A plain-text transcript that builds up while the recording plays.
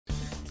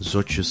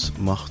zotjes,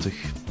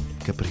 machtig.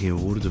 Ik heb er geen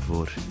woorden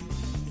voor.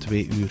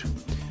 2 uur.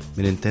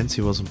 Mijn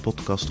intentie was een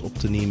podcast op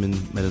te nemen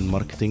met een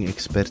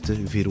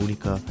marketing-experte,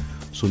 Veronika,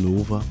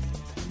 Zonova.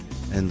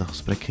 En dat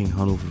gesprek ging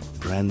gaan over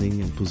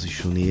branding en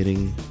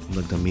positionering,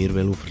 omdat ik daar meer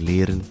wil over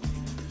leren.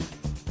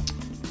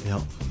 Ja,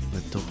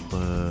 maar toch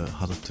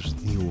had het er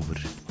niet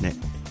over. Nee,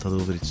 het had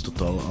over iets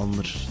totaal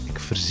anders. Ik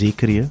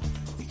verzeker je,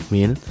 ik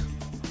meen het.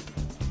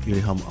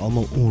 Jullie gaan me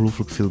allemaal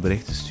ongelooflijk veel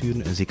berichten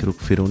sturen. En zeker ook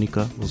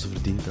Veronika, want ze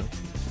verdient dat.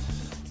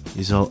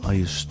 Je zal aan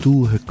je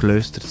stoel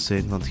gekluisterd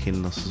zijn van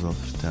hetgeen dat ze zal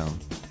vertellen.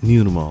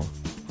 Niet normaal.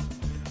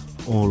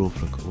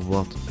 Ongelooflijk.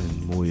 Wat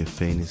een mooie,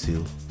 fijne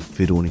ziel.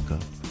 Veronika,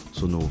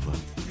 Zonova.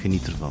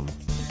 Geniet ervan.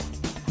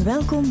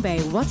 Welkom bij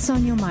What's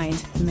on Your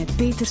Mind met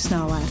Peter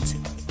Snauwaert.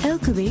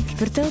 Elke week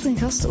vertelt een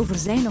gast over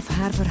zijn of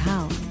haar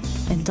verhaal.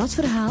 En dat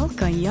verhaal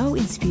kan jou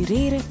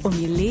inspireren om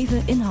je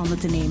leven in handen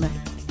te nemen.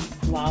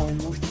 Wauw,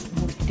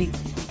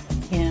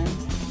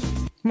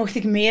 mocht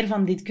ik meer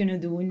van dit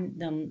kunnen doen,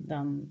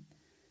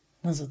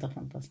 dan zou dat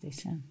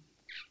fantastisch zijn.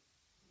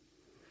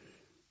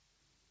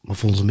 Maar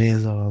volgens mij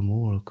is dat wel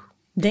mogelijk.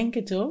 Denk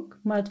het ook,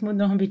 maar het moet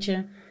nog een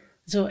beetje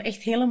zo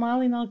echt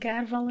helemaal in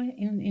elkaar vallen.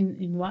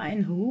 In wat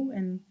en hoe.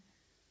 En,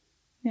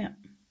 ja.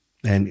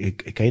 En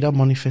kan je dat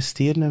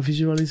manifesteren en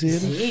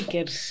visualiseren?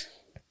 Zeker.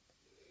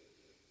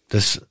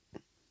 Dus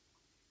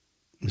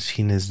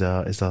misschien is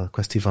dat een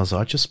kwestie van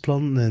zaadjes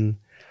planten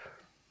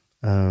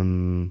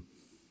en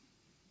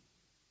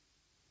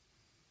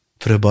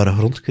vruchtbare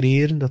grond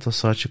creëren, dat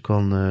zaadje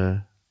kan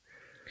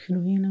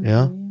groeien en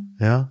groeien.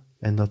 Ja,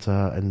 en dat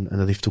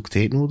heeft ook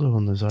tijd nodig,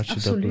 want een zaadje...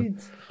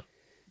 Absoluut.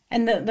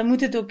 En dan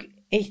moet het ook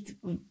echt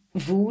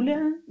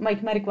voelen, maar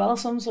ik merk wel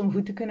soms, om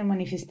goed te kunnen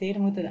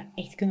manifesteren, moet je dat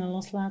echt kunnen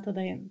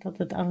loslaten, dat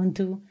het af en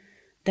toe,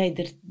 dat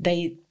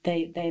je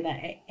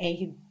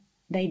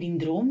die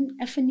droom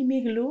even niet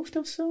meer gelooft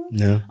of zo.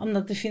 Ja.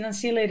 Omdat de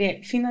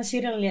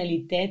financiële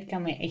realiteit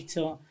kan mij echt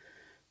zo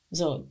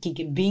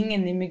kicken, being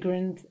an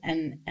immigrant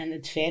en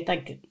het feit dat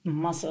ik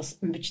massa's,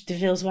 een beetje te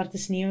veel zwarte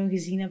sneeuw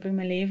gezien heb in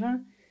mijn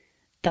leven,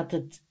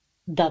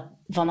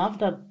 vanaf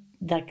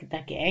dat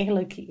ik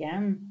eigenlijk,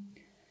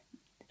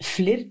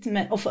 flirt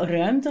met, of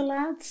ruimte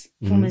laat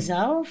voor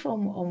mezelf,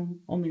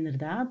 om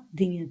inderdaad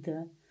dingen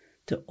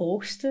te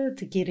oogsten,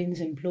 te keer in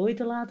zijn plooi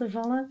te laten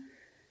vallen.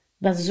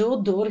 Dat is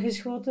zo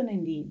doorgeschoten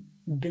in die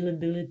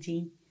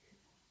billability,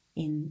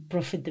 in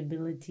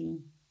profitability,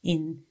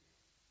 in...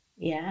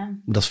 Ja.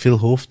 Dat is veel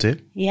hoofd, hè?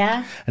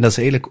 Ja. En dat is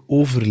eigenlijk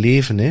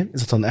overleven, hè? Is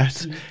dat dan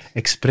echt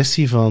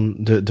expressie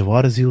van de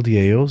ware ziel die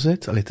in jou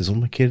zit? Allee, het is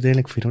omgekeerd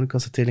eigenlijk. Veronika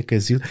zit eigenlijk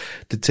in ziel.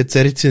 Het zit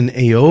er iets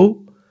in jou.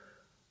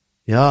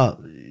 Ja,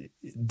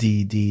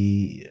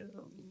 die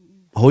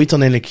houdt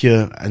dan eigenlijk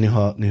je, en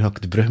nu ga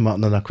ik de brug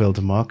maken dat ik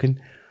wilde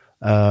maken,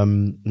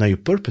 naar je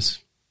purpose.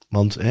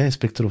 Want, je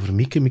spreekt er over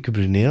Mieke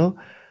Bruneel.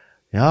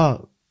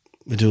 Ja,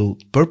 ik bedoel,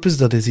 purpose,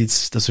 dat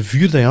is een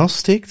vuur dat je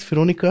aansteekt,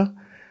 Veronika.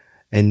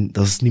 En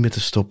dat is niet meer te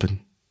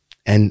stoppen.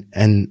 En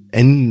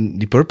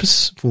die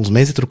purpose, volgens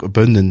mij zit er ook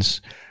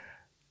abundance.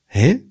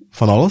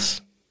 Van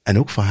alles. En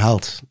ook van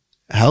geld.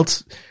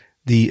 Geld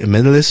die een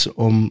middel is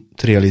om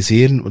te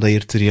realiseren wat je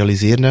er te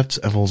realiseren hebt.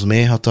 En volgens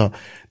mij gaat dat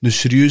een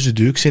serieuze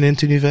deuk zijn in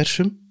het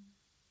universum.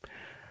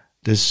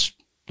 Dus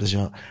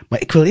ja.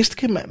 Maar ik wil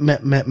eerst een keer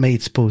met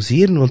iets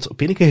pauzeren, want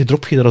op een keer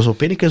drop je daar als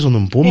op een keer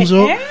zo'n bom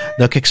zo,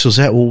 dat ik zo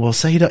zeg, wat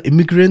zeg je dat,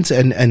 immigrant,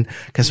 en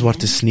ik heb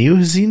zwarte sneeuw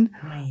gezien.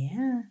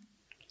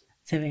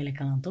 Zijn we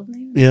eigenlijk al aan het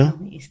opnemen? Ja.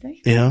 Is dat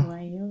echt? Ja.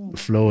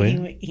 Flow,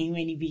 hè. Gingen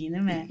wij niet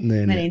beginnen met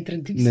Nee.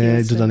 introductie?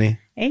 Nee, doe dat niet.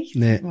 Echt?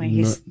 Nee. Maar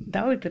je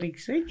stouterik,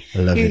 zeg.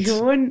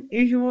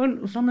 Je gewoon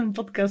van een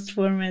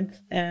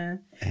podcastformat.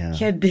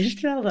 Jij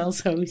durft wel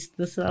als host.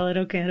 Dat is wel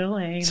rock en roll,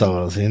 eigenlijk. Het zal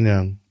wel zijn,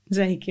 ja.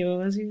 Zeg ik je, wat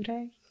was uw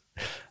vraag?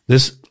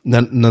 Dus,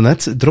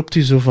 net dropt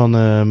u zo van,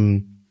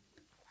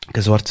 ik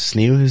heb zwarte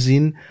sneeuw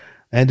gezien,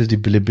 dus die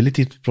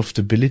billability,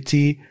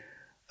 profitability,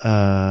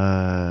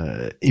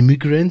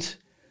 immigrant.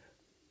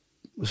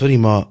 Sorry,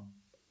 maar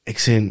ik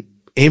zijn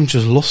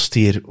eventjes lost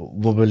hier.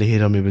 Wat wil je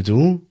daarmee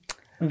bedoelen?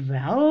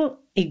 Wel,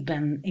 ik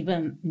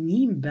ben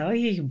niet in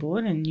België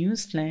geboren,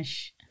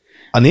 newsflash.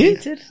 Ah, nee?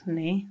 Peter?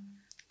 Nee.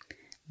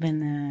 Ik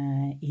ben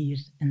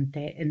hier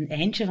een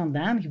eindje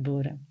vandaan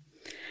geboren.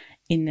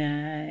 In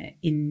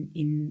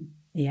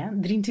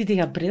 23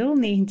 april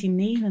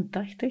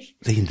 1989.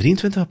 Zeg je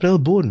 23 april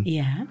geboren?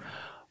 Ja.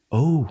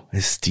 Oh,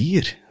 een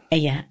stier.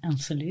 Ja,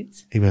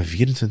 absoluut. Ik ben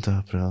 24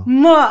 april.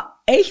 Maar,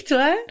 echt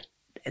waar?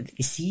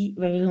 Zie,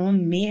 we hebben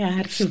gewoon mega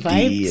hard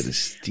gevibed.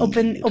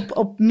 Stier.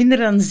 Op minder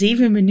dan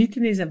 7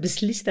 minuten is dat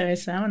beslist dat wij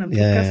samen een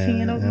podcast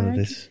gingen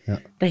opmaken.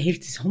 Dat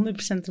heeft dus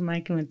 100% te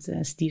maken met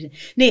stieren.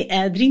 Nee,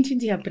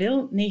 23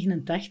 april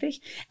 89.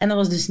 En dat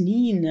was dus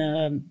niet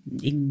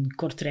in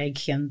Kortrijk,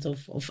 Gent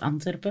of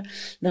Antwerpen.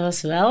 Dat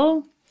was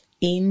wel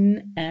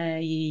in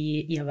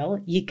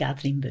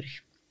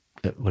Jekaterinburg.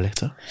 Waar ligt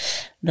dat?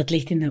 Dat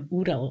ligt in de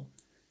Oeral,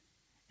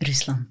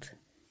 Rusland.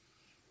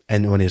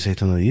 En wanneer zijn je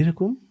dan naar hier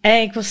gekomen?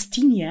 Ik was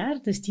 10 jaar,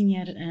 dus 10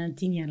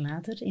 jaar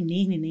later, in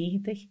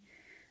 99,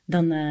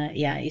 Dan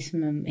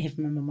heeft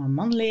me mijn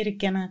man leren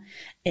kennen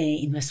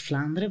in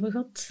West-Vlaanderen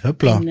begot.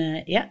 Hupla.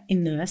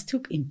 In de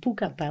Westhoek, in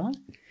Poelkapelle.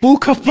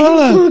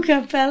 Poelkapelle!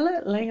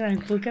 Poelkapelle, lang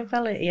van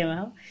Poelkapelle,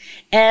 jawel.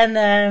 En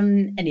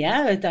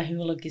uit dat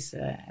huwelijk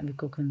heb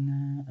ik ook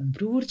een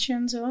broertje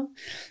en zo.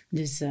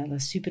 Dus dat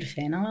is super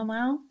fijn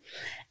allemaal.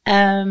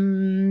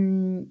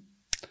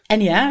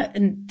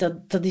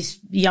 Dat is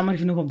jammer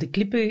genoeg op de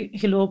klippen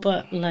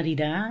gelopen,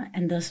 larida.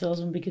 En dat is wel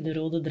zo'n beetje de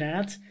rode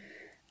draad.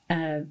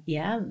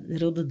 De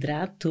rode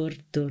draad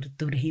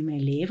doorheen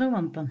mijn leven.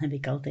 Want dan heb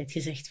ik altijd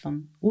gezegd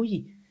van,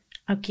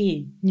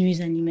 oké, nu is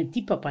dat niet met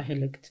die papa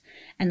gelukt.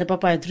 En de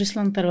papa uit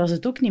Rusland, daar was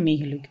het ook niet mee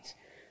gelukt.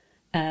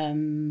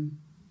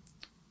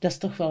 Dat is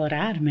toch wel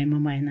raar, mijn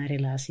mama en haar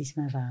relaties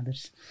met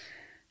vaders.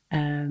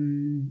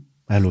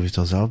 Geloof je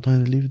dan zelf nog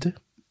in de liefde?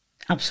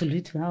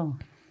 Absoluut wel.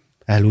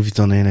 En geloof je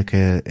dan eigenlijk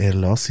in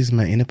relaties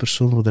met één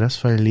persoon voor de rest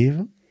van je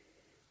leven?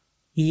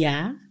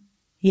 Ja.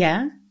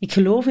 Ik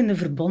geloof in de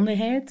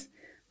verbondenheid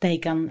dat je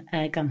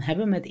kan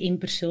hebben met één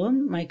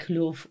persoon, maar ik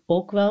geloof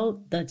ook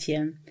wel dat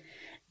je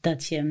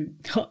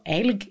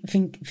eigenlijk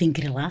vind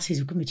ik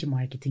relaties ook een beetje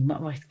marketing,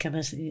 maar wacht, ik ga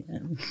dat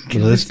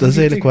is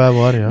eigenlijk wel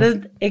waar, ja.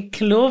 Ik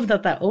geloof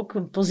dat ook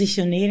een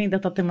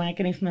positionering, dat te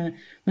maken heeft met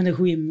een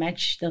goede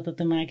match, dat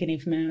te maken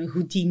heeft met een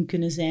goed team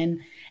kunnen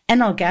zijn en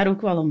elkaar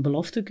ook wel een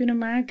belofte kunnen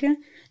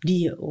maken,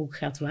 die je ook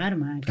gaat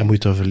waarmaken. En moet je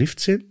dan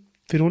verliefd zijn,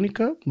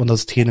 Veronika? Want dat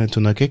is hetgene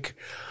toen ik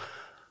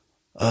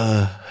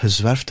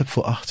gezwerfd heb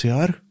voor 8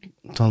 jaar,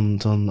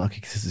 dan had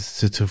ik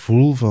het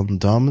gevoel van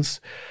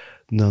dames,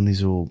 dan die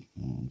zo,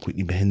 ik weet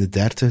niet, begin de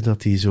 30,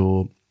 dat die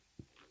zo,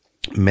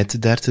 met de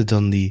 30,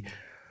 dan die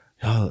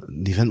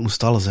vent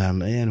moest alles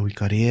hebben, hè? Een goede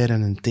carrière,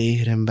 en een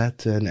tijger in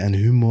bed, en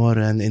humor,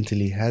 en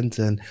intelligent,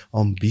 en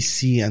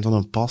ambitie, en dan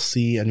een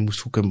passie, en die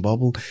moest ook een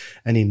babbel,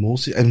 en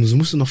emotie, en ze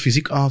moesten nog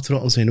fysiek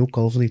aangetrokken zijn, ook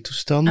al van die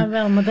toestanden.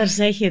 Wel, maar daar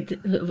zeg je,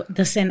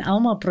 dat zijn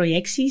allemaal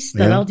projecties,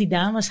 dat al die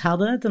dames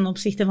hadden, ten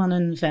opzichte van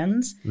hun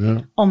fans,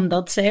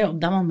 omdat zij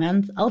op dat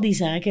moment al die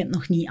zaken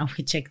nog niet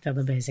afgecheckt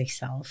hadden bij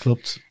zichzelf.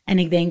 Klopt. En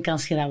ik denk,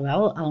 als je dat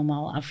wel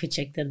allemaal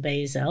afgecheckt hebt bij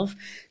jezelf,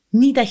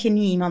 niet dat je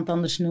niet iemand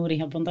anders nodig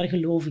hebt, want daar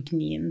geloof ik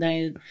niet in. Dat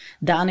je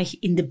danig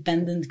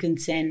independent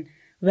kunt zijn.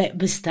 Wij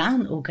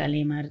bestaan ook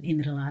alleen maar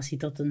in relatie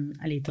tot een...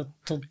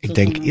 Ik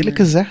denk eerlijk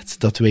gezegd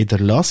dat wij de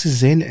relatie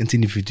zijn en het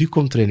individu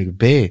komt er eigenlijk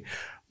bij.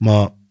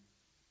 Maar...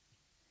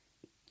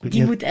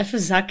 Die moet even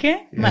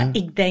zakken, maar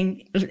ik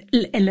denk...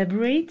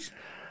 Elaborate?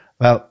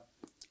 Wel,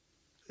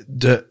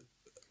 wij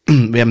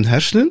hebben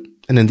hersenen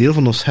en een deel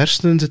van ons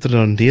hersenen zit er dan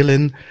een deel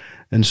in,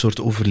 een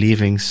soort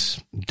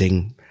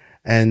overlevingsding.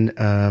 En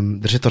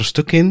er zit daar een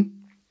stuk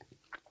in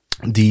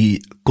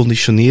die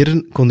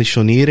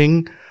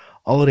conditionering,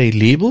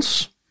 allerlei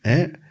labels. Hè.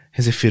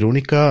 Je zegt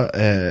Veronika,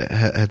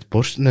 het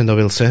borsten, en dat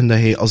wil zeggen dat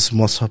je als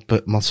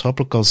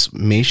maatschappelijk als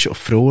meisje of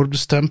vrouw wordt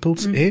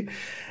bestempeld. Hè.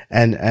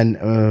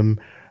 En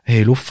je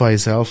gelooft van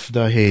jezelf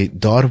dat je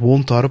daar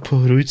woont, daar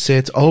opgegroeid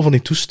bent, al van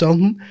die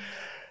toestanden.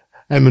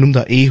 En men noemt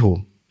dat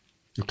ego.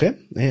 Oké?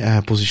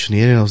 En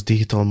positioneren als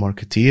digitaal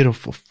marketeer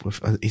of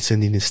iets in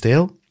die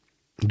stijl.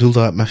 Ik bedoel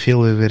dat met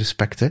veel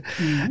respect, hè.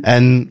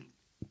 En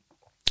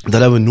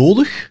dat hebben we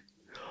nodig,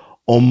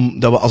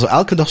 omdat we, als we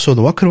elke dag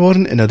zouden wakker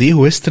worden, en dat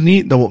ego is er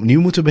niet, dat we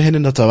opnieuw moeten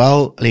beginnen, dat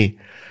wel, dat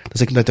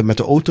is ik met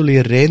de auto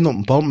leren rijden, op een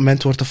bepaald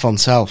moment wordt dat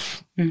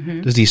vanzelf.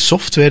 Dus die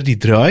software die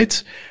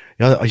draait,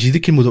 als je iedere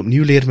keer moet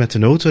opnieuw leren met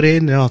een auto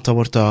rijden, dan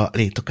wordt dat,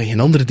 dan kan je geen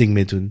ander ding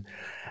mee doen.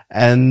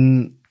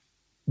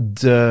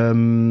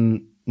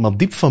 Maar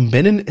diep van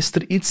binnen is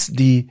er iets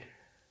die,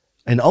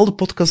 in al de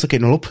podcasts dat ik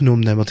nog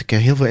opgenomen heb, want ik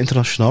heb heel veel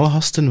internationale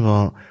gasten,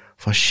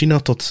 van China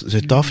tot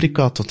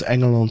Zuid-Afrika, tot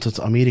Engeland,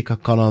 tot Amerika,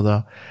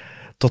 Canada,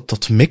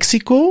 tot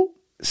Mexico,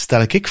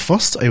 stel ik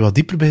vast, als je wat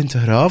dieper begint te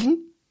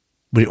graven,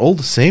 we're all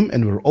the same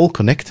and we're all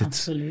connected.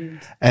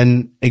 Absoluut.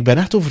 En ik ben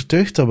echt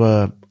overtuigd dat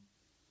we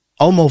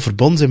allemaal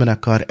verbonden zijn met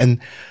elkaar. En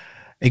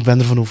ik ben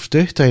ervan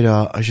overtuigd dat je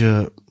dat, als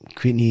je, ik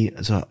weet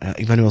niet,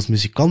 ik ben nu als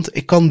muzikant,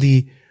 ik kan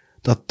de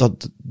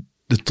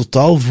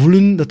totaal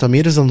voelen, dat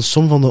meer is dan de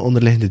som van de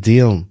onderliggende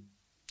delen.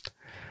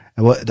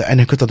 En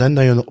je kunt dat in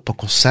dat je op een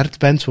concert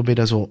bent, waarbij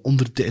dat zo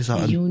onder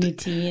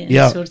unity,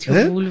 een soort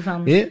gevoel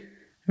van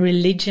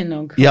religion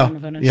ook,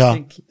 van een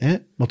stuk.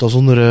 Maar dat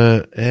zonder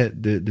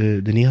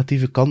de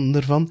negatieve kanten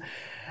ervan.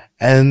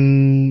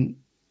 En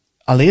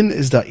alleen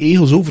is dat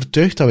ego zo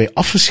overtuigd dat wij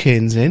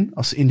afgescheiden zijn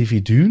als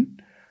individuen,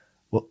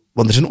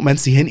 want er zijn ook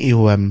mensen die geen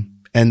ego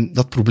hebben. En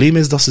dat probleem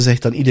is dat ze zich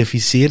dan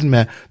identificeren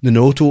met de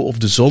auto of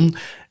de zon,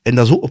 en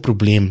dat is ook een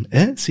probleem,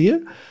 zie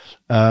je?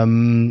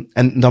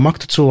 En dat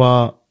maakt het zo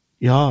wat,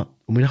 hoe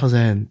moet je dat gaan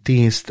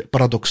zeggen,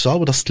 paradoxaal,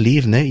 want dat is het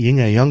leven, yin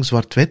en yang,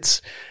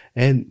 zwart-wit,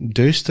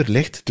 duister,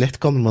 licht, het licht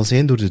kan er maar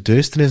zijn door de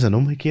duisternis en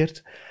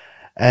omgekeerd.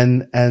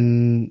 En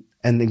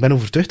ik ben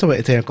overtuigd dat we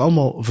uiteindelijk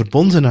allemaal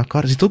verbonden zijn aan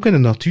elkaar. Je ziet ook in de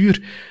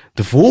natuur,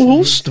 de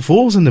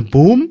vogels in de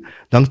boom, dan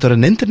hangt daar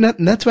een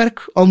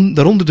internetnetwerk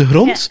daaronder de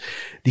grond,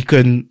 die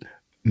kunnen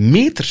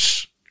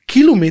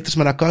kilometers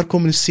met elkaar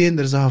communiceren,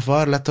 er is een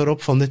gevaar, let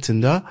daarop, van dit en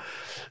dat.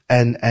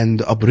 En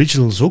de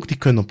aboriginals ook, die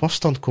kunnen op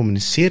afstand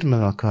communiceren met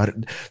elkaar.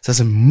 Dat is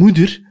een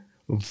moeder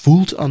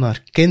voelt aan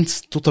haar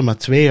kind tot en met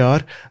 2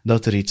 jaar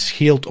dat er iets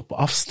scheelt op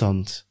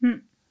afstand.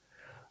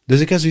 Dus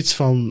ik heb zoiets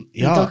van,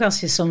 ja... En toch, als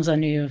je soms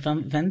aan je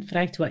vent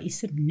vraagt, wat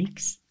is er?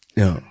 Niks.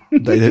 Ja,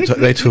 dat je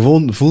het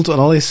gewoon voelt aan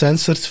al je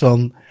sensors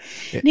van...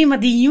 Nee, maar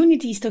die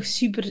unity is toch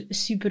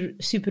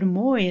super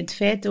mooi. Het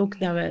feit ook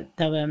dat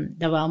we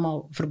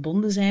allemaal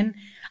verbonden zijn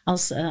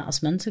als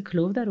mensen, ik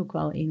geloof daar ook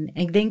wel in.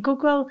 En ik denk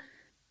ook wel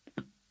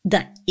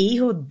dat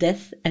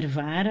ego-death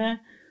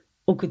ervaren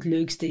ook het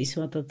leukste is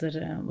wat dat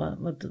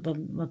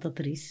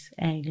er is,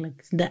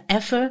 eigenlijk.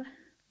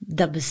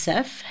 Dat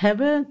besef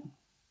hebben,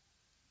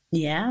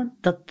 ja,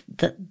 dat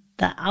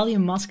al je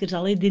maskers,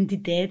 al je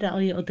identiteiten, al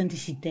je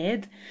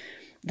authenticiteit,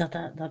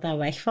 dat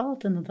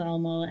wegvalt en dat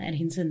allemaal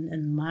ergens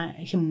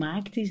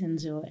gemaakt is en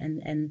zo.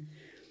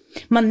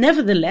 Maar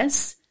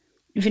nevertheless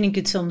vind ik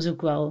het soms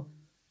ook wel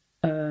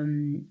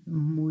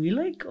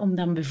moeilijk om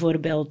dan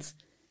bijvoorbeeld,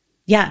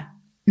 ja,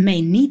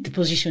 mij niet te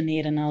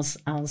positioneren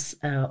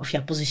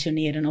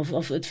positioneren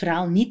of het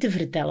verhaal niet te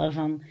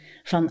vertellen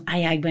van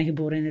ik ben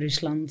geboren in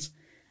Rusland.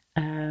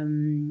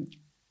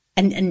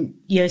 En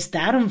juist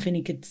daarom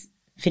vind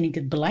ik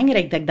het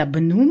belangrijk dat ik dat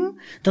benoem,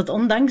 dat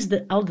ondanks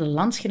al de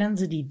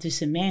landsgrenzen die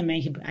tussen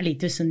mij en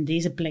tussen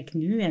deze plek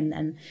nu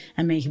en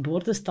mijn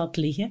geboortestad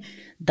liggen,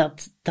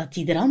 dat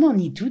die er allemaal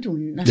niet toe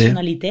doen.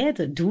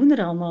 Nationaliteiten doen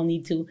er allemaal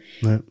niet toe.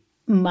 Nee.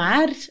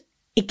 Maar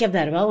ik heb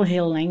daar wel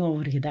heel lang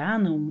over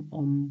gedaan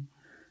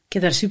ik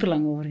heb daar super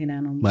lang over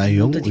gedaan om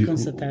tot die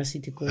constatatie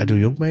te komen. En hoe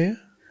jong ben je?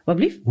 Wat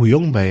blieft? Hoe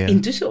jong ben je?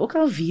 Intussen ook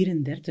al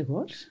 34,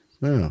 hoor.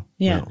 Ja,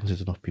 we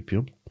zitten nog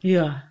piepjong.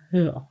 Ja,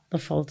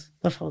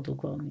 dat valt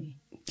ook wel mee.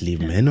 Het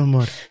leven mij nog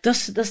maar.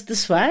 Dat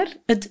is waar.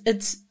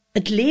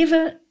 Het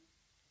leven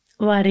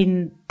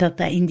waarin dat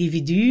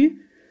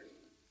individu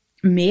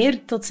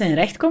meer tot zijn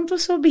recht komt of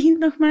zo, begint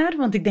nog maar.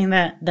 Want ik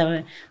denk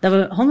dat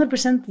we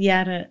 100%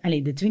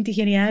 de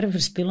 20er jaren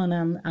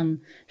verspillen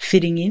aan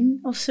fitting in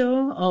of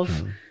zo.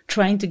 Of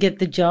trying to get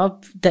the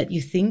job that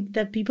you think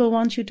that people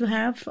want you to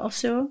have of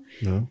zo.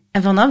 Ja.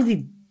 En vanaf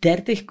die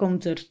 30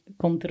 komt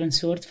er een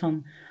soort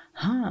van...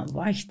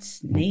 wacht,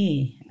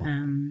 nee.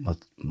 Maar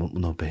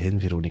nog begin,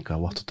 Veronika.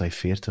 Wacht tot hij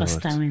 40 wordt.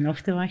 Wat staan we nog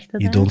te wachten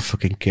dan? You don't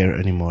fucking care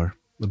anymore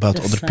about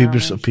Dat other is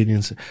people's zalig.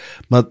 opinions.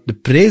 Maar de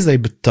prijs dat je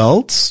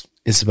betaalt,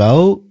 is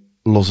wel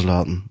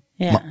loslaten.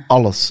 Ja. Maar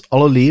alles.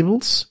 Alle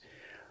labels.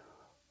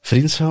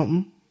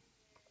 Vriendschappen.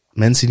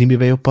 Mensen die niet meer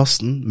bij jou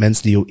passen.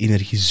 Mensen die jouw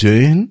energie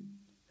zuigen.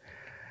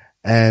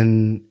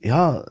 En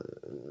ja...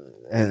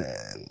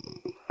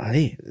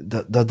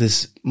 dat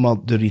is... Maar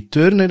de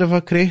return die je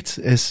ervan krijgt,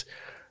 is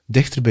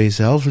dichter bij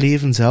jezelf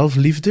leven,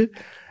 zelfliefde.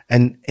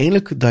 En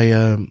eigenlijk dat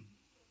je...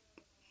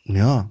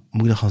 Ja, hoe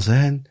moet ik dat gaan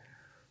zeggen?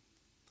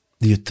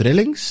 Je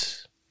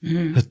trillings,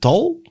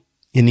 getal,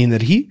 je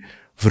energie,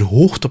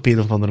 verhoogt op een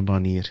of andere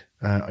manier.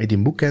 Als je die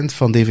boek kent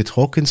van David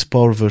Hawkins,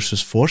 Power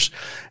versus Force,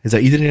 is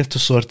dat iedereen heeft een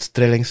soort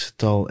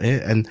trillingsgetal.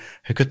 En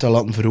je kunt dat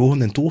laten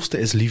verhogen. En het hoogste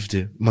is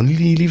liefde. Maar niet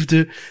die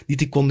liefde, niet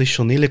die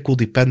conditionele,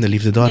 codependente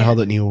liefde. Daar gaat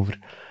het niet over.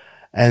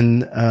 En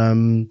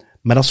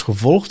met als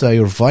gevolg dat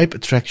your vibe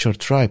attracts your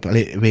tribe.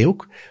 Allee, wij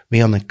ook. Wij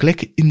hadden een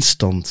klik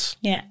instant.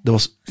 Ja. Dat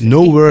was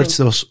no words.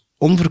 Dat was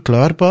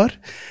onverklaarbaar.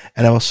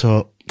 En dat was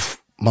zo...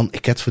 man,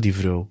 ik heb voor die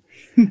vrouw.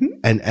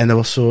 En dat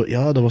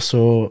was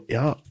zo,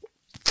 ja...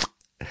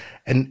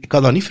 En ik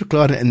kan dat niet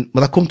verklaren,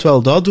 maar dat komt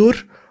wel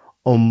daardoor,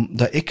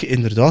 omdat ik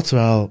inderdaad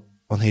wel,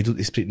 want hij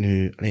spreekt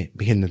nu,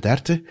 begin de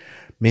 30,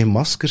 mijn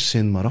maskers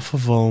zijn maar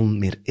afgevallen,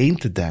 meer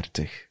eind de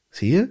 30.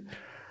 Zie je?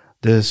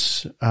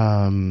 Dus,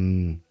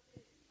 en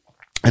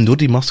door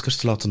die maskers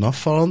te laten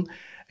afvallen,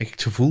 heb ik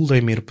het gevoel dat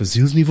je meer op een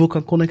zielsniveau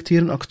kan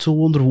connecteren, als ik het zo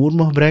onder woord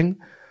mag brengen.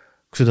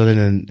 Ik zou dat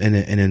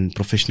in een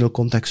professioneel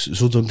context,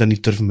 zo zou ik dat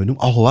niet durven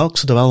benoemen. Alhoewel, ik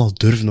zou dat wel nog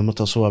durven, omdat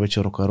dat zo een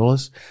beetje rock'n'roll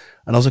is.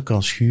 En als ik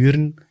kan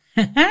schuren,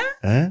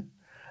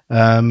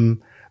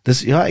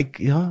 dus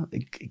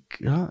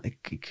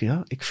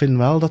ik vind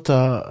wel dat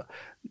je,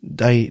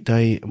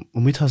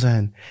 hoe moet je dat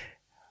zeggen?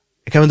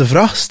 Ik heb me de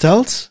vraag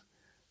gesteld,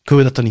 kun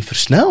je dat dan niet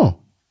versnellen?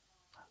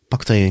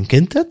 Pak dat je een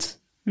kind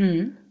hebt,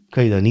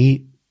 kan je dat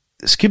niet,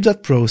 skip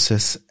that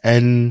process.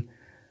 En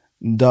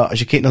dat, als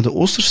je kijkt naar de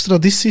Oosterse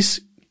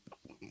tradities,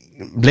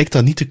 blijkt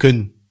dat niet te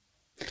kunnen.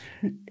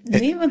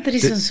 Nee, want er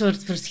is een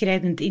soort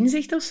verschrijdend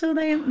inzicht of zo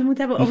dat je moet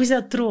hebben. Of is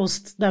dat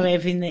troost dat wij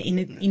vinden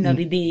in dat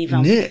idee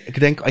van... Nee, ik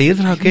denk,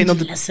 eerder ga ik kijken naar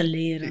de... lessen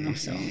leren of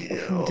zo. Of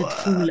je moet het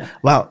voelen.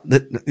 Wel,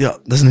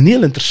 dat is een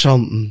heel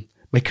interessante.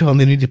 Maar ik ga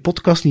er nu die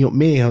podcast niet op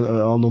mee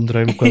aan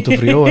omdraaien, ik wil het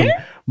over jou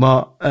hebben.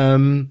 Maar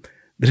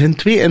er zijn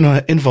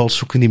 2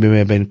 invalshoeken die bij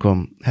mij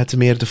binnenkomen. Het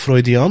meer de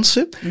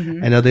Freudiaanse,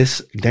 en dat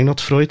is, ik denk dat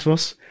het Freud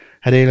was,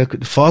 het eigenlijk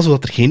de fase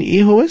dat er geen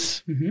ego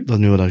is, dat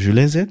nu wat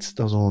Julien zit,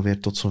 dat is ongeveer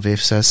tot zo'n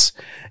 5, 6.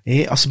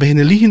 Als ze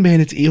beginnen liegen,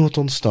 begint het ego te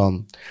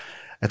ontstaan.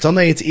 En dan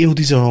heb je het ego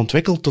die zich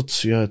ontwikkelt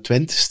tot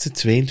 20ste,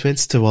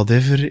 22ste,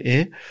 whatever.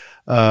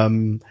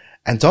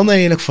 En dan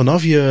eigenlijk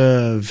vanaf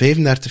je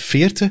 35,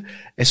 40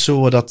 is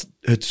zo dat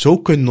het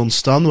zou kunnen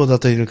ontstaan wat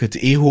dat eigenlijk het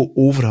ego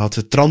over had.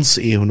 Het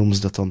trans-ego noemen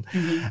ze dat dan.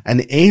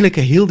 En eigenlijk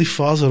heel die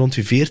fase rond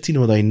je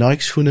 14, waar je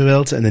Nike-schoenen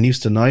wilt en de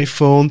nieuwste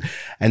iPhone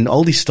en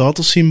al die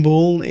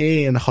statussymbolen,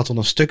 en dat gaat dan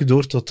een stuk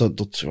door tot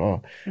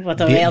wat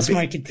dat wij als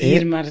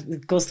marketeer, maar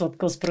het kost wat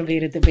kost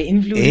proberen te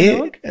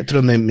beïnvloeden ook.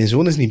 Terwijl mijn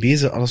zoon is niet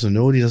bezig, alles een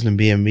Audi, dat is een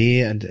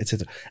BMW, en et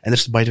cetera. En er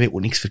is by the way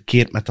ook niks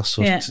verkeerd met dat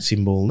soort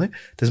symbolen, hè.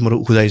 Het is maar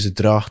hoe dat je ze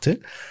draagt, hè.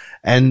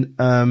 En,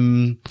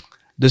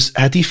 dus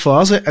het die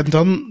fase, en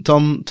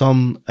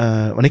dan,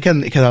 want ik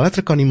heb dat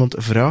letterlijk aan iemand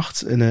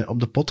gevraagd, op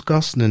de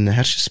podcast, een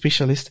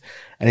hersenspecialist,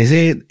 en hij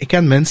zei, ik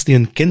ken mensen die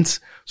hun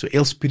kind zo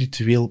heel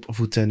spiritueel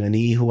opvoeden, en een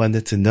ego en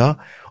dit en dat,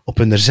 op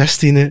hun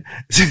 16e,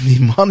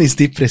 die man is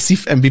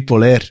depressief en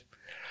bipolair.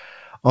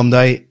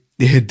 Omdat je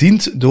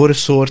gedient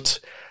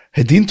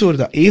door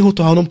dat ego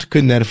te gaan om te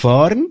kunnen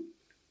ervaren,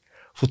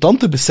 voor dan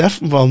te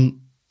beseffen van,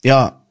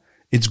 ja,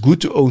 it's good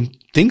to own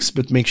things,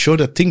 but make sure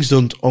that things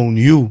don't own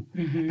you.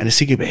 En dat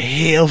zie ik bij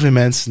heel veel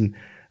mensen,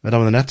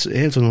 waar we net, toen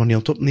we nog niet aan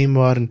het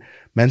opnemen waren,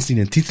 mensen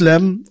die een titel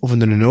hebben, of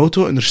in een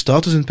auto, en er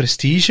status en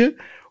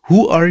prestige,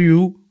 who are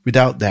you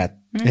without that?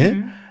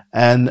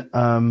 En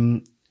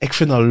ik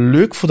vind dat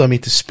leuk voor daarmee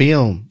te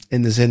spelen,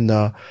 in de zin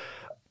dat,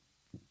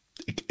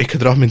 ik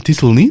gedraag mijn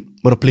titel niet,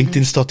 maar op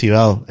LinkedIn staat die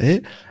wel.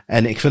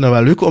 En ik vind dat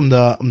wel leuk om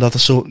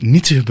dat zo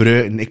niet te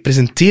gebruiken. Ik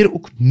presenteer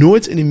ook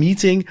nooit in een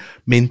meeting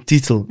mijn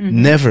titel.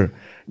 Never.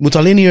 Ik moet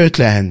alleen niet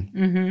uitleggen.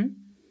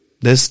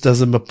 Dus dat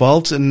is een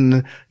bepaald,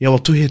 en ja,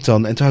 wat doe je het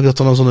dan? En toen ga ik dat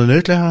dan als een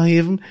uitleg gaan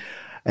geven.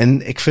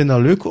 En ik vind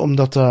dat leuk,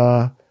 omdat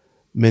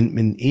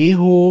mijn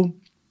ego,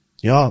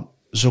 ja,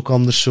 zo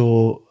kan er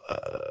zo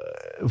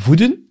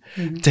voeden.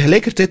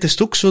 Tegelijkertijd is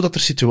het ook zo dat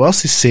er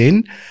situaties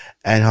zijn,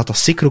 en je gaat dat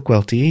zeker ook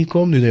wel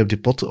tegenkomen, nu dat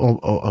je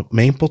op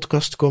mijn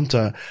podcast komt,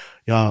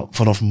 ja,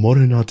 vanaf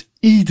morgen had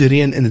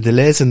iedereen in de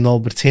lijst in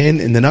Albert Heijn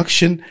in de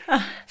Action.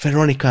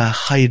 Veronika,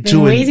 how you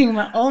doing? Been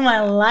waiting all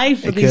my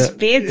life for this,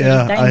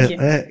 Peter. Dank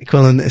je. Ik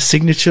wil een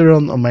signature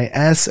on my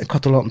ass. Ik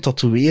had te laten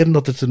tatoeëren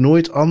dat het er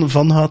nooit aan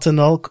van had en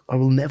al. I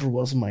will never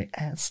was my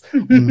ass.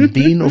 Of mijn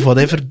been of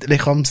whatever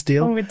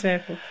lichaamsdeel.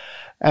 Ongetwijfeld.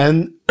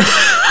 En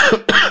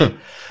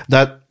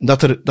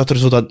dat er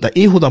zo dat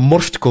ego dat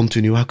morft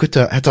continu. Je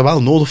hebt dat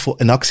wel nodig voor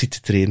in actie te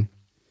trainen.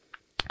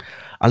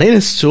 Alleen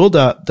is het zo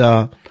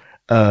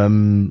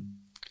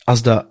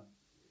als dat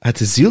het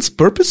is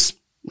zielspurpose,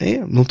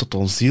 noemt dat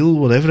dan ziel,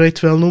 whatever je het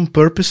wel noemt,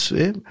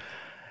 purpose,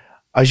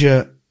 als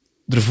je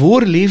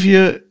ervoor leef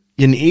je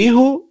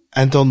ego,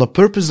 en dan dat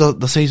purpose,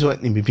 dat zijn je zo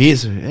echt niet mee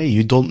bezig.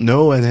 You don't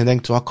know, en je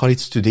denkt, ik ga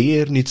iets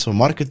studeren, iets van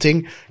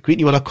marketing, ik weet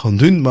niet wat ik ga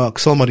doen, maar ik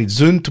zal maar iets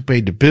doen, to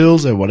pay the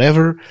bills, en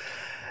whatever.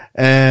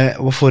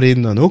 Wat voor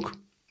reden dan ook.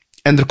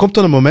 En er komt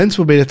dan een moment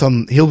waarbij je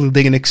dan heel veel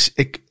dingen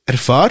ik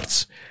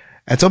ervaart,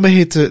 en dan begin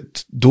je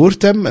het door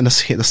te hebben, en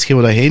dat is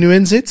geen waar jij nu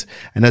in zit,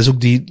 en dat is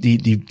ook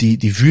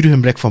die vurige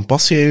blik van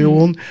passie in je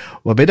gewoon,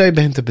 waarbij dat je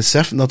begint te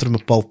beseffen dat er een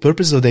bepaald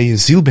purpose, dat je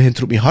ziel begint te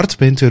roepen, je hart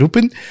begint te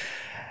roepen,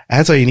 en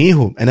het dat je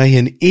ego. En dat je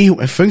een ego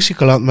in functie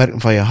kan laten merken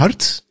van je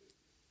hart,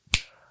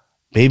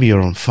 baby,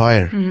 you're on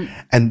fire.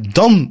 En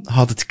dan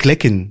gaat het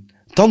klikken.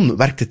 Dan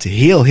werkt het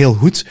heel, heel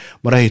goed.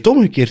 Maar als je het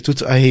omgekeerd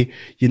doet, als je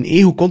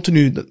ego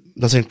continu,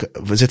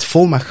 zit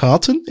vol met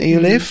gaten in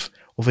je lijf,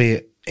 of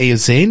in je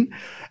zijn,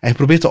 en je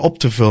probeert dat op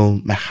te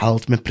vullen met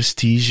geld, met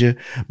prestige,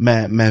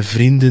 met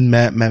vrienden,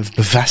 met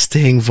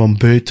bevestiging van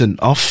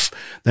buitenaf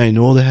dat je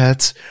nodig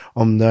hebt,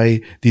 omdat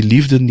je die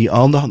liefde, die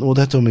aandacht nodig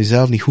hebt, omdat je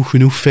jezelf niet goed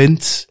genoeg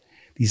vindt.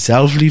 Die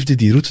zelfliefde,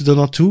 die route er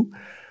naartoe.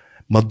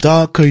 Maar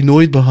dat kan je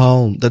nooit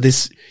behalen. Dat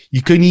is,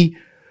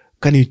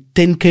 kan je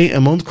 10k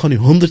een maand, kan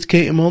je 100k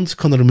een maand,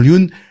 kan er 1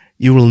 miljoen,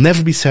 you will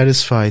never be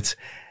satisfied.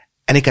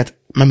 En ik heb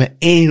met mijn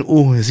eigen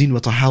ogen gezien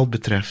wat dat geld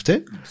betreft, hè.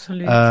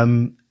 Absoluut.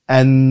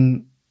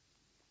 En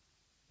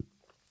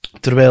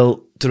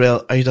terwijl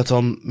als je dat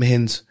dan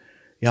begint,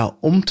 ja,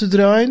 om te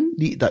draaien,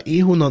 dat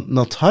ego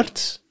naar het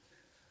hart,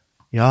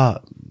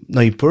 ja,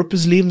 naar je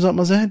purpose leven, zal ik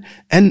maar zeggen.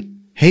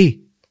 En, hey,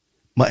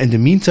 maar in the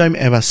meantime,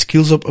 er was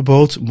skills up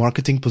about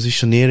marketing,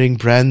 positionering,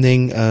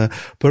 branding,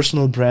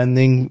 personal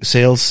branding,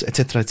 sales,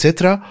 et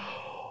cetera,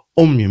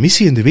 om je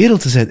missie in de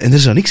wereld te zetten. En er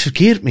is daar niks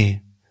verkeerd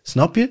mee.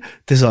 Snap je?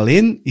 Het is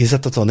alleen, je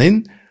zet dat dan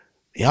in,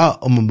 ja,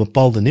 om een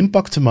bepaalde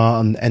impact te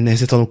maken. En hij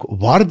zit dan ook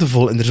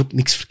waardevol. En er is ook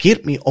niks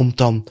verkeerd mee om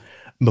dan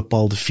een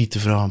bepaalde fee te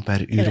vragen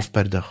per uur of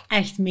per dag.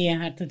 Echt mega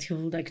hard het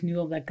gevoel dat ik nu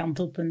op dat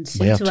kantelpunt zit.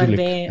 Maar ja, tuurlijk.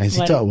 Hij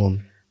ziet dat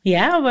gewoon.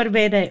 Ja,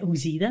 waarbij dat... Hoe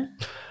zie je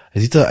dat? Je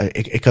ziet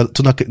dat,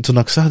 toen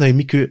ik zag dat je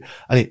Mieke,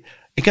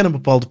 ik heb een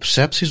bepaalde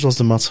perceptie, zoals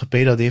de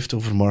maatschappij dat heeft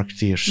over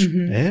marketeers.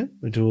 Ik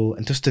bedoel,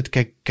 intussen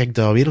kijk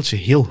dat wereldje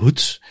heel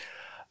goed.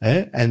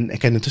 En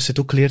ik heb intussen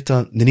ook geleerd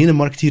dat de ene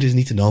marketeer is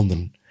niet een ander.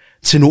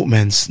 Het zijn ook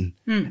mensen.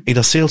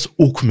 Dat sales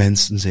ook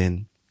mensen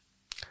zijn.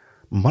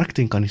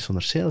 Marketing kan niet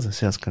zonder sales, en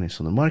sales kan niet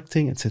zonder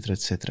marketing, et cetera,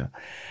 et cetera.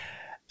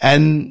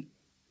 En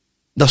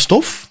dat is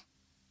tof.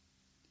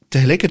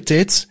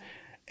 Tegelijkertijd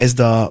is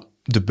dat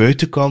de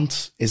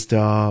buitenkant, is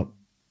dat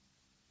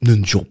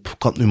een job, ik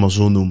kan het nu maar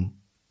zo noemen.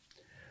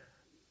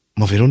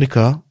 Maar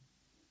Veronika,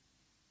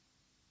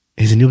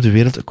 je is niet op de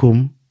wereld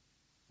gekomen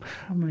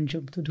Om een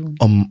job te doen.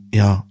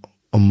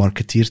 Om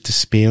marketeer te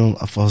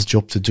spelen of als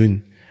job te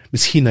doen.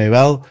 Misschien dat je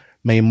wel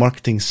met je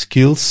marketing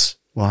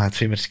skills, het gaat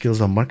veel meer skills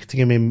dan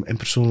marketing in mijn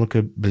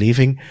persoonlijke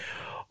beleving,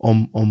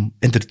 om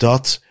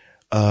inderdaad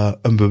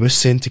een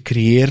bewustzijn te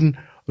creëren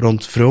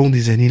rond vrouwen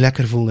die zich niet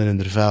lekker voelen in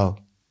hun vel.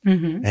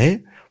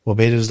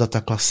 Waarbij dus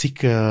dat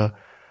klassieke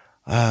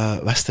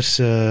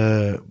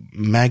westerse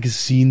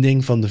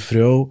magazine-ding van de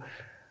vrouw.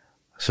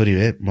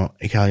 Sorry, maar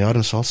ik heb al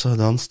jaren salsa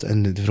gedanst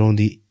en de vrouwen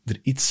die er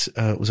iets,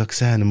 hoe zou ik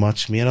zeggen, een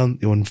maatje meer aan,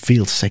 die worden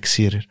veel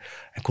sexier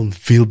en kon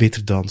veel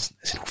beter dansen.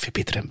 Ze zijn ook veel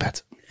beter in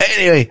bed.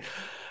 Anyway.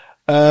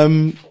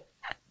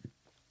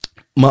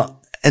 Maar,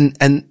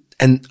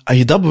 en als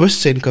je dat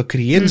bewustzijn kan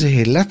creëren, zeg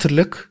je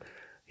letterlijk,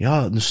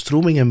 een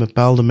stroming en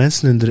bepaalde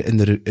mensen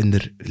in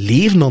er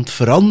leven aan het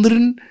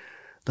veranderen.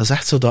 Dat is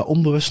echt zo dat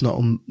onbewust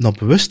naar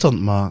bewust aan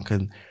het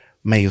maken.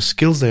 Met je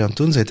skills dat je aan het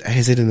doen bent. En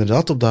je zit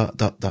inderdaad op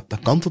dat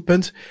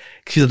kantelpunt.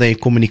 Ik zie dat in je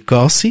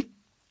communicatie.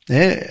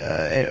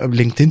 Op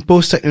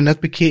LinkedIn-post dat ik nu net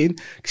bekeken.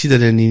 Ik zie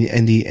dat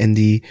in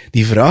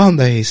die vragen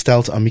dat je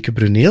stelt aan Mieke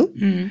Bruneel.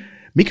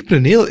 Mieke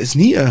Bruneel is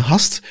niet een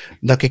gast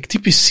dat ik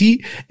typisch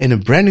zie in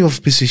een branding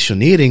of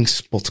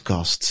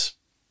positioneringspodcast.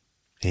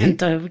 En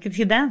toch heb ik het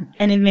gedaan.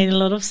 En it made a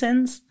lot of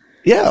sense.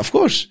 Ja, of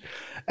course.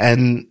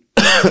 En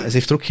ze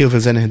heeft er ook heel veel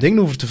zinnige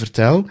dingen over te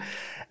vertellen.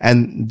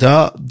 En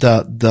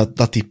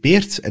dat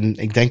typeert. En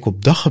ik denk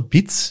op dat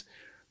gebied,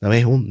 dat wij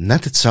gewoon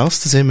net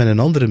hetzelfde zijn met een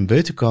andere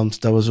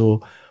buitenkant. Dat we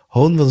zo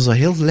houden van zo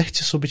heel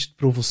lichtjes zo'n beetje te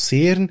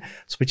provoceren,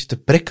 zo'n beetje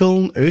te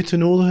prikkelen, uit te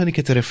nodigen, een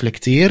keer te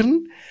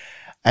reflecteren.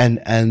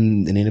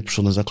 En de ene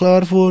persoon is daar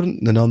klaar voor,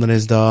 de andere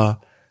is daar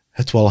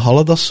het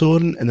walhalla dat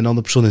soorten, en de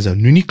andere persoon is daar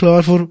nu niet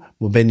klaar voor,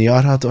 maar binnen een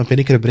jaar gaat een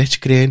keer een berichtje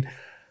krijgen.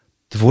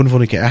 De vorige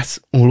vond ik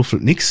echt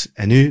ongelooflijk niks,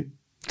 en nu,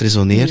 het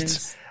resoneert.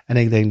 Yes. En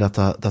ik denk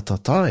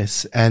dat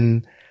is.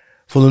 En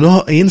voor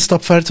nog één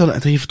stap verder te gaan, en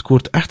dan geef het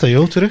koord echt aan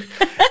jou terug,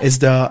 is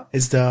dat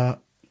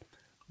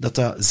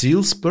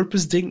ziels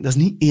purpose ding, dat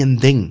is niet één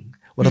ding.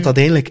 Wat dat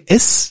eigenlijk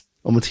is,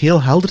 om het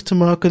heel helder te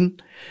maken,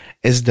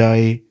 is dat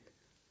je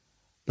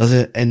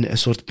in een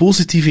soort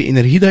positieve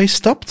energie dat je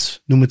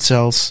stapt, noem het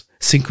zelfs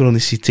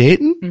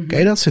synchroniciteiten, kijk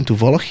je dat, zijn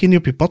toevalligheden die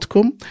op je pad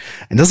komen,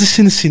 en dat is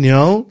een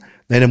signaal dat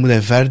je dan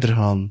moet verder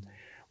gaan.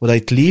 Waar je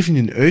het leven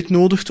in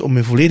uitnodigt om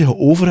in volledige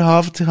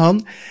overgave te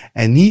gaan,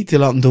 en niet te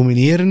laten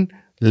domineren,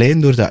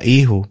 leiden door dat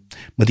ego.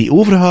 Maar die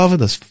overgave,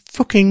 dat is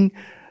fucking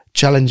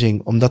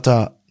challenging, omdat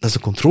dat is de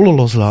controle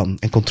loslaten.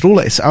 En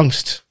controle is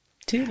angst.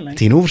 Tuurlijk. Het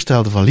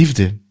tegenovergestelde van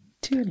liefde.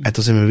 Tuurlijk. En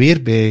dan zijn we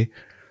weer bij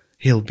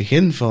heel het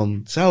begin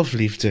van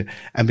zelfliefde.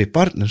 En bij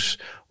partners.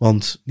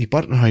 Want die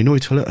partner ga je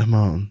nooit gelukkig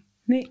maken.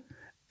 Nee.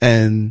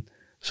 En,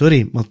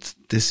 sorry, maar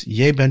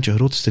jij bent je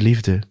grootste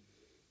liefde.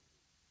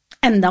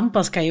 En dan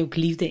pas kan je ook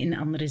liefde in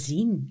anderen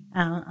zien.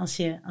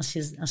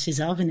 Als je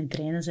zelf in het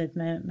trainen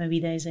bent met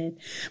wie dat je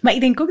bent. Maar ik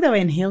denk ook dat wij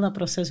in heel dat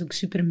proces ook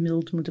super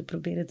mild moeten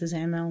proberen te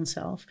zijn met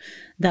onszelf.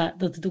 Dat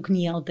het ook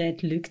niet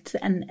altijd lukt.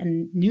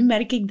 En nu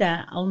merk ik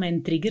dat al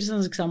mijn triggers,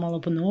 als ik ze allemaal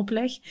op een hoop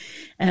leg,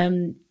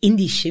 in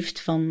die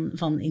shift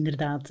van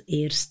inderdaad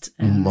eerst...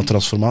 Wat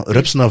transformatie?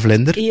 Rups naar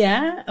vlinder?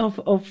 Ja,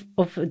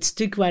 of het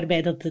stuk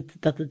waarbij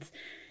dat het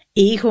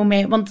ego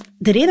mij... Want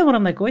de reden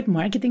waarom dat ik ooit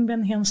marketing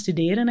ben gaan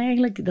studeren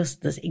eigenlijk, dat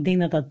is, ik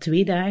denk dat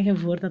 2 dagen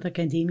voordat het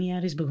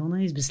academiejaar is begonnen,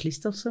 is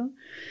beslist of zo.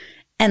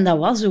 En dat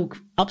was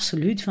ook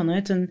absoluut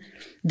vanuit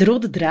de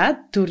rode draad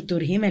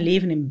doorheen mijn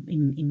leven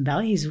in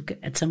België is ook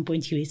at some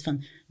point geweest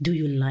van, do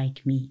you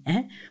like me?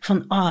 Hè?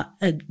 Van,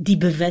 die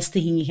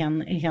bevestiging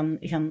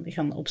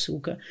gaan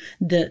opzoeken.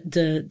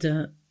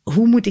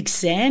 Hoe moet ik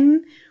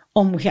zijn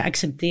om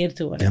geaccepteerd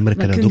te worden? Ja, maar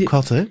ik heb dat ook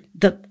gehad, hè?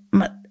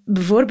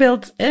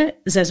 Bijvoorbeeld,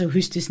 6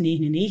 augustus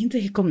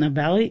 99, je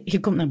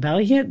komt naar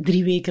België,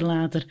 3 weken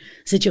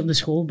later zit je op de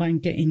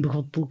schoolbanken in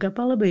Begot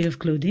Poelkapelle bij juf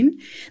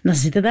Claudine. Dan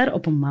zitten daar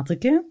op een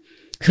matteke.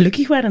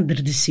 Gelukkig waren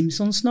er de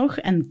Simpsons nog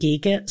en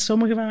keken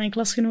sommige van mijn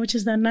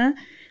klasgenootjes daarna.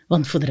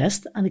 Want voor de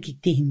rest had ik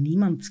tegen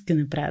niemand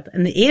kunnen praten.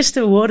 En de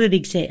eerste woorden die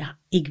ik zei,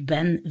 ik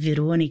ben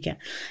Veronika.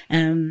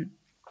 En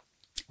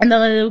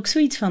dan had ik ook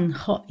zoiets van,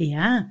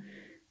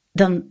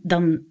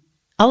 dan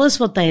alles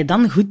wat je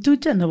dan goed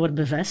doet en dat wordt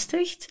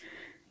bevestigd,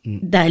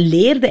 dat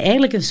leerde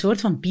eigenlijk een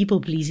soort van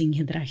people-pleasing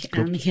gedrag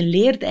aan. Klopt. Je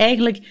leert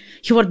eigenlijk,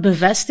 je wordt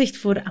bevestigd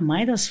voor,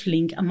 amai, dat is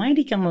flink. Amai,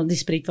 die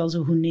spreekt al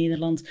zo goed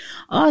Nederlands.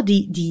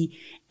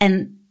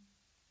 En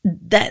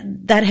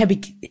daar heb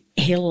ik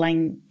heel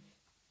lang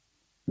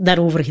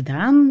daarover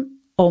gedaan,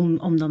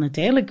 om dan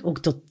uiteindelijk ook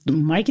tot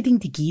marketing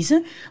te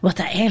kiezen, wat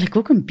dat eigenlijk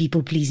ook een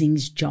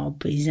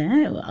people-pleasingsjob is.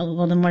 Hè?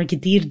 Wat een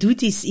marketeer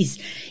doet,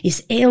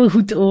 is heel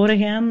goed te oren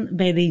gaan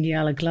bij de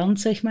ideale klant,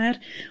 zeg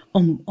maar,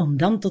 om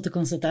dan tot de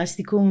constatatie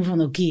te komen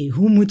van, oké,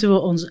 hoe moeten we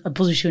ons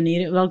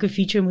positioneren, welke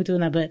feature moeten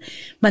we hebben.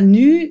 Maar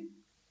nu,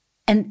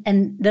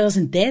 en dat was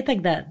een tijd dat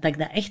ik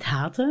dat echt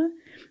haatte,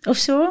 of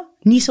zo.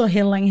 Niet zo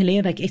heel lang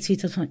geleden dat ik echt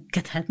zoiets had van, ik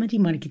had het met die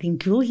marketing,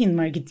 ik wil geen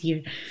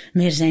marketeer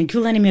meer zijn, ik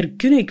wil dat niet meer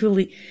kunnen, ik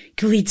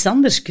wil iets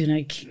anders kunnen,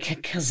 ik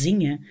ga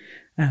zingen,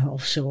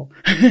 of zo.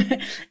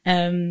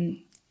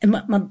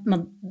 Maar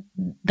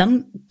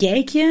dan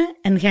kijk je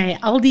en ga je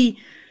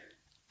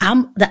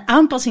de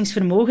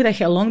aanpassingsvermogen dat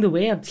je along the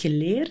way hebt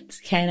geleerd,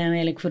 ga je dan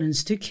eigenlijk voor een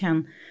stuk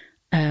gaan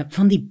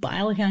van die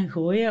pile gaan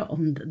gooien,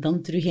 om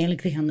dan terug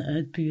eigenlijk te gaan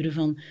uitpuren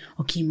van,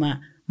 oké,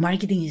 maar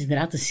marketing is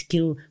inderdaad een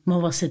skill, maar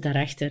wat zit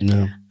daarachter?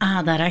 Ja.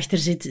 Daarachter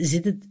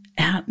zit het,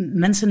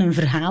 mensen hun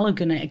verhalen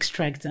kunnen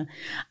extracten.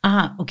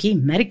 Oké,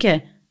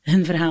 merken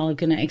hun verhalen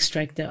kunnen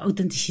extracten,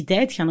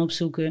 authenticiteit gaan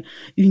opzoeken,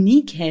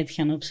 uniekheid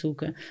gaan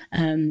opzoeken,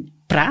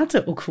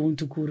 praten ook gewoon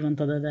toekoer, want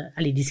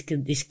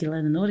die skill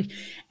hebben nodig.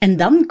 En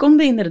dan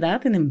komt je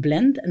inderdaad in een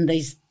blend, en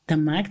dat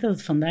maakt dat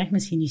het vandaag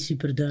misschien niet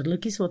super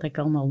duidelijk is, wat ik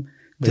allemaal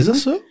doe. Is dat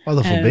zo?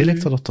 Dat voorbij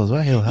lijkt dat wel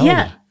heel helder.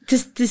 Ja,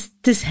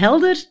 het is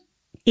helder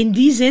in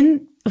die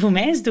zin. Voor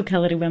mij is het ook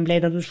helder. Ik ben blij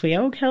dat het voor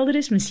jou ook helder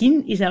is.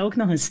 Misschien is dat ook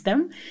nog een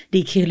stem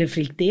die ik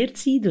gereflecteerd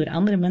zie door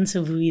andere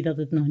mensen voor wie dat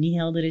het nog niet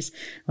helder is,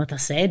 wat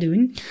dat zij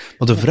doen.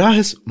 Maar de vraag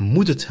is,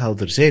 moet het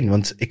helder zijn?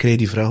 Want ik krijg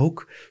die vraag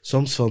ook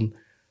soms van,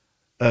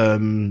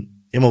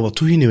 maar wat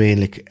doe je nu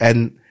eigenlijk?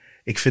 En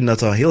ik vind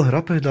dat heel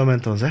grappig dat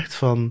men dan zegt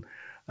van,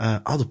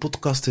 de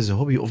podcast is een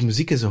hobby, of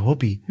muziek is een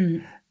hobby.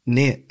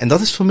 Nee, en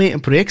dat is voor mij een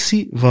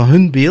projectie van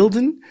hun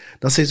beelden,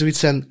 dat zij zoiets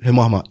zijn, je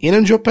mag maar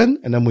één job in,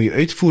 en dan moet je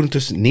uitvoeren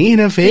tussen 9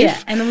 en 5.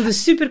 Ja, en dan moet je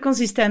super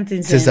consistent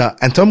in zijn. Is dat.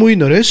 En dan moet je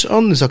naar huis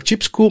aan, een zak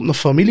chips kopen, naar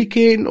familie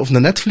kijken, of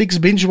naar Netflix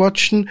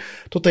binge-watchen,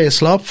 totdat je in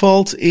slaap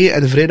valt,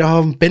 en de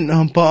vrijdagavond pinten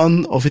gaan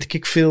pakken, of weet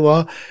ik veel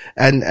wat,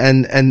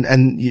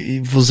 en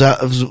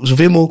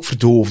zoveel mogelijk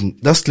verdoven.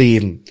 Dat is het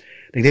leven.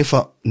 En ik denk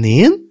van,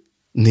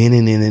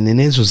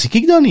 nee, zo zie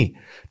ik dat niet.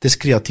 Het is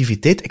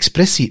creativiteit,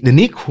 expressie. De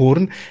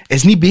eekhoorn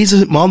is niet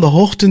bezig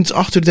maandagochtend, 8:30,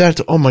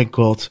 oh my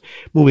god,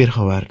 ik moet weer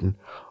gaan werken.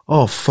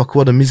 Oh fuck,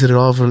 wat een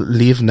miserabel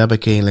leven heb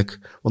ik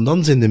eigenlijk. Want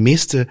dan zijn de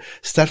meeste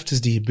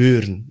sterftes die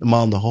gebeuren, de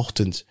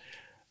maandagochtend.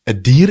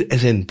 Het dier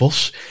is in het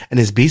bos en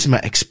is bezig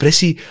met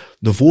expressie.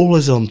 De vogel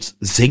is aan het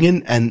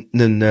zingen en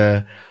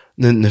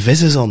een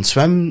vis is aan het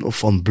zwemmen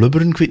of aan het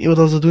blubberen, ik weet niet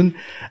wat ze doen.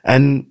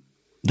 En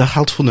dat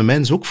geldt voor de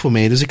mens ook voor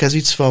mij. Dus ik heb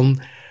zoiets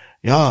van,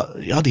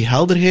 ja, die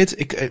helderheid.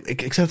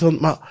 Ik zeg dan,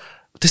 maar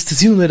het is te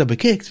zien hoe je dat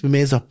bekijkt. Bij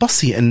mij is dat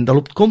passie. En dat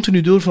loopt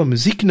continu door van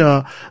muziek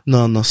naar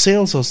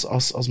sales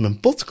als mijn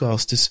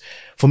podcast. Dus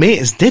voor mij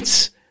is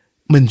dit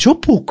mijn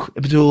job ook.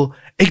 Ik bedoel,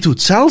 ik doe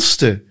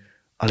hetzelfde.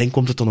 Alleen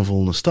komt het dan een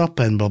volgende stap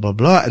en bla bla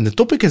bla. En de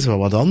topic is wel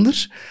wat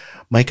anders.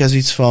 Maar ik heb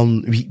zoiets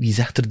van, wie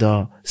zegt er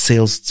dat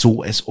sales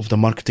zo is, of dat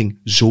marketing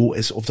zo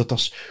is, of dat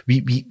is,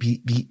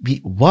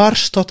 waar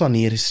staat dat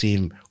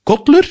neergeschreven?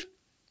 Kotler?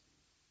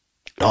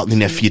 Ja, die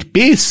heeft 4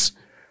 P's.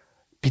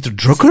 Peter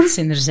Drucker? Er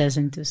zijn er 6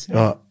 intussen.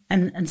 Ja.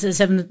 En ze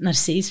hebben het naar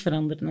C's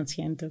veranderd, dat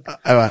schijnt ook.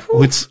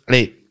 Goed,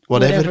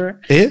 whatever.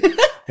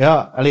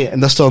 Ja, en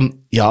dat is dan,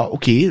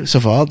 oké, ça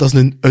va, dat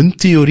is een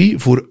theorie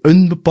voor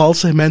een bepaald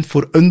segment,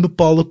 voor een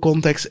bepaalde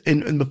context,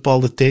 in een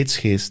bepaalde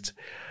tijdsgeest.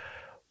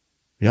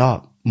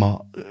 Ja, maar,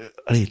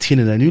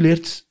 hetgene dat je nu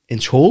leert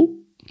in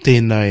school,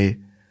 tegen dat je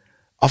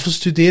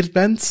afgestudeerd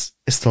bent,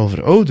 is het al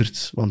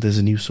verouderd. Want er is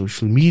een nieuw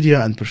social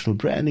media en personal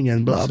branding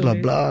en bla bla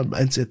bla,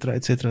 et cetera,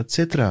 et cetera, et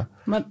cetera.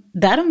 Maar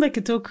daarom dat ik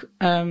het ook,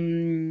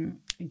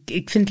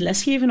 ik vind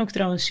lesgeven ook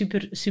trouwens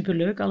super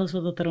leuk, alles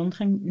wat er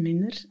rondhangt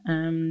minder.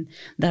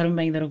 Daarom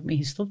ben ik daar ook mee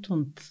gestopt,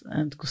 want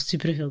het kost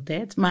super veel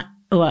tijd. Maar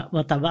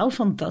wat dat wel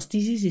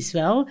fantastisch is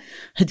wel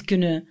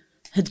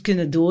het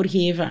kunnen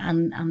doorgeven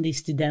aan die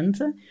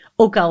studenten.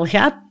 Ook al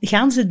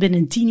gaan ze het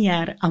binnen 10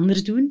 jaar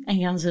anders doen en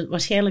gaan ze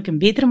waarschijnlijk een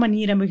betere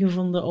manier hebben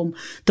gevonden om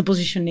te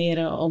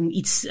positioneren, om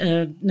iets,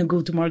 een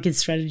go-to-market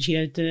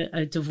strategy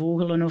uit te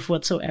vogelen of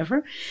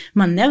whatsoever.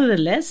 Maar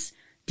nevertheless,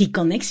 die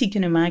connectie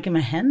kunnen maken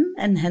met hen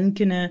en hen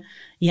kunnen,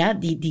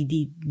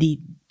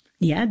 die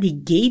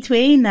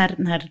gateway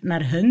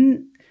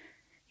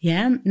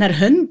naar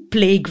hun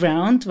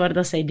playground, waar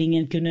dat zij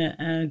dingen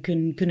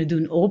kunnen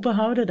doen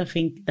openhouden, dat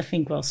vind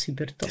ik wel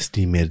super tof. Is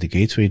die meer de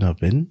gateway naar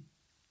binnen?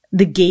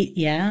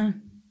 Ja.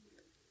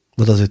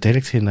 Maar dat is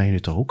uiteindelijk hetgeen dat je nu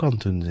toch ook aan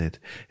het doen bent.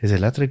 Je bent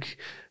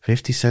letterlijk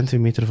 15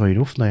 centimeter van je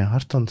hoofd naar je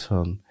hart aan het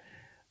gaan.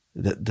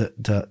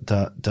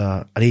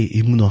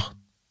 Je moet nog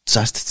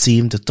 60,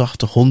 70,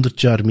 80,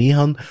 100 jaar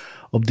meegaan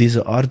op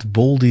deze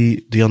aardbol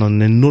die aan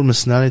een enorme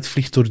snelheid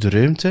vliegt door de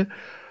ruimte.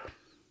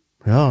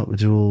 Ja, ik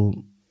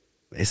bedoel,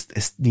 is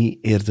het niet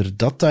eerder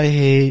dat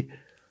hij,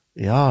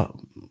 ik ga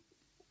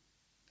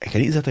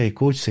niet zeggen dat je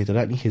coach bent, dat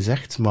heb ik niet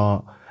gezegd,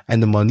 maar, en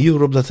de manier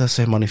waarop dat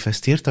zich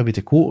manifesteert, dat weet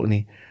ik ook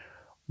niet.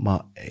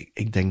 Maar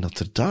ik denk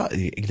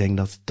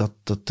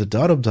dat er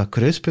daar op dat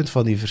kruispunt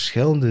van die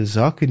verschillende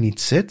zaken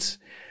niet zit,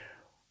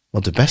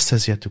 want de beste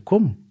is yet to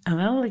come.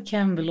 Wel, ik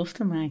ga een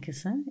belofte maken.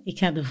 Hè. Ik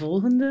ga de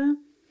volgende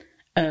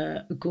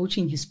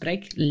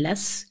coachinggesprek,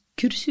 les,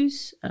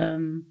 cursus,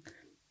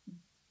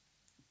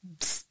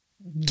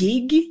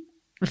 gig,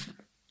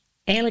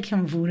 eigenlijk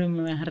gaan voeren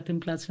met mijn hart in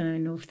plaats van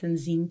mijn hoofd en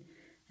zien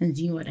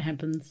what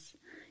happens.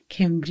 Ik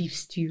ga een brief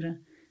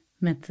sturen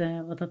met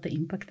wat dat de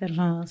impact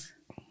daarvan was.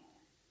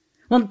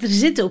 Want er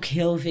zit ook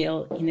heel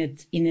veel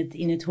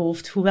in het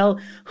hoofd. Hoewel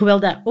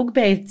dat ook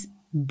bij het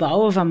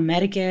bouwen van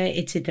merken,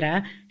 et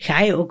cetera, ga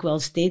ik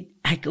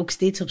ook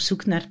steeds op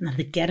zoek naar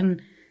de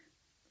kern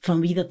van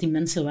wie dat die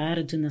mensen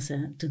waren toen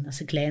dat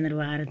ze kleiner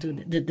waren.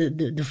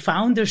 De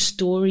founder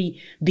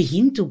story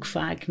begint ook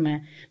vaak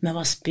met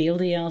wat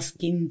speelde je als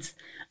kind?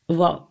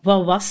 Wat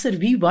was er?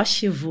 Wie was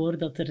je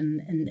voordat er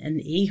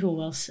een ego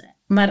was?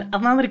 Maar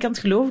aan de andere kant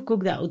geloof ik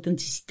ook dat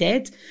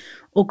authenticiteit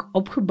ook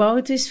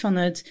opgebouwd is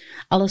vanuit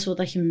alles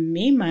wat je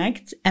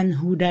meemaakt en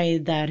hoe dat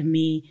je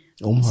daarmee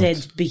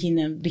bent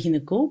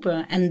beginnen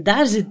kopen. En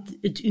daar zit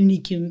het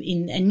unicum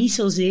in. En niet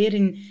zozeer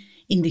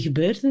in de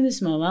gebeurtenis,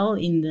 maar wel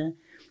in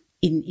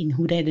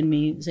hoe dat je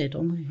ermee bent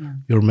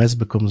omgegaan. Your mess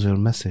becomes your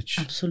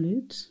message.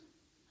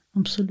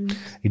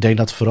 Absoluut. Ik denk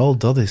dat vooral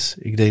dat is.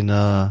 Ik denk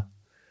dat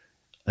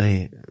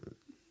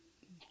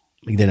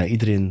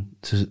iedereen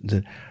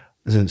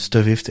zijn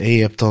stuff heeft.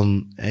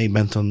 Je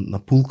bent dan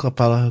naar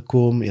poolkapellen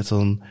gekomen, je hebt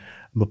dan een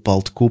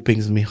bepaald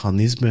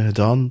kopingsmechanisme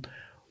gedaan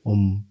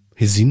om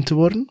gezien te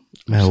worden,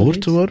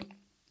 gehoord te worden.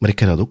 Maar ik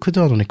heb dat ook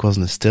gedaan, want ik was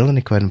een stil en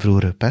ik werd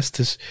vroeger gepest.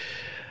 Dus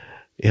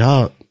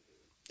ja,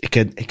 ik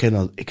heb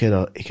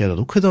dat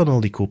ook gedaan, al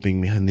die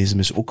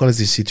copingmechanismes. Ook al is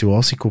die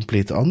situatie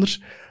compleet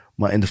anders.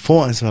 Maar in de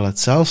fond is het wel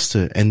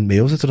hetzelfde. En bij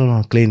jou zit er nog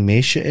een klein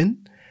meisje in.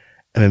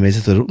 En bij mij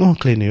zit er ook nog een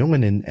kleine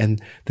jongen in.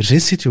 En er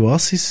zijn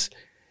situaties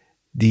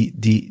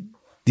die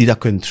dat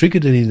kunnen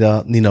triggeren, die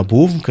dat niet naar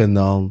boven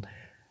kunnen halen.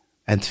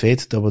 En het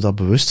feit dat we daar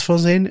bewust van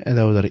zijn en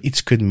dat we daar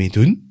iets kunnen mee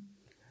doen.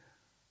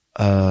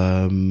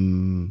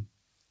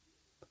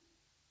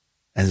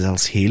 En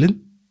zelfs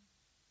helen.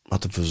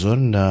 Laten ervoor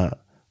zorgen dat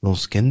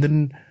onze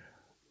kinderen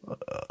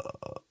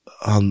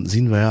gaan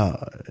zien van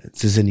ja,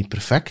 ze zijn niet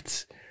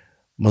perfect,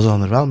 maar ze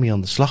gaan er wel mee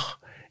aan de slag.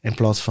 In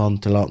plaats van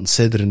te laten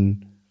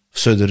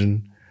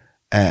sudderen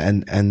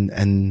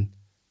en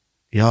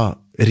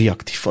ja,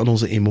 reactief aan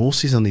onze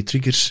emoties, aan die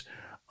triggers,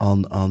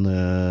 hoe zou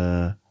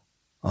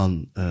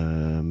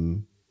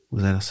je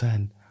dat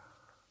zeggen?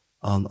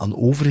 Aan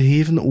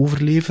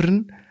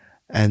overleveren.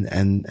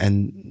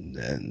 En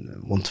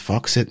want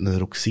vaak zitten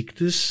er ook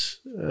ziektes,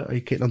 als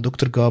je kijkt naar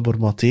dokter Gabor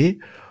Maté,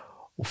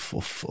 of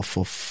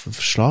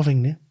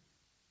verslaving, nee.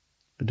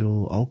 Ik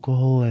bedoel,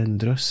 alcohol en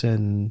drugs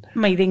en...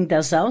 Maar ik denk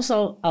dat zelfs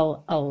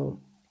al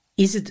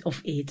is het of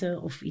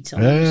eten of iets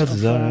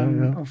anders,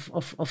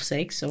 of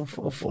seks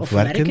of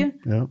werken.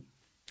 Ja.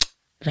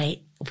 We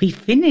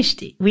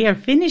are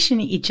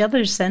finishing each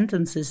other's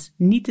sentences.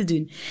 Niet te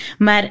doen.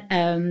 Maar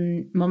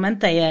het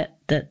moment dat je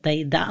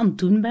dat aan het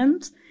doen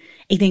bent,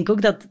 ik denk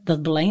ook dat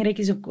het belangrijk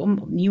is ook om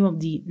opnieuw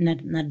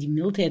naar die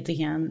mildheid te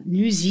gaan.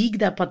 Nu zie ik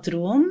dat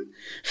patroon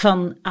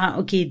van,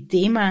 het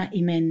thema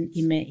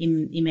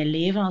in mijn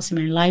leven, als je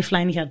mijn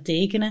lifeline gaat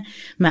tekenen,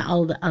 met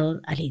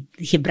het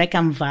gebrek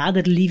aan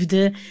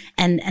vaderliefde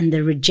en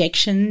de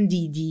rejection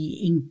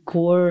die in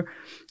core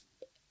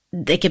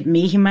ik heb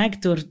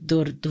meegemaakt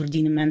door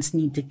die mens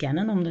niet te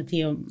kennen, omdat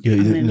hij...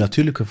 Je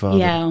natuurlijke vader.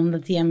 Ja,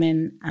 omdat hij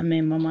aan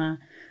mijn mama...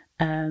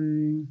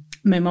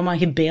 mijn mama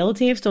gebeeld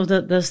heeft, of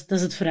dat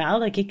is het verhaal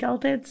dat ik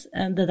altijd,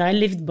 that I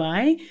lived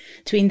by.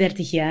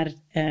 32 jaar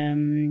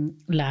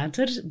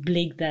later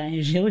bleek dat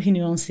heel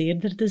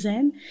genuanceerder te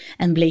zijn.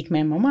 En bleek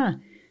mijn mama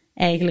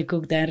eigenlijk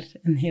ook daar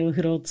een heel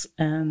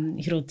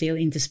groot deel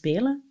in te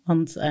spelen.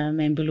 Want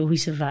mijn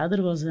biologische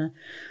vader was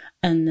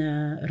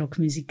een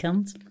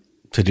rockmuzikant.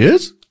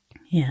 Serieus?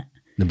 Ja.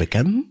 De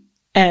bekende?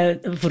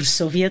 Voor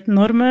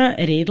Sovjetnormen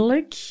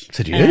redelijk.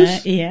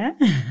 Serieus? Ja.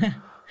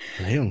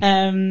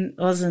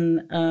 Was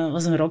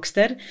een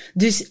rockster.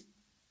 Dus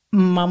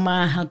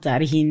mama had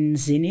daar geen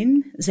zin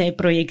in. Zij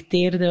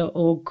projecteerde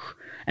ook...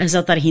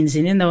 zat daar geen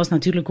zin in. Dat was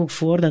natuurlijk ook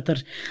voordat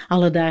er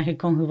alle dagen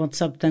kon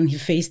gewhatsappt en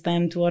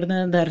gefacetimed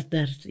worden. Daar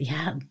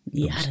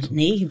jaren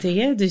 90,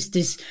 hè. Dus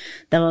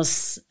dat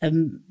was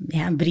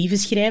brieven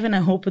schrijven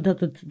en hopen dat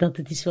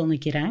het eens wel een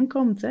keer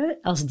aankomt, hè.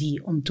 Als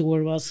die on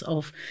tour was.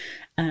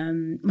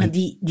 Maar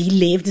die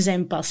leefde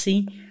zijn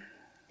passie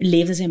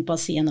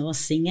en dat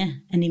was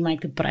zingen. En die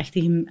maakte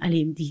prachtige...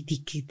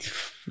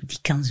 Die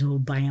kan zo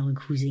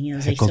bangelijk goed zingen.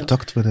 Heb je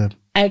contact met hem?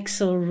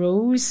 Axl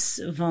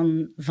Rose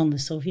van de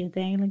Sovjet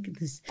eigenlijk.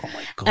 Dus, oh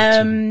my god.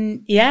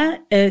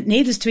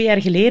 Dus 2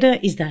 jaar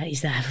geleden is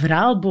dat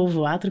verhaal boven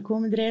water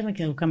komen drijven. Ik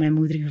heb ook aan mijn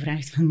moeder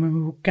gevraagd van, maar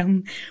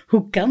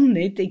hoe kan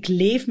dit? Ik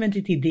leef met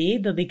het idee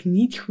dat ik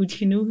niet goed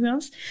genoeg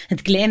was.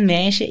 Het klein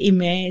meisje in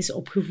mij is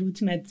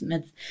opgevoed met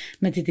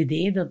het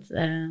idee dat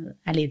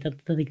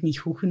ik niet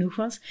goed genoeg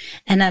was.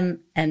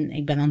 En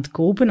ik ben aan het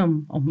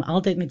kopen om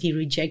altijd met die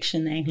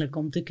rejection eigenlijk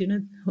om te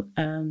kunnen.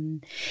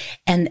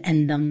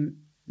 En dan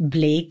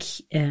bleek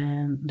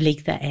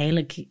dat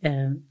eigenlijk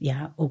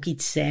ook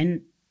iets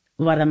zijn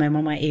waar dat mijn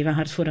mama even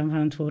hard voor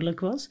verantwoordelijk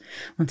was.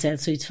 Want zij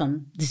had zoiets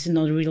van, this is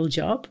not a real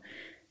job.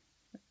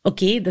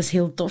 Oké, dat is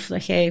heel tof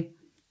dat jij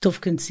tof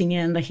kunt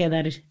zingen en dat jij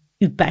daar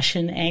je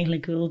passion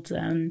eigenlijk wilt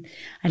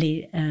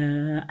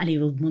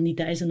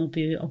monetizen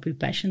op je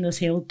passion. Dat is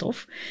heel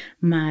tof.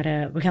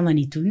 Maar we gaan dat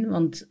niet doen,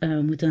 want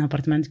we moeten een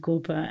appartement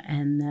kopen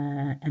en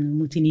we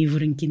moeten niet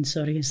voor een kind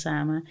zorgen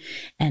samen.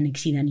 En ik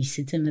zie dat niet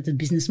zitten met het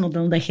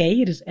businessmodel dat jij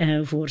hier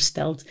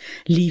voorstelt,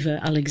 lieve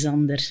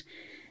Alexander.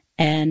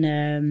 En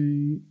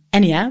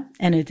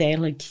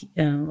uiteindelijk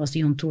was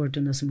die on tour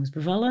toen dat ze moest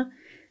bevallen.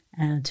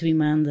 2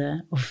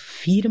 maanden of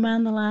 4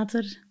 maanden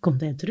later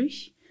komt hij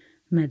terug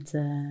met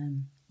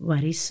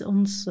waar is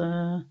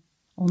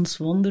ons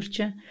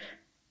wondertje?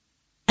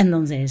 En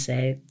dan zei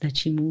zij that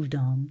she moved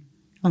on.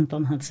 Want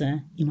dan had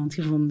ze iemand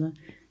gevonden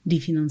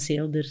die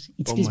financieel er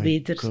iets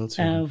beter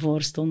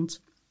voor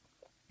stond.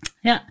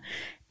 Ja,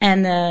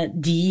 en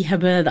die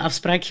hebben de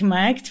afspraak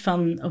gemaakt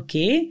van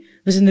oké,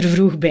 we zijn er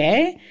vroeg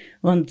bij,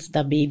 want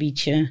dat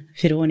babytje,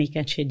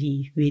 Veronikaatje,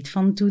 die weet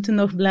van toeten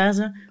nog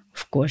blazen.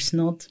 Of course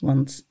not,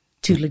 want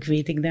tuurlijk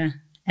weet ik dat.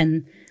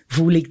 En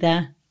voel ik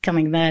dat, kan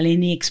ik dat alleen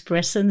niet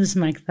expressen, dus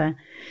maakt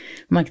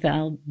dat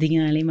al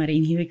dingen alleen maar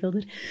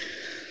ingewikkelder.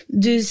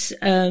 Dus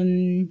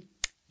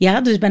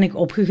dus ben ik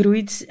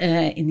opgegroeid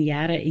in de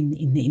jaren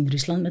in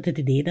Rusland met het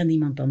idee dat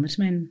iemand anders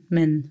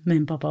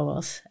mijn papa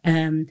was.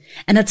 En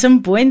at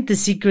some point the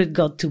secret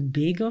got too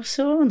big of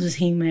zo. Dus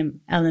ging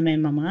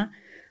mijn mama,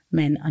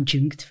 mijn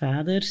adjunct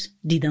vader,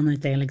 die dan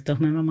uiteindelijk toch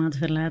mijn mama had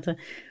verlaten,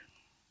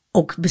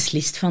 ook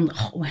beslist van, we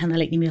gaan dat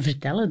eigenlijk niet meer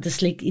vertellen. Het is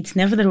like, it's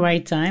never the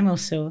right time of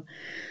zo.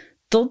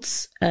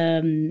 Tot,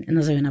 en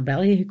dan zijn we naar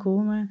België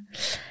gekomen.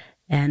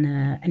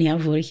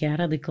 En vorig jaar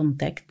had ik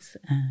contact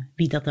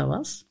wie dat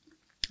was.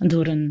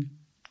 Door een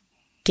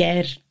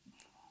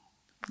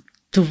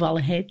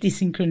toevalligheid, die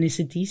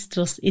synchronicities.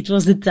 It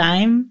was the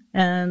time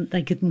dat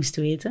ik het moest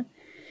weten.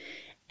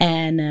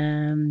 En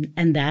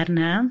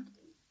daarna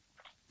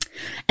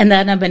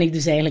ben ik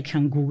dus eigenlijk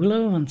gaan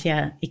googlen, want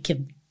ja, ik heb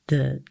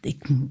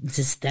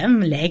zijn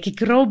stem, lijk ik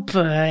erop,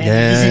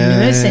 zijn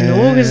neus, zijn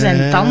ogen,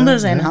 zijn tanden,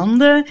 zijn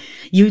handen.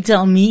 You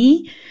tell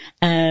me.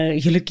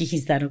 Gelukkig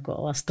is daar ook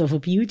wel wat stof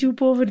op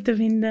YouTube over te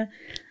vinden.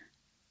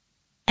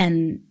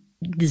 En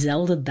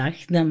dezelfde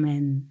dag dat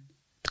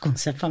het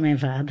concept van mijn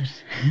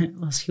vader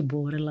was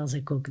geboren, las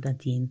ik ook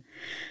dat hij in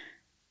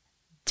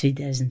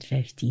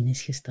 2015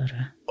 is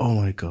gestorven.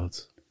 Oh my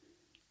god.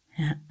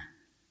 Ja,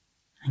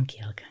 aan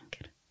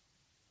keelkanker.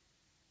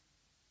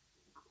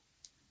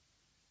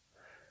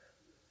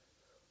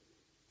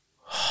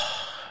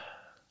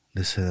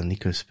 Dus ze niet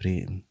kunnen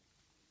spreken.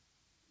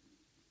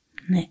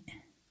 Nee.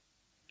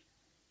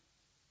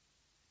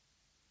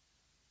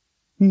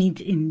 Niet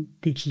in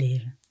dit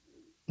leven.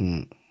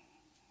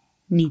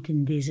 Niet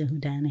in deze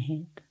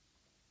hoedanigheid.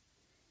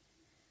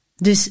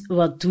 Dus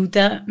wat doet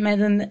dat met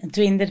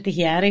een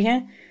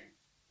 32-jarige?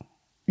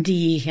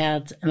 Die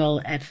gaat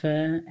wel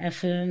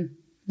even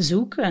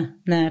zoeken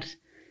naar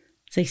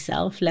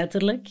zichzelf,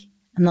 letterlijk.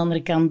 Aan de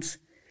andere kant,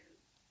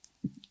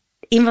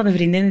 een van de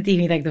vriendinnen tegen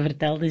wie dat ik dat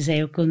vertelde,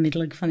 zei ook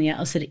onmiddellijk van, ja,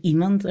 als er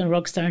iemand een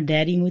rockstar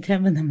daddy moet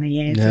hebben, dan ben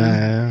jij het.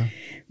 Ja.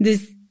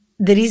 Dus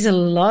er is a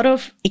lot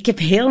of... Ik heb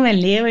heel mijn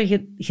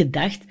leven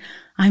gedacht,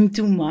 I'm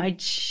too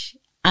much.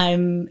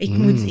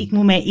 Ik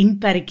moet mij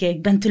inperken.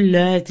 Ik ben te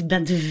luid. Ik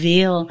ben te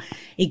veel.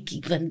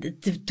 Ik ben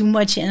too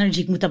much energy.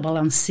 Ik moet dat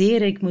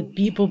balanceren. Ik moet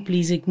people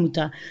pleasen. Ik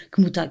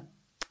moet dat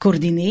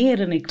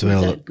coördineren. Ik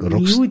moet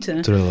dat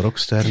muten.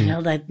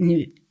 Terwijl dat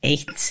nu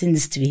echt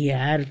sinds 2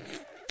 jaar...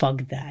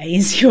 Fuck dat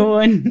is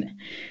gewoon...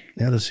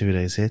 Ja, dat is wie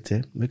je zei, hè.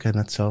 Ik heb net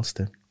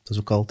hetzelfde. Dat is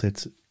ook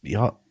altijd...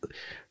 Ja,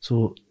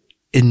 zo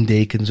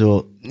indeken.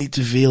 Zo niet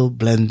te veel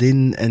blend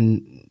in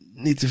en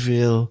niet te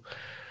veel...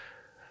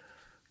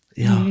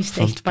 Ja, nu is het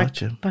echt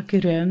pak je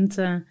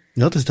ruimte.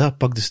 Ja, het is dat.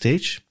 Pak de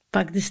stage.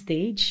 Pak de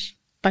stage.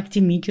 Pak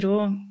die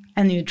micro.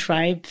 En je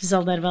tribe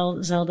zal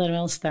daar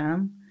wel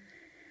staan.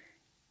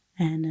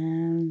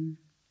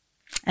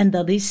 En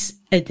dat is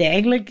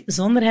uiteindelijk,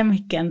 zonder hem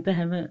gekend te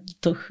hebben,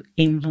 toch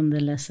een van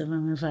de lessen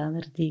van mijn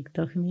vader die ik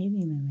toch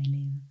meeneem in mijn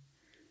leven.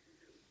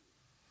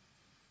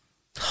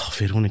 Oh,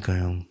 Veronika,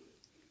 jong.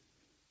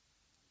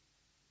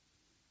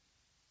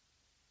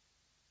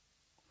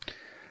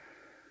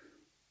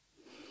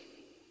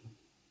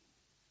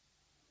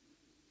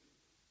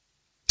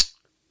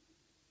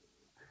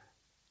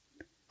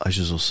 Als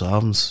je zo 's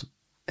avonds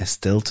in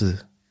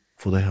stilte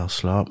voordat je gaat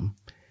slapen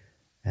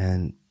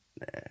en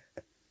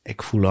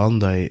ik voel aan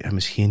dat je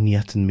misschien niet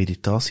echt een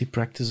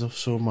meditatiepractice of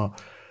zo,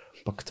 maar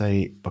pak dat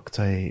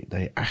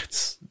je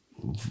echt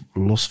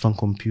los van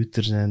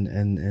computers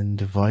en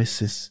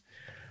devices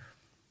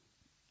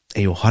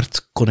en je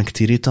hart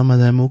connecteert dan met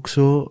hem ook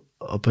zo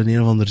op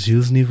een of ander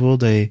zielsniveau,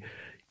 dat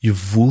je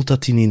voelt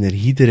dat die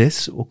energie er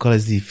is, ook al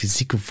is die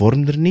fysieke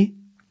vorm er niet.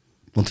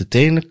 Want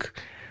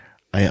uiteindelijk,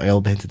 als je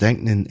al begint te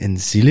denken in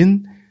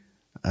zielen,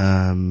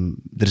 er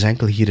is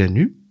enkel hier en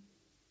nu.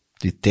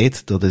 Die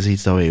tijd, dat is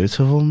iets dat wij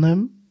uitgevonden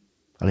hebben.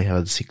 Allee,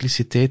 de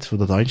cycliciteit, voor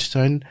dat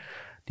Einstein,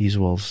 die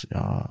zoals,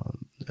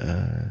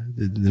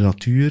 de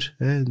natuur,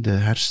 de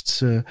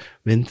herfst,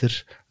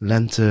 winter,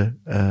 lente,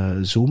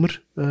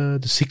 zomer, de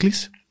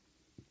cyclus.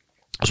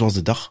 Zoals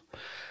de dag.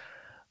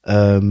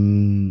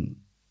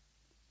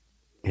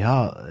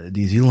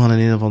 Die ziel gaan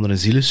in een of andere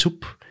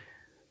zielensoep.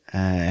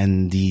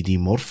 En die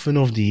morfen,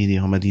 of die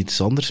gaan met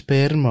iets anders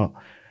spijren, maar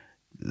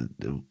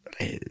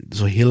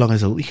zo heel lang is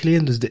dat ook niet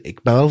geleden. Dus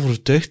ik ben wel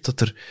overtuigd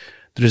dat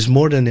er is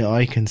more than the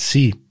eye can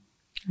see.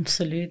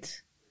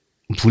 Absoluut.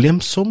 Voel je hem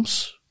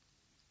soms?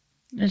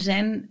 Er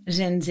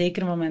zijn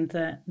zeker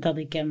momenten dat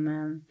ik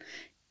hem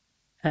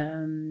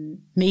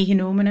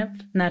meegenomen heb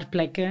naar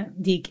plekken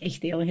die ik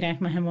echt heel graag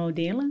met hem wou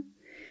delen.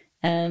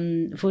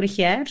 Vorig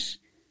jaar,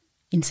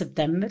 in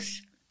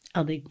september,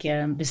 had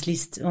ik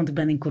beslist, want ik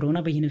ben in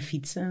corona beginnen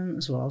fietsen,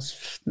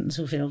 zoals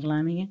zoveel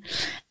Vlamingen.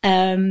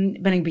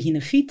 Ben ik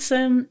beginnen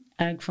fietsen.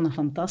 Ik vond dat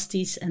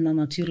fantastisch. En dan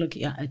natuurlijk,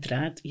 ja,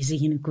 uiteraard, je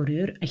zegt in een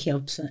coureur, als je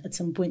op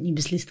some point niet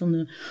beslist om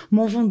de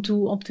Mont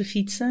Ventoux op te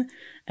fietsen,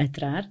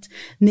 uiteraard.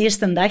 De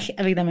eerste dag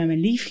heb ik dat met mijn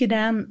lief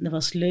gedaan. Dat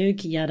was leuk,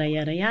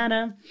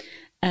 jada.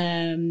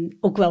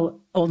 Ook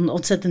wel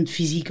ontzettend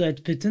fysiek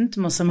uitputtend,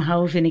 maar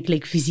somehow vind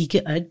ik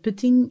fysieke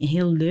uitputting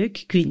heel leuk.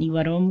 Ik weet niet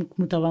waarom, ik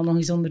moet dat wel nog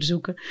eens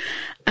onderzoeken.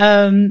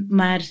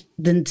 Maar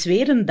de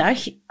tweede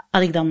dag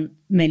had ik dan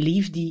mijn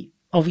lief, die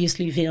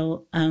obviously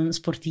veel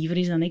sportiever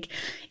is dan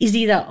ik, is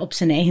die dat op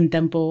zijn eigen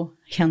tempo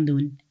gaan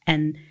doen.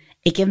 En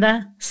ik heb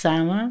dat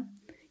samen...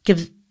 Ik heb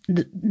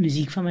de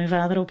muziek van mijn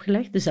vader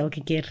opgelegd, dus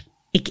elke keer...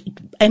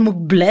 I'm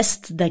ook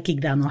blessed dat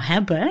ik dat nog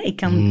heb, hè. Ik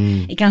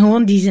kan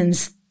gewoon die zijn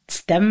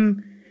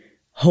stem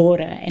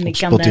horen. En op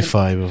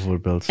Spotify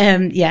bijvoorbeeld.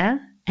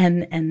 Ja,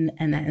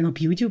 en op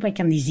YouTube, ik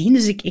kan die zien.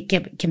 Dus ik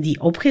heb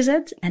die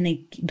opgezet en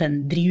ik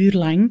ben 3 uur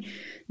lang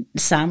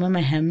samen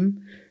met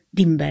hem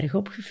die berg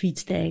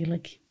opgefietst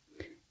eigenlijk.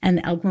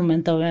 En elk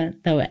moment dat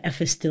we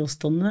even stil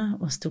stonden,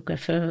 was het ook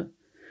even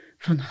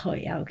van,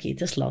 oké,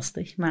 het is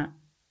lastig. Maar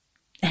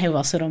hij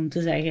was er om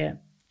te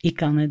zeggen, je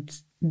kan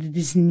het. Dit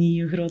is niet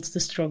je grootste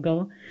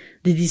struggle.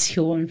 Dit is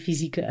gewoon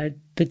fysieke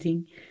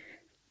uitputting.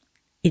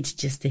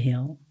 It's just a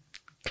hill.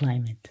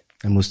 Climate.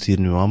 Hij moest hier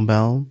nu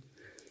aanbellen.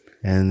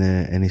 En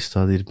hij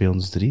staat hier bij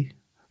ons 3.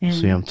 Of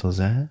zou je hem toch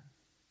zeggen?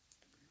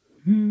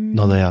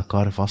 Nadat je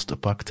elkaar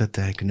vastgepakt hebt,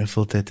 en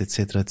geknuffeld hebt,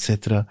 et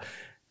cetera.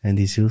 En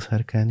die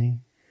zielsherkenning.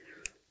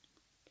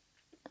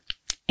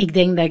 Ik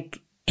denk dat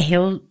ik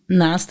heel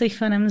naastig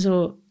van hem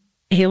zo...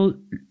 Heel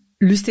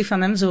lustig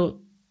van hem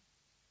zo...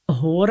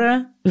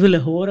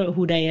 willen horen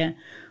hoe dat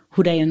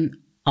je een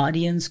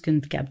audience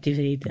kunt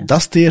captiveren. Dat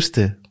is het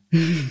eerste.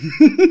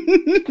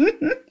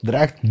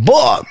 Direct,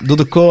 door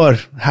de core.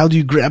 How do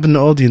you grab an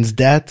audience,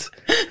 dad?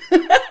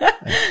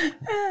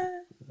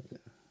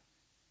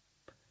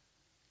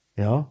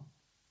 Ja.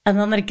 Aan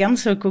de andere kant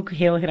zou ik ook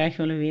heel graag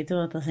willen weten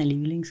wat dat zijn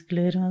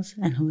lievelingskleur was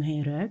en hoe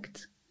hij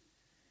ruikt.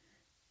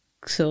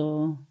 Ik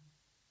zou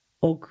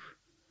ook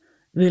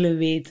willen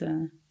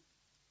weten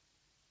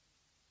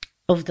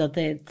of dat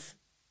hij het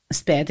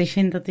spijtig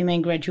vindt dat hij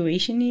mijn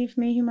graduation niet heeft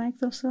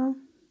meegemaakt of zo.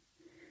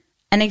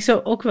 En ik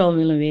zou ook wel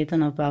willen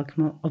weten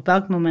op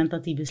welk moment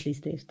dat hij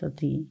beslist heeft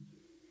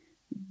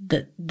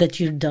that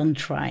you're done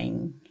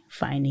trying,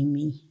 finding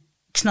me.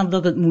 Ik snap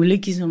dat het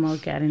moeilijk is om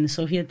elkaar in de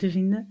Sovjet te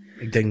vinden.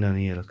 Ik denk dat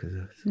niet, eerlijk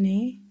gezegd.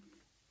 Nee.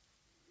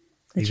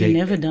 That you're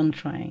never done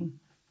trying.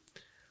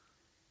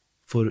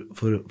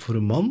 Voor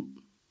een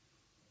man,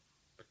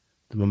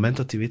 het moment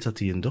dat hij weet dat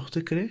hij een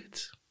dochter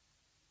krijgt,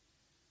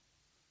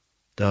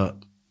 dat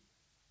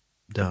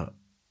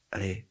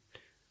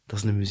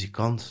is een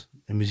muzikant.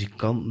 Een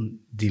muzikant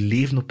die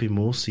leven op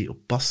emotie, op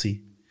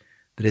passie.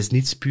 Er is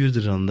niets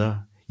puurder dan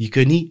dat. Je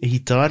kunt niet een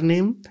gitaar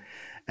nemen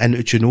en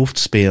uit je hoofd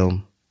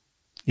spelen.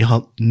 Je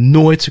gaat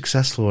nooit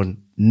succesvol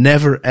worden.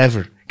 Never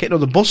ever. Kijk naar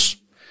de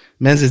Bos.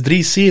 Mensen is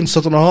 73,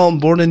 staat er nogal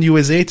Born in the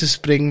USA te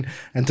springen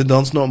en te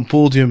dansen op een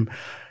podium.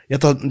 Je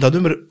had dat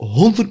nummer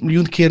 100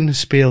 miljoen keren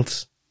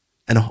gespeeld.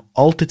 En nog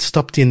altijd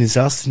stapt hij in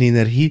dezelfde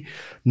energie.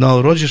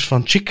 Nile Rodgers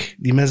van Chick,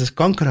 die mensen is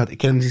kanker had.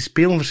 Ik heb hem die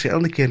spelen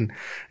verschillende keren.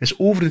 Is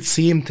over het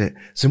 70.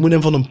 Ze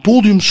moeten hem van een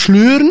podium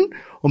sleuren,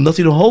 omdat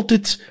hij nog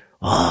altijd,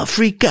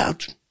 freak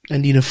out.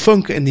 En die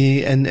funk en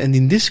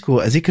die disco.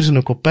 En zeker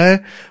zijn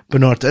copain,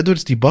 Bernard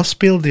Edwards, die bas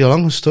speelde, die al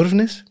lang gestorven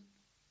is.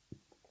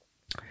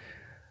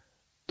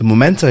 De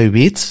moment dat je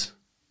weet,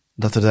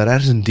 dat er daar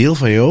ergens een deel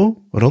van jou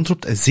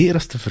rondroept, en zeker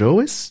als het een vrouw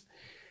is,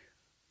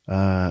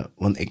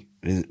 want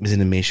we zijn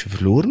een meisje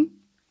verloren.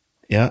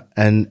 Ja,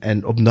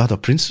 en op de dag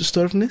dat Prince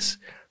gestorven is,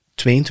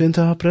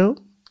 22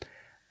 april.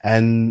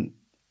 En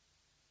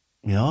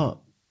ja,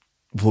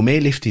 voor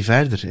mij leeft hij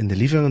verder. In de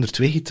living hangen er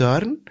 2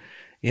 gitaren.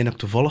 Eén heb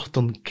toevallig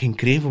dan ging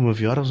kregen voor mijn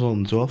verjaardag,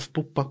 zo'n 12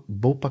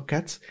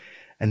 bouwpakket.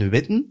 En een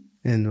witten.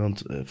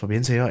 Want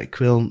Fabien zei, ja, ik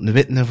wil een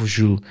witten voor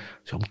Jules.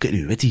 Dus ik kan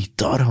nu witte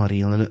gitaar gaan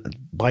regelen. En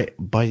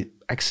by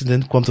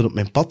accident kwam het op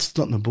mijn pad,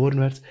 dat het geboren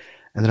werd.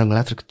 En er hangen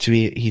letterlijk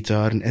 2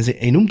 gitaren. En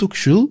hij noemt ook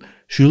Jules.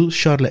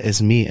 Jules, Charles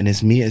Esmé. En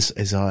Esmé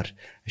is haar.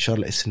 En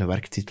Charles is zijn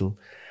werktitel.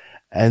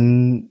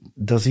 En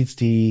dat is iets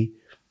die,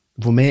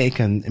 voor mij, ik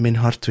heb in mijn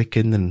hart 2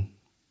 kinderen.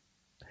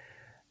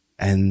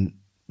 En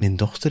mijn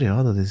dochter,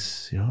 ja,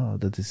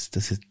 dat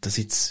is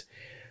iets,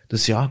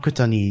 dus ja, ik kan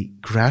dat niet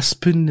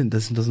graspen. Dat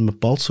is een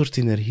bepaald soort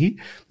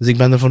energie. Dus ik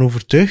ben ervan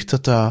overtuigd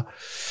dat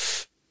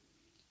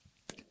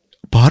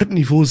op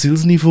hartniveau,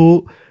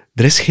 zielsniveau,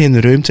 er is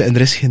geen ruimte en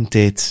er is geen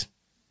tijd.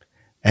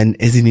 En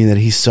is die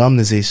energie samen,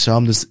 is hij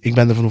samen. Dus ik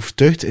ben ervan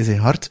overtuigd, is hij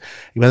hart.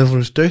 Ik ben ervan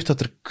overtuigd dat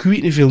er, ik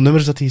weet niet veel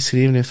nummers dat hij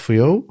geschreven heeft voor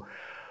jou,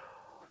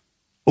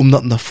 omdat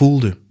hij dat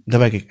voelde. Daar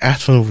ben ik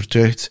echt van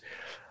overtuigd.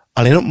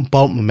 Alleen op een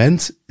bepaald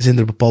moment zijn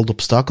er bepaalde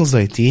obstakels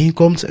dat je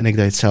tegenkomt, en ik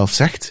dat je het zelf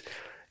zegt,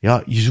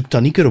 ja, je zoekt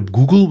dat niet keer op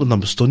Google, want dan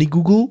bestond niet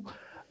Google,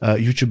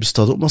 YouTube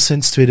bestaat ook maar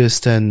sinds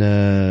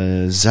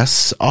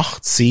 2006,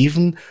 8,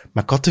 7,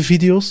 met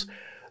kattenvideo's.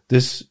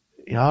 Dus,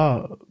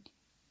 ja,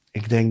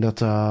 ik denk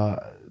dat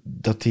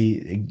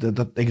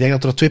ik denk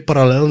dat er 2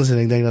 parallellen zijn.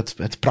 Ik denk dat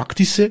het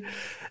praktische,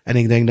 en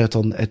ik denk dat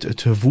dan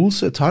het gevoels,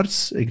 het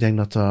harts, ik denk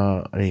dat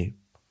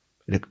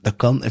dat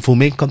kan, voor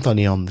mij kan dat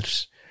niet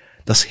anders.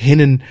 Dat is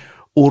geen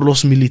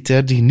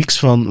oorlogsmilitair die niks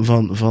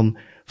van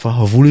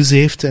gevoelens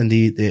heeft, en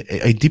die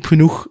diep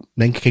genoeg,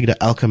 denk ik dat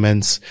elke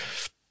mens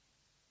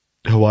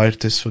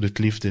gewired is voor het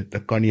liefde.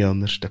 Dat kan niet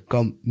anders. Dat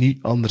kan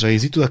niet anders. En je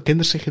ziet hoe dat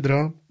kinderen zich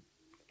gedragen.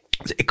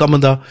 Dus ik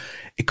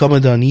kan me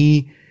dat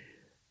niet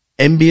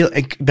inbeelden.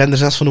 Ik ben er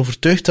zelfs van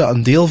overtuigd dat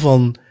een deel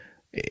van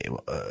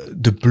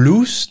de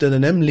blues dat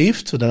in hem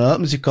leeft, wat een oud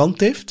muzikant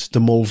heeft, de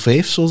Mol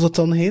 5, zoals dat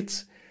dan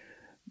heet,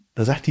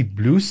 dat is echt die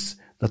blues,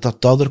 dat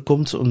daardoor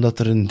komt, omdat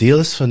er een deel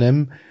is van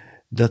hem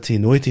dat hij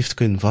nooit heeft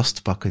kunnen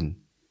vastpakken.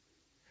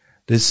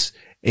 Dus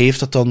hij heeft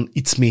dat dan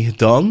iets mee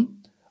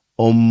gedaan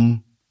om,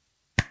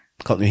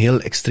 ik kan het nu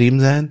heel extreem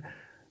zeggen,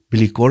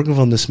 Billy Corgan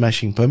van de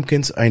Smashing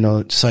Pumpkins, als je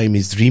naar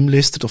Siamese Dream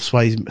luistert, of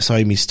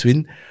Siamese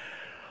Twin.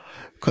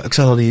 Ik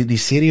zag al die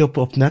serie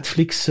op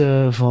Netflix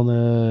van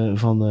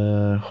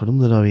hoe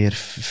noemde dat weer?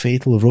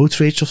 Fatal Road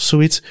Rage of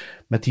zoiets.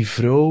 Met die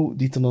vrouw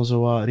die dan zo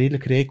wat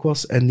redelijk rijk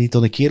was en die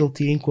dan een kerel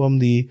tegenkwam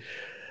die,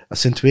 dat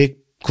zijn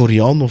 2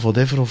 Koreanen of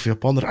whatever, of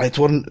Japaner. Het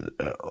waren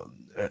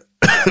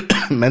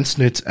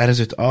mensen ergens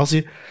uit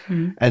Azië.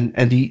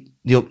 En die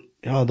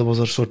ja, dat was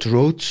een soort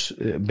road,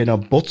 bijna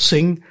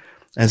botsing.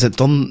 En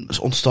dan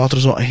ontstaat er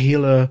zo'n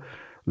hele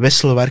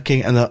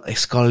wisselwerking en dat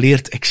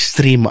escaleert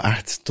extreem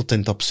echt tot in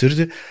het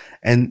absurde.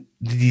 En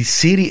die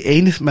serie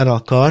eindigt met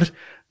elkaar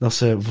dat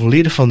ze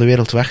volledig van de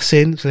wereld weg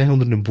zijn. Ze liggen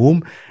onder een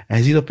boom en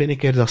je ziet op een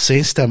keer dat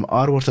zijn stem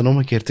aar wordt en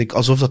omgekeerd.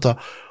 Alsof dat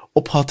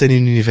opgaat in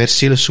een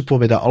universele soep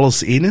waarbij dat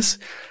alles één is.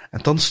 En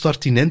dan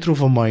start die intro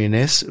van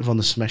Mayonnaise van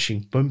de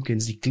Smashing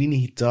Pumpkins, die clean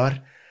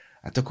gitaar.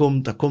 En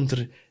dan komt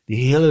er die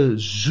hele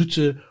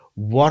zoete,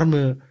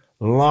 warme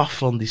laag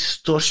van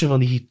distortion van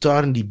die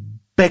gitaren, die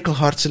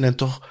bekkelhard zijn en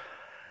toch,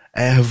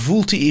 en je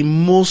voelt die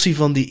emotie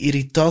van die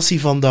irritatie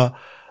van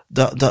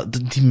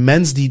die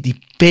mens, die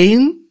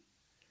pijn.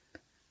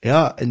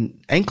 Ja, en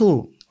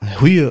enkel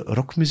goede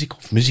rockmuziek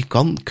of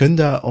muzikant kun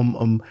dat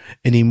om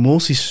in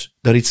emoties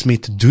daar iets mee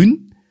te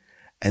doen.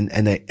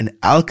 En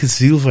elke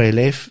ziel van je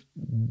lijf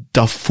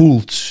dat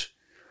voelt.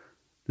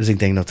 Dus ik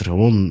denk dat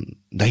je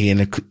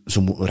eigenlijk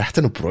zo moet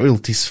rechten op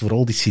royalties voor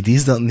al die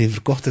cd's dat je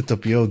verkocht hebt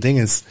op jouw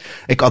dinges.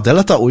 Adele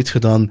had dat ooit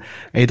gedaan.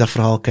 En je dat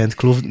verhaal kent. Ik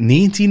geloof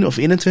 19 of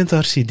 21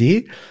 haar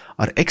cd.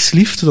 Haar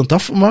ex-lief, toen het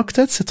afgemaakt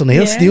had, zit dan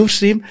heel snel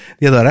overschreven.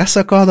 Die had een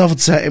rechtszaak gehad om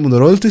te zeggen, hij moet de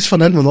royalties van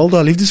hen, van al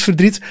dat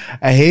liefdesverdriet.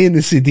 En hij in de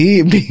cd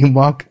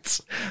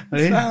meegemaakt.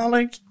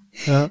 Zalig.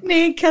 Ja.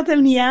 Nee, ik ga het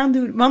hem niet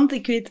aandoen. Want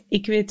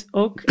ik weet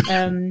ook,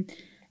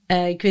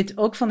 ik weet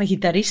ook van de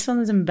gitarist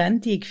van zijn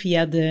band, die ik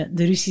via de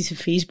Russische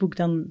Facebook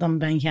dan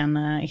ben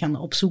gaan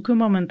opzoeken, op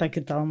het moment dat ik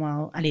het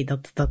allemaal,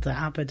 dat de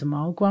aap uit de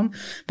mouw kwam,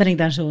 ben ik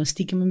daar zo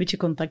stiekem een beetje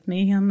contact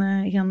mee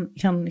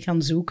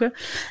gaan zoeken.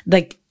 Dat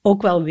ik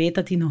ook wel weet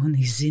dat hij nog een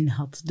gezin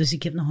had. Dus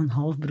ik heb nog een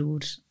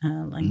halfbroer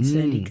langs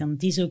die kant.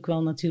 Die is ook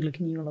wel natuurlijk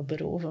niet willen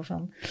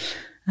beroven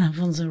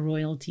van zijn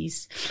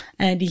royalties,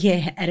 die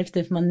jij geërfd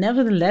heeft. Maar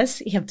nevertheless,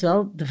 je hebt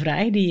wel de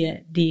vraag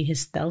die je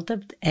gesteld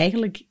hebt,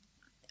 eigenlijk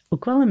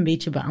ook wel een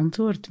beetje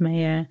beantwoord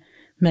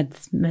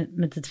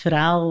met het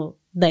verhaal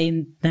dat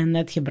je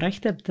net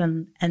gebracht hebt.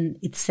 En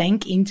it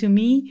sank into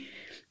me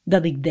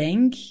dat ik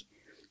denk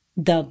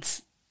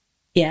dat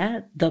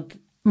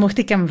mocht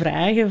ik hem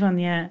vragen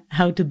van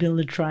how to build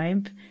a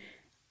tribe,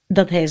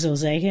 dat hij zou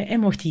zeggen, hij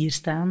mocht hier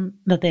staan,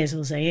 dat hij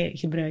zou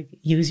zeggen,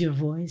 use your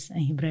voice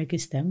en gebruik je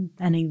stem.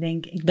 En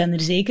ik ben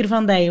er zeker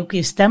van dat je ook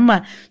je stem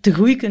maar te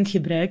goed kunt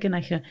gebruiken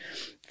als je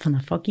van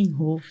dat fucking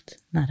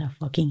hoofd naar dat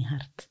fucking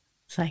hart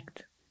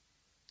zakt.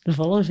 De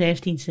volle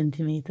 15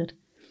 centimeter.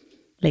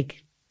 Like,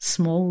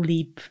 small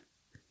leap.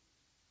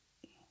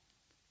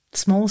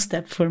 Small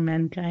step for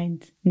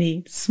mankind.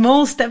 Nee,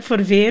 small step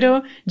for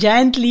Vero,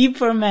 giant leap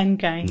for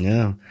mankind.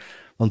 Ja,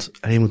 want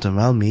je moet hem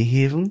wel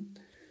meegeven.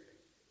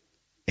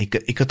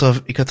 Ik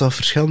had al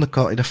verschillende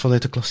kanten. Ik dacht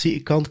vanuit de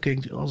klassieke kant,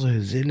 kijk, zijn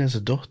gezin en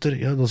zijn dochter,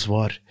 ja, dat is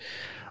waar.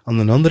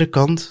 Aan de andere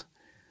kant,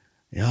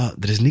 ja,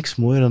 er is niks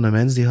mooier dan een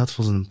mens die gaat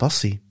voor zijn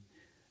passie.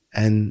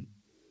 En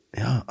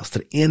ja, als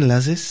er 1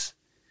 les is,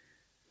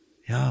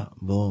 ja,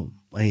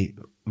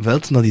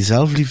 wilt naar die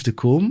zelfliefde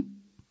komen?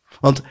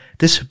 Want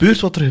het is gebeurd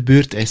wat er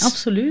gebeurd is.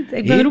 Absoluut.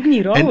 Ik ben er ook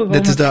niet rouwig om.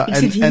 Ik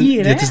zit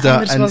hier,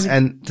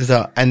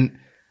 En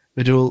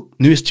bedoel,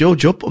 nu is het jouw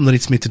job om er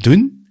iets mee te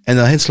doen en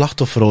dan geen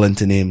slachtofferrol in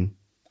te nemen.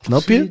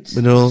 Snap je?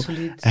 Bedoel,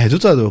 en hij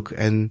doet dat ook.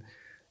 En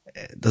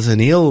dat is een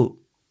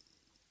heel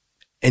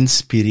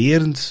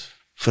inspirerend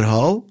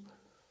verhaal.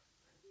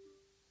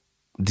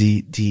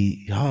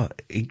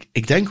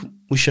 Ik denk,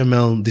 moest je hem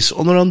wel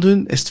dishonor aan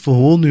doen, is het voor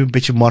gewoon nu een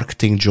beetje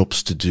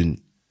marketingjobs te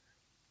doen.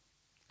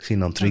 Ik zie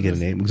dan triggeren,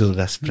 nee, moet ik dat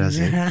expres,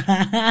 hè.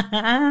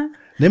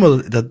 Nee,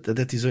 maar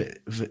dat is zo,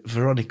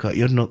 Veronika,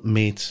 you're not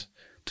made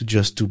to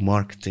just do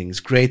marketing. It's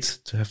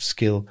great to have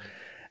skill.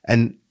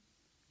 En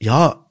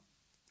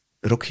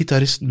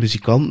rockgitaristen,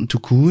 muzikanten,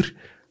 tout court.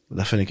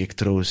 Dat vind ik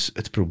trouwens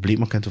het probleem.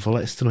 Maar ik heb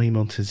toevallig, is er nog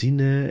iemand gezien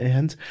in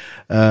Gent?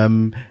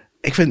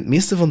 Ik vind het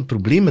meeste van het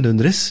probleem met hun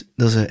is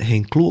dat ze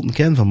geen kloten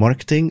kennen van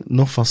marketing,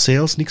 nog van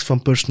sales, niks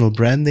van personal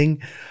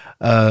branding.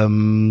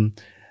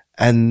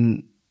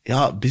 En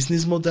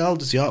businessmodel.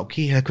 Dus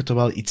oké, je kunt er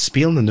wel iets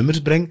spelen en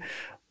nummers brengen.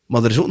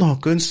 Maar er is ook nog een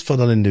kunst van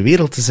dat in de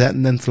wereld te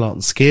zetten en te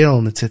laten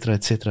scalen, et cetera,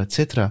 et cetera, et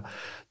cetera.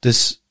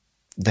 Dus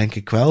denk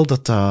ik wel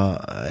dat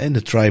in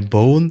de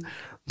Tribone,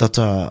 dat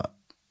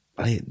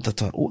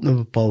ook een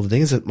bepaalde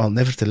dingen zit, maar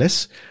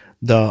nevertheless,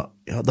 dat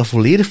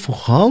volledig voor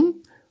gaan,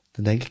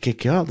 dan denk ik,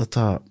 ik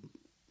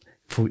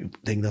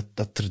denk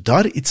dat er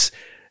daar iets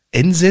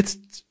in zit,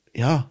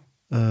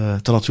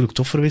 het had natuurlijk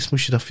tof geweest,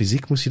 moest je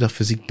dat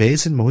fysiek bij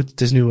zijn, maar goed,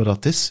 het is nu wat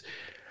dat is.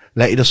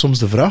 Lijkt je dat soms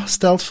de vraag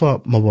gesteld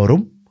van, maar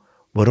waarom?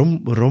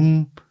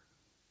 Waarom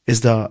is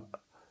dat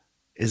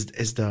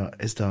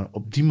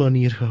op die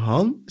manier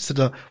gegaan?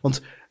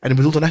 Want, en ik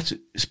bedoel dan echt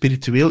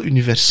spiritueel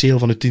universeel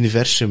van het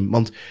universum,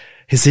 want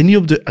je zit niet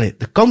op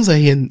de kans dat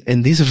je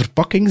in deze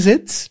verpakking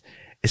zit,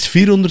 is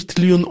 400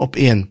 triljoen op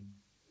 1.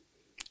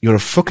 You're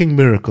a fucking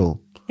miracle.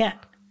 Ja.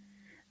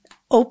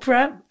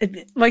 Oprah,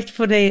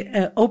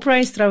 Oprah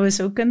is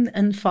trouwens ook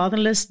een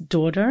fatherless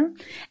daughter.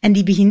 En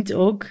die begint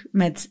ook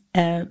met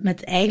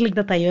eigenlijk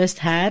dat juist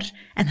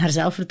haar en haar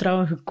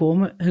zelfvertrouwen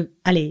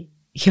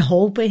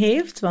geholpen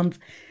heeft. Want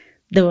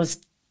there was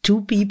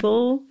 2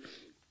 people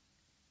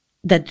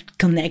that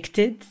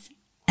connected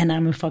and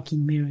I'm a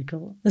fucking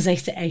miracle. Dat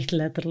zegt ze echt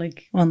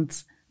letterlijk.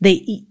 Want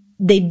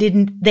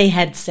they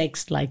had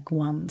sex like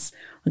once.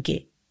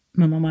 Oké,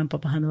 mijn mama en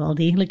papa hadden wel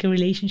degelijk een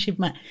relationship,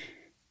 maar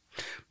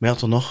ja,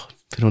 toch nog,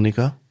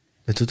 Veronika,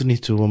 het doet er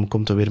niet toe, want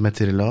komt dan weer met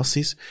die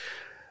relaties.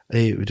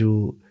 Ik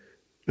bedoel,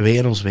 wij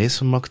hebben ons wijs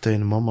gemaakt,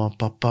 en mama,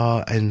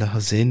 papa, en dat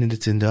gezin, en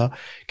dit en dat.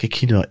 Kijk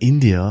hier naar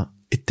India,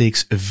 it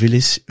takes a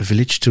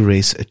village to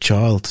raise a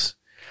child.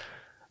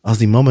 Als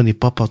die mama en die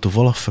papa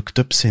toevallig fucked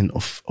up zijn,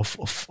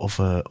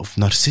 of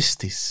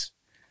narcistisch.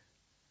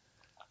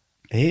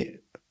 Ik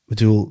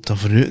bedoel, dan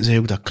verneuten zij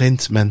ook dat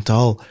kind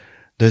mentaal.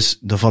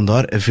 Dus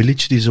vandaar een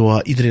village die zo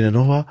iedereen en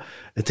nog wat.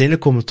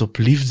 Uiteindelijk komt het op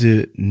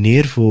liefde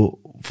neer voor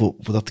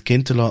dat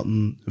kind te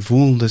laten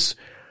voelen. Dus,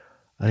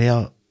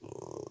 hij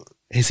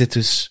zit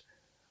dus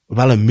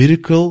wel een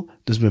miracle.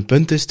 Dus mijn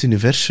punt is, het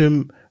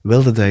universum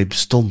wilde dat hij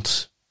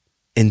bestond.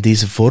 In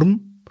deze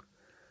vorm.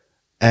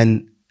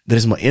 En er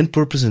is maar één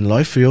purpose in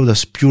life voor jou, dat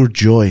is pure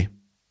joy.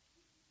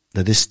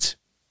 Dat is het.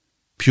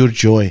 Pure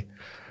joy.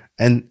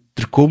 En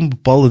er komen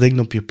bepaalde dingen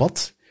op je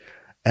pad.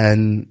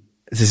 En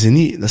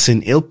dat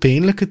zijn heel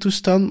pijnlijke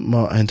toestanden,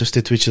 maar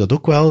intussen weet je dat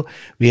ook wel.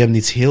 We hebben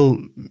iets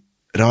heel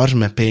raars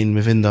met pijn.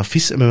 We vinden dat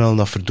vies en we willen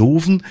dat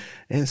verdoven.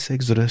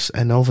 Seks, drugs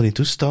en al van die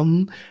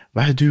toestanden.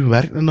 Wegduwen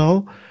werkt en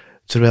al.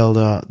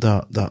 Terwijl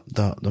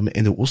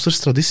in de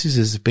Oosterse tradities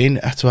is de pijn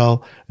echt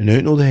wel een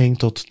uitnodiging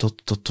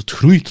tot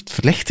groei, tot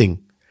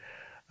verlichting.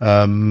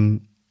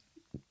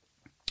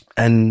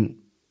 En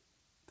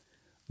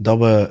dat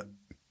we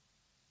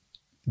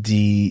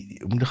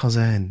hoe moet ik gaan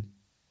zeggen?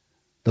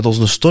 Dat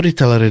onze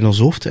storyteller in ons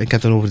hoofd, en ik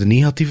heb het dan over de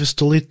negatieve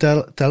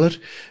storyteller,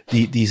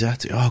 die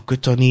zegt, je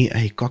kunt dat niet,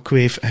 en je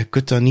kakwijf, en je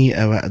kunt dat niet,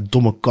 en wat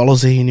domme kallen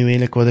zeg je nu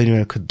eigenlijk, wat heb je nu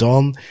eigenlijk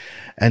gedaan,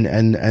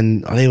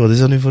 en wat is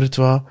dat nu voor het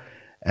wat?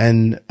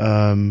 En,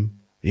 en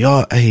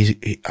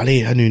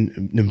nu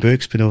een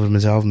buikspin over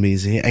mezelf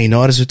bezig, en je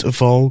naar is het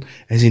geval,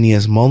 en ze niet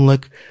eens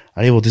mannelijk,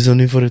 wat is dat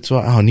nu voor het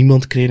wat? En ga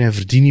niemand krijgen, en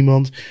verdient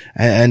niemand,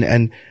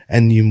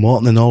 en je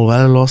maat en al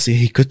wel lastig,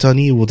 je kunt dat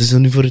niet, wat is dat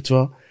nu voor het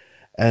wat?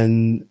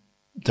 En,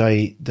 dat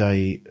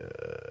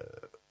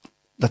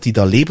hij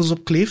dat labels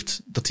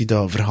opkleeft, dat hij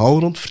dat verhaal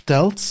rond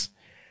vertelt,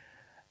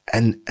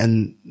 en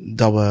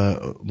dat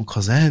we, moet ik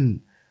gaan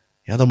zeggen,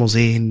 dat we ons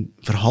eigen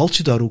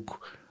verhaaltje daar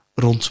ook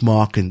rond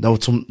maken,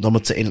 dat we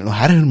het eigenlijk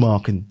nog erger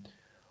maken,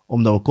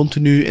 omdat we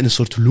continu in een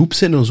soort loop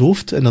zijn in ons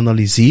hoofd en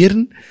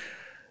analyseren,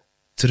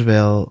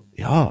 terwijl,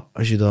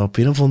 als je dat op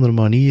een of andere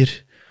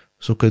manier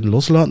zou kunnen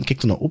loslaten,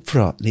 kijk dan naar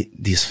Oprah, die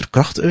is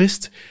verkracht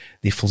geweest, die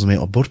heeft volgens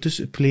mij abortus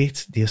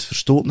gepleegd, die is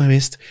verstoten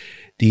geweest,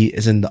 die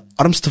is in de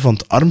armste van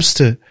het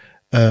armste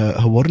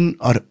geworden.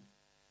 Haar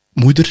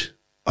moeder,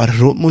 haar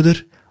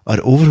grootmoeder,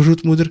 haar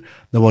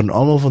overgrootmoeder, dat waren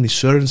allemaal van die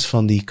servants,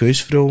 van die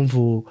keusvrouwen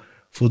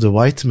voor de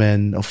white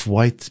man, of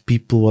white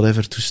people,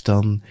 whatever,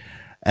 toestaan.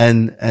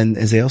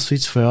 En zij had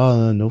zoiets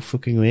van, no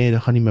fucking way,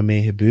 dat gaat niet met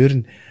mij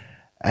gebeuren.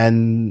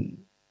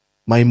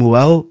 Maar je moet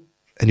wel,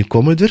 en nu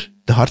komen we er,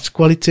 de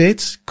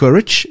hartskwaliteit,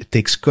 courage, it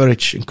takes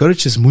courage. En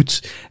courage is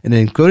moed. En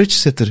in courage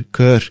zit er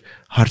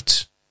keur,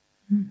 hart.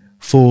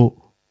 Voor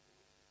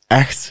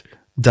echt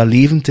dat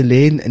leven te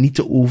leiden en niet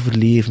te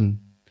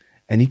overleven.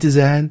 En niet te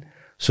zeggen,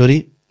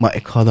 sorry, maar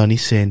ik ga dat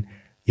niet zijn.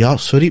 Ja,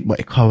 sorry, maar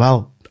ik ga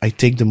wel. I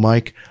take the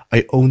mic,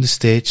 I own the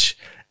stage.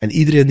 En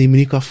iedereen die me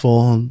niet kan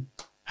volgen,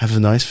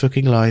 have a nice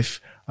fucking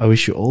life. I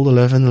wish you all the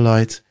love and the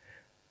light.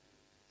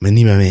 Maar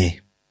niet met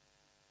mij.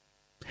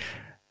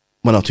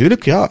 Maar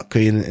natuurlijk,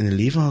 kun je in een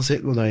leven gaan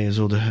zitten waar je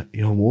zo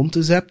je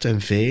gewoontes hebt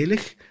en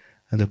veilig.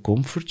 en de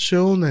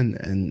comfortzone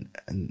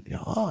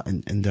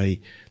en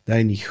dat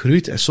je niet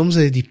groeit. En soms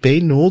heb je die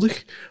pijn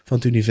nodig van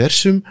het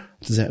universum om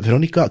te zeggen,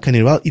 Veronika, ik heb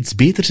hier wel iets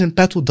beters in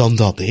petto dan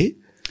dat, hè.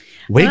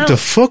 Wake the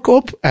fuck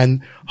up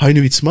en ga je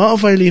nu iets maken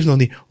van je leven nog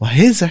niet. Want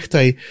hij zegt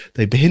dat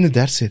je begin de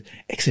 30 bent.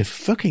 Ik ben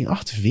fucking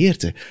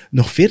 48.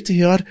 Nog 40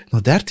 jaar,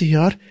 nog 30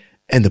 jaar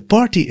en the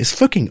party is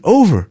fucking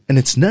over. And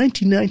it's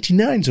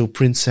 1999, zo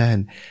Prince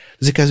zeggen.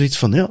 Dus ik heb zoiets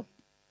van, ja,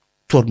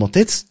 het wordt maar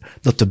tijd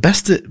dat de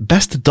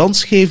beste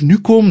dansschijven nu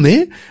komen,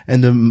 hè.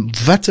 En de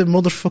vette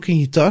motherfucking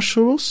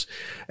gitaarsolos.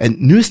 En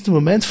nu is het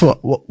moment van,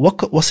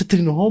 wat zit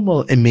er nog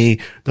allemaal in mij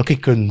dat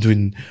ik kan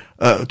doen?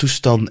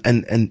 Toestand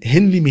en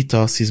geen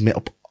limitaties meer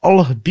op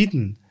alle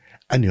gebieden.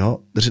 En ja,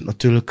 er zit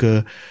natuurlijk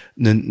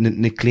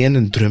een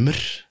kleine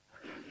drummer.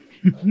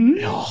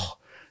 Ja.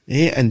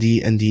 Nee, en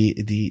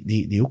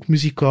die ook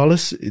muzikaal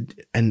is.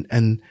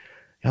 En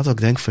ja, dat ik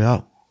denk van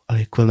ja,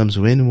 ik wil hem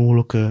zo weinig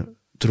mogelijk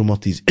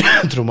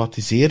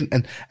traumatiseren.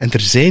 En er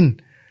zijn,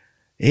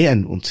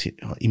 want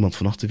ja, iemand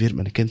van 48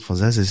 met een kind van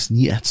 6 is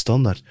niet echt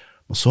standaard.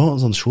 Maar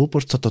s'avonds aan de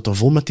schoolpoort staat dat dan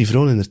vol met die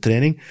vrouwen in de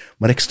training,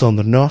 maar ik sta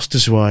ernaast te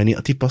zwaaien, niet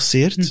dat die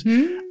passeert.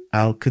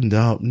 Elke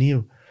dag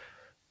opnieuw.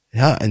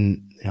 Ja,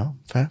 en ja,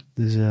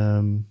 dus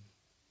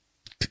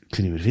ik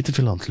ben niet meer veel te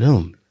veel aan het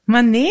lullen.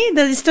 Maar nee,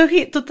 dat is toch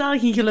totaal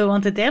geen geloof.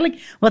 Want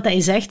uiteindelijk, wat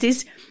hij zegt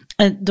is,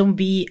 don't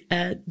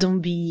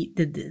be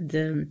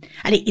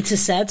it's a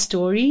sad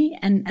story.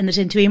 En er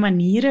zijn 2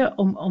 manieren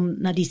om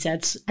naar die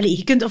sad...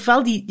 je kunt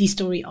ofwel die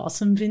story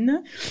awesome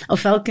vinden,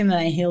 ofwel kun je dat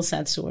een heel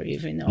sad story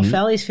vinden.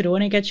 Ofwel is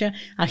Veronikatje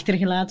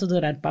achtergelaten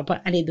door haar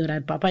papa, door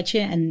haar papatje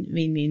en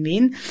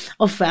ween.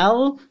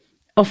 Ofwel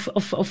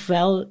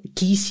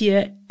kies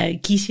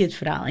je het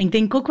verhaal. En ik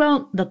denk ook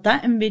wel dat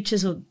dat een beetje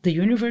zo de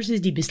universe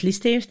is die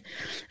beslist heeft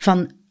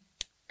van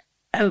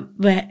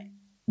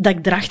dat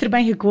ik erachter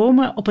ben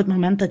gekomen op het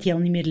moment dat hij al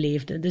niet meer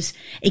leefde. Dus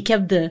ik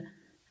heb de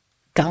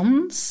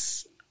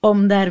kans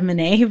om daar mijn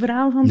eigen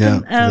verhaal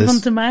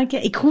van te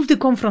maken. Ik hoef de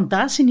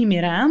confrontatie niet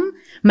meer aan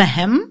met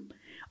hem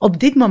op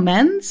dit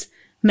moment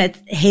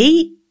met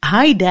hey,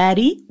 hi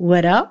daddy,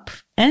 what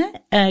up?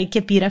 Ik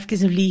heb hier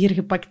even een vlieger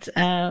gepakt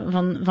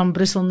van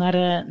Brussel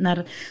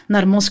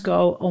naar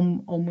Moskou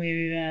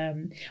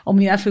om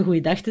u even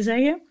goeiedag te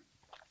zeggen.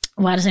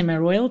 Waar zijn mijn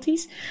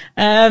royalties?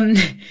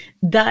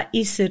 Dat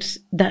is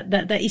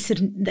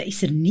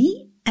er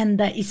niet. En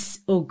dat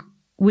is ook,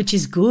 which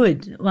is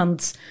good.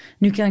 Want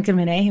nu kan ik er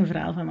mijn eigen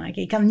verhaal van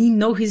maken. Ik kan niet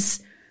nog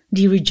eens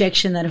die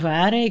rejection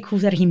ervaren. Ik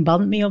hoef daar geen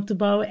band mee op te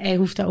bouwen. Hij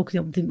hoeft dat ook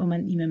op dit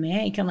moment niet met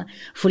mij. Ik kan het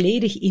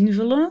volledig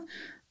invullen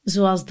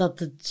zoals dat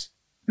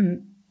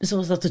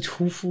het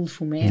goed voelt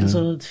voor mij. En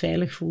zoals het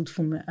veilig voelt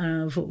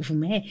voor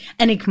mij.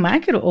 En ik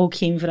maak er ook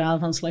geen verhaal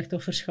van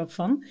slachtofferschap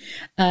van.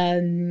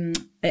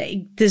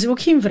 Het is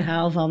ook geen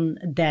verhaal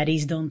van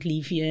daddies don't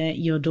leave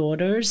your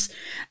daughters.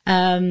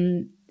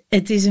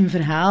 Het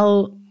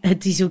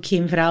is ook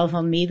geen verhaal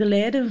van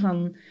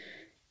medelijden.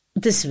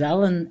 Het is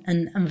wel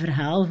een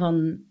verhaal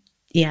van,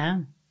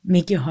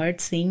 make your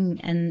heart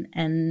sing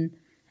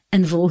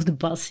en volg de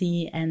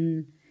passie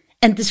en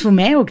het is voor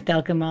mij ook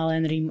telkens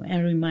een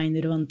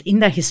reminder, want in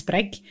dat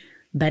gesprek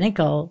ben ik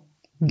al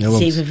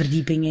 7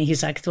 verdiepingen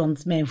gezakt,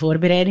 want mijn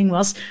voorbereiding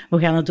was, we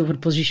gaan het over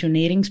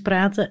positionering,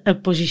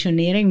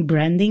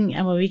 branding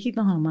en wat weet ik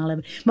nog allemaal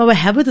hebben. Maar we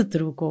hebben het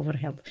er ook over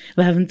gehad.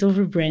 We hebben het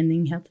over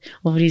branding gehad,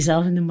 over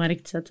jezelf in de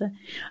markt zetten.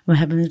 We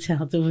hebben het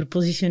gehad over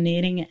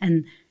positionering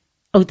en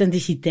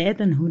authenticiteit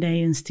en hoe dat je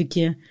een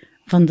stukje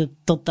van de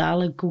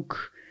totale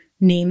koek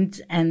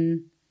neemt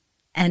en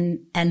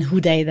hoe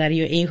dat je daar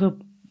je ego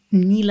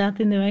niet laat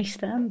in de weg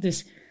staan.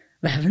 Dus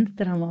we hebben het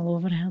er allemaal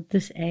over gehad.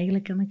 Dus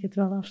eigenlijk kan ik het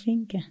wel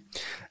afvinken.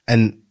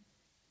 En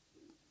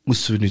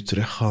moesten we nu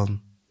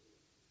teruggaan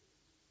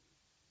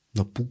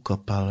naar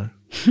poelkapellen?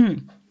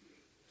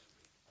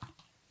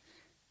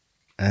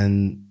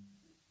 En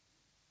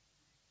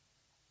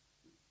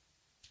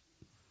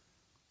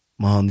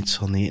we gaan iets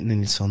gaan eten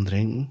en iets gaan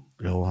drinken.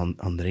 Ja, we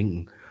gaan aan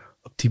drinken.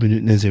 Op 10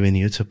 minuten zijn we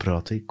niet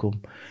uitgepraat, hè.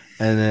 Kom.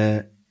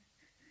 En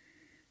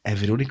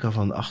Veronika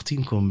van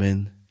 18 komt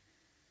binnen.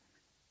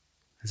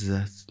 En ze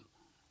zegt,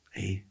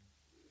 hey,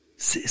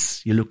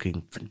 sis, you're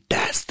looking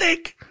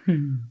fantastic.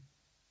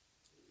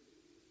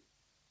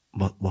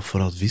 Wat voor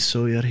advies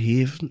zou je haar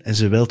geven? En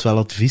ze wil wel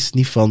advies,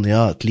 niet van,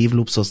 het leven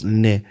loopt zoals...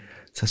 Nee,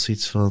 ze is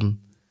zoiets van,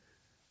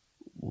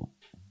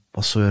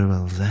 wat zou je er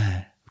wel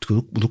zeggen? Het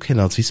moet ook geen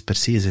advies per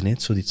se zijn, hè.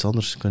 Het zou iets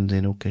anders kunnen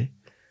zijn ook, hè.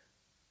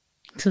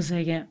 Ik zou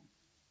zeggen,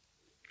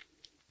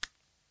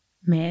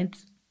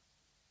 meid,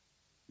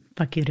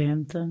 pak je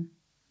ruimte,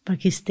 pak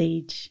je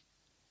stage.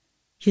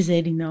 Je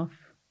zei enough.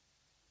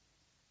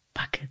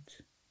 Pak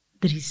het.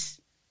 Er is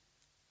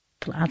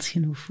plaats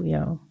genoeg voor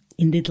jou.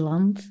 In dit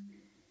land,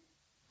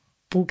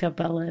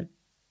 poolkapellen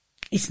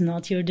is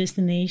not your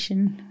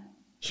destination.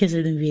 Je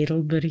bent een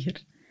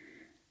wereldburger.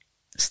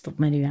 Stop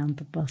met u aan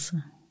te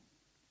passen.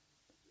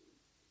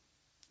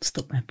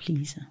 Stop met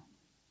pleasen.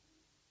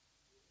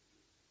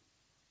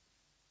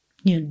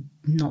 You're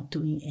not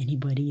doing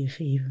anybody a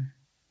favor.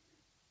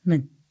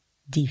 Met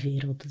die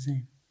wereld te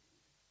zijn.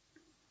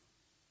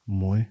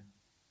 Mooi.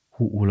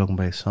 Hoe lang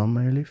ben je samen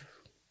met je lief?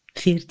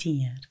 14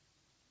 jaar.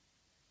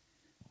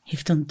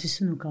 Heeft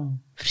ondertussen ook al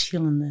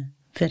verschillende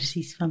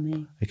versies van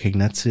mij Ik ging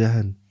net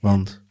zeggen,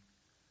 want...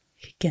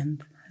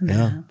 gekend.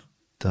 Inderdaad.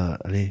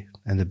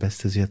 En de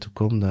beste is yet to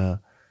come,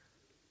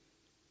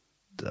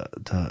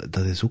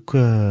 dat is ook...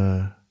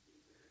 hoe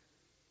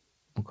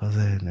moet ik wel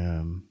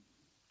zeggen...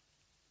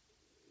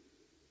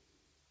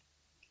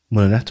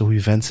 moet een echt een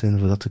goede vent zijn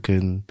voor dat te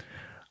kunnen...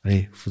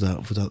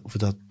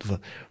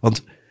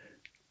 Want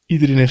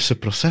iedereen heeft zijn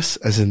proces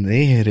en zijn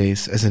eigen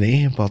reis en zijn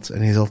eigen pad.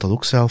 En hij zal dat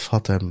ook zelf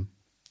gehad hebben.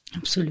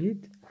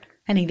 Absoluut.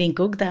 En ik denk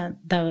ook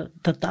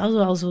dat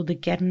wel zo de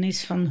kern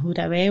is van hoe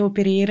dat wij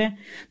opereren.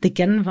 De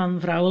kern van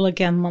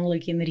vrouwelijke en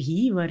mannelijke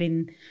energie,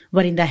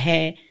 waarin dat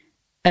hij,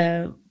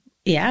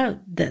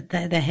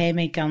 dat hij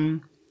mij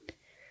kan,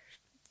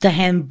 dat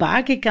hij een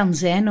baken kan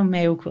zijn om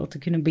mij ook wel te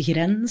kunnen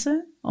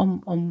begrenzen.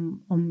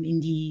 Om in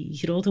die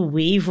grote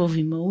wave of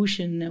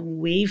emotion, een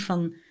wave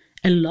van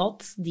a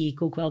lot, die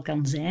ik ook wel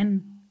kan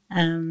zijn,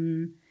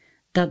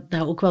 dat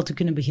ook wel te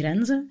kunnen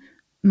begrenzen.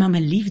 Maar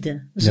met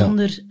liefde,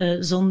 zonder...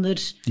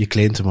 Je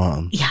klein te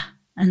maken. Ja,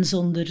 en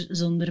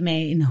zonder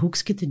mij in een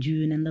hoekje te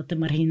duwen en dat te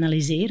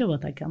marginaliseren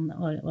wat ik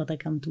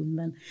aan het doen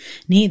ben.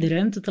 Nee, de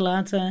ruimte te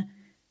laten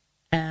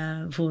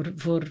voor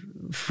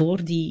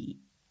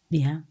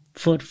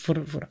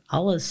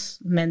alles.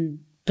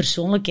 Mijn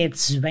persoonlijkheid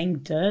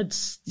zwengt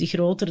uit,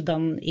 groter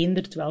dan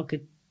eenderd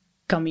welke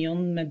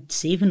camion met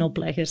 7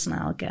 opleggers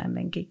na elkaar,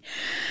 denk ik.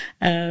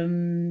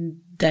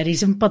 Daar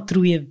is een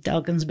patrouille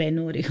telkens bij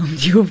nodig om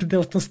die over de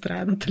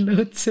autostrade te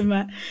loodsen,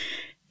 maar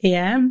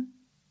ja,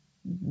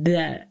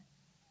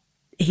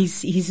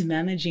 he's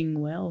managing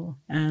well.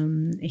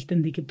 Echt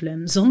een dikke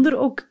pluim. Zonder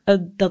ook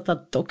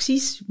dat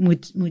toxisch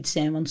moet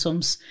zijn, want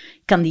soms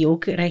kan die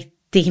ook recht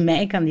tegen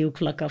mij kan die ook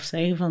vlak af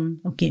zeggen van,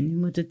 oké, nu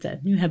moet het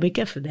uit. Nu heb ik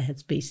even de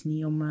headspace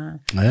niet om...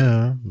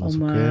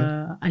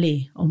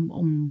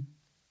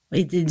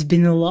 It's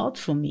been a lot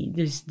for me.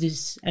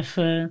 Dus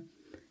even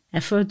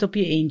het op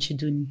je eentje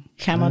doen.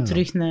 Ga maar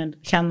terug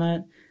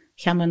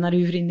ga maar naar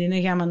uw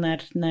vriendinnen, ga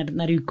maar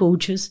naar uw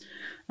coaches.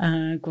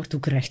 Ik word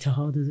ook recht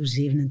gehouden door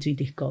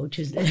 27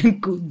 coaches.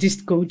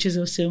 Dus coaches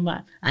of zo,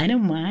 maar I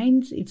don't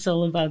mind. It's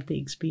all about the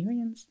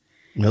experience.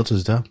 Ja, het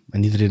is dat.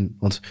 En iedereen,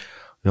 want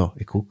ja,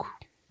 ik ook.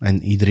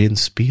 En iedereen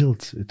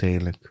speelt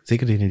uiteindelijk.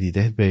 Zeker degenen die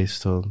dichtbij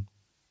staan.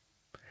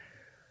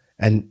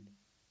 En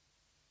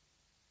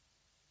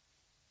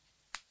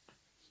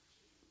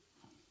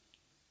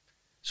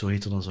zo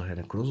heet het dan zou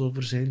een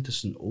crossover zijn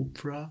tussen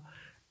Oprah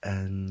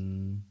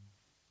en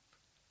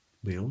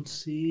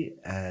Beyoncé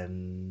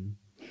en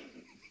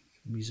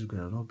wie zou ik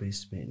daar nog bij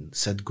spelen?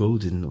 Seth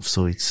Godin of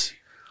zoiets.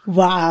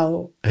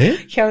 Wauw.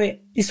 Gaan we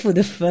eens voor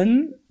de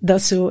fun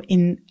dat zo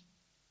in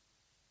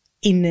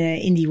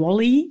die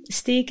Wall-E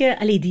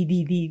steken,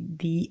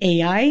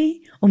 die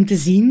AI, om te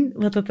zien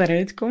wat dat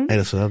daaruit komt. Hey,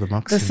 dat zou wel de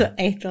max zijn. Dat zou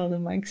echt wel de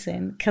max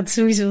zijn. Ik ga het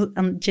sowieso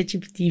aan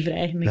ChatGPT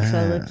vragen.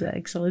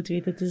 Ik zal het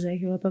weten te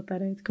zeggen wat dat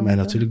daaruit komt. Maar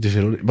natuurlijk de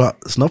Veronika. Maar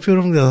snap je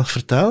waarom ik dat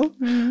vertel?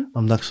 Mm-hmm.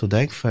 Omdat ik zo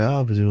denk van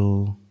ja,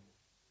 bedoel...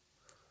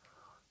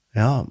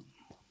 Ja...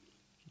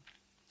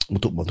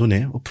 Moet ook maar doen,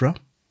 hè, Oprah.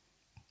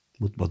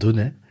 Moet maar doen,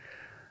 hè.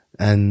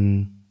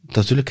 En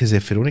natuurlijk is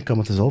hij Veronika,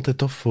 maar het is altijd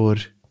tof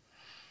voor...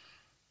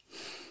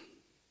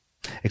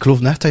 Ik geloof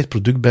net dat je het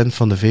product bent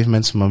van de 5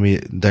 mensen waarmee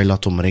dat je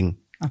laat omringen.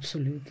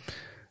 Absoluut.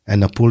 En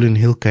Napoleon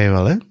Hill ken je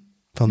wel, hè?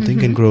 Van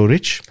Think and Grow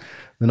Rich.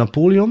 De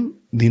Napoleon,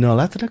 die nou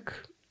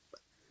letterlijk,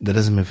 dat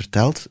is me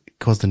verteld,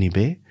 ik was er niet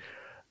bij,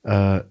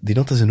 die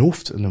had in zijn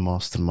hoofd in de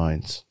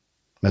mastermind.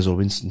 Met zo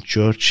Winston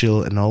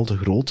Churchill en al de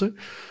grote.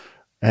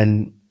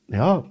 En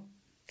ja,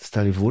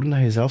 stel je voor dat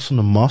je zelf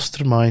zo'n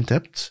mastermind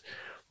hebt,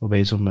 waarbij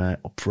je zo met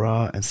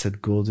Oprah en Seth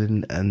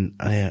Godin en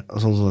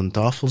als ons aan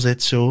tafel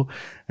zit zo,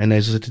 en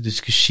hij zo zit te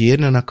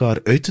discussiëren en elkaar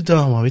uit te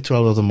dagen, maar weet je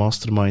wel dat een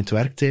mastermind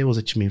werkt, hè? Waar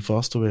zit je mee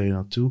vast, waar wil je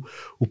naartoe,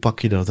 hoe pak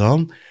je dat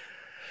aan?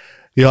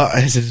 Ja,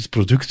 en je zit het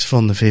product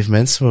van de 5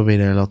 mensen waarbij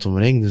je laat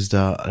omringen, dus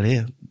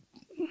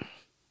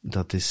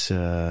dat is,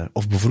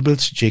 of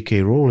bijvoorbeeld J.K.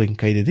 Rowling,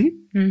 ken je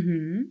die?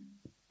 Mm-hmm.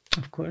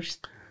 Of course.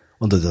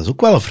 Want dat is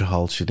ook wel een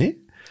verhaaltje, hè?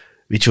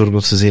 Weet je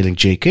waarom ze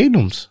eigenlijk J.K.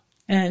 noemt?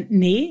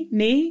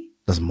 Nee.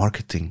 Dat is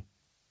marketing.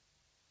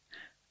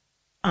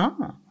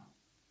 Ah.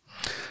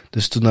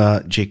 Dus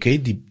toen J.K.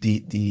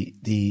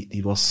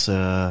 die was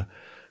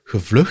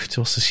gevlucht,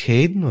 was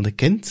gescheiden van een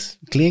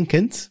klein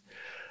kind,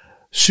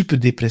 super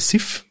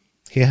depressief,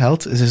 geen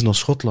geld, en ze is naar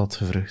Schotland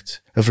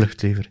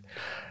gevlucht liever.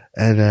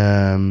 En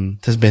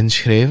het is bij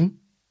schrijven.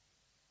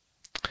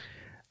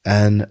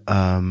 En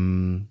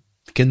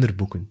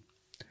kinderboeken.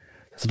 Ze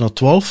hebben naar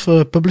 12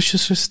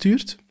 publishers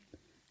gestuurd.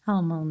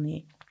 Allemaal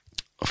nee.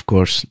 Of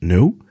course,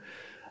 no.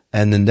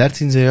 En in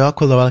 13 zei ja, ik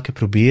wil dat wel een keer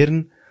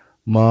proberen,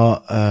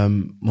 maar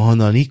we gaan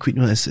dat niet, ik weet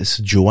niet, is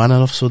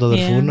Joanna of zo dat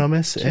haar voornaam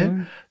is, hè?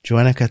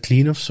 Joanna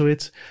Kathleen of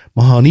zoiets.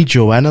 Maar we gaan niet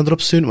Joanna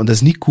erop steunen, want dat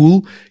is niet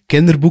cool.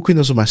 Kinderboeken,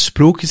 dat is zo met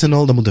sprookjes en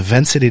al, dat moet de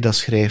vent zijn die dat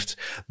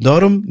schrijft.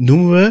 Daarom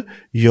noemen we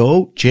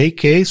jou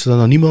JK, zodat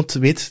dan niemand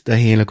weet dat je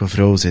eigenlijk een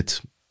vrouw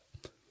zit.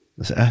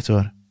 Dat is echt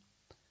waar.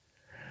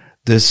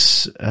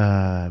 Dus,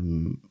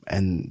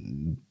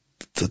 en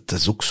dat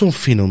is ook zo'n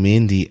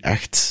fenomeen die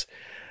echt,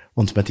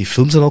 want met die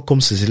films en al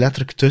komt ze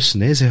letterlijk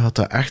tussen, hè. Ze gaat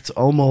dat echt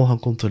allemaal gaan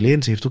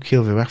controleren. Ze heeft ook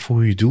heel veel weg voor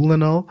goede doel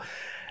en al.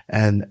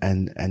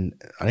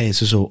 En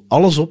ze zou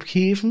alles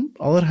opgeven,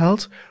 al haar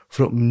geld,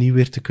 voor opnieuw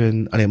weer te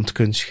kunnen, om te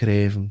kunnen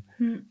schrijven.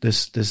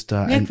 Dus dat,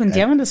 ja, ik vind het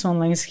jammer dat ze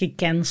onlangs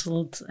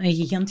gecanceld,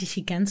 gigantisch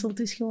gecanceld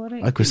is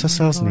geworden. Ik wist dat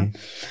zelfs niet.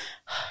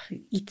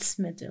 Iets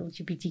met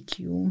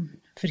LGBTQ.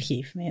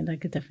 Vergeef mij dat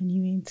ik het even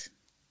niet weet.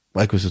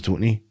 Maar ik wist het ook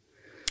niet.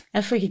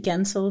 Even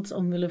gecanceld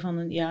omwille van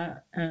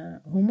een,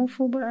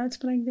 homofobe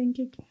uitspraak, denk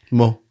ik.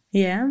 Mo.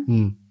 Ja.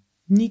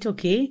 Niet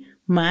oké,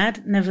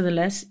 maar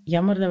nevertheless,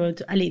 jammer dat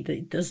we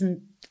het... dat is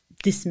een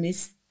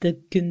dismiss, de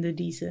kunde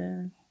die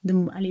ze...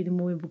 De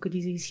mooie boeken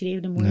die ze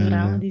geschreven, de mooie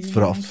verhalen die ze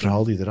het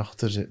verhaal die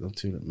erachter zit,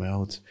 natuurlijk. Maar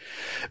ja,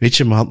 weet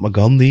je, Mahatma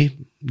Gandhi,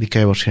 die ken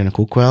je waarschijnlijk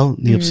ook wel,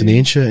 niet op zijn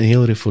eentje, een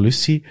hele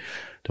revolutie.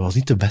 Dat was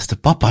niet de beste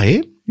papa,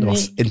 hè? Dat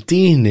was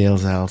integendeel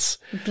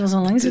zelfs. Het was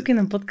onlangs ook in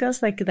een podcast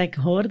dat ik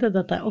hoorde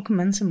dat ook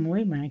mensen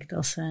mooi maakt.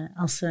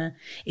 Als ze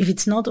if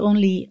it's not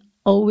only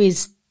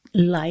always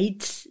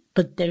light,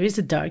 but there is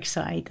a dark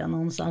side aan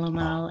ons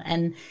allemaal.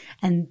 En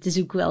het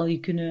is ook wel, je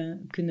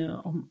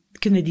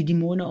kunnen die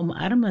demonen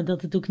omarmen,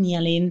 dat het ook niet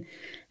alleen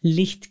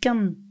licht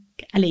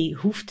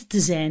hoeft te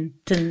zijn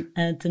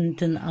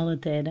ten alle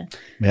tijden.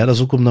 Maar ja, dat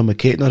is ook omdat we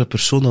kijken naar een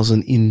persoon als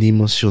een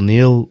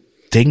indimensioneel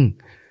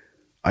ding.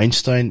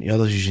 Einstein, ja,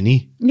 dat is een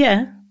genie.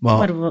 Ja.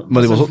 Maar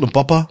die was ook een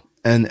papa.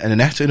 En een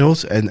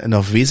echtgenoot. En een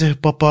afwezige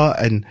papa.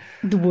 En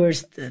the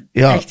worst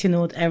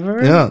echtgenoot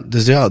ever.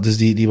 Ja, dus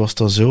die was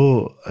dan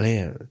zo...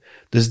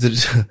 Dus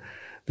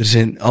er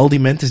zijn al die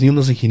mensen, niet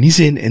omdat ze een genie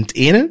zijn in het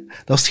ene.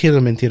 Dat is hetgeen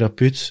dat mijn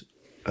therapeut,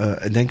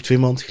 ik denk 2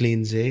 maanden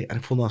geleden zei. En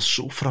ik vond dat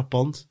zo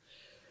frappant.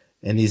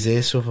 En die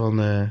zei zo van...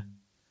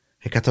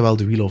 ik had dat wel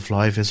de Wheel of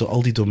Life, en zo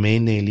al die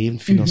domeinen in je leven,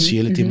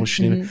 financieel, het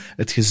emotionele,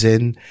 het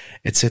gezin,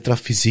 et cetera,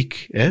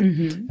 fysiek, hè.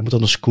 Je moet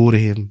dan een score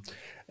geven.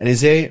 En hij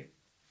zei,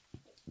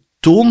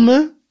 toon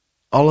me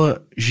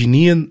alle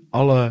genieën,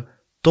 alle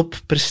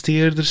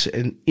toppresteerders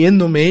in 1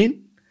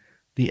 domein,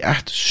 die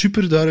echt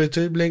super daaruit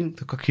uitblinken,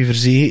 dan kan ik je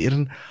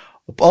verzekeren,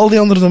 op al die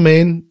andere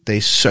domeinen, they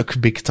suck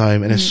big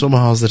time. En in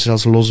sommige gaan ze er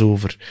zelfs los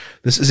over.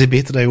 Dus is het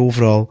beter dat je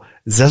overal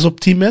 6 op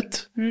 10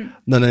 hebt,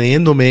 dan in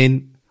 1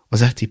 domein, wat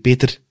zegt hij,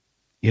 Peter,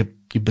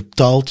 je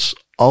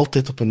betaalt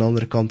altijd op een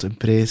andere kant een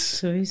prijs.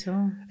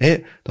 Sowieso.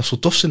 Dat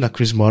zou tof zijn dat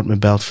Chris Martin me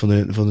belt van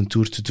een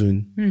tour te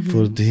doen,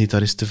 voor de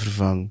gitarist te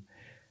vervangen.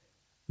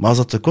 Maar als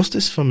dat de kost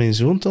is van mijn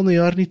zoon dan een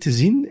jaar niet te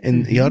zien,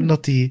 en jaren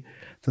dat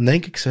dan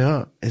denk ik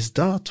zo, is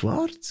dat het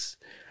waard?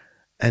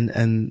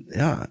 En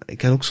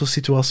ik heb ook zo'n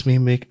situatie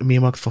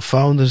meegemaakt van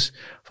founders,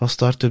 van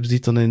start-ups die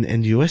dan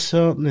in de US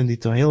zaten, en die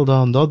dan heel dag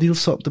aan dat deal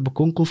zaten te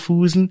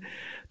bekonkelvoezen,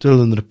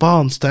 terwijl er een pa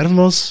aan het sterven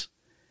was.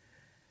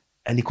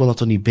 En die kon dat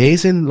er niet bij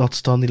zijn, laat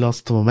staan die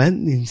laatste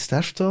momenten, die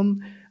sterft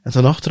dan. En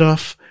dan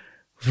achteraf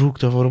vroeg ik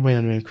dat, waarom heb je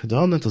dat nu eigenlijk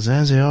gedaan? En toen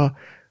zeiden ze,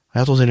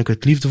 het was eigenlijk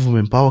het liefde voor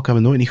mijn pa, ik heb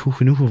me nooit niet goed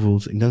genoeg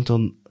gevoeld. Ik denk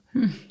dan,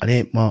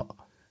 maar,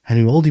 en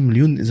nu al die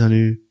miljoen, is dat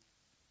nu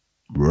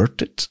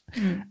worth it?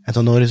 En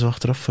dan hoor je zo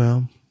achteraf,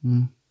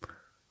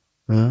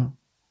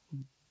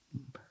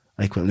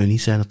 ik wil nu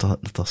niet zeggen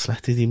dat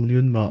slecht is, die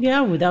miljoen, maar...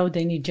 Ja, without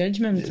any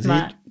judgment,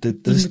 maar die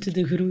moeten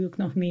de groei ook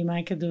nog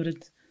meemaken door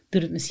het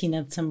misschien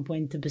at some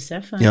point te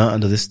beseffen. Ja, en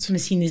dat is het.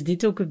 Misschien is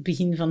dit ook het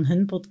begin van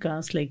hun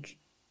podcast,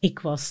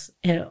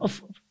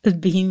 of het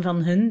begin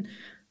van hun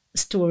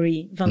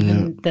story, van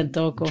hun TED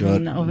Talk, of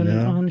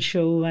een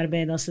show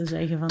waarbij dat ze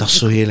zeggen van... Dat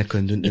zou heerlijk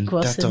kunnen doen,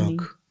 een TED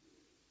Talk.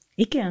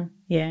 Ik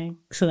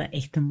zou dat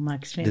echt een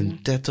max vinden.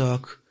 Een TED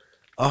Talk,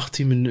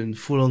 18 minuten,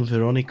 full-on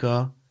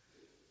Veronika.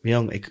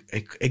 Jong,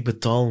 ik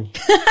betaal.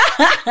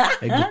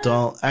 Ik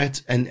betaal,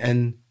 echt,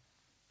 en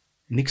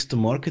niks te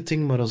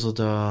marketing, maar als dat...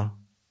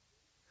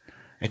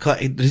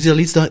 er is al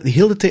iets dat de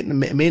hele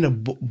tijd mij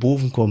naar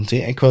boven komt, hè.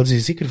 En ik wil je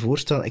zeker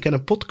voorstellen, ik heb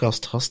een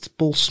podcastgast,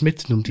 Paul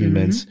Smit noemt die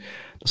mens.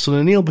 Dat is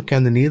zo'n heel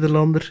bekende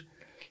Nederlander.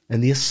 En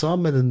die is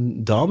samen met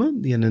een dame,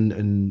 die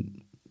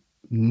in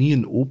niet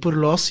een open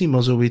relatie,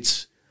 maar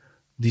zoiets,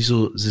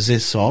 ze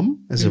zijn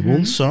samen, en ze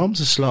woont samen,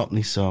 ze slaapt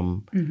niet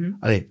samen.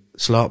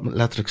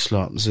 Letterlijk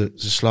slapen. Ze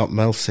slaapt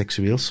wel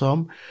seksueel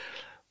samen.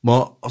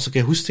 Maar als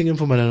ik hoestingen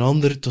van met een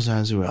ander, dan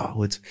zijn ze,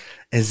 goed.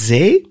 En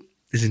zij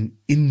is een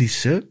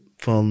Indische,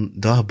 van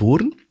daar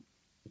geboren.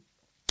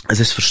 En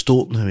ze is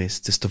verstoten geweest.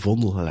 Het is te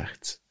vondel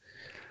gelegd.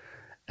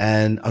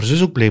 En haar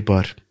zus ook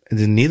blijkbaar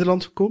in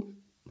Nederland gekomen.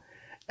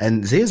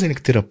 En zij is eigenlijk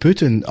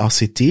therapeute, een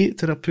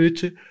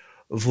ACT-therapeute,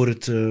 voor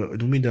het, hoe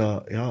noem je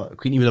dat? Ja,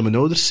 ik weet niet wie dat mijn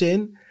ouders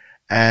zijn.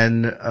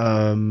 En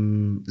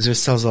ze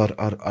is zelfs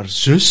haar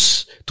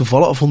zus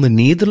toevallig van in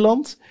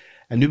Nederland.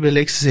 En nu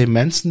blijkt ze zijn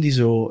mensen die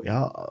zo,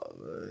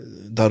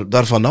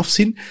 daar vanaf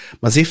zien.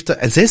 Maar zij is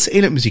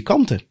eigenlijk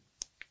muzikante.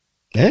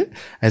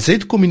 En zij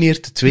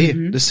combineert de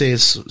twee. Dus zij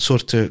is een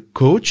soort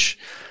coach.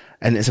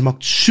 En ze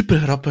maakt super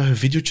grappige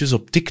video's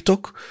op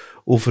TikTok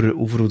over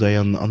hoe dat je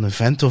aan een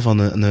vent of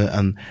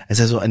en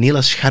zij is zo een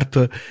hele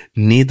scherpe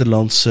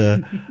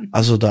Nederlandse,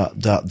 also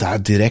dat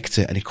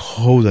directe. En ik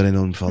hou daar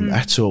enorm van.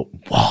 Echt zo,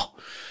 wow.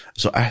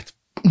 Zo echt,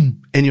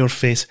 in your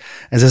face. En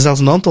ze hebben zelfs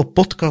een aantal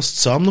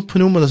podcasts samen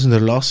opgenomen, dat ze een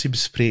relatie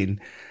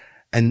bespreken.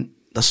 En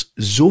dat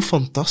is zo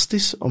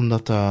fantastisch,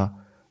 omdat dat,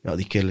 ja,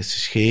 die kerel is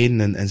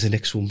gescheiden en zijn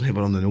ex woont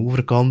blijkbaar aan de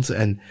overkant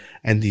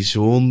en die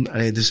zoon,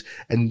 dus,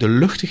 en de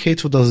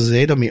luchtigheid hoe dat ze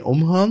zij daarmee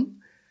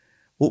omgaan,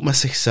 ook met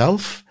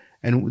zichzelf,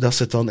 en hoe dat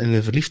ze dan in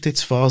een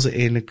verliefdheidsfase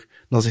eigenlijk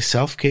naar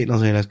zichzelf kijken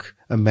als eigenlijk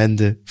een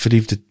bende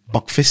verliefde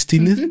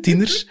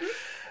bakvistieners.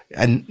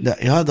 En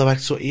dat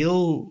werkt zo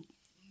heel,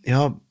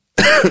 ja,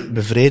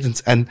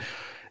 bevrijdend. En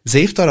zij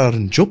heeft daar haar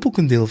een job ook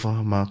een deel van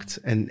gemaakt.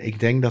 En ik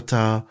denk dat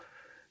dat,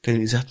 ik heb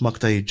niet gezegd, maak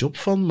daar je job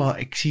van, maar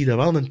ik zie dat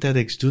wel een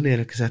TEDx doen,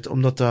 eigenlijk gezegd,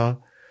 omdat dat,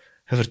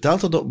 je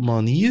vertelt dat op een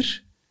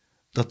manier,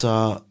 dat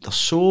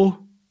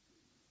zo,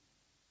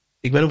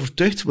 ik ben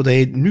overtuigd, wat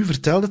hij nu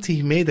vertelde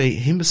tegen mij, dat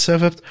je geen besef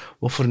hebt,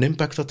 wat voor een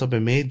impact dat bij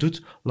mij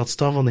doet, laat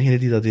staan van degene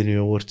die dat in je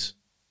hoort.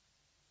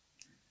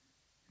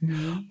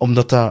 Nee.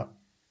 Omdat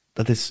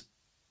dat is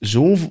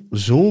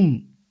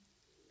zo'n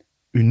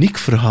uniek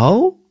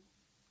verhaal,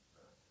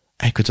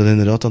 en je kunt dat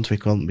inderdaad aan twee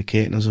kanten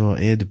bekijken, en zo,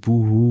 de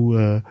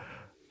boehoe,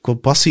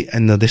 compassie,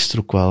 en dat is er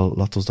ook wel,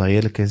 laat ons dat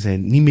eerlijk in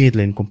zijn. Niet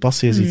medelijden,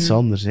 compassie is iets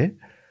anders, hè.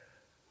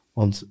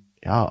 Want,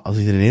 ja, als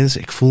iedereen is,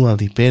 ik voel al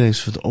die pijn, en ik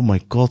van, oh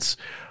my god,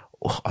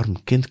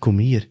 arm kind, kom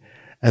hier.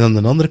 En aan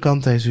de andere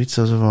kant, hij is zoiets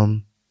als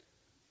van,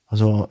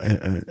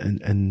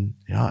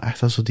 ja,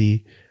 echt als zo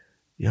die,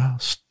 ja,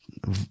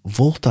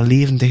 volgt dat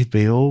leven dicht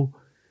bij jou,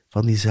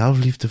 van die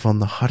zelfliefde, van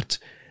dat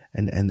hart,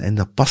 en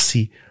dat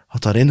passie,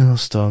 had daarin gaan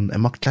staan,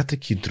 en maakt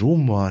letterlijk je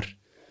droom waar.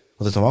 Want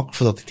het is dan ook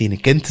voor dat het ene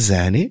kind te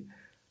zijn, hè.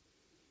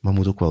 Maar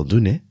moet ook wel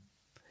doen, hè.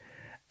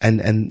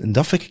 En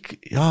dat vind ik,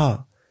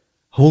 ja,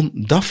 gewoon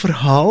dat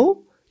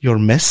verhaal, your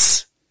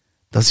mess,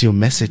 dat is your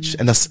message.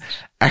 En dat is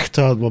echt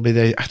dat,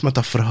 waarbij je echt met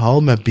dat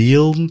verhaal, met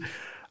beelden,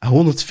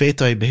 gewoon het feit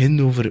dat je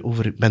begint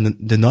over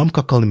de naam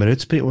kan ik al niet meer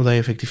uitspreken, omdat je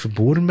effectief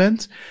geboren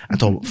bent, en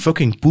dan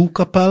fucking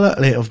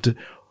poolkapellen, of dat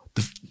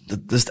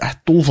is echt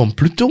tol van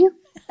Pluto,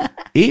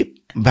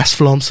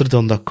 West-Vlaamser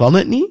dan, dat kan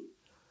het niet.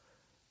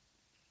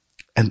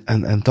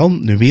 En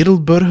dan een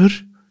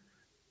wereldburger,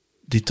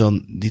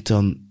 die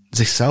dan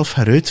zichzelf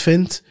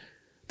heruitvindt,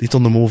 die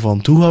dan de mol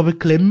van toe gaat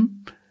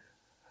beklimmen,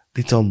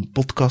 die dan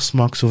podcast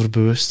maakt over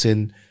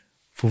bewustzijn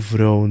voor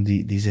vrouwen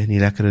die zich niet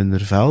lekker in hun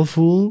vel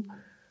voelen.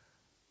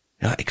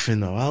 Ja, ik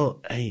vind dat wel,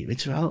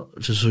 weet je wel,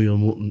 ze zou je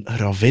moeten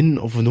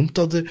gravin, of hoe noemt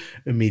dat,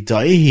 een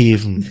medaille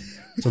geven.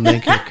 Dan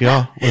denk ik,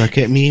 ja, wat heb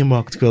ik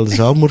meegemaakt? Ik wilde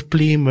zelfmoord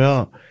plegen,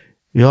 maar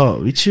ja,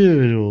 weet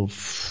je,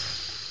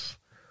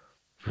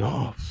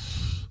 ja.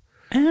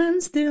 I'm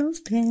still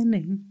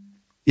standing.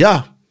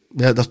 Ja,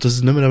 dat is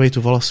het nummer dat wij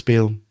toevallig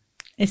spelen.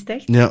 Is het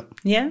echt? Ja.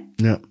 Ja?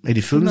 Ja. Heb je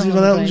die film gezien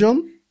van Elton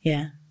John?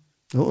 Ja.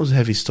 Dat was een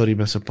heavy story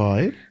met zijn pa,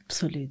 hè?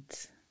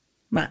 Absoluut.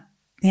 Maar,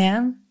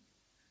 ja,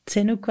 het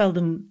zijn ook wel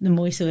de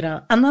mooiste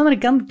verhalen. Aan de andere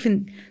kant,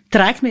 het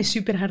raakt mij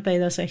super hard dat je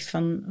dat zegt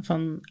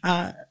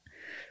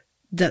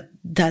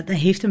dat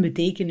heeft een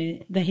betekenis.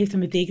 Dat heeft een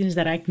betekenis,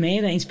 dat raakt mij,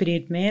 dat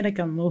inspireert mij, dat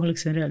kan mogelijk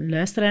zijn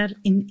luisteraar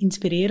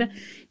inspireren.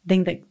 Ik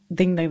denk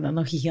dat ik dat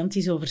nog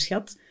gigantisch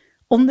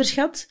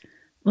onderschat.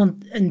 Want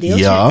een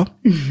deeltje,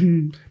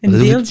 een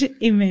deeltje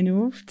in mijn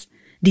hoofd,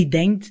 die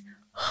denkt,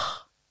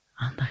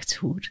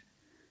 aandachtshoer,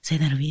 zij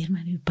daar weer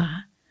met uw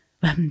pa?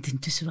 We hebben het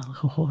intussen wel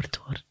gehoord,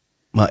 hoor.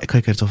 Maar ik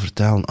kan je het al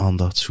vertellen,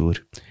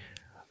 aandachtshoer.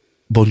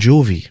 Bon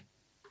Jovi,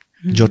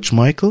 George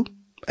Michael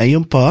en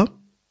je pa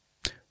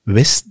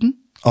wisten,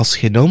 als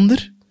geen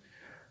ander,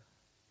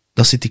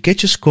 dat ze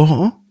ticketjes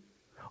kochten,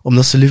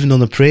 omdat ze Living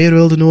on a Prayer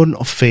wilden horen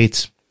of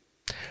Fate.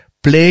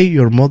 Play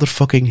your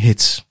motherfucking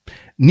hits.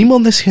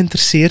 Niemand is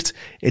geïnteresseerd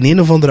in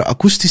een of andere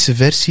akoestische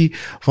versie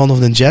of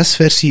een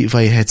jazzversie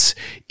van je hits.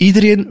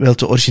 Iedereen wil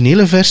de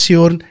originele versie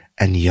horen.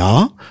 En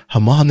ja, je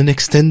mag een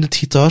extended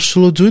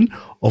gitaarsolo doen,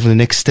 of een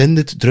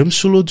extended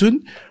drumsolo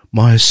doen,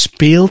 maar je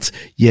speelt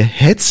je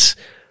hits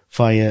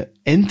van je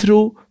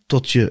intro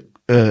tot je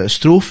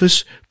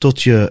strofes,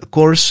 tot je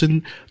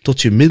chorussen,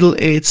 tot je middle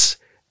aids,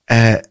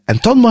 en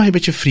dan mag je een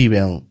beetje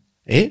freewheelen.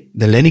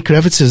 De Lenny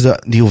Kravitz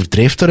die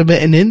overdrijft daar een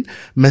beetje in,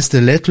 met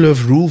de Let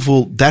Love Rule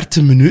voor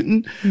 30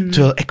 minuten,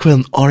 terwijl ik wil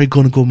een Are You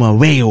Gonna Go My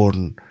Way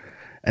horen.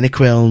 En ik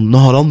wil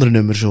nog een andere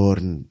nummers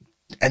horen.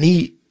 En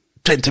niet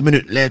 20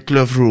 minuten Let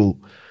Love Rule.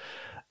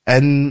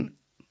 En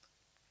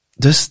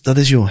dus, dat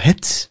is jouw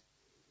hit.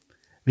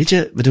 Weet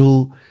je,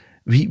 bedoel,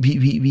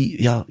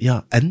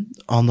 en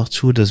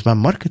aandachtshoer, dat is bij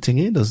marketing,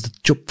 hè. Dat is de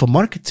job van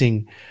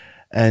marketing.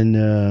 En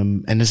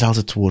dat is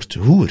altijd het woord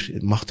hoer.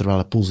 Het mag er wel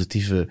een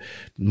positieve,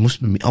 het moest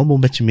allemaal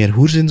een beetje meer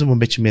hoer zijn, om een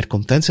beetje meer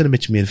content zijn, een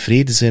beetje meer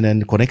vrede zijn en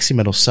de connectie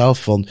met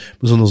onszelf, van,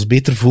 we zullen ons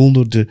beter voelen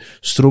door de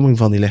stroming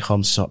van die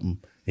lichaamssappen,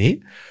 hè.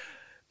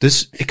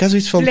 Dus, ik heb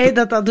zoiets van... Blij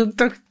dat ook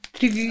toch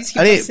reviews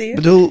gepasseerd.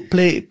 Bedoel,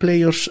 play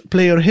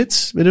your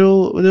hits.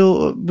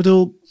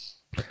 Bedoel,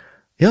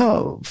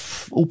 ja,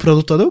 Oprah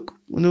doet dat ook.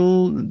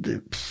 Bedoel,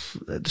 de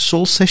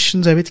soul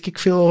sessions, en weet ik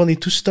veel van die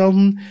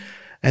toestanden.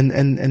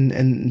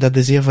 En dat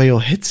is een van jouw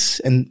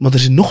hits. Maar er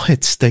zijn nog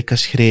hits dat je kan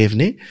schrijven,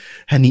 hè.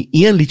 En niet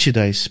één liedje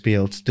dat je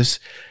speelt.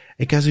 Dus,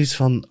 Ik heb zoiets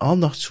van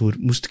aandachtshoer.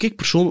 Moest ik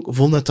persoonlijk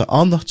vonden dat de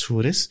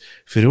aandachtshoer is,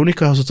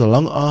 Veronika zou te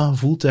lang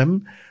aangevoeld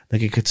hebben,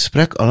 dat ik het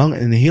gesprek allang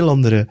in een heel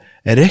andere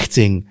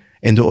richting,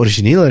 in de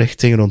originele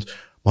richting rond,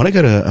 mag ik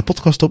er een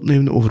podcast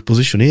opnemen over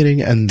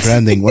positionering en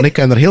branding? Want ik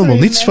ken er helemaal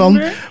niets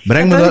van.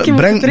 Breng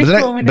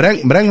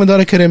me daar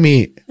een keer in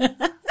mee.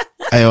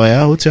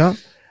 Ja, goed, ja.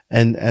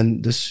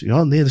 En dus,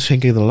 ja, nee, dus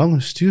vind ik er lang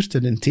gestuurd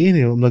en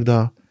integendeel, omdat ik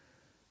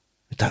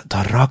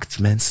dat raakt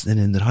mensen in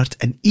hun hart.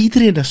 En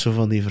iedereen is zo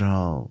van die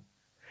verhaal.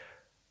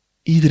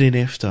 Iedereen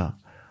heeft dat.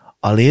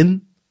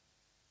 Alleen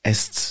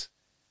is het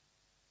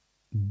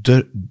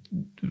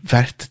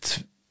vergt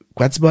het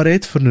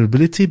kwetsbaarheid,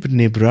 vulnerability,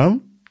 Brené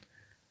Brown,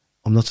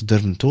 om dat te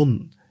durven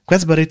tonen.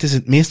 Kwetsbaarheid is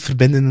het meest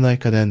verbindende dat je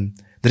kan hebben.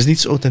 Er is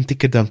niets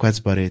authentieker dan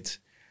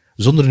kwetsbaarheid.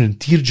 Zonder een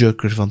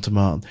tearjerker van te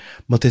maken.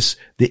 Maar het is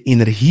de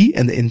energie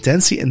en de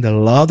intentie en de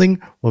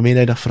lading waarmee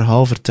hij dat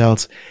verhaal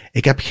vertelt.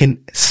 Ik heb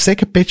geen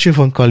sekkepetje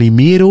van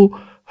Calimero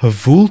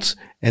gevoeld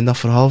in dat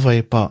verhaal van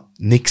je pa.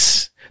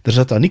 Niks. Er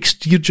zat dan niks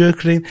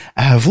tearjerker in.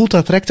 En je voelt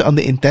dat direct aan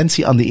de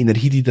intentie, aan de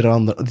energie die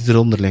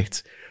eronder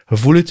ligt. Je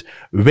voelt het,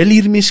 wil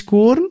hiermee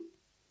scoren?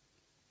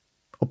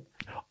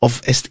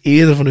 Of is het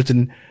eerder vanuit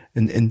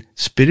een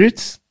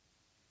spirit?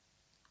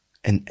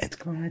 Het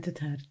kwam uit het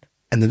hart.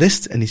 En dat is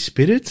het, en die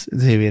spirit, dan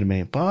zijn we weer met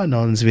je pa, en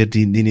dan is weer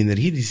die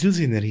energie, die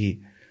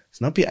zielsenergie.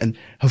 Snap je? En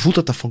je voelt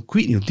dat van ik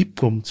weet niet hoe diep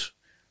komt.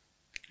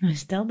 Maar je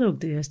stelde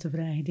ook de juiste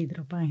vragen die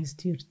erop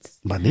aangestuurd.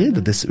 Maar nee,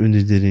 dat is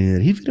onder de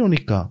energie,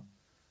 Veronika.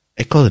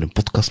 Ik kan er een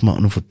podcast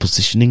maken over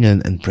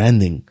positioning en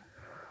branding.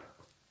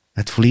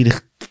 Het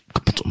volledig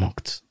kapot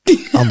gemaakt.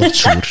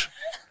 Aandachtshoer.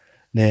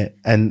 Nee,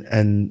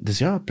 en dus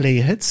ja, play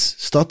your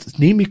hits.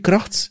 Neem je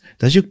kracht.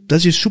 Dat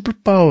is je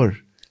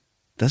superpower.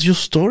 Dat is je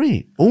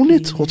story. Own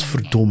it,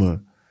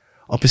 godverdomme.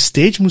 Op een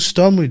stage moet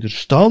staan, moet je er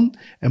staan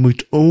en moet je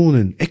het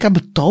ownen. Ik heb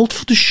betaald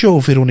voor de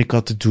show,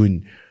 Veronika, te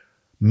doen.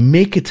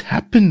 Make it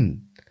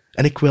happen.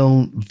 En ik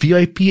wil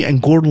VIP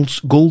en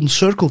Golden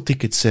Circle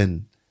tickets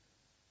in.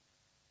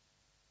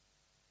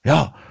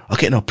 Ja,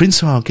 oké, nou Prins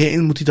gaan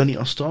kijken, moet hij dan niet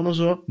aan staan of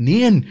zo?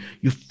 Nee,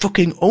 you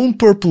fucking own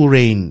Purple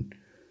Rain.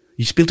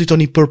 Je speelt u dan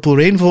niet Purple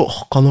Rain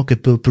voor, kan ook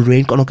een Purple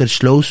Rain, kan ook een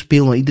slow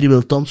spelen, want iedereen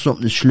wil dansen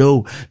op een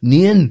slow.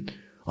 Nee,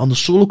 aan de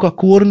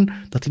solo-akkoorden,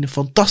 dat in een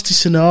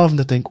fantastische avond,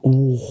 dat denk ik,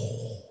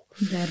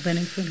 daar ben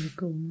ik van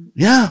gekomen.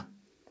 Ja.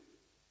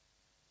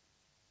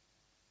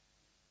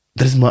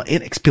 Er is maar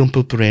één, ik speel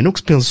Purple Rain ook,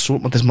 speel zo,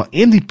 maar er is maar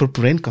één die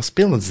Purple Rain kan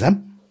spelen, dat is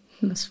hem.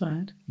 Dat is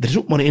waar. Er is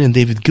ook maar één,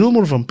 David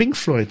Gilmour van Pink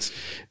Floyd,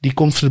 die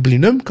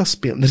Comfortably kan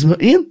spelen. Er is maar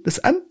één, dat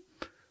is hem.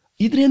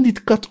 Iedereen die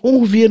het kan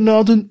ongeveer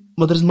nadoen,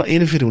 maar er is maar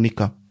één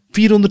Veronika.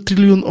 400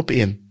 triljoen op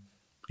één.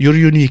 You're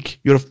unique.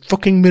 You're a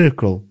fucking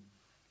miracle.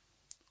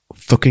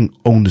 Fucking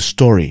own the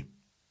story.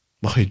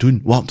 Wat ga je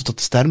doen? Wat, tot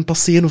de sterren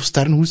passeren of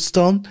sterrenhoest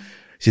staan?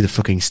 Zie je de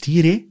fucking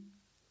stier, hè?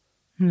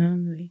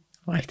 Nee.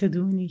 Wachten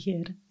doen we niet,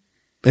 Gerre.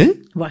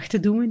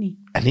 Wachten doen we niet.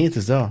 En nee, het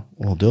is dat.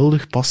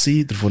 Ongeduldig,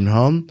 passie, ervoor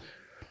gaan.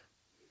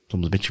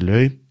 Soms een beetje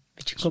lui.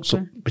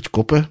 Beetje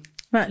koppen.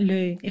 Maar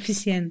lui,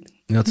 efficiënt.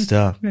 Ja, het is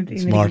dat.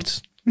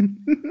 Smart.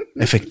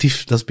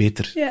 Effectief, dat is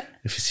beter. Ja.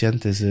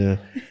 Efficiënt is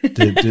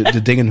de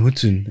dingen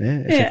goed doen.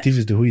 Hè? Effectief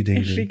is de goede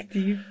dingen doen.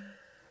 Effectief.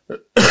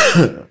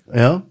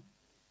 Ja.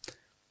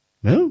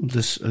 Ja,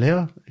 dus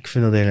ja, ik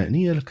vind dat eigenlijk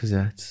niet, eerlijk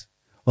gezegd.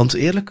 Want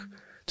eerlijk,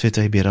 het feit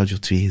dat je bij Radio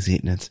 2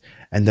 gezeten hebt,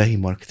 en dat je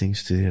marketing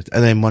studeert, en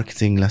dat je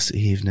marketingles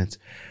gegeven hebt,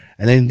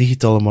 en dat je een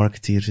digitale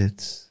marketeer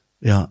zit,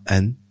 ja,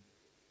 en?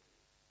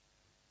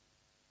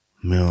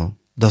 Ja,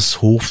 dat is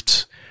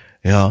hoofd.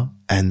 Ja,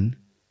 en?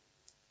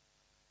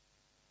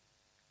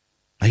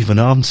 Als je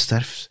vanavond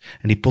sterft,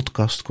 en die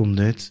podcast komt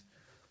uit,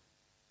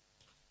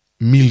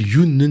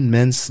 miljoenen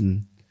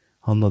mensen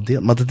gaan dat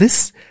delen. Maar dat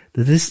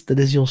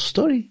is jouw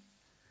story.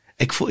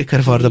 Ik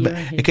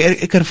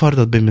ervaar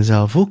dat bij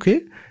mezelf ook, hè.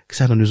 Ik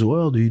zeg dan nu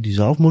zo, die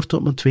zelfmoord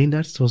op mijn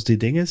 32, zoals die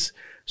ding is,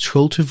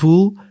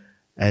 schuldgevoel,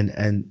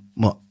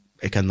 maar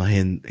ik heb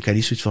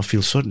niet zoiets van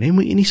veel sorry. Nee,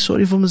 moet je niet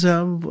sorry voor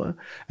mezelf.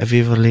 En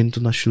veel verleden,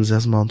 toen als Jules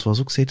 6 maanden was,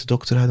 ook zei de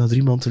dokter, hij had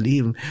 3 maanden te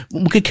leven.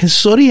 Moet ik geen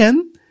sorry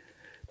hebben?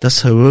 Dat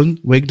is gewoon,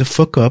 wake the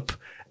fuck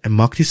up, en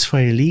maak iets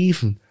van je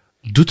leven.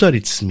 Doe daar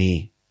iets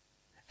mee.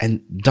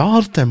 En daar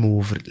had het hem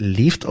over.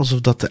 Leeft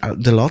alsof dat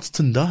de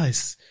laatste dag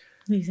is.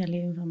 Er is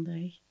alleen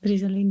vandaag. Er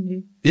is alleen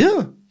nu.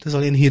 Ja, het is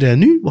alleen hier en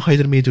nu. Wat ga je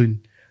ermee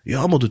doen?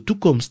 Ja, maar de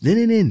toekomst.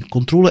 Nee.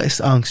 Controle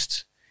is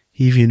angst.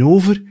 Geef je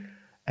over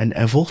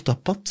en volg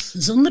dat pad.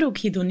 Zonder ook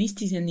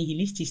hedonistisch en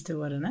nihilistisch te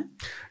worden, hè?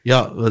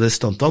 Ja, dat is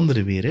dan het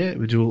andere weer,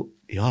 hè.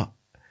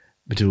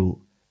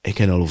 Ik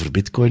heb al over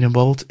bitcoin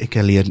gebabbeld. Ik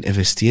heb leren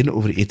investeren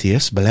over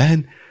ETF's,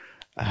 beleggen.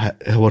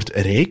 Je wordt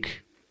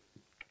rijk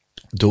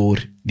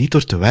niet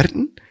door te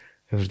werken.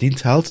 Je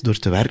verdient geld door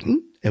te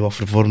werken, in wat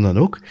voor vorm dan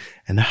ook.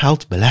 En dat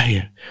geld beleg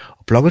je.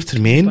 Op lange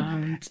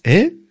termijn,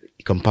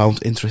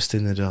 compound interest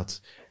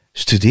inderdaad.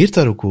 Studeer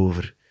daar ook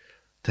over.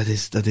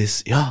 Dat is,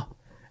 ja.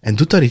 En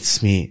doe daar iets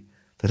mee.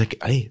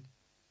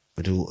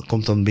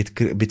 Komt dan een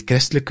beetje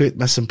christelijk uit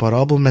met zijn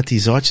parabel met die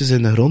zaadjes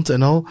in de grond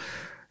en al.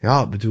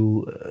 Ja,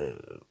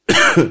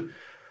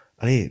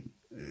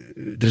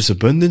 er is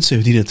abundance,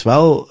 je verdient het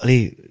wel,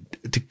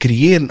 te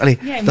creëren.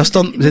 Je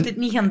moet het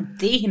niet gaan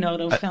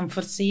tegenhouden of gaan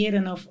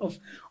forceren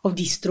of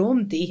die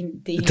stroom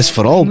tegenhouden. Het is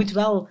vooral... Je moet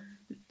wel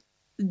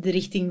de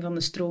richting van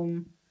de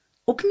stroom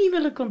ook niet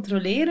willen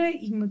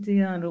controleren. Je moet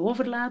die aan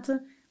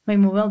overlaten, maar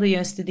je moet wel de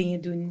juiste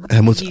dingen doen.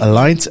 Je moet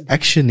aligned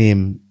action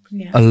nemen.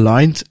 Ja.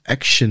 Aligned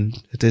action.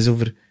 Het is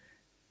over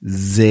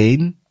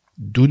zijn,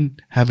 doen,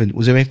 hebben.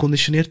 Hoe zijn wij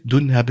geconditioneerd?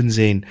 Doen, hebben,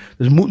 zijn.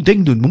 Dus we moeten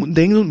ding doen. We moeten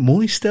ding doen.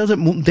 Mooi stel zijn,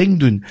 we moeten ding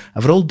doen.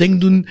 En vooral ding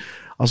doen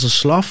als een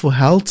slaaf voor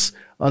geld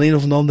aan een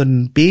of een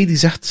andere P die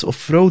zegt, of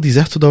vrouw die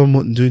zegt wat we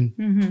moeten doen.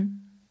 Mm-hmm.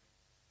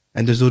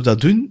 En dus door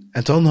dat doen,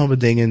 en dan gaan we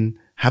dingen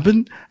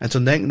hebben, en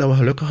dan denken dat we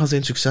gelukkig gaan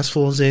zijn,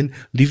 succesvol gaan zijn,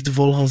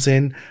 liefdevol gaan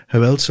zijn,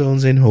 gewild zullen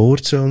zijn,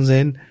 gehoord zullen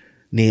zijn.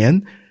 Nee,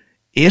 en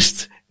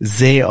eerst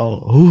zij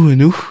al hoe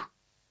genoeg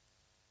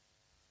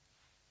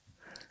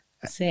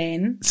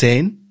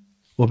zijn,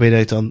 waarbij dat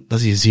je dan, dat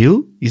is je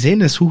ziel, je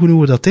zijn is hoe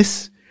genoeg dat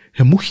is.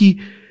 Je moet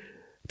je,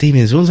 tegen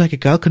mijn zoon zeg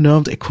ik elke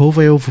avond, ik hou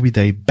van jou voor wie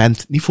dat je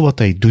bent, niet voor wat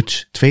dat je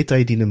doet. Het feit dat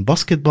je die in een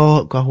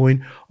basketbal kan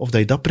gooien, of dat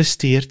je dat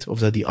presteert, of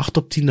dat die 8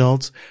 op 10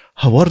 haalt,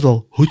 je wordt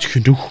al goed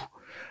genoeg.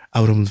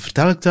 En waarom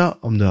vertel ik dat?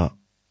 Omdat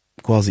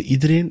quasi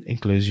iedereen,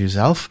 inclusief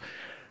jezelf,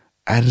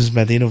 ergens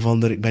met een of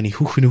ander, ik ben niet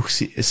goed genoeg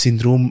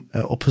syndroom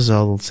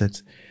opgezadeld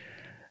zit.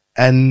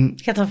 En...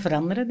 Gaat dat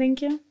veranderen, denk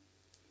je?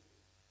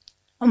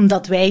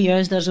 Omdat wij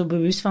juist daar zo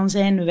bewust van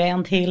zijn, wij aan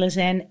het helen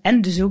zijn,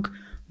 en dus ook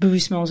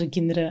bewust met onze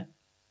kinderen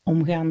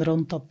omgaan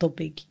rond dat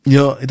topic.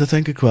 Ja, dat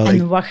denk ik wel.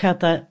 En wat gaat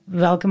dat,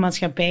 welke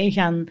maatschappij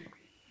gaan,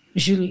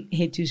 Jules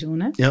heet uw zoon,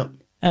 hè? Ja.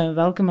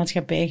 Welke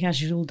maatschappij gaat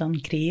Jules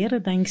dan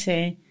creëren,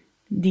 dankzij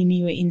die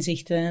nieuwe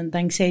inzichten,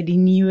 dankzij die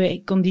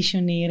nieuwe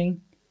conditionering?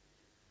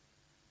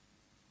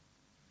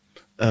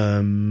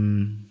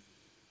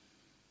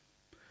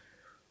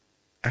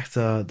 Echt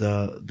dat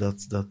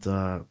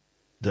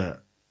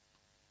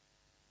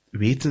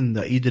weten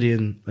dat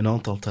iedereen een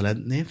aantal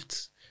talenten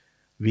heeft,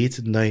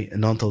 weten dat je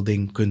een aantal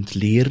dingen kunt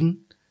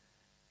leren.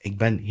 Ik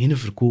ben geen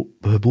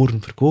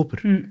geboren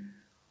verkoper,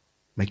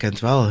 maar ik heb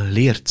het wel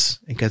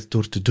geleerd. Ik heb het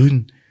door te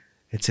doen,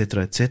 et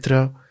cetera, et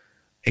cetera.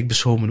 Ik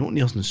beschouw me ook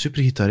niet als een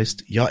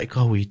supergitarist. Ja, ik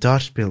ga gewoon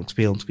gitaar spelen. Ik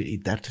speel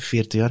 30,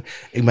 40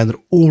 jaar. Ik ben er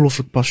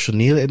ongelooflijk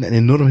passioneel in en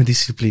enorm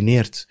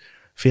gedisciplineerd.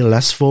 Veel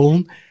les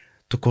volgen,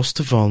 ten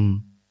koste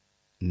van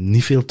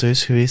niet veel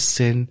thuis geweest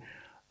zijn,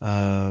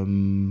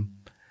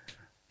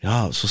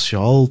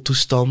 sociaal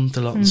toestand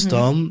te laten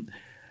staan.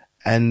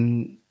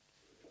 En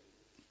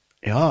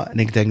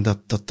ik denk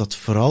dat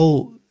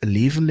vooral een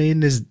leven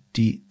leiden is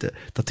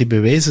dat hij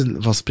bij wijze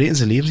van spreken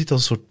zijn leven ziet als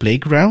een soort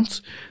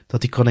playground,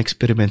 dat hij kan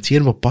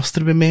experimenteren, wat past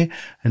er bij mij,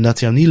 en dat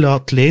hij hem niet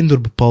laat leiden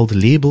door bepaalde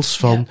labels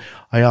van,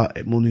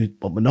 ik moet nu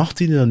op mijn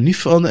 18e dan niet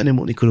van, en ik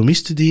moet economie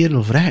studeren,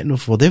 of rechten,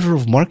 of whatever,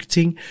 of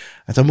marketing,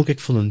 en dan moet ik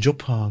voor een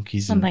job gaan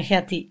kiezen. Want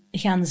dan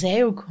gaan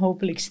zij ook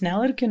hopelijk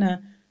sneller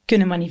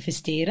kunnen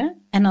manifesteren.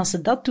 En als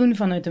ze dat doen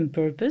vanuit een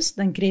purpose,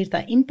 dan creëert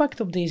dat impact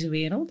op deze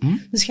wereld.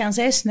 Dus gaan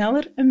zij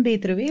sneller een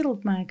betere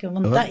wereld maken.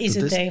 Want dat is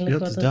het eigenlijk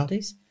wat dat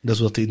is. Dat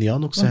is wat de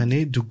Indianen ook zeggen,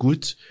 nee? Do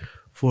good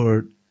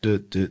for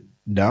the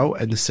now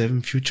and the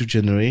 7 future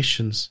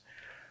generations.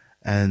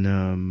 En,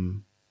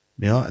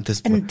 het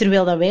is... En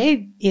terwijl dat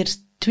wij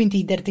eerst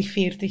 20, 30,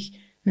 40,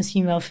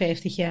 misschien wel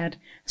 50 jaar,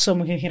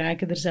 sommigen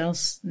geraken er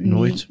zelfs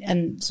nooit. Niet,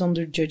 en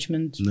zonder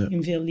judgment, nee.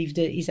 In veel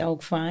liefde is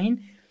ook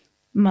fijn.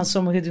 Maar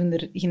sommigen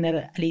gaan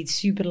er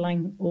super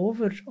lang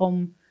over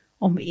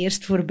om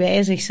eerst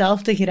voorbij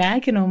zichzelf te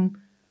geraken,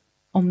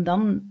 om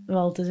dan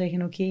wel te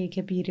zeggen, oké, ik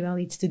heb hier wel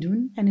iets te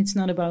doen, and it's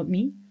not about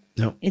me.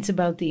 Ja. It's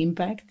about the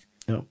impact.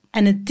 Ja.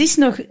 En het is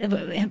nog...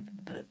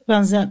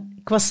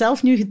 Ik was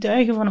zelf nu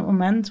getuige van het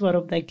moment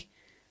waarop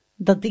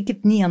dat ik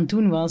het niet aan het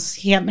doen was.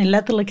 Je hebt mij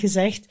letterlijk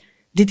gezegd,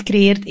 dit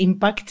creëert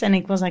impact, en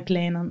ik was dat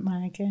klein aan het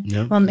maken.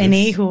 Ja, want mijn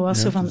ego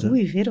was zo van,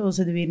 oei, Vero,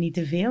 ze er weer niet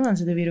te veel, en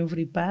ze er weer over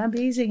je pa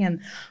bezig,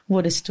 en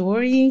what a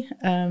story.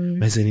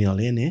 Wij zijn niet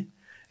alleen, hè.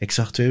 Ik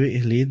zag 2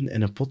 weken geleden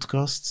in een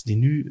podcast, die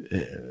nu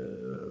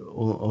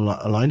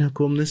online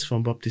gekomen is,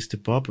 van Baptiste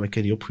de Paap, ik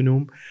heb die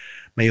opgenomen,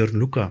 met Jorn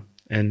Luca.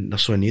 En dat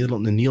is zo in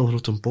Nederland een heel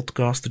grote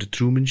podcaster, de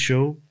Truman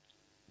Show.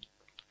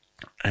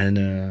 En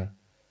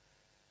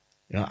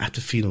echt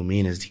een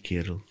fenomeen is die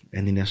kerel.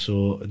 En die is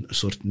zo een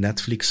soort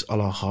Netflix à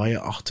la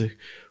Gaia-achtig,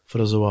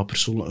 voor zo wat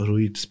persoonlijke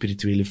groei,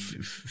 spirituele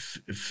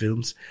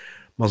films.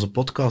 Maar zijn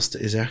podcast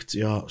is echt,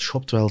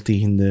 schopt wel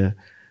tegen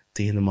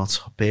de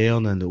maatschappij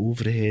aan en de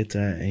overheid,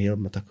 en heel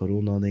met dat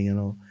corona-dingen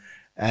al.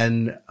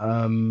 En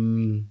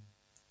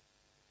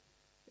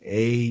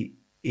hij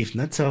heeft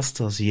net zelfs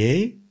als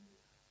jij,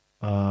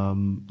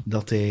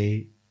 dat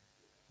hij,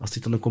 als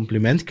hij dan een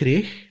compliment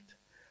kreeg,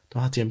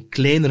 dan had hij hem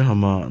kleiner gaan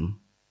maken.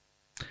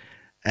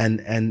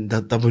 En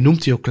dat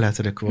benoemt hij ook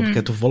letterlijk. Want ik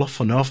heb toevallig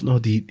vanavond nog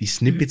die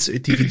snippets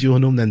uit die video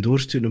genomen en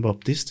doorsturen naar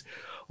Baptiste,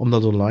 om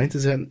dat online te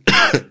zetten.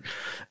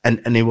 en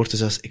hij wordt er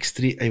zelfs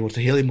hij wordt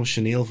er heel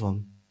emotioneel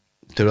van.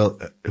 Terwijl,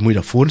 je moet je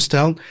dat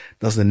voorstellen,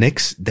 dat is de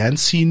next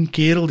dance scene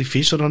kerel die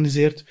feest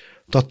organiseert,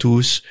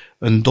 tattoos,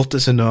 een dot in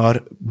zijn haar,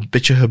 een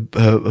beetje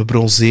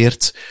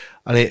gebronzeerd,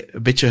 een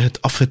beetje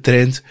het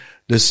afgetraind,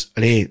 Dus,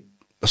 allee,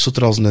 dat soort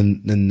er als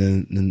een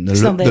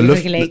Snap dat je een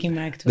vergelijking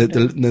maakt.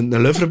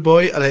 Een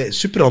loverboy, allee,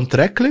 super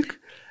aantrekkelijk.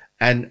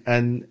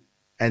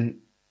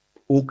 En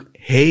ook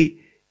hij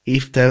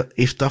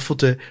heeft dat voor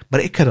te...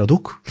 Maar ik heb dat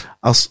ook.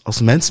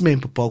 Als mensen mij een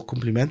bepaald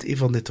compliment geven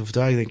van dit of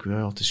dat, ik denk,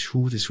 ja, het is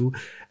goed, het is goed.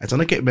 En dan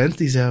heb ik mensen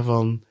die zeggen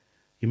van,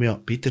 ja, maar ja,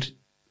 Peter,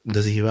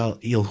 dat zeg je wel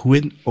heel goed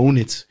in, own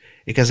it.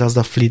 Ik heb zelfs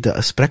dat verleden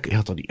gesprek, ik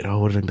had dat niet raar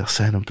horen, dat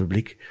zeggen aan het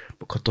publiek, maar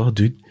ik ga het toch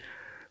doen.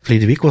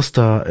 Verleden week was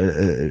dat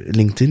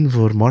LinkedIn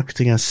voor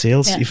marketing en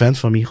sales event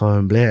van Michael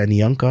en Blij en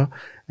Janka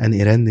en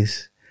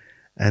Irendis.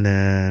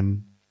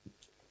 En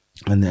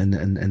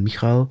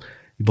Michael,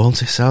 die begon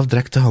zichzelf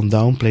direct te gaan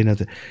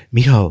downplayen.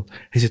 Michael,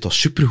 je zit er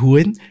supergoed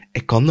in,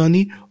 ik kan dat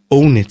niet,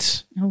 own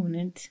it.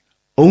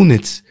 Own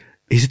it.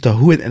 Je zit daar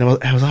goed in. En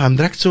hij was hem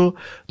direct zo,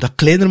 dat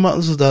kleiner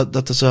maken,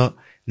 zodat hij zo,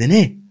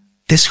 nee,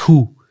 het is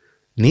goed.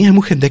 Nee, je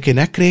moet geen dikke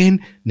nek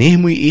krijgen. Nee, je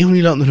moet je ego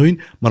niet laten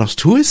groeien. Maar als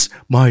het goed is,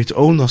 mag je het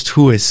ownen als het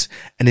goed is.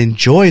 En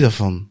enjoy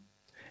daarvan.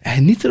 En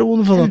geniet er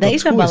gewoon van dat het goed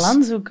is. En dat is dat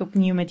balans ook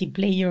opnieuw met die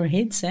play your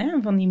hits,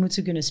 hè. Van, je moet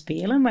ze kunnen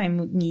spelen, maar je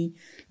moet niet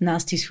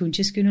naast je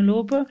schoentjes kunnen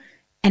lopen.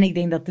 En ik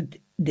denk dat het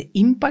de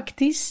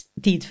impact is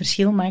die het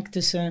verschil maakt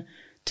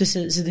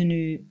tussen ze er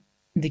nu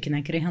de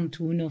knakker gaan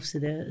doen of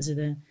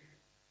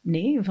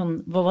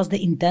wat was de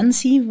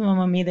intentie van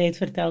waarmee dat je het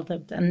verteld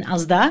hebt? En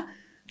als dat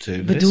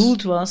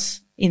bedoeld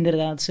was,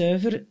 inderdaad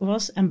zuiver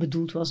was, en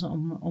bedoeld was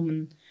om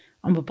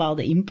een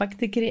bepaalde impact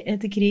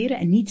te creëren,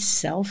 en niet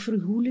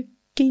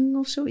zelfvergoelijking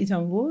of zo, is dat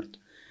een woord?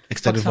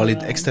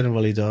 Externe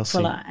validatie.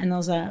 Voilà, en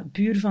als dat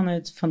puur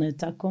vanuit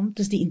dat komt,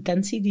 dus die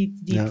intentie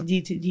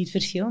die het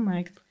verschil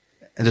maakt.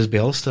 En dus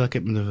bij alles stel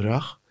ik me de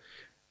vraag,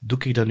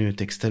 doe ik dat nu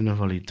uit externe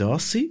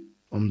validatie,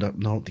 omdat ik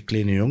nog die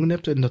kleine jongen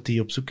heb en dat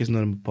die op zoek is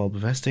naar een bepaalde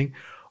bevestiging,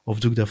 of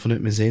doe ik dat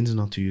vanuit mijn zijnse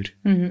natuur?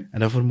 Mm-hmm. En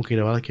daarvoor moet je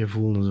dat wel een keer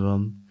voelen, zo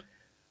van,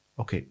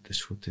 oké, het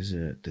is goed,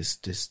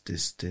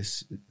 het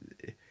is...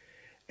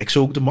 Ik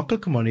zou ook de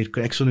makkelijke manier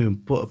ik zou nu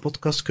een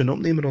podcast kunnen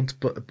opnemen rond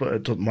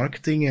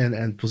marketing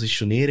en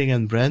positionering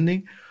en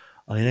branding.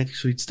 Alleen heb ik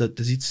zoiets, dat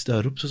is iets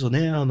dat roept zo,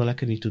 nee, ga dat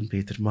lekker niet doen,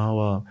 Peter, maar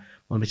wel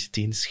een beetje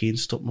tegen de scheen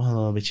stoppen, maar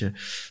gaan een beetje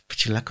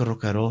lekker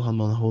rock and roll gaan,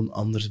 maar gewoon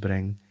anders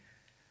brengen.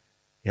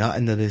 Ja,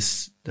 en dat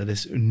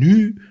is,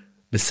 nu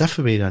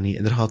beseffen wij dat niet.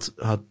 En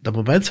dat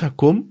moment gaat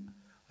komen,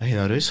 als je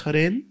naar huis gaat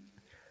rijden,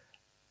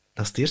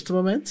 dat is het eerste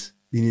moment,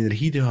 die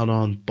energie die gaat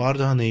nog een paar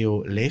dagen in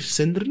jouw lijf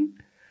zinderen,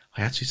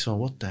 ga je het zoiets van,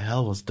 what the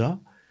hell was dat?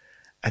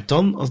 En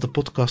dan, als de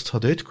podcast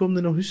gaat uitkomen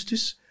in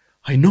augustus,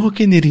 ga je nog een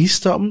keer in die energie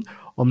stappen,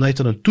 omdat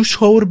je dan een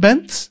toeschouwer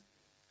bent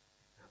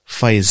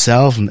van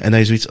jezelf. En dat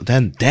je zoiets,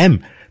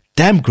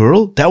 damn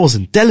girl, that was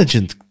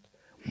intelligent.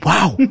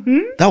 Wow,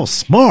 that was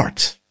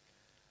smart.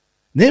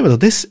 Nee, maar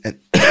dat is,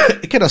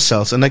 ik heb dat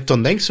zelfs. En dat ik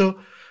dan denk zo,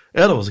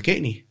 ja, dat was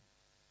ik niet.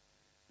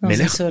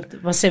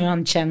 Wat zijn we aan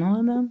het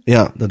channelen dan?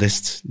 Ja, dat is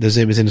het. Dus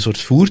we zijn een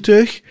soort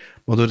voertuig,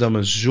 maar doordat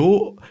we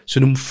ze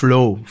noemen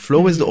flow.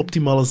 Flow is de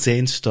optimale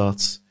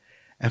zijnstaat.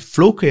 En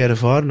flow kun je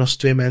ervaren als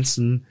twee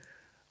mensen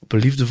op een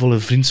liefdevolle,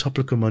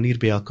 vriendschappelijke manier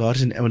bij elkaar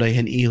zijn en waar je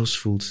geen ego's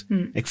voelt.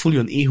 Ik voel je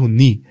een ego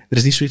niet. Er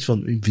is niet zoiets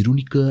van,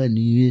 Veronika,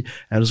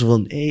 en zo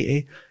van,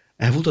 hey.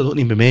 En je voelt dat ook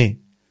niet bij mij.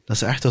 Dat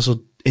is echt als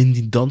zo in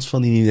die dans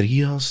van die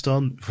energie gaan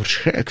staan,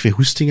 verschrikkelijk veel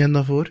goesting en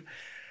daarvoor.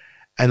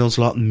 En ons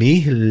laten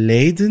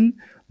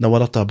meegeleiden naar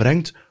wat dat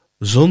brengt,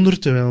 zonder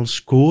te willen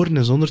scoren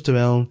en zonder te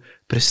willen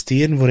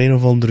presteren voor een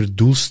of andere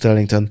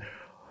doelstelling.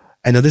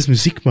 En dat is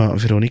muziek maken,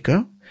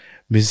 Veronika.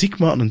 Muziek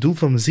maken, een doel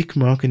van muziek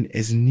maken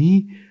is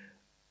niet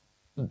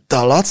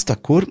dat laatste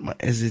akkoord, maar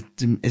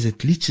is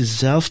het liedje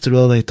zelf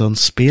terwijl je het aan het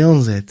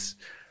spelen bent.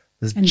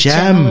 Dat is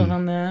jam.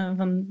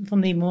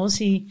 Van de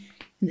emotie.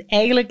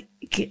 Eigenlijk,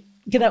 ik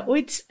heb dat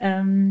ooit...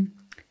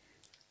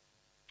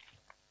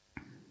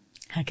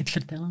 Ga ik het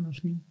vertellen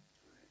of niet?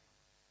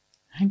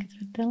 Ga ik het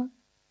vertellen?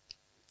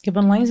 Ik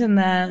heb onlangs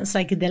een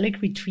psychedelic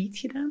retreat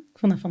gedaan. Ik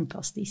vond dat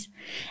fantastisch.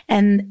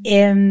 En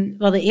we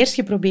hadden eerst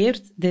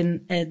geprobeerd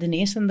de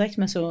eerste dag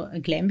met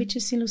zo'n klein beetje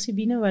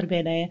psilocybine,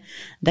 waarbij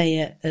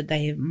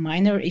dat je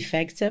minor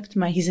effects hebt,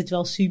 maar je zit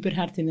wel super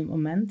hard in het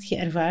moment. Je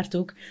ervaart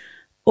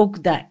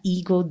ook dat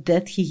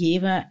ego-death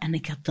gegeven. En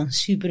ik had dan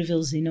super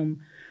veel zin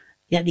om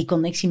die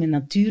connectie met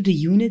natuur,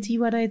 de unity,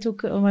 waar we het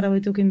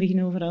ook in het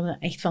begin over hadden,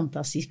 echt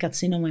fantastisch. Ik had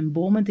zin om in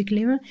bomen te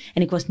klimmen.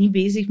 En ik was niet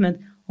bezig met,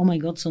 oh my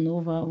god,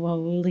 Zonova,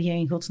 wat wilde jij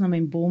in godsnaam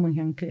in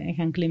bomen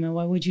gaan klimmen?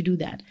 Why would you do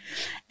that?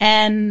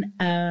 En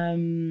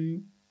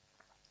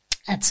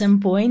at some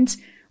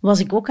point was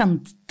ik ook aan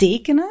het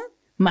tekenen,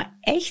 maar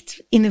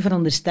echt in de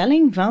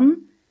veronderstelling van,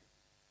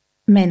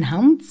 mijn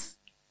hand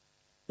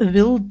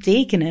wil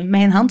tekenen.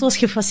 Mijn hand was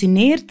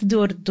gefascineerd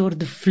door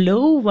de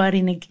flow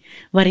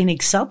waarin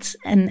ik zat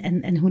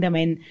en hoe dat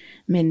mijn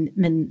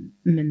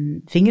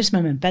vingers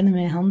met mijn pen in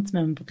mijn hand,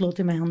 met mijn potlood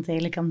in mijn hand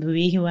eigenlijk aan het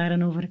bewegen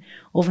waren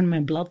over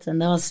mijn blad. En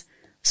dat was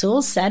zo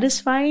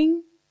satisfying,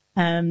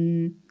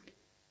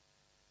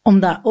 om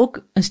dat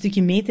ook een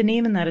stukje mee te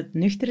nemen naar het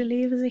nuchtere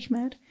leven, zeg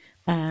maar.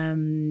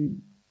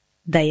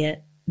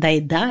 dat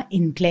je dat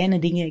in kleine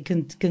dingen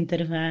kunt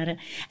ervaren.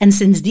 En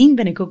sindsdien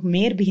ben ik ook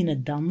meer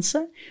beginnen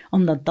dansen,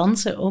 omdat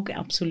dansen ook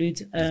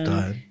absoluut...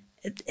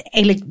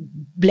 eigenlijk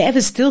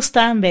blijven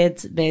stilstaan bij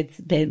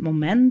het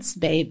moment,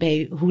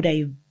 bij hoe dat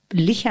je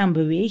lichaam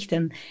beweegt.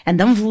 En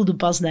dan voel je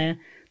pas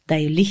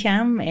dat je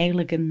lichaam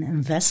eigenlijk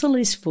een vessel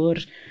is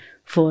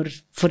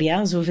voor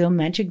ja, zoveel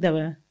magic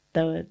dat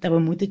we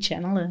moeten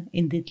channelen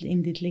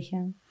in dit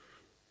lichaam.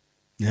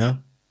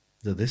 Ja,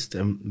 dat is het.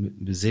 En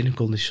we zijn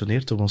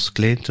geconditioneerd om ons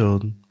klein te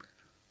houden,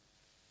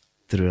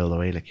 terwijl we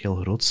eigenlijk heel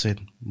groot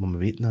zijn, maar we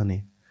weten dat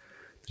niet.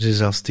 Er is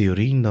zelfs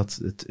theorieën dat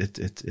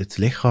het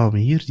lichaam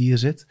die hier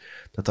zit,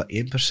 dat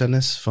 1%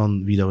 is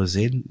van wie dat we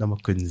zijn, dat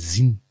we kunnen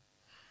zien.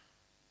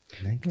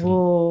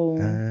 Wow.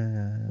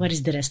 Waar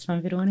is de rest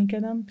van Veronika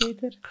dan,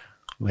 Peter?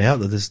 Maar ja,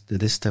 dat is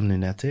het hem nu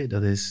net, hè.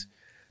 Dat is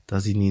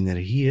die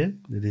energie, hè.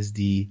 Dat is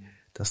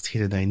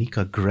hetgene dat je niet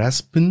kan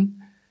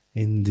graspen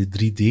in de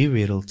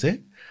 3D-wereld, hè.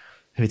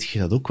 Weet je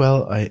dat ook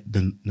wel?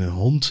 Een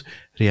hond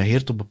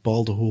reageert op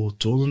bepaalde hoge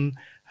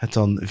tonen, het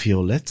dan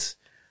violet.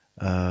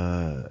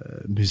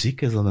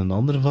 Muziek is dan een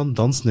ander van.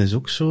 Dansen is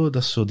ook zo.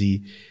 Dat is zo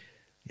die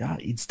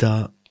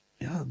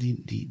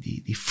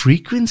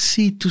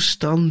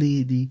frequency-toestand,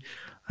 die,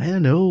 I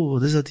don't know,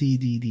 wat is dat,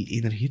 die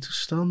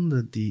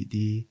energietoestand,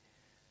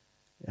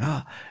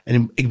 ja.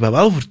 En ik ben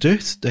wel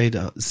overtuigd dat je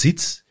dat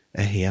ziet,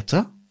 en je hebt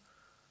dat.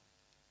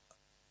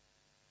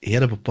 Je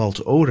hebt een bepaald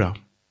aura.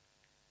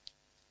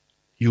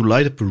 You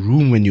light up a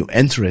room when you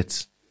enter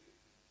it.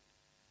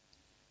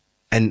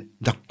 En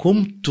dat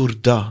komt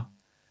door dat.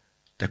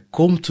 Dat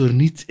komt door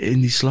niet in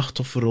die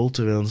slachtofferrol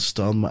te willen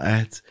staan, maar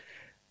echt,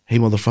 hey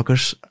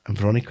motherfuckers, I'm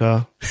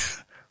Veronika,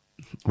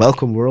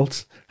 welcome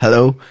world,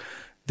 hello,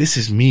 this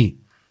is me.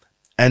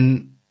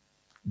 En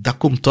dat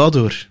komt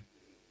daardoor.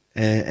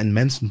 En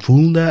mensen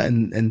voelen dat,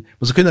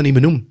 maar ze kunnen dat niet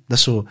benoemen. Dat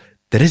is zo,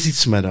 er is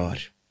iets met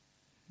haar.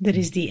 Er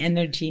is die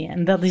energy,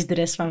 en dat is de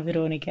rest van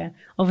Veronika.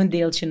 Of een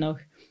deeltje nog,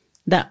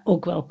 dat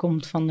ook wel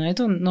komt vanuit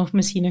nog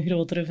misschien een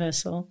grotere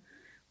vessel.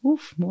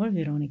 Oef, mooi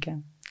Veronika.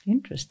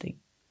 Interesting.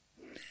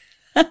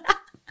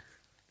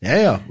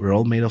 Ja, we're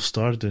all made of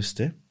stardust,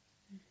 hè.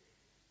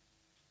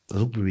 Dat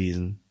is ook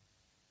bewezen.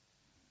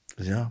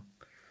 Dus ja,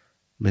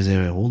 wij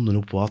zijn gewoon een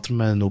hoop water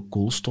met een hoop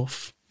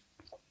koolstof.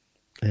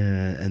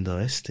 En dat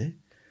is het, hè.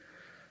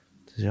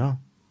 Dus ja.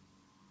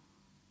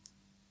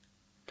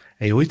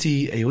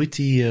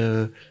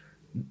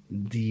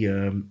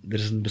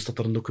 Bestaat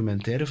er een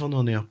documentaire van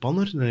een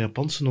Japanner, een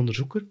Japanse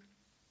onderzoeker.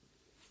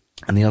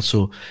 En die had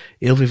zo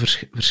heel veel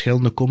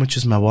verschillende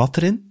kommetjes met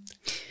water in.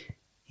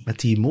 Met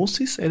die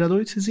emoties, heb je dat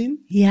ooit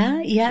gezien?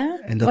 Ja.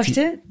 Wacht,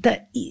 hè.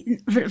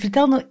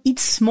 Vertel nog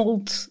iets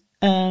smolt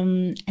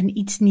en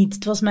iets niet.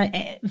 Het was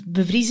maar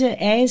bevriezen,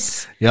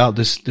 ijs. Ja,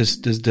 dus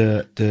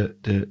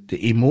de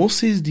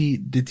emoties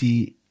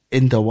die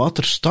in dat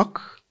water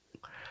stak,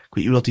 ik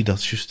weet niet hoe hij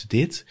dat juist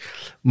deed,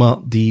 maar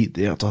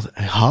dat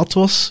haat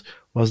was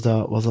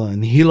dat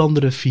een heel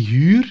andere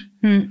figuur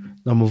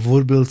dan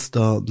bijvoorbeeld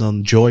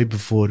dan Joy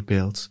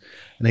bijvoorbeeld.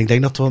 En ik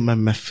denk dat het wat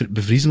met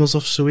bevriezen was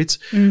of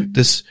zoiets.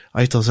 Dus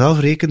als je dan zelf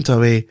rekent dat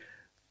wij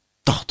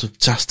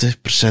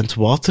 80-60%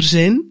 water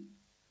zijn,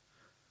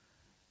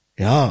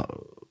 ja,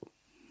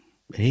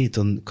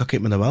 dan kan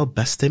ik me dat wel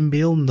best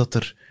inbeelden dat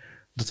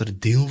er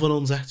deel van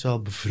ons echt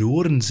wel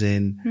bevroren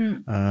zijn.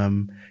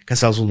 Ik heb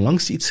zelfs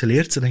onlangs iets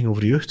geleerd, dat ging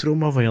over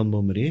jeugdtrauma van Jan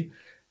Bommeré.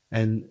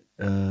 En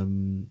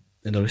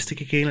dat wist ik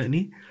eigenlijk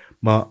niet.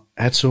 Maar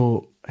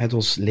het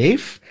ons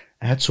lijf,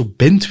 het zo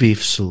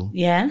bindweefsel.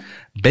 Ja.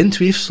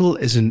 Bindweefsel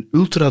is een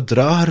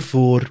ultradrager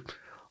voor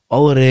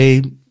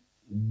allerlei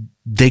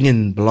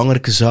dingen,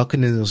 belangrijke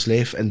zaken in ons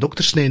lijf. En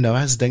dokters snijden dat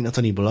weg, ze denken dat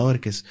dat niet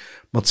belangrijk is.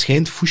 Maar het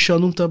schijnt, Fusha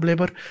noemt dat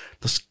blijkbaar,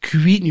 dat is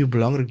kwijt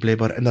belangrijk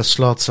blijkbaar. En dat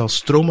slaat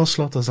zelfs trauma,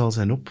 slaat dat zelfs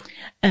zijn op.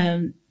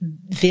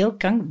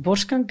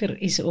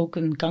 Borstkanker is ook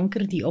een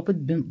kanker die op het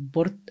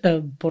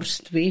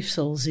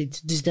borstweefsel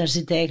zit. Dus daar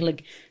zit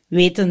eigenlijk,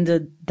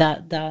 wetende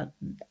dat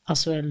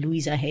als we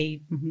Louisa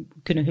Hay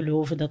kunnen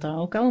geloven, dat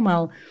ook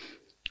allemaal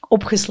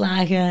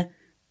opgeslagen,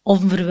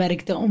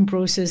 onverwerkte,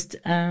 unprocessed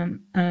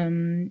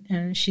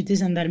shit is.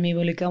 En daarmee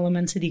wil ik alle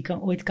mensen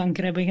die ooit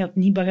kanker hebben gehad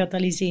niet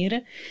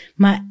bagatelliseren.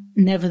 Maar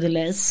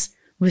nevertheless,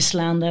 we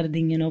slaan daar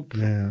dingen op.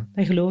 Ja.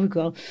 Dat geloof ik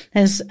wel.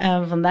 Dus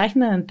vandaag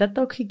naar een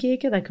TED-talk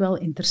gekeken dat ik wel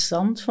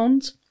interessant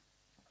vond.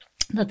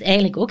 Dat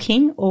eigenlijk ook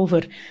ging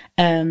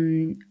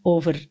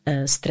over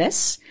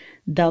stress.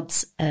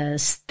 Dat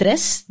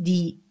stress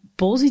die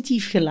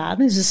positief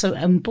geladen is, dus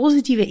een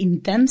positieve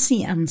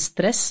intentie aan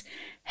stress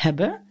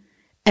hebben.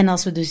 En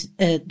als we dus,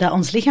 dat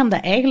ons lichaam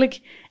dat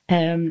eigenlijk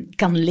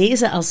kan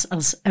lezen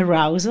als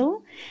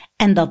arousal.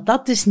 En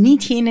dat dus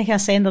nietgene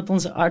gaat zijn dat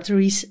onze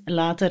arteries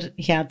later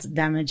gaat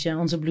damagen,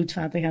 onze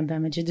bloedvaten gaan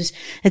damagen.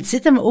 Dus het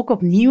zit hem ook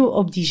opnieuw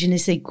op die je ne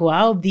sais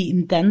quoi, op die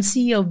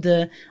intentie, op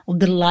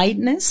de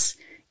lightness.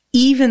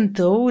 Even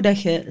though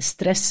dat je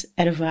stress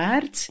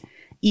ervaart,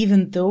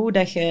 even though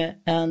dat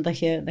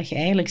je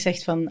eigenlijk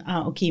zegt van,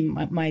 oké,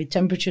 my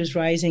temperature is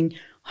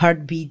rising,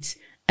 heartbeat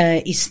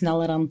is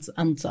sneller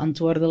aan het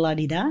worden,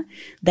 ladida.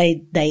 Dat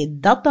je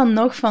dat dan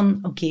nog van,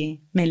 oké,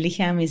 mijn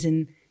lichaam is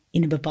in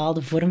een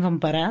bepaalde vorm van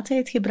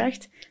paraatheid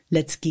gebracht,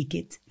 let's kick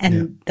it.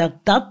 En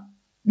dat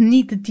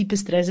niet de type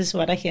stress is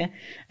waar dat je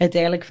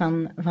uiteindelijk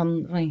van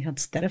gaat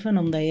sterven,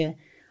 omdat je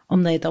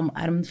het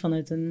omarmt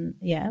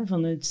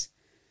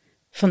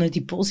vanuit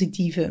die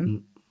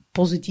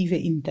positieve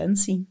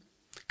intentie.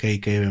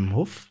 Kijk je Wim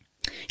Hof?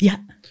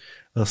 Ja.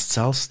 Dat is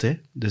hetzelfde, hè.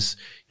 Dus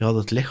je had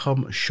het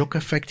lichaam een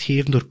shock-effect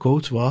geven door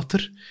koud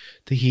water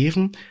te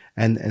geven.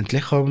 En het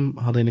lichaam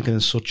had eigenlijk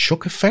een soort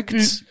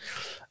shock-effect.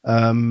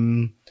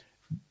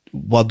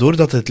 Waardoor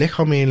dat het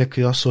lichaam eigenlijk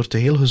een soort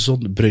heel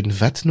gezond bruin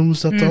vet noemen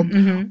ze dat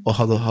dan,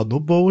 gaat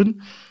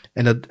opbouwen.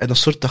 En dat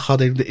gaat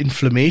eigenlijk de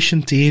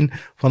inflammation tegen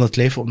van het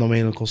lijf, omdat we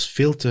eigenlijk ons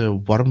veel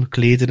te warm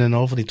kleden en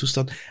al van die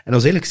toestand. En dat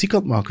is eigenlijk ziek aan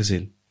het maken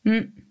zijn.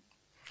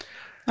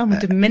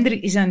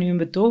 Is dat nu een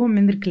betoog om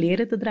minder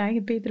kleren te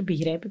dragen, Peter?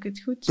 Begrijp ik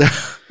het goed?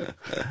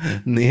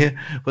 Nee,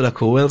 wat ik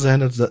gewoon wil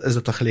zeggen, is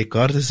dat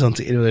gelijkaardig is aan het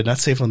ene wat je net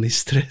zei van die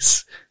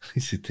stress.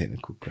 Die zit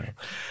eigenlijk ook wel.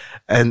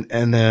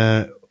 En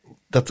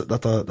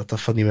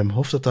dat van die Wim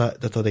Hof,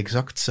 dat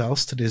exact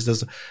hetzelfde is. Dat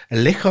is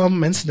een lichaam,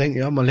 mensen denken,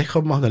 ja, maar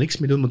lichaam mag daar niks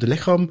mee doen, maar de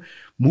lichaam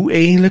moet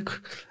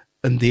eigenlijk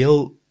een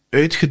deel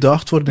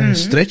uitgedaagd worden en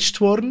gestretched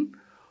worden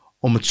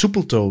om het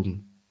soepel te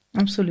houden.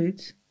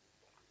 Absoluut.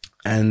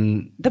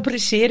 En dat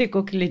apprecieer ik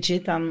ook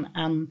legit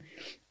aan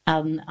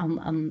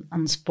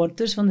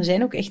sporters, want er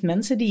zijn ook echt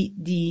mensen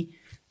die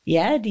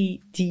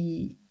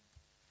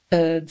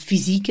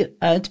fysieke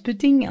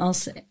uitputting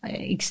als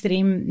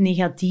extreem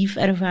negatief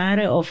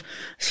ervaren, of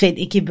het feit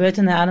ik je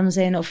buiten de adem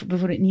zijn, of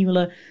bijvoorbeeld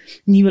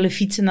niet willen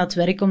fietsen naar het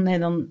werk, omdat je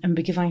dan een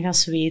beetje van gaat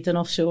zweten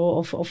of zo,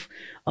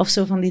 of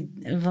zo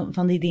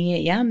van die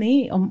dingen. Ja,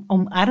 nee,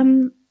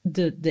 omarm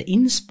de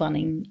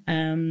inspanning.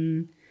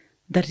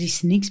 Daar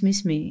is niks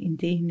mis mee,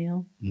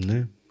 integendeel.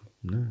 Nee.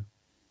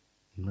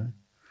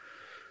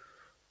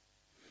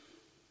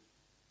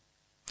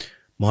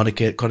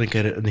 Maar kan ik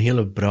er een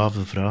hele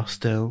brave vraag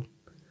stellen?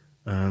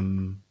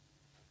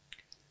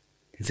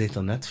 Je zegt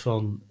dan net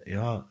van,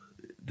 ja,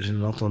 er zijn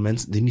een aantal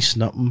mensen die niet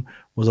snappen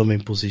wat dan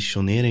mijn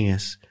positionering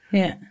is.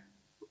 Ja.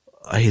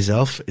 Als je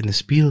zelf in de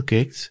spiegel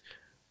kijkt,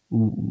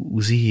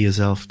 hoe zie je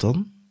jezelf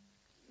dan?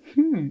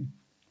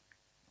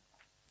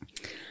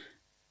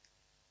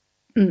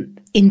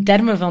 In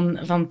termen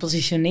van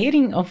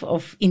positionering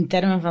of in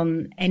termen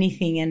van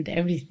anything and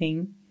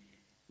everything?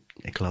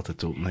 Ik laat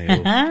het ook naar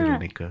jou,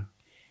 Veronika.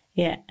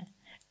 Ja.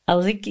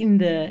 Als ik in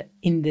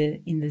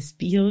de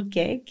spiegel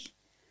kijk,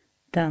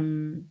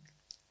 dan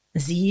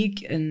zie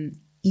ik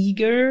een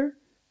eager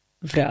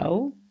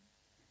vrouw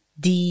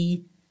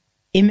die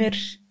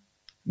immer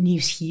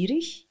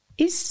nieuwsgierig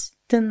is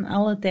ten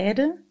alle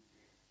tijden.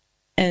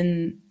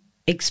 Een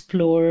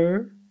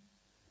explorer,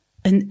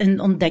 een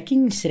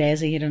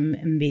ontdekkingsreiziger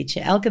een beetje.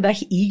 Elke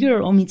dag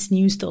eager om iets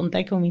nieuws te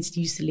ontdekken, om iets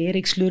nieuws te leren.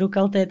 Ik sleur ook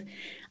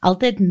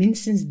altijd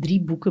minstens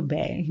 3 boeken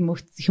bij.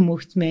 Je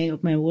mocht mij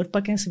op mijn woord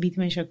pakken en ze biedt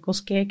mijn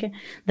Jacques kijken.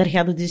 Daar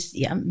gaat het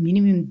dus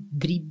minimum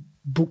 3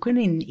 boeken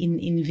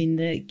in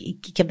vinden.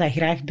 Ik heb dat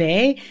graag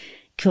bij.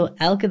 Ik wil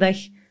elke dag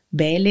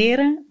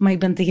bijleren, maar ik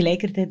ben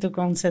tegelijkertijd ook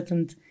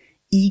ontzettend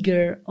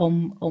eager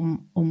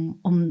om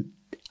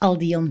al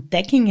die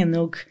ontdekkingen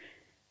ook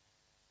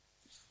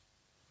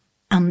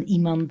aan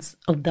iemand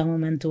op dat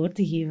moment door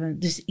te geven.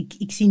 Dus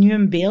ik zie nu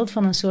een beeld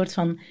van een soort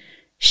van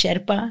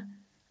Sherpa,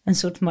 een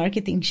soort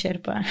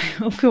marketing-Sherpa,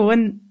 of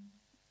gewoon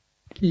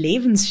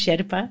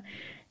levens-Sherpa,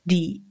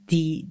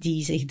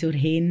 die zich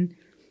doorheen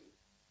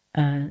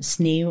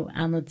sneeuw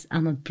aan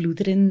het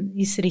ploeteren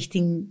is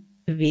richting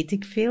weet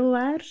ik veel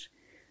waar.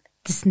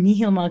 Het is niet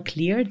helemaal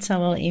clear, het zal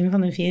wel een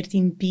van de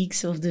 14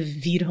 peaks of de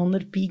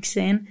 400 peaks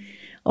zijn.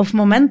 Op het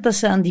moment dat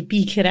ze aan die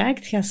piek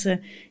geraakt,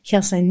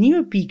 gaat ze een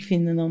nieuwe piek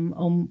vinden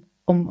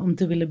om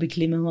te willen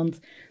beklimmen, want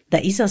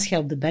dat is als je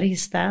op de bergen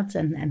staat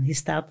en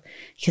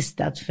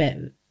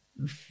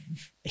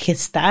je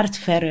staart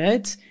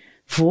veruit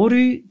voor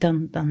u,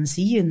 dan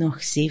zie je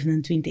nog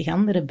 27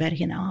 andere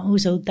bergen. Hoe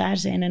zou het daar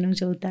zijn en hoe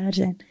zou het daar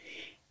zijn?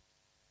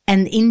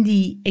 En in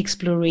die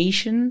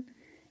exploration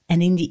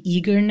en in die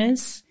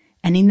eagerness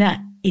en in dat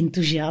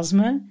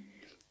enthousiasme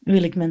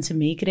wil ik mensen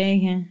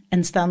meekrijgen.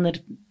 En staan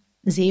er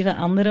 7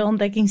 andere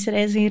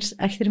ontdekkingsreizigers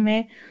achter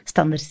mij,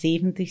 staan er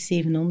 70,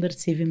 700,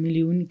 7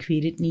 miljoen, ik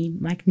weet het niet,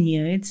 maakt niet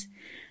uit.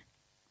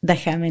 Dat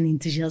gaat mijn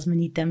enthousiasme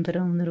niet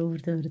temperen om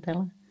erover te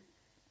vertellen.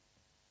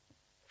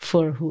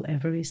 For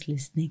whoever is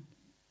listening.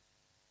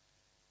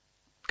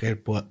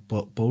 Kijk,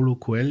 Paulo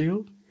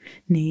Coelho?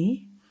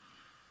 Nee.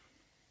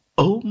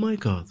 Oh my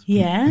god.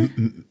 Ja?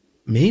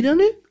 Meen je dat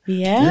nu?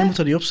 Ja? Nee, je moet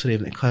dat niet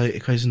opschrijven. Ik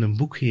ga je ze een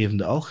boek geven,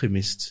 De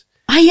Alchemist.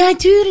 Ah ja,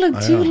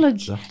 tuurlijk.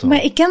 Ja,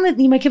 maar ik ken het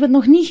niet, maar ik heb het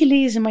nog niet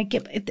gelezen. Maar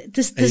het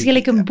is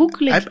gelijk een boek.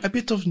 Heb je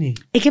het of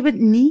niet? Ik heb het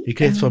niet. Je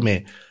krijgt het van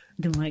mij.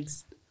 De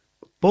max.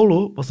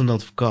 Paulo was een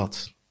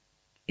advocaat.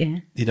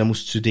 Ja. Die dat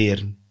moest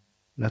studeren.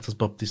 Net als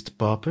Baptiste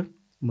Pape.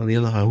 Maar die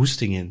had een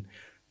hoesting in.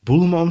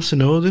 Boelman,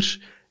 zijn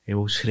ouders. Hij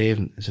wou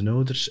schrijven. Zijn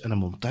ouders en een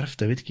Monterf,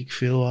 dat weet ik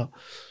veel wat.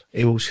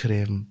 Hij wou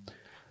schrijven.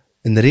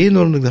 En de reden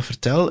waarom ik dat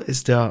vertel,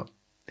 is dat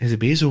hij is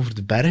bezig over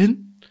de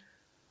bergen,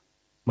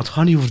 maar het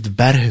gaat niet over de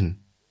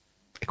bergen.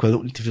 Ik wil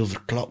ook niet te veel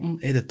verklappen,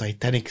 de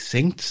Titanic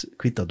zinkt,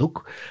 ik weet dat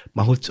ook,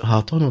 maar goed,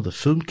 ga toch naar de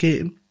film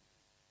kijken.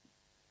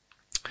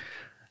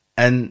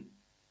 En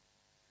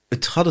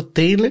het gaat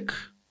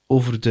uiteindelijk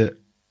over de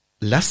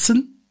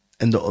lessen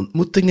en de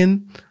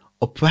ontmoetingen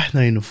op weg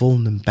naar je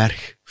volgende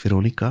berg,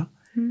 Veronika.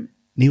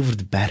 Niet over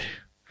de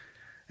berg.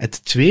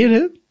 Het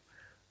tweede,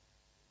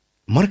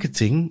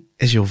 marketing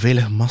is jouw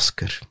veilige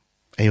masker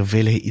en jouw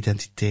veilige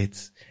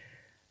identiteit.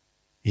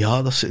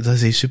 Ja, dat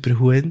is hij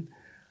supergoed in.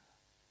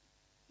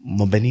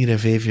 Maar binnen hier in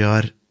 5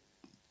 jaar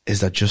is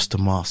dat just a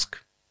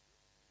mask.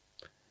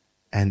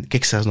 En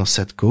kijk zelfs naar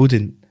Seth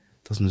Godin.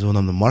 Dat is een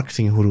zogenaamde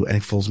marketinggoeroe.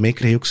 En volgens mij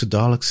krijg je ook zo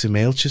dagelijkse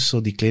mailtjes,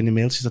 zo die kleine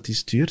mailtjes dat hij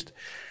stuurt.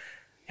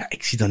 Ja,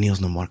 ik zie dat niet als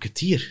een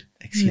marketeer.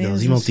 Ik zie dat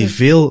als iemand die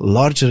veel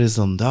larger is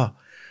dan dat.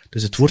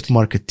 Dus het woord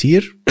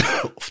marketeer,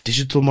 of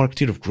digital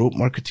marketeer, of growth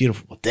marketeer,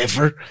 of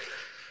whatever,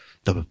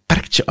 dat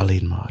beperkt je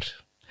alleen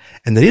maar.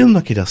 En de reden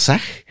dat ik je dat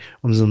zeg,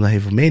 omdat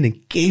je voor mij in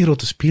een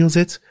keigrote spiegel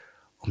zit,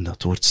 omdat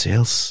het woord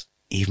sales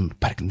even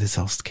beperkend is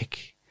als het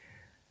kijk.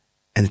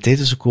 En de tijd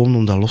is gekomen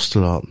om dat los te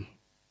laten.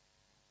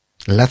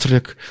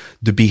 Letterlijk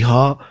de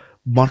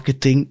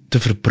BH-marketing te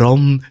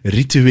verbranden,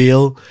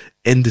 ritueel,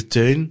 in de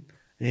tuin.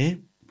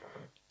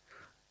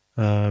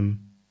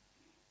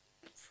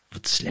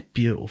 Het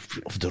slipje,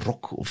 of de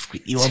rok, of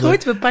is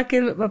goed, we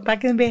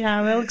pakken een BH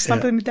wel, ik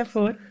snap de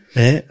metafoor.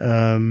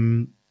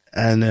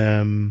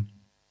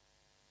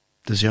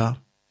 Dus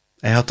ja,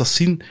 hij had dat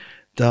zien,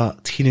 dat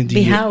hetgene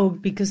die... BH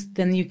ook, because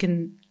then you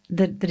can...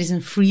 Er is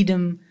een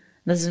freedom,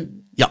 dat is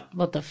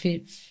wat dat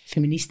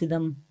feministen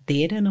dan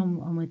deden,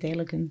 om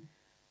uiteindelijk een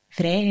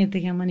vrijheid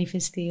te gaan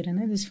manifesteren.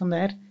 Hè? Dus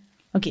vandaar...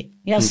 Oké,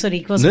 ja, sorry,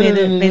 ik was bij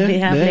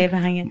BH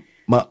blijven hangen.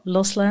 Maar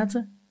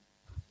loslaten.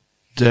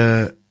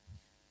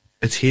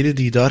 Hetgene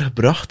die daar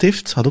gebracht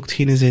heeft, gaat ook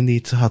hetgene zijn die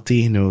het gaat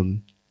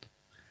tegenhouden.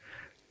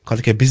 Kan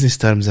ik in business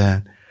term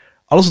zeggen.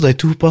 Alles wat je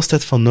toegepast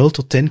hebt van 0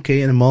 tot 10k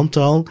in een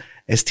maandtaal,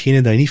 is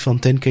hetgene dat je niet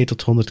van 10k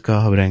tot 100k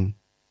gaat brengen.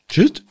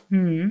 Juist?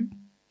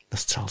 Dat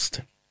is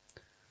hetzelfde.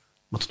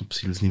 Maar tot op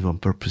zielsniveau en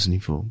purpose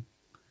niveau.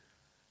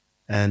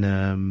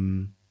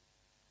 En,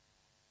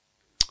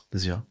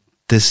 dus ja.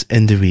 Het is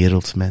in de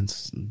wereld,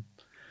 mensen.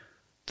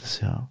 Dus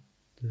ja.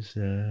 Dus,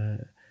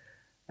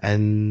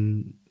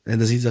 en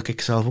dat is iets dat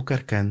ik zelf ook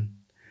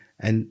herken.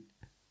 En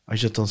als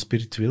je het dan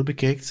spiritueel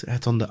bekijkt, je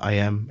hebt dan de I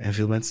am. En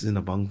veel mensen zijn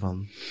er bang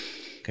van.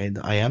 Kijk,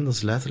 de I am, dat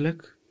is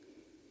letterlijk,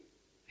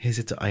 hij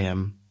zit de I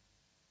am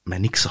met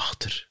niks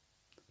achter.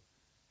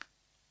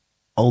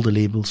 Al de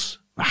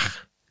labels,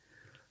 weg.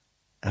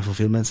 En voor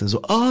veel mensen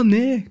zo,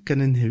 nee, ik heb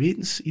een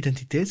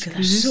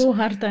gewetensidentiteitscrisis. Ik heb er zo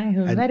hard aan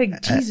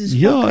gewerkt, Jezus,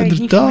 ja, kan inderdaad, ik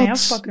niet van mij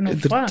afpakken,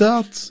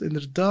 of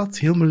inderdaad,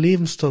 heel mijn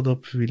leven staat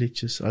op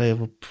wieltjes.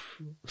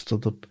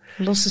 Staat op...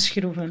 Losse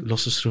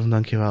schroeven,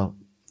 dankjewel.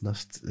 Dat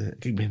is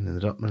ik ben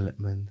inderdaad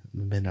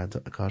bijna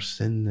elkaar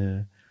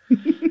zin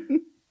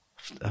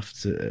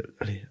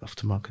af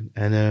te maken.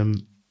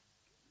 En,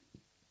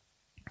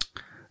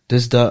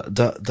 dus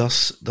dat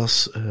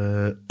is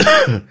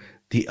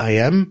die I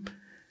am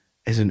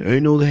is een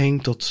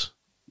uitnodiging tot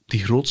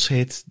die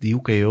grootsheid die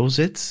ook in jou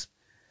zit,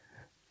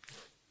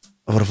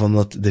 waarvan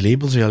dat de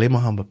labels je alleen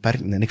maar gaan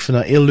beperken. En ik vind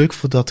dat heel leuk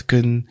voor dat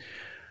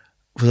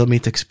mee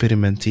te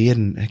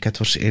experimenteren. Ik heb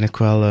waarschijnlijk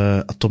wel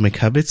Atomic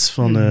Habits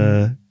van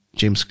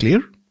James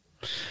Clear.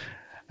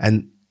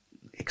 En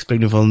ik spreek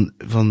nu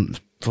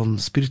van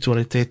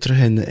spiritualiteit terug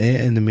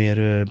in de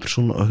meer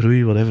persoonlijke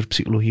groei, whatever,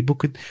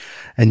 psychologieboeken.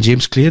 En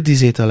James Clear die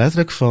zei dat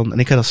letterlijk van, en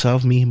ik heb dat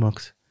zelf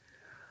meegemaakt.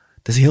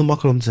 Het is heel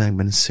makkelijk om te zeggen, ik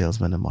ben een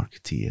salesman, een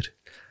marketeer.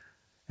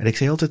 En ik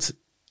zei altijd,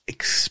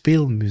 ik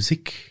speel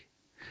muziek.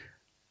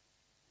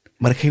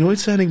 Maar ik ging nooit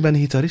zeggen, ik ben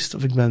gitarist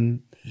of ik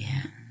ben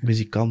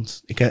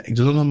muzikant. Ik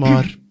doe dat nog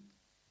maar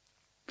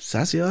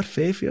 6 jaar,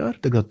 5 jaar,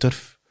 dat ik dat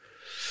durf.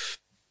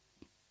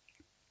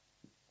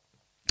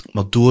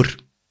 Maar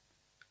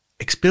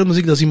ik speel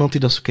muziek, dat is iemand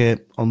die dat zo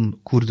kei aan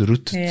cours de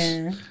route doet.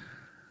 Ja.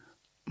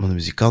 Maar de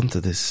muzikant,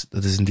 dat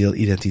is een deel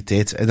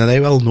identiteit. En dat heb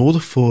je wel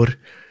nodig voor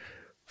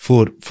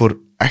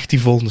echt die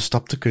volgende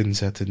stap te kunnen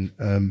zetten.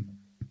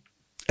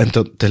 En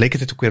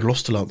tegelijkertijd ook weer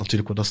los te laten,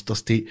 natuurlijk, want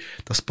dat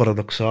is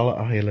paradoxale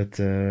eigenlijk.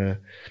 Maar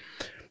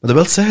dat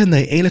wil zeggen dat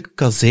je eigenlijk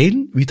kan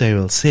zijn wie dat je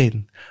wilt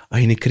zijn.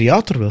 Als je een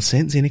creator wilt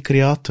zijn, zijn je een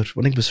creator.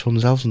 Want ik beschouw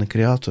mezelf als een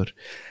creator.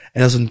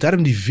 En dat is een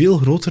term die veel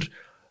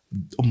groter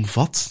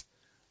omvat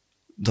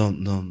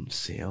dan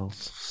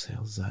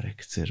sales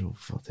director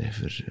of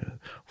whatever,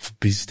 of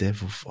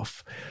business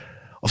of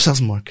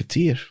zelfs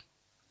marketeer.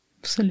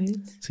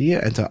 Absoluut. Zie je?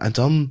 En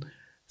dan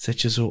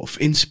zet je zo, of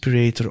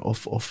inspirator,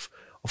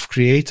 of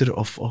creator,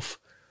 of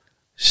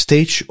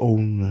stage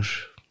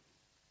owner.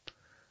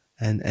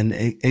 En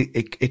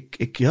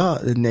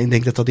ik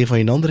denk dat een van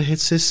je andere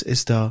hits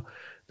is dat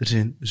er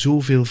zijn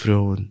zoveel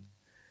vrouwen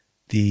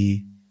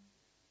die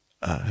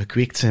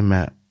gekweekt zijn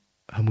met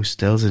je moet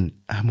stil zijn,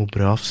 je moet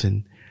braaf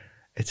zijn,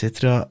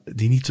 etc.,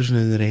 die niet tussen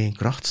hun eigen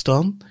kracht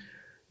staan,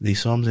 die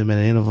samen zijn met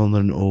een of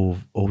andere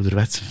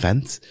ouderwetse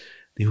vent,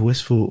 die goed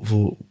is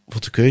voor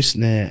te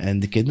kuisen en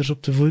de kinderen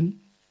op te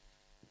voeden.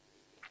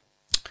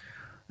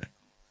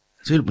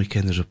 Natuurlijk moet je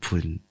kinderen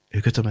opvoeden.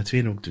 Je kunt dat met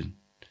tweeën ook doen.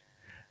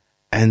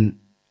 En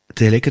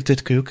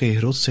tegelijkertijd kun je ook in je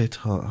grootheid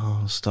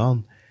gaan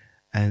staan.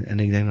 En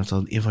ik denk dat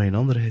dat een van je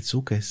andere hits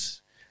ook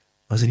is.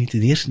 Was hij niet de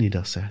eerste die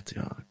dat zegt?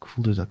 Ja, ik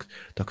voelde dat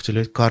ik te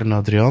luid. Karen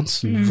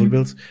Adriaansen,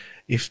 bijvoorbeeld,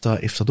 heeft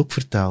dat ook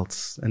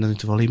verteld. En dan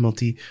is er wel iemand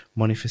die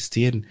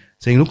manifesteren.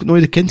 Ze gingen ook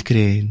nooit een kind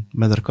krijgen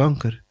met haar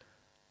kanker.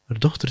 Haar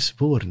dochter is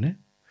geboren, hè.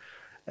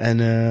 En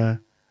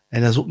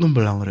dat is ook een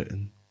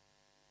belangrijke.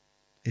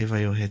 Een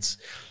van jouw hits.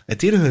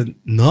 Het enige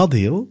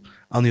nadeel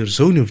aan je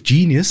Zone of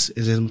Genius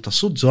is dat dat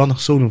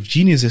zodanig Zone of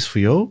Genius is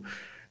voor jou,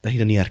 dat je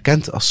dat niet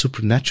herkent als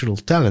supernatural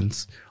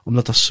talent.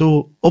 Omdat dat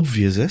zo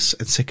obvious is,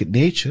 en second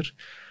nature,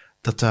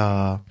 dat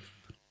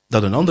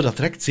een ander dat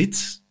direct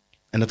ziet,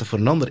 en dat voor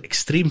een ander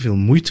extreem veel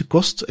moeite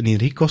kost, en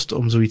energie kost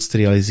om zoiets te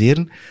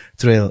realiseren,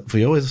 terwijl voor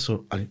jou is dat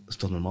zo, dat is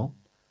toch normaal?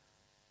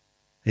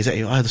 Je zegt,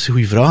 ja, dat is een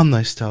goede vraag dat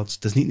je stelt,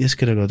 het is niet de eerste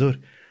keer dat ik dat door.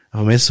 En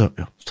voor mij is dat,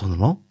 ja, dat is toch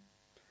normaal?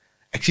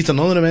 Ik zie het aan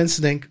andere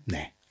mensen denken,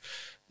 nee,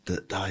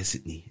 dat is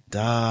het niet.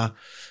 Dat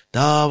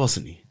was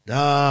het niet.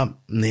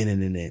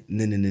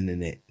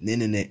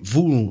 Nee.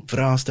 Voelen,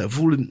 vragen stellen,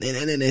 voelen,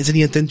 nee, ze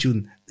niet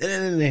intention.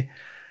 Nee.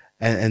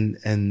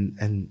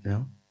 En,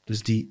 ja,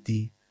 dus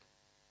die,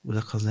 hoe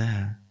dat kan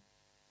zeggen,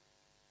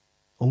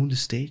 own the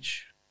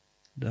stage,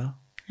 dat.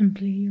 En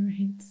play your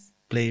hits.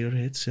 Play your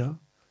hits, ja.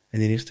 En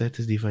in de eerste tijd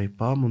is die van je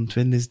pa, maar in de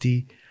tweede is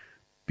die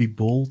Be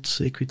Bold,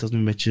 ik weet dat nu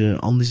met je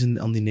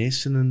Andy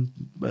Nation en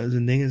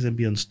zijn dingen zijn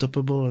Be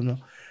Unstoppable en dat.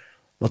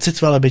 Maar het zit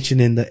wel een beetje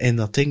in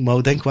dat ding, maar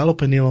ik denk wel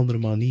op een heel andere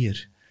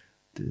manier.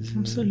 Dus,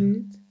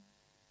 absoluut.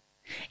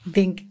 Ik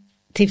denk,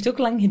 het heeft ook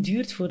lang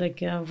geduurd voordat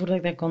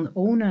ik dat kon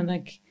ownen,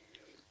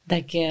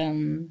 dat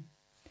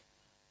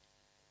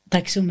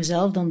ik zo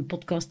mezelf dan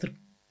podcaster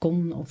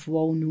kon of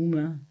wou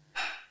noemen.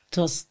 Het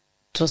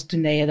was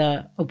toen dat je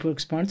dat op Work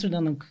Smarter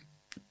dan ook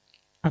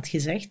had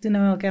gezegd, toen we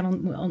elkaar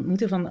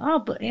ontmoeten, van,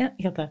 je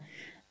had daar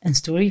een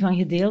story van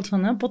gedeeld,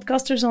 van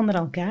podcasters onder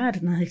elkaar. En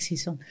dan had ik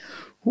zoiets van,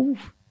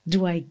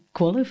 do I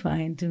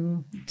qualify?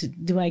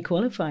 Do I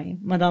qualify?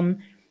 Maar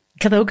dan,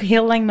 ik had ook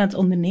heel lang met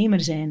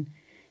ondernemer zijn.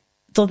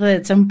 Tot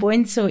at some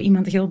point zo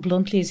iemand heel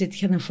bluntly zit,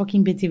 je hebt een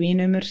fucking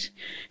BTW-nummer.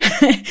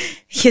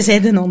 Je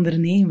bent een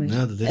ondernemer.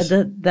 Ja, dat is.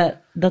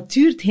 Dat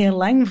duurt heel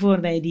lang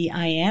voordat je die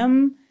I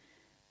am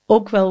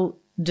ook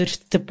wel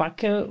durft te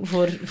pakken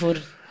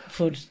voor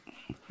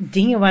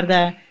dingen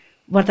waar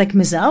dat ik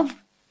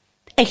mezelf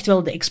echt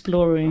wel de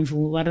explorer in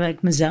voel. Waar dat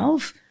ik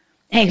mezelf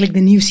eigenlijk de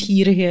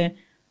nieuwsgierige,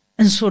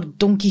 een soort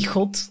Don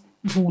Quixote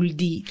voel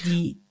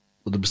die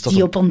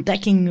op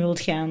ontdekking wilt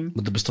gaan.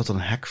 Maar er bestaat een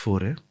hack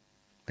voor, hè.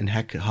 Een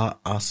hack,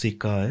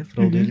 H-A-C-K, hè, voor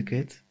alle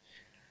duidelijkheid.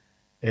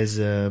 Is,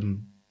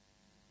 en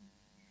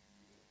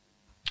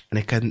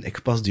ik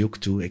pas die ook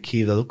toe. Ik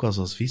geef dat ook als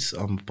advies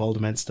aan bepaalde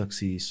mensen dat ik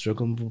zie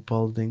struggelen voor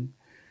bepaalde dingen.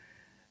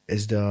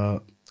 Is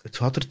dat, het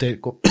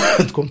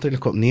komt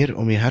eigenlijk op neer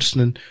om je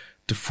hersenen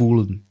te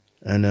voelen.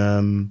 En,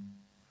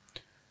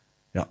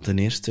 ja, ten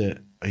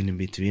eerste, als je een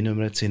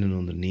BTW-nummer hebt, zijn een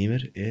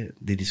ondernemer, hè.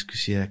 Die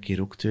discussie heb ik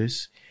hier ook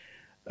thuis.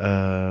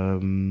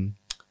 En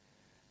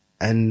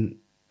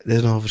er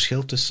is nog een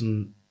verschil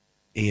tussen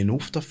in je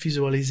hoofd dat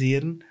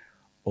visualiseren,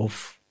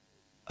 of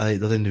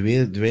dat in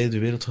de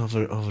wereld gaan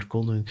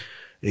verkondigen.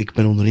 Ik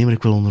ben ondernemer,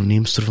 ik wil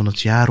onderneemster van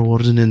het jaar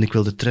worden, en ik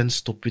wil de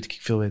trends top, weet ik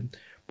veel in.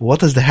 Maar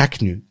wat is de hack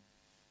nu?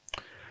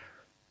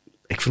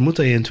 Ik vermoed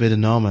dat je een tweede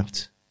naam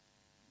hebt.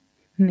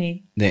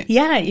 Nee.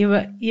 Ja,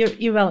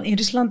 jawel. In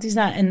Rusland is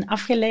dat een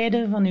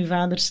afgeleide van uw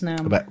vaders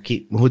naam.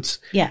 Oké, maar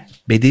goed. Ja.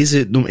 Bij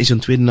deze is een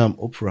tweede naam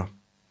Oprah.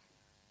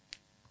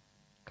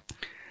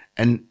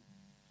 En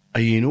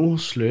als je je ogen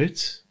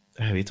sluit,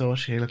 en je weet dat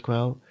waarschijnlijk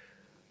wel,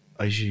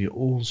 als je je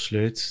ogen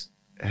sluit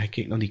en je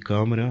kijkt naar die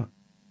camera,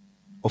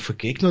 of je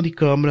kijkt naar die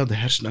camera, de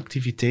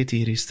hersenactiviteit die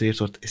geregistreerd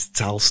wordt, is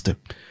hetzelfde.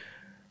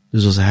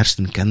 Dus onze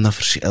hersenen kennen dat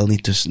verschil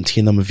niet tussen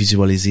hetgeen dat we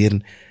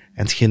visualiseren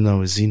en hetgeen dat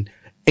we zien,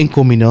 in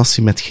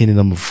combinatie met hetgeen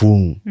dat we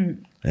voelen.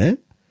 Hè?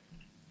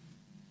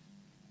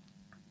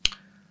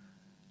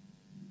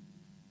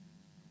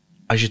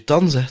 Als je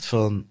dan zegt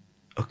van,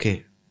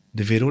 oké,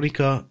 de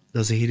Veronika,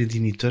 dat is degene die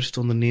niet durft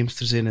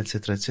onderneemster zijn, et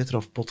cetera,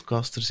 of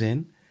podcaster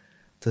zijn,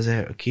 dan zeg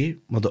je, oké,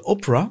 maar de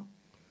Oprah,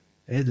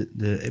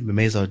 bij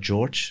mij is dat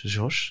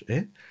George, hè,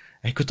 en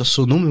je kunt dat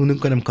zo noemen, hoe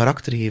kan je hem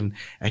karakter geven?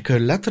 En je kunt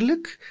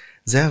letterlijk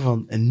zeggen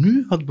van, en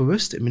nu had ik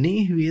bewust in mijn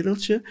eigen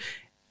wereldje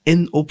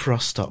in Oprah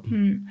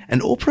stappen.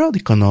 En Oprah,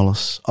 die kan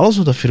alles. Alles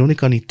wat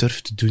Veronika niet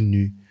durft te doen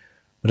nu.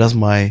 Maar dat is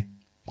ik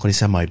kan niet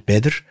zeggen my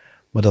better,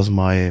 maar dat is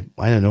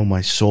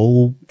my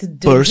soul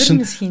person.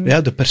 Misschien.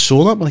 Ja, de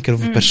persona, maar ik kan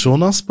over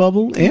persona's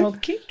babbelen.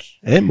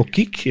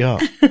 Mokik, ja.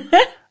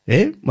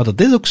 Maar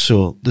dat is ook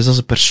zo. Dus dat is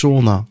een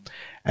persona.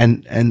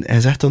 En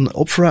hij zegt dan,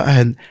 Oprah,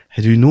 en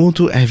hij doet je ogen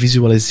toe en hij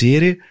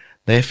visualiseren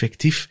dat je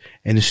effectief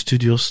in een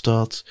studio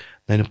staat,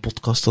 dat je een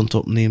podcast aan het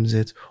opnemen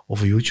zit,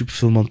 of een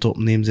YouTube-film aan het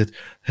opnemen zit.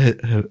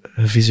 Je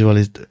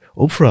visualiseert.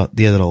 Oprah,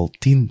 die had er al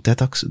 10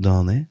 TED-talks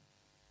gedaan, hè.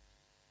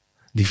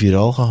 Die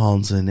viraal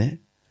gegaan zijn, hè.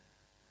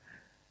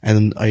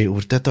 En als je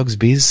over TED Talks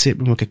bezig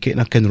bent, moet je kijken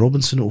naar Ken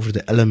Robinson over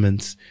de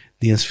Element,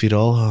 die is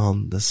viraal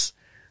gegaan. Dus,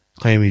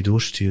 kan je mee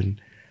doorsturen.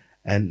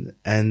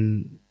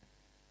 En,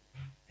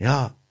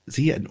 ja,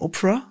 zie je, een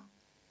opera,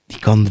 die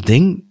kan de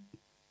ding,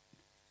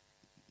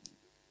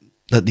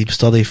 die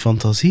bestaat uit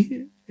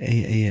fantasie,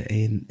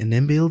 in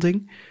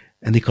inbeelding,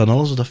 en die kan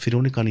alles wat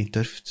Veronika niet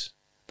durft.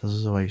 Dat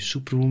is zo wat je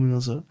superwoman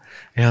en zo. En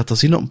je gaat dat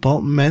zien op een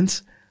bepaald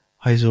moment,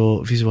 ga je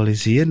zo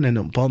visualiseren, en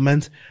op een bepaald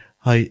moment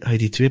ga je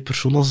die twee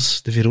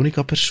personas, de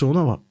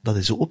Veronika-persona, dat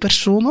is ook een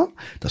persona,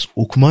 dat is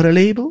ook maar een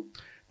label.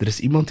 Er is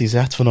iemand die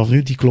zegt, vanaf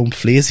nu, die klomp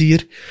vlees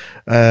hier,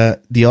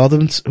 die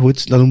ademt,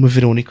 goed, dat noemen we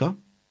Veronika.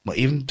 Maar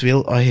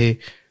eventueel, als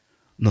je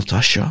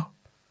Natasha,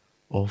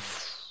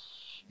 of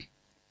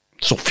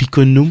Sophie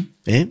kunt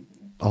noemen,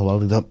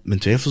 alhoewel ik dat mijn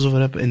twijfels over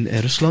heb in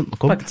Rusland, maar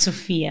kom. Pak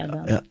Sophia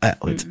dan. Ja,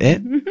 goed,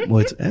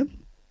 Mooi,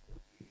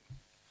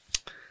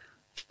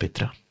 Of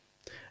Petra.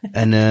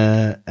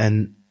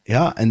 En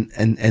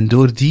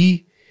door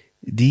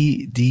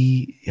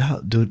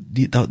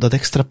dat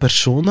extra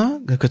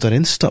persona, je kunt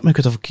daarin stappen, je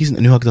kunt daarvoor kiezen,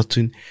 en nu ga ik dat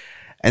doen.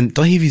 En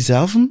dan geef je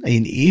zelf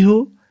en je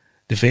ego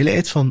de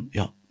veiligheid van,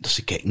 ja, dat is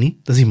ik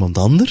niet, dat is iemand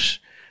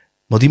anders,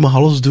 maar die mag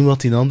alles doen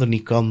wat die ander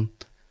niet kan,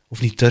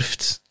 of niet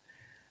durft.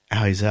 En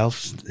ga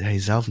je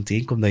zelf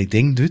tegenkomen dat je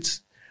ding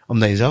doet,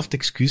 omdat je zelf het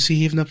excuus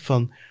gegeven hebt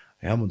van,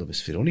 ja, maar dat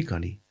is Veronika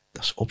niet,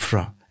 dat is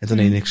opera. En dan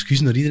heb je een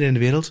excuus naar iedereen in de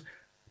wereld,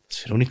 dat is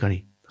Veronika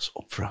niet, dat is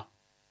opera.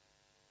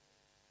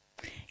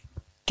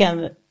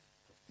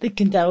 Je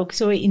kunt dat ook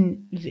zo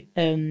in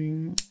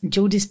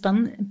Joe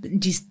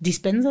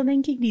Dispenza,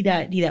 denk ik,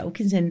 die dat ook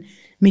in zijn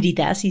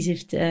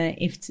meditaties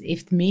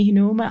heeft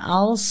meegenomen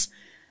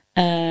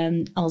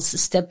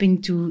als step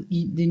into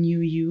the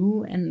new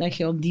you. En dat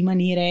je op die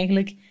manier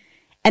eigenlijk...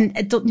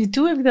 En tot nu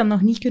toe heb ik dat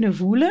nog niet kunnen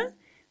voelen,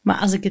 maar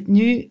als ik het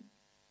nu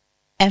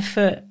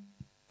even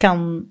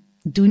kan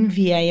doen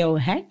via jouw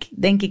hack,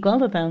 denk ik wel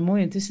dat dat een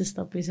mooie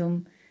tussenstap is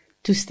om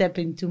to step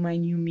into my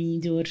new me,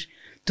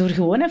 door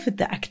gewoon even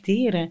te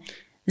acteren.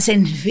 Er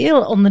zijn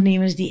veel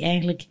ondernemers die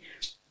eigenlijk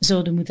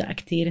zouden moeten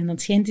acteren.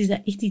 Dat schijnt is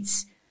dat echt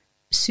iets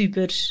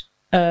super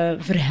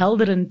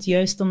verhelderend,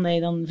 juist omdat je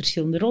dan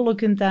verschillende rollen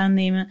kunt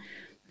aannemen.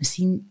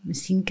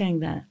 Misschien kan ik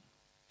dat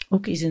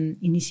ook eens een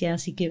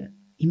initiatieke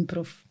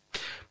improv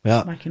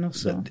maken of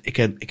zo. Ik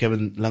heb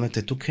een lange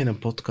tijd ook geen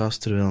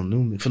podcaster willen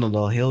noemen. Ik vind het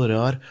al heel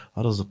raar,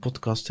 als de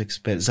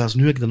podcast-expert. Zelfs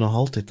nu heb ik dat nog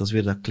altijd, dat is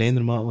weer dat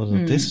kleiner maken wat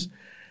het is.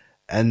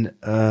 En,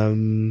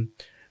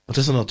 het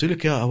is dan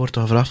natuurlijk, ja, hij wordt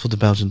dan gevraagd voor de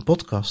Belgian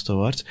Podcast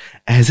Award.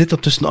 En je zit dan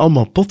tussen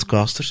allemaal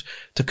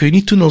podcasters. Dan kun je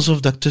niet doen alsof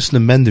dat ik tussen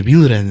een bende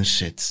wielrenners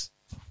zit.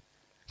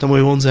 Dan moet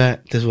je gewoon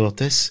zeggen, het is wat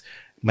het is.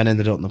 Ik ben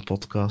inderdaad een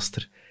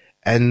podcaster.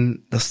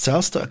 En dat is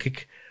hetzelfde. Op een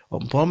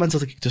bepaald moment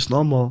zat ik tussen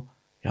allemaal,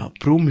 ja,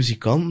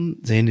 pro-muzikanten,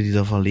 zijn die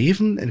daarvan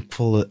leven.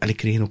 En ik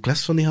kreeg ook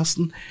les van die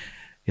gasten.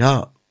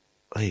 Ja,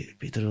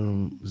 Peter,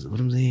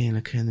 waarom ben je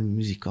eigenlijk geen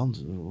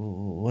muzikant?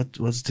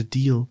 Wat is de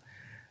deal?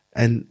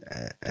 En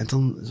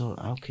dan zo,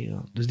 oké,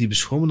 ja. Dus die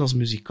beschouwen als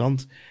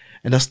muzikant.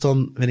 En dat is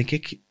dan,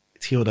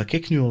 hetgeen wat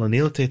ik nu al een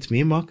hele tijd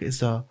meemaak, is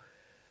dat,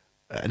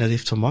 en dat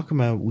heeft te maken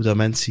met hoe dat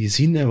mensen je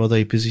zien en wat dat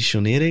je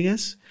positionering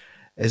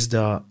is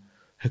dat,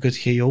 je kunt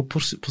geen jouw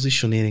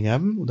positionering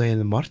hebben, hoe dat je in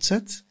de markt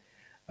zet,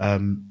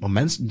 maar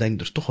mensen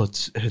denken er toch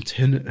het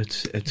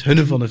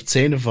hunne van, het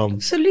zijne van.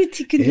 Absoluut,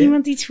 je kunt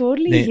niemand iets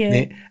voorleggen.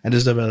 Nee. En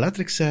dus dat wil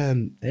letterlijk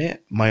zeggen,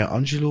 Maya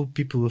Angelou,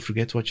 people will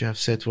forget what you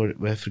have said,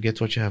 will forget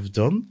what you have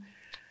done,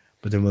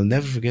 but they will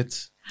never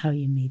forget how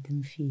you made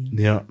them feel.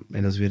 Ja,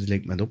 en dat is weer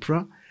gelijk met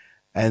opera.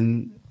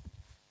 En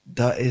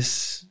dat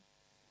is...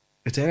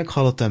 Uiteindelijk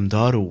gaat het hem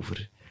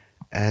daarover.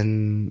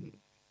 En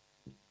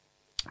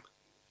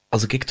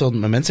als ik dan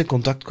met mensen in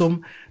contact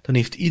kom, dan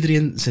heeft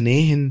iedereen zijn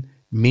eigen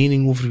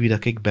mening over wie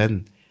dat ik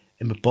ben.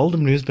 In bepaalde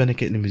milieus ben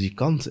ik een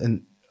muzikant.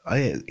 En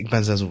ik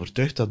ben zelfs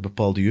overtuigd dat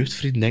bepaalde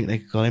jeugdvrienden denken dat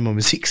ik alleen maar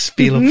muziek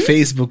speel op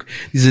Facebook.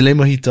 Die zijn alleen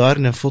maar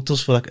gitaren en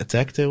foto's voordat ik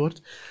attacked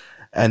word.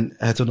 En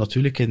het dan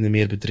natuurlijk in een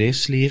meer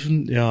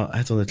bedrijfsleven, ja,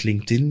 het dan het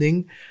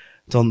LinkedIn-ding,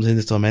 dan zijn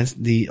het dan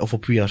mensen die, of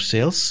op We Are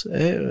Sales,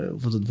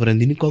 voor in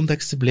die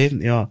context te blijven,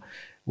 ja,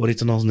 word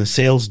je dan als een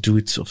sales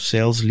dude, of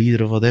sales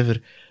leader, of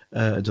whatever,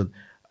 dan,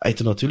 als je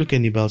dan natuurlijk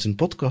in die Belgian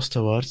Podcast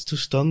Awards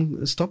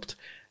toestand stapt,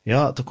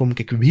 ja, dan kom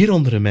ik weer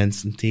andere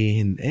mensen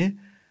tegen,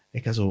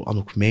 Ik heb zo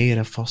Anouk Meijer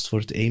en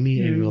Fastforward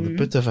Amy, en van de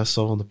Putten,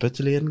 Vessel van de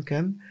Putten leren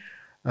kennen,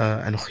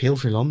 en nog heel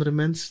veel andere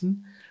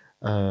mensen,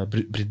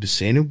 Brit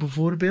Bessijn ook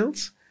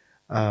bijvoorbeeld,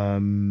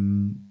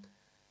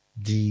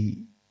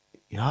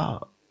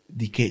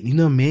 die kijkt niet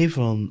naar mij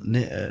van,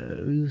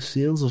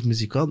 sales of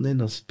muzikant, nee,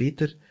 dat is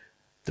Peter,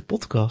 de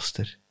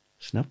podcaster.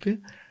 Snap je?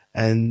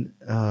 En,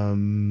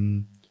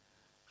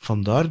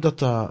 vandaar dat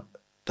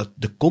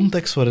de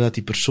context waarin dat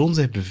die persoon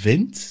zich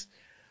bevindt,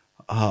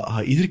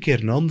 gaat iedere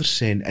keer anders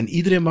zijn. En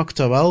iedereen maakt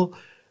dat wel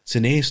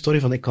zijn eigen story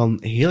van, ik kan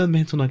heel in het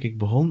begin, toen ik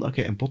begon, ik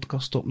een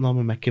podcast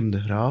opname met Kim de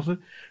Grave,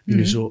 die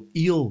nu zo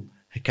heel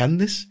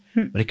gekend is,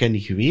 maar ik heb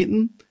niet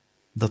geweten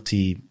dat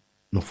hij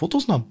nog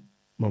foto's nam.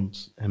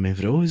 Want ik heb mijn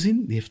vrouw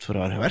gezien, die heeft voor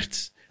haar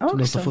gewerkt, toen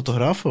dat de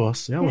fotograaf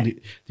was. Ja, want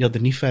die had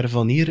er niet ver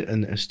van hier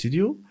een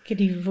studio. Ik heb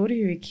die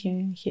vorige week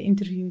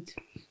geïnterviewd.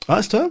 Ah,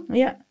 is het wel?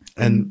 Ja.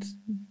 En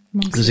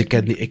dus ik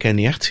heb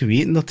niet echt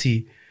geweten dat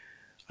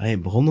hij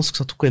begon als ik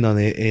zat ook in dat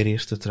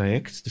eerste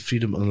traject, de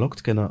Freedom Unlocked.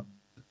 Ik heb dat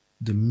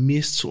de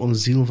meest zo'n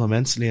ziel van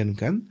mensen leren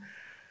kennen.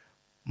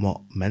 Maar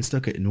mensen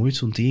dat ik nooit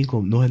zo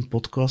tegenkom, nog in het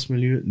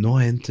podcastmilieu,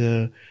 nog in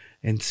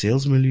het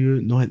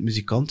salesmilieu, nog in het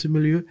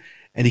muzikantenmilieu.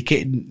 En die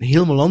kijken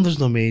helemaal anders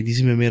dan mij. Die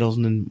zien me meer als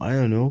een, I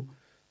don't know,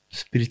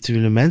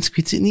 spirituele mens. Ik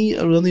weet het niet,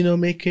 hoe die naar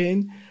mij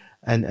kijken.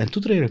 En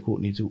doet er eigenlijk ook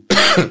niet toe.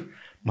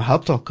 Maar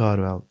helpt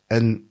elkaar wel.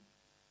 En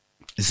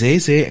zij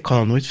zei, ik kan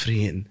dat nooit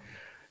vergeten.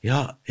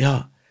 Ja,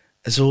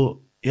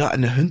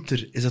 en een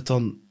hunter, is dat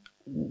dan,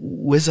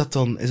 hoe is dat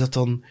dan? Is dat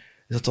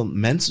dan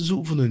mensen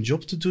zoeken voor hun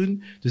job te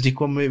doen? Dus die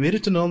kwam weer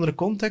uit een andere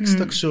context,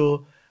 dat ik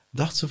zo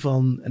dacht ze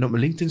van, en op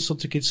mijn LinkedIn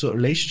stond ik iets zo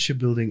relationship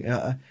building,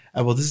 ja,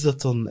 en wat is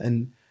dat dan?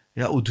 En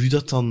ja, hoe doe je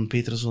dat dan,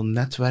 Peter, zo'n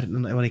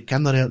netwerken? Want ik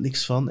ken daar eigenlijk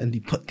niks van, en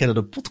ik heb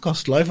de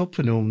podcast live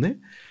opgenomen, hè.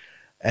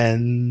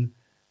 En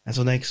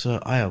zo denk ik zo,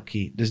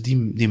 oké. Dus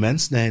die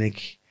mensen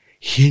eigenlijk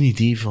geen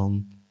idee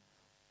van,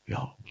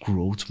 ja,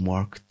 growth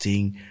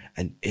marketing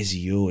en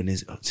SEO en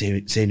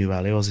zij nu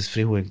wel, hè, was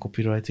vrij goed in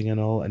copywriting en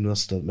al, en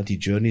was dat met die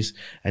journeys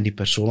en die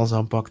personas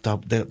aanpakt,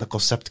 dat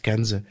concept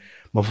kennen ze.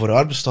 Maar voor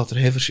haar bestaat er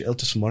heel verschil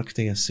tussen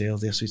marketing en sales.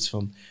 Die is zoiets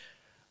van,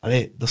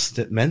 dat is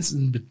de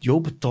mensen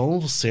jou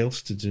betalen voor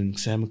sales te doen. Ik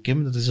zei, maar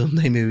Kim, dat is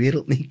omdat je mijn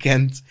wereld niet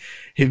kent.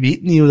 Je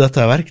weet niet hoe dat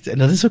werkt, en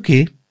dat is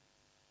oké.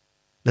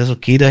 Dat is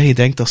oké dat je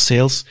denkt dat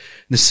sales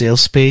een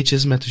sales page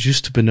is met de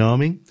juiste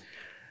benaming.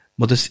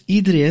 Maar dus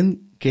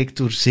iedereen kijkt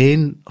door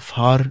zijn of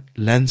haar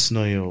lens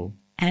naar jou.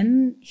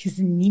 En je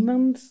ziet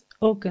niemand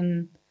ook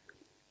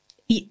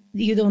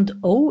you don't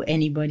owe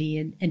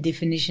anybody a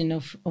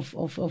definition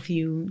of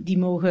you.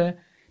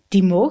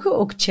 Die mogen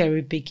ook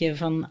cherrypicken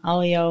van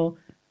al jouw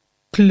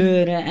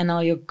kleuren en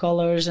al je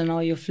colors en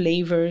al je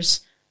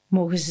flavors.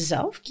 Mogen ze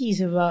zelf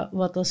kiezen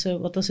wat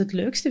ze het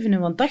leukste vinden.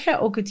 Want dat gaat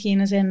ook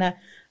hetgene zijn dat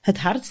het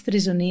hardst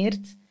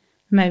resoneert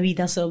met wie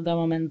dat ze op dat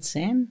moment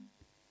zijn.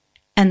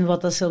 En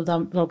wat dat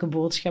ze welke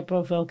boodschappen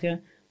of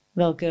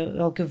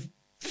welke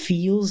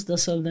feels dat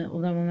ze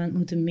op dat moment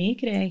moeten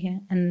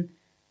meekrijgen.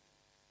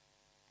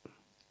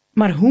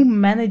 Maar hoe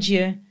manage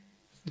je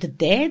de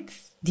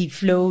tijd die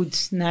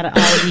float naar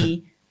al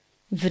die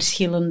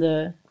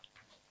verschillende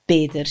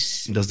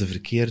Peters? Dat is de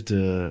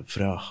verkeerde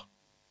vraag.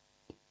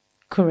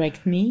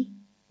 Correct me.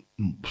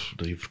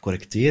 Dat je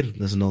correcteert,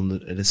 dat is een ander.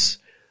 Dat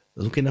is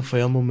ook een dat van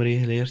jou me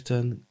geleerd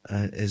hebben,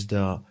 is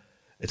dat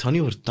het gaat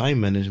niet over time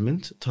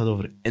management, het gaat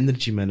over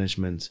energy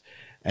management.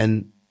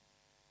 En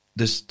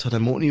dus het gaat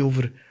hem ook niet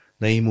over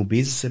dat je moet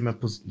bezig zijn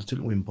met,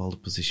 natuurlijk moet je een bepaalde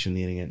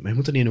positionering in, maar je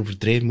moet er niet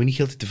overdrijven, je moet niet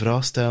altijd de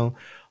vraag stellen,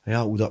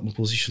 ja, hoe dat moet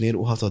positioneren,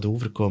 hoe gaat dat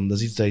overkomen? Dat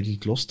is iets dat je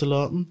niet los te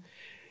laten,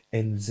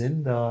 in de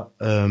zin dat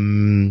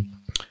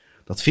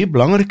dat veel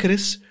belangrijker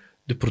is,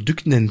 de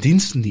producten en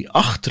diensten die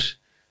achter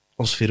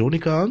ons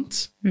Veronika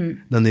hangt,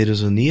 dan die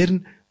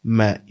resoneren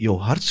met jouw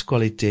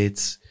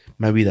hartskwaliteit,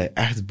 met wie dat je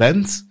echt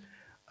bent.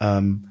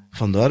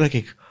 Vandaar dat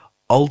ik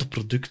al de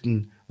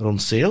producten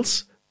rond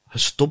sales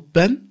gestopt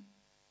ben,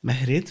 met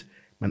gereed,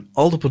 met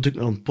al de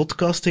producten rond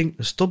podcasting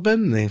gestopt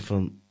ben, en denk ik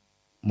van,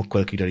 maar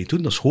wil ik dat niet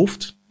doen? Dat is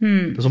hoofd.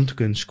 Dat is om te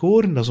kunnen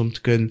scoren, dat is om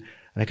te kunnen,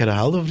 en ik heb de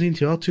helden verdiend,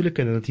 ja, natuurlijk,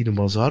 en dat hij een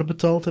bazaar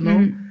betaalt en al.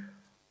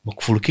 Maar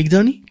voel ik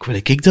dat niet? Wil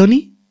ik dat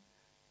niet?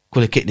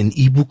 Wil ik een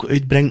e-book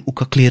uitbrengen, hoe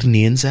kan ik leren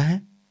nee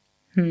zeggen?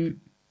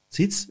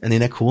 Ziet? En dan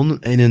heb ik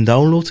gewoon in een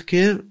download een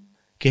keer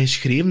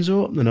geschreven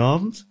zo, op een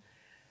avond.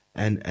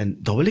 En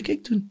dat wil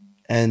ik doen.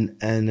 En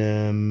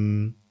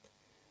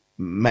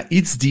met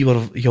iets die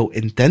waar jouw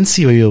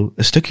intentie, waar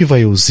een stukje van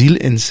jouw ziel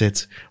in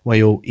zit, waar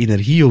jouw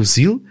energie, jouw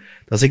ziel,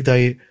 dat is dat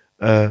je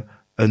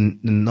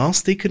een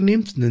aansteker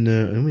neemt,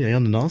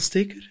 een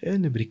aansteker,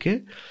 een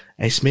briquet,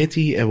 hij smijt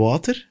die in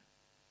water,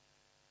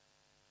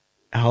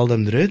 hij haalt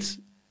hem eruit,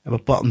 en we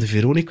pakken de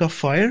Veronika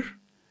Fire,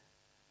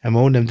 en we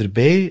houden hem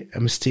erbij,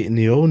 en we steken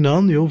jou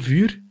aan, jouw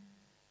vuur,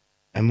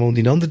 en we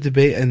houden die ander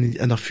erbij,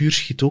 en dat vuur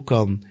schiet ook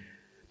aan.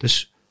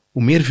 Dus,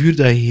 hoe meer vuur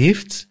dat je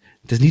heeft,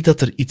 het is niet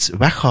dat er iets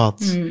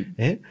weggaat.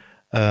 Hè?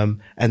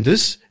 En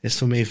dus is het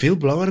voor mij veel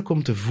belangrijk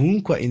om te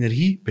voelen qua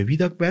energie, bij wie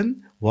dat ik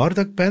ben, waar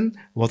dat ik ben,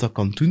 wat dat ik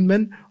aan het doen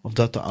ben, of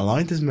dat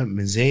aligned is met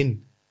mijn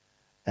zijn.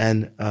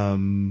 En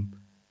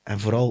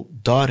vooral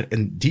daar,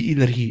 in die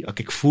energie, als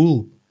ik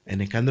voel,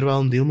 en ik ken er wel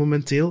een deel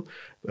momenteel,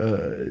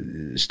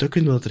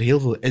 stukken dat er heel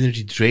veel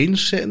energy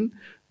drainers zitten,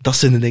 dat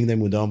zijn de dingen die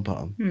je moet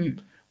aanpakken.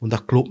 Want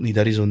dat klopt niet,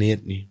 dat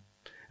resoneert niet.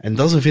 En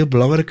dat is een veel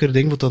belangrijker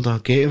ding, voor dan te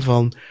gaan kijken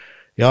van,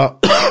 ja,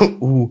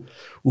 hoe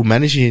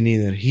manage je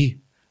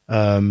energie?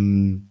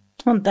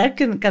 Want daar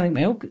kan ik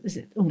mij ook,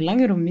 hoe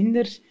langer hoe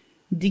minder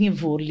dingen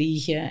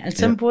voorliggen. At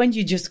some point,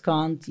 you just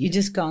can't.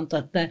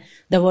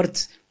 Dat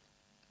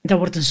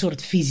wordt een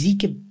soort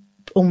fysieke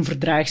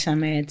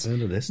onverdraagzaamheid,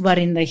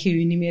 waarin dat je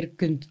je niet meer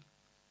kunt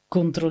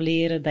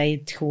controleren, dat je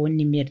het gewoon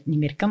niet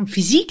meer kan.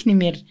 Fysiek niet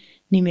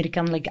meer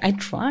kan. Like, I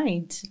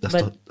tried. Dat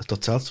is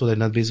hetzelfde wat je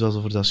net bezig was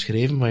over dat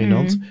schrijven van je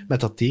hand, met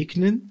dat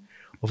tekenen.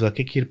 Of dat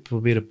ik hier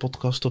probeer een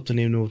podcast op te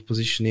nemen over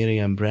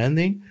positionering en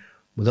branding,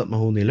 maar dat me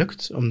gewoon niet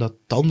lukt, omdat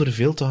het ander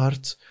veel te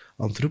hard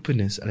aan het roepen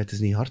is. En het is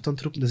niet hard aan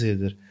het roepen, het is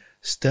eerder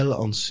stil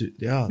aan het...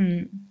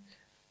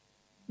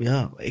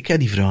 Ja, ik heb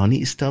die vraag niet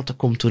gesteld, dat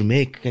komt door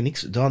mij. Ik heb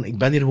niks gedaan. Ik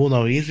ben hier gewoon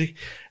aanwezig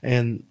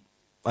en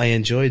I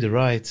enjoy the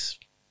ride.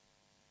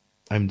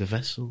 I'm the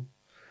vessel.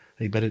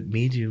 Ik ben het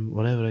medium,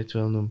 whatever je het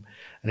wil noemen.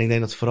 En ik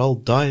denk dat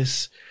vooral dat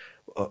is...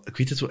 Ik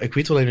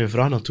weet wel dat je een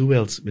vraag naartoe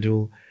wilt. Ik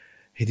bedoel,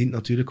 je dient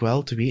natuurlijk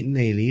wel te weten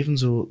in je leven,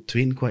 zo te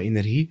weten qua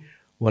energie,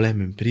 wat ligt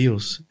mijn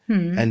prio's.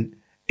 En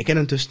ik heb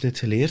intussen dit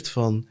geleerd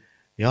van,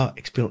 ja,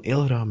 ik speel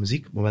heel graag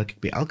muziek, maar wil ik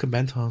bij elke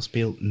band gaan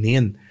spelen?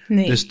 Nee.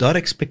 Dus daar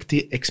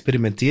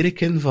experimenteer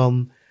ik in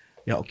van,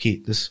 ja, oké,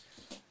 dus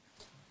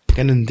ik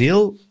heb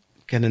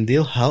een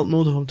deel geld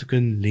nodig om te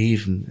kunnen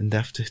leven, en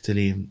deftig te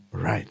leven.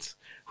 Right.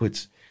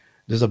 Goed.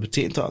 Dus dat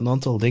betekent dat ik een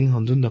aantal dingen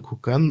gaan doen dat ik goed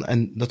kan,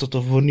 en dat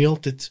voor niet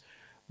altijd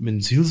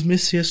mijn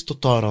zielsmissie is,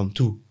 tot daar aan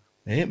toe.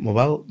 Maar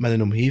wel met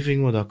een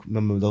omgeving waar ik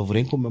met me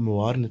overeenkom met mijn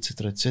waarden,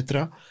 et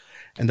cetera.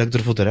 En dat ik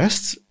er voor de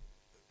rest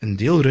een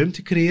deel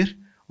ruimte creëer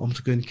om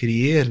te kunnen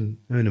creëren.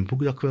 Een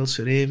boek dat ik wil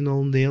schrijven,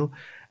 al een deel.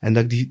 En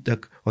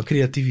want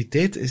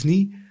creativiteit is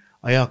niet,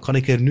 kan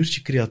ik er een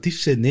uurtje creatief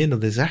zijn? Nee,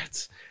 dat is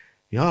echt,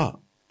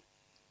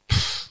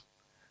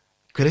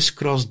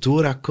 kriskras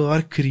door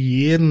elkaar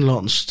creëren,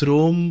 laten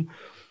stroom,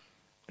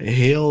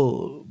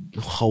 heel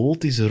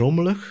chaotisch,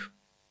 rommelig.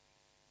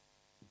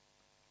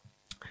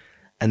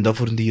 En dat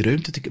voor die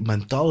ruimte,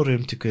 mentaal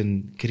ruimte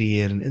kunnen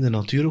creëren. In de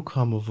natuur ook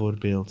gaan,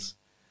 bijvoorbeeld.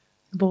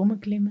 Bomen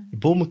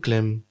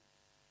klimmen.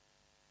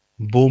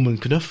 Bomen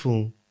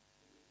knuffelen.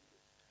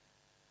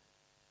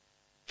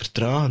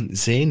 Vertragen,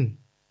 zijn.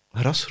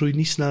 Gras groeit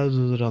niet sneller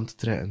door eraan te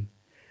trekken.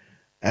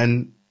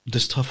 En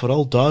dus het gaat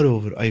vooral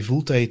daarover. Als je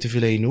voelt dat je te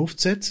veel in je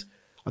hoofd zit,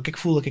 als ik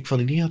voel dat ik van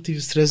die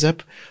negatieve stress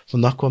heb,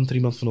 vandaag kwam er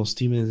iemand van ons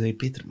team en zei,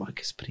 Peter, mag ik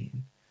eens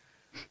spreken?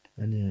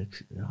 En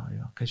ik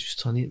heb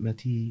juist van niet met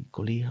die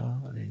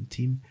collega in het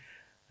team.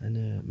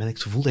 En ben ik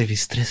zo voel dat je veel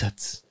stress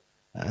hebt.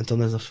 En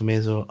dan is dat voor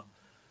mij zo,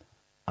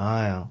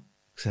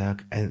 ik zei,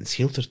 en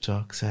scheelt er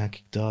toch? Ik zei,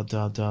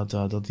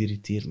 dat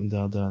irriteert me,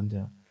 dat.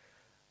 Ja,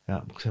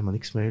 maar ik zei, maar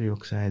niks met jullie.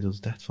 Ik zei, hij doet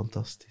het echt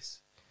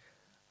fantastisch.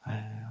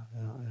 Ja.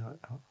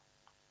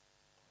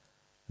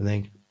 Dan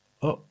denk ik,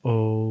 dat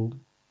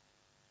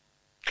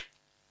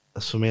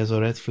is voor mij zo'n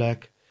red flag.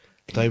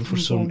 Time for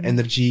some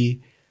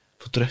energy,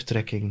 voor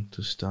terugtrekking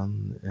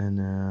toestaan. En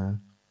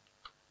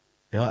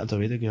en dan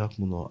weet ik, ik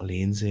moet nog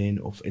alleen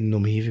zijn, of in een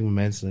omgeving met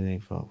mensen, dan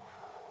denk ik van...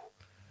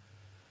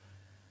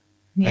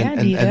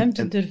 die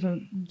ruimte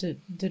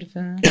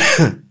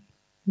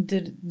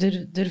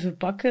durven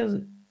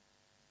pakken,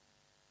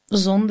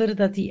 zonder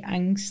dat die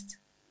angst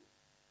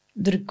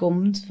er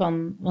komt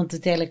van... Want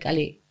het eigenlijk,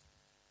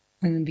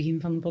 in het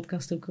begin van de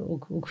podcast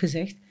ook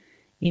gezegd,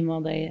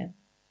 eenmaal dat je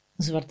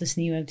zwarte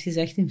sneeuw hebt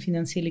gezegd, in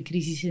financiële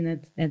crisis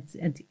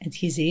het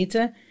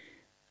gezeten,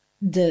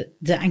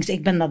 de angst,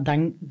 ik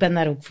ben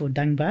daar ook voor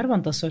dankbaar,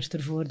 want dat zorgt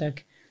ervoor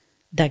dat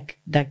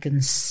ik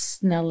een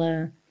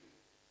snelle...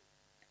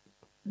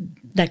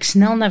 Dat ik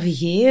snel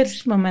navigeer, op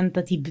het moment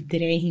dat die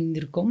bedreiging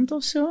er komt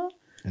of zo.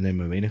 En dat je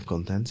met weinig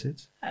content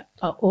zit?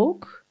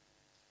 Ook.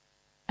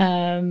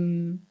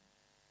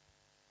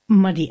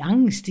 Maar die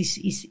angst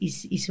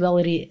is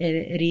wel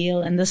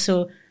reëel. En dat is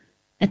zo...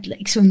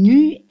 Ik zou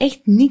nu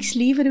echt niks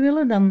liever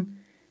willen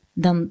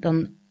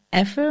dan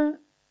even...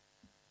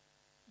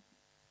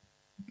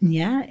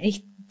 Ja,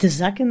 echt te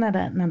zakken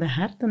naar de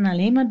hart en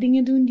alleen maar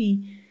dingen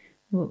doen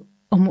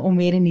om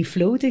weer in die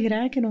flow te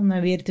geraken, om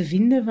dan weer te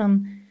vinden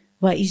van...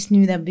 Wat is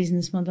nu dat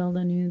businessmodel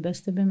dat nu het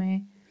beste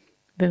bij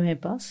mij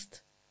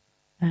past?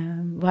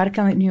 Waar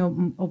kan ik nu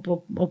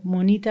op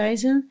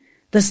monetizen?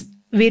 Dat is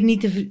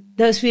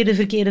weer de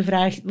verkeerde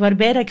vraag.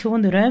 Waarbij dat ik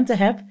gewoon de ruimte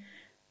heb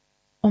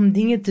om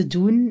dingen te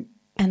doen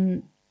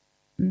en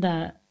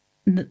dat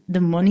de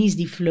money is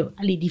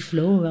die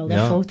flow wel.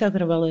 Dat volgt dat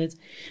er wel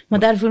uit. Maar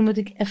daarvoor moet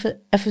ik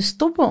even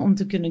stoppen om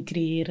te kunnen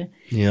creëren.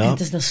 Ja. En het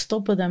is dat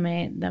stoppen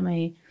dat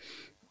mij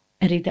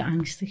rete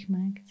angstig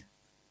maakt.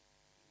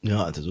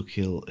 Ja, het is ook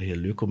heel, heel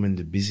leuk om in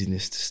de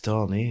business te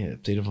staan. Hè. Op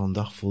het einde van de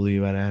dag voel je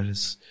waar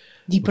ergens...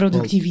 Die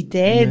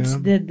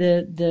productiviteit,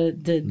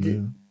 dat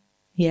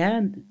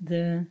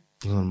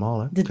is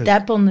normaal, hè. De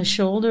tap on the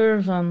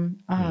shoulder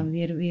van,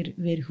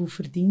 weer goed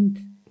verdiend.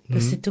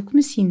 Dat zit ook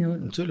misschien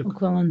ook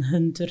wel een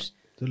hunter.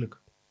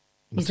 Tuurlijk.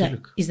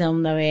 Is dat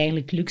omdat wij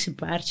eigenlijk luxe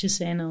paardjes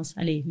zijn,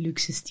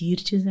 luxe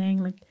stiertjes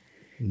eigenlijk?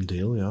 Een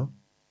deel, ja.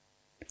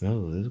 Ja,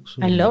 dat is ook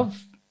zo. I love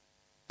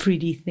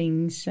pretty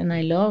things, and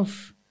I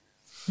love...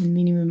 een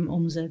minimum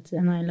omzet.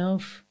 En I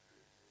love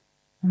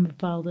een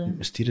bepaalde...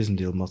 Stier is een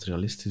deel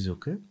materialistisch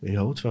ook, hè. Je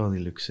houdt wel van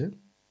die luxe, hè.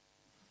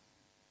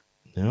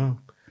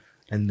 Ja.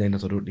 En ik denk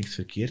dat er ook niks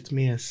verkeerd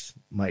mee is.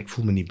 Maar ik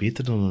voel me niet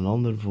beter dan een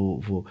ander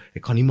voor...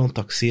 Ik kan niemand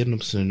taxeren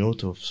op zijn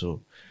auto of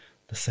zo.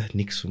 Dat zegt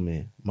niks voor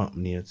mij. Maakt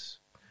me niet uit.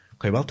 Ik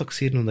kan je wel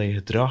taxeren omdat je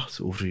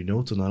gedraagt over je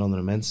auto naar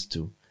andere mensen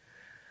toe.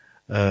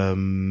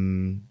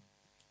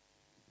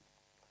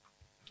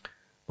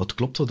 Wat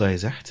klopt wat je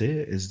zegt,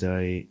 hè, is dat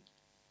je...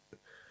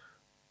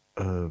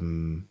 Ik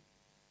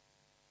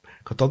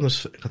ga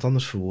het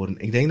anders verwoorden.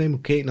 Ik denk dat je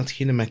moet kijken naar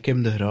hetgene met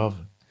Kim de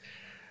Grave.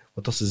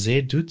 Wat dat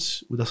zij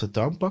doet, hoe dat ze het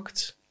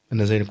aanpakt, en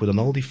dat is eigenlijk hoe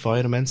dan al die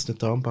fire mensen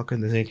het aanpakken,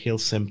 dat is eigenlijk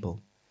heel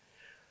simpel.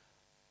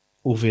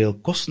 Hoeveel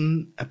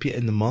kosten heb je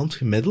in de maand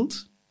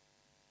gemiddeld?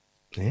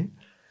 Nee?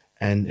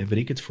 En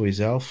bereik het voor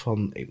jezelf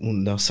van, ik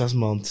moet dat 6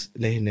 maanden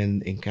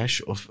liggen in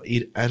cash, of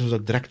hier ergens dat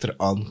ik direct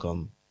eraan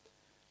kan.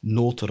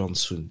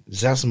 Noodrantsoen.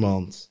 6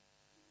 maanden.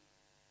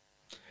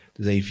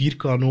 Dus heb je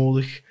 4k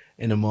nodig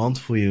in een maand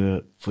voor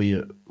je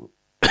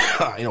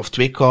 1 of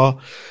 2k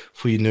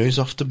voor je neus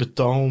af te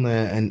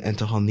betalen en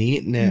te gaan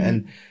eten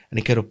en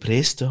een keer op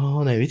reis te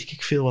gaan en weet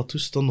ik veel wat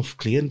toestand of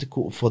kleren te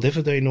kopen of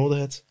whatever dat je nodig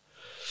hebt.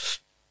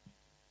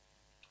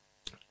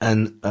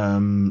 En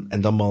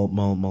dan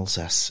maal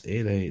 6.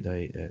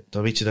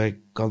 Dan weet je dat je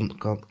kan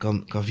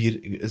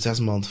 6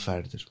 maanden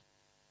verder.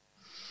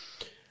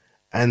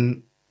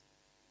 En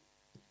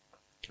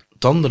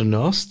dan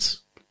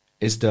daarnaast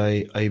is dat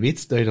je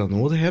weet dat je dat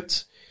nodig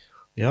hebt,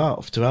 ja,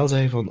 oftewel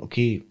zeg je van,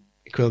 oké,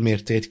 ik wil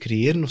meer tijd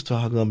creëren,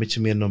 oftewel ga ik dat een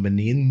beetje meer naar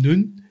beneden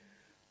doen,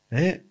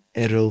 in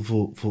ruil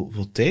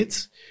voor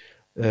tijd.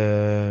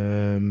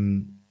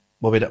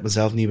 Waarbij dat ik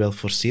mezelf niet wil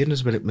forceren,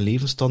 dus wil ik mijn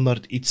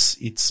levensstandaard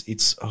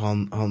iets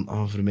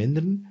gaan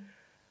verminderen.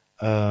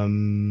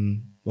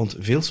 Want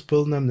veel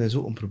spullen hebben is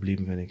ook een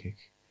probleem, vind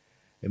ik.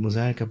 Ik moet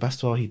zeggen, ik heb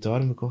best wel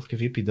gitaren verkocht, ik heb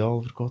 4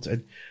 pedalen verkocht,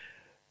 en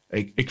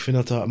ik vind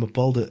dat een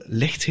bepaalde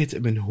lichtheid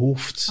in mijn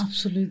hoofd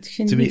absoluut. Ik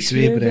vind niks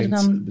leuker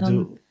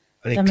dan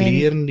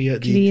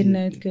kleren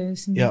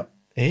uitkuisen. Ja,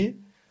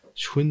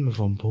 schoenen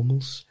van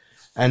bommels.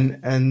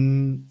 En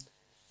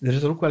er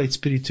is er ook wel iets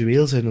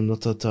spiritueels in,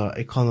 omdat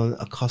ik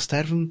ga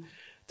sterven.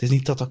 Het is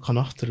niet dat ik kan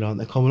achterlaten.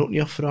 Ik ga me ook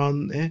niet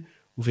afvragen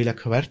hoeveel ik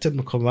gewerkt heb,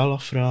 maar ik kan me wel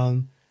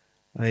afvragen,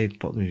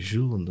 pak nu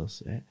Jules en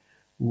dat.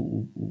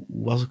 Hoe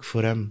was ik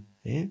voor hem?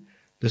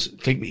 Dus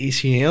het klinkt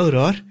misschien heel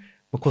raar,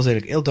 maar ik was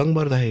eigenlijk heel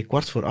dankbaar dat hij 7:15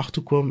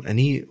 toekwam en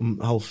niet om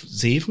 6:30,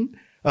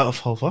 of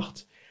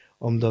 7:30.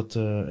 Omdat,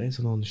 ze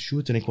hadden een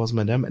shoot en ik was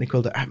met hem en ik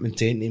wilde echt mijn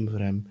tijd nemen voor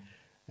hem.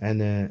 En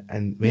je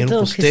hebt het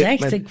ook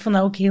gezegd, ik vond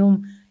dat ook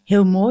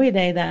heel mooi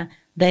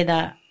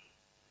dat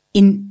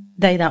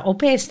je dat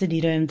opeiste,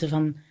 die ruimte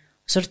van,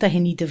 zorg dat je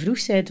niet te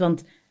vroeg bent,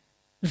 want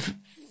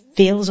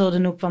veel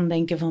zouden ook van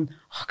denken van,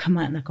 ik ga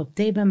maken dat ik op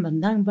tijd ben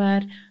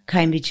dankbaar, ik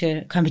ga een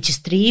beetje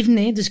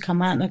streven, dus ik ga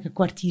maken dat ik een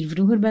kwartier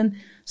vroeger ben.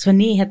 Dus van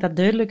nee, je hebt dat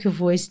duidelijk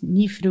gevoiced,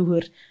 niet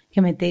vroeger, ik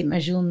heb mijn tijd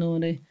met Jules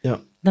nodig.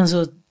 Ja.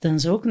 Dan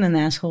zou ook een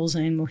naschool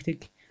zijn, mocht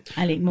ik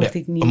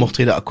niet. Mocht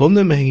je dat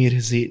konden, ben je hier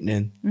gezeten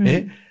in.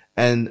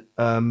 En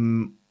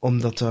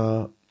omdat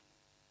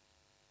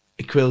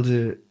ik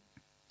wilde,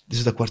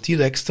 dus dat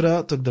kwartier extra,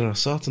 dat ik daar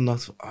zat en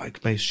dacht, ik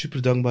ben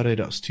super dankbaar dat je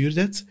dat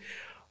stuurt,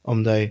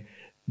 omdat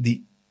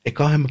ik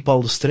had een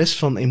bepaalde stress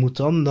van, je moet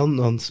dan,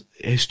 want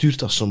hij stuurt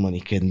dat sommige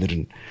die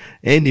kinderen.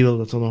 Die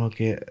wilde dan nog een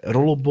keer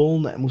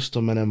rollenbollen, en moest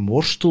dan met hem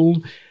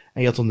worstelen,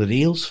 en je had dan de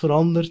regels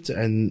veranderd,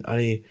 en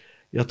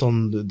je had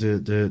dan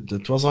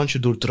het washandje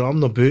door het raam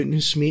naar buiten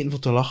gesmeten voor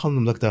te lachen,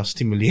 omdat ik dat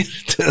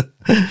stimuleerde.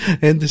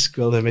 Dus ik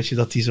wilde een beetje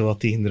dat hij zo wat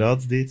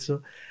tegendraads deed,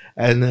 zo.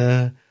 En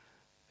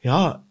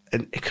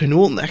en ik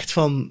genoot echt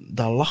van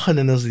dat lachen,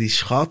 en als die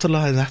schater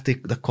lag, en dacht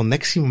ik, dat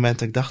connectiemoment,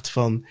 dat ik dacht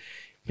van,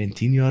 ik ben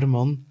 10 jaar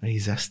man, en je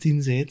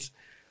 16 bent,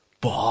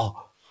 laat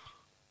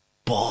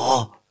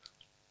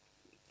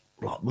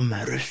me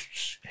maar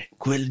rust.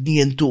 Ik wil niet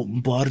in het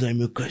openbaar dat je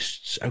me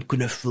kust en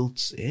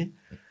knuffelt,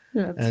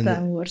 Ja, het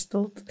staan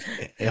worstelt.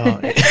 Ja.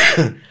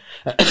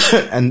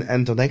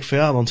 En dan denk ik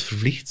van, want het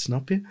vervliegt,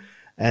 snap je?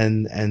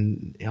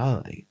 En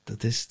ja,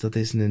 dat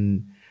is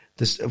een,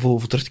 dus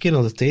voor terug te keren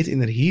naar de tijd,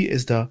 energie,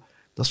 is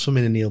dat is voor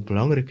mij een heel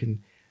belangrijke.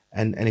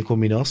 En in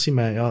combinatie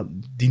met,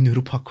 die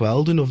groep ga ik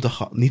wel doen, of dat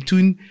ga ik niet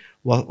doen.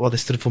 Wat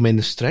is er voor mij in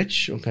de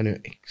stretch? Want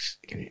ik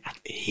heb nu echt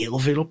heel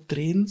veel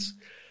optredens.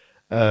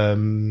 Waar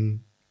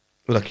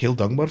ik heel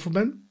dankbaar voor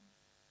ben.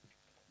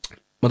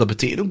 Maar dat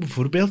betekent ook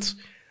bijvoorbeeld,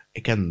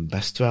 ik ken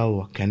best wel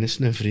wat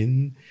kennissen en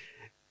vrienden,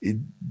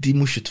 die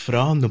moest je het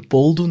vragen, een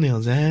poll doen, en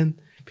gaan zeggen,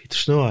 Peter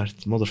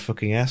Snauwaert,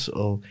 motherfucking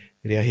asshole,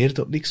 reageert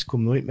op niks,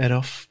 komt nooit meer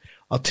af.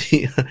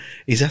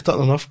 Hij zegt dat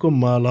het nog afkomt,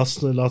 maar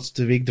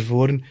laatste week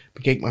ervoor,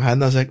 bekijk mijn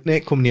agenda en zeg ik, nee,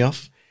 ik kom niet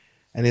af.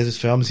 En hij zegt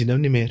van, we zien hem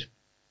niet meer.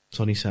 Ik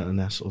zou niet zeggen een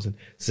asshole zijn.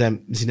 Ze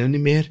zeggen, we zien hem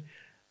niet meer.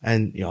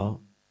 En ja,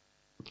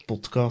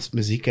 podcast,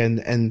 muziek,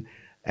 en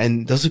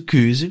dat is een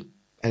keuze.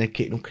 En ik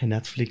kijk ook geen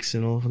Netflix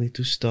en al van die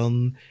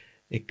toestanden.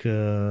 Ik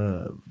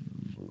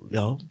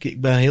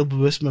ben heel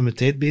bewust met mijn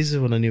tijd bezig,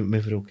 want dan nu met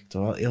mijn vrouw kijkt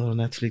wel heel veel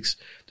Netflix,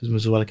 dus we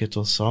zo wel het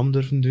wel samen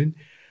durven doen.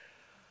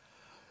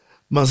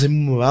 Maar ze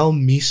moeten me wel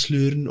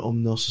meesleuren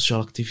om naar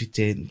sociale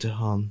activiteiten te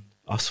gaan.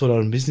 Als het voor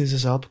haar business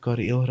is, help ik haar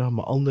heel graag,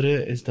 maar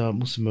andere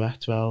moesten me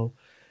echt wel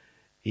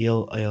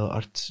heel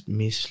hard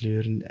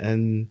meesleuren.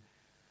 En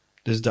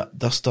dus dat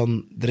is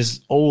dan, er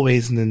is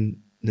always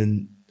een,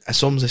 en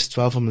soms is het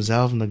wel van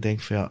mezelf, en dat ik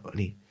denk van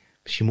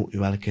misschien moet je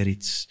wel een keer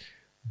iets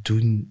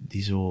doen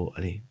die zo,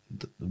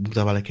 moet ik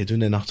dat wel een keer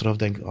doen, en achteraf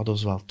denk ik, dat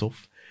is wel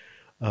tof.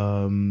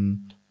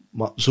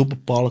 Maar zo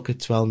bepaal ik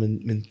het wel,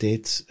 mijn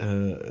tijd,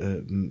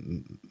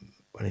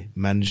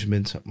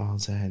 management, zou ik maar gaan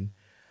zeggen.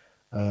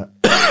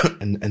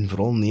 En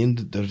vooral nee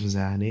durven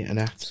zeggen, hè. En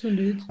echt.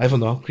 Absoluut.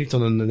 Vandaag kreeg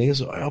dan een ding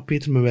zo, ja,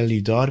 Peter, maar wil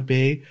je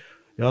daarbij?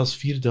 Ja, dat is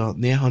 4 dagen.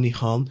 Nee, ga niet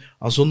gaan.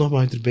 Als zondag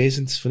mag je erbij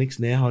zijn, het is voor niks.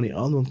 Nee, ga niet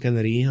aan, want ik ken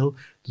de regel.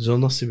 De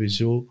zondag zijn we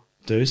zo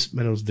thuis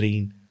met ons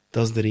drieën.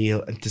 Dat is de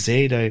regel. En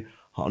tenzij dat je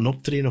gaat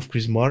optreden of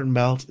Chris Martin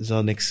belt, is dat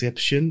een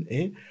exception,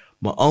 hè.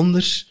 Maar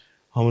anders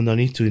gaan we dat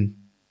niet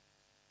doen.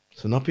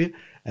 Snap je?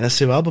 En dat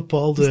zijn wel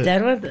bepaalde... Is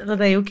daar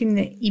wat je ook in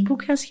een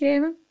e-book gaat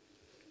schrijven?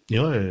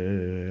 Ja,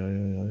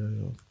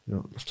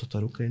 dat staat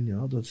daar ook in,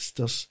 ja. Dat is...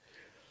 Dat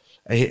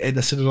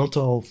zijn een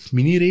aantal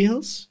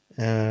mini-regels.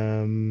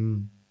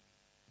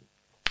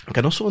 Ik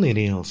heb nog zo van die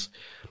regels.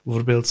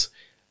 Bijvoorbeeld,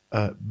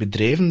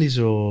 bedrijven die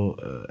zo...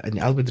 en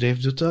elk bedrijf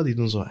doet dat, die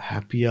doen zo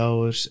happy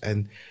hours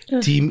en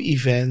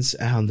team-events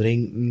en gaan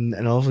drinken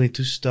en al van die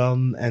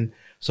toestanden. En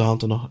ze gaan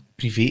toch nog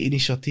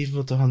privé-initiatieven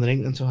om te gaan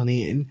drinken en te gaan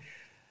eten.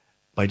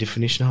 By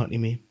definition gaat het niet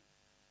mee.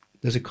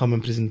 Dus ik ga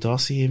mijn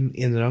presentatie geven,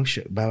 1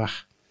 drankje, ben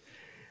weg.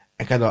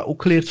 Ik heb dat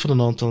ook geleerd van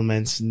een aantal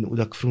mensen, hoe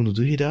dat ik vroeg, hoe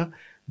doe je dat?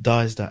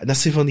 Dat is dat. En dat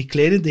zijn van die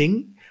kleine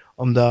dingen,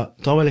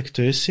 omdat dan wil ik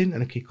thuis zijn,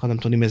 en ik ga hem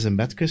toch niet met zijn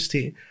bedkus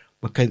steken,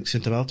 maar ik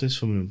zit er wel thuis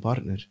voor mijn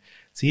partner.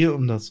 Zie je,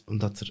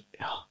 omdat er,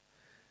 ja...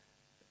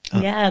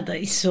 Ja, dat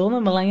is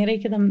zo'n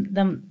belangrijke,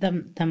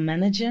 dan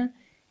managen.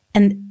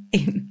 En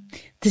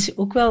het is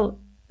ook wel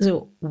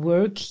zo,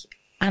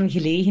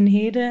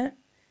 work-aangelegenheden,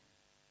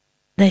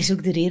 dat is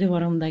ook de reden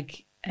waarom dat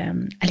ik...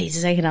 ze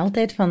zeggen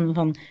altijd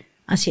van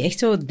als je echt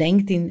zo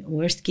denkt in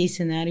worst case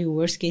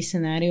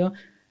scenario,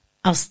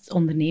 als het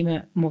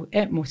ondernemen,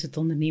 mocht het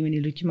ondernemen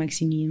niet lukken, maar ik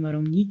zie niet in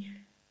waarom niet,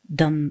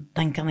 dan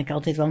kan ik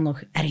altijd wel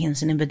nog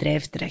ergens in een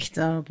bedrijf terecht,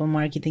 op een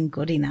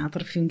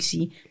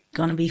marketingcoördinatorfunctie,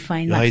 gonna be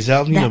fine. Ja, je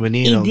zelf niet naar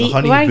beneden, dat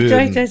gaat niet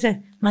gebeuren. Wacht,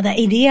 maar dat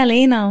idee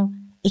alleen al,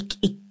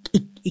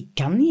 ik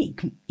kan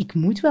niet, ik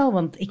moet wel,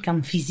 want ik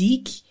kan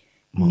fysiek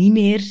niet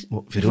meer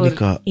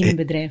Veronika, voor in een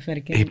bedrijf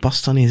werken. Hij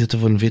past dan niet zitten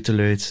voor een veel te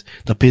luid.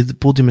 Dat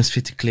podium is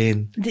veel te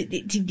klein.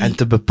 En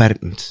te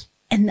beperkend.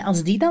 En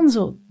als die dan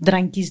zo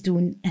drankjes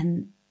doen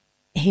en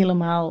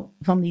helemaal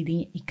van die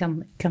dingen, ik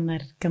kan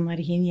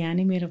daar geen ja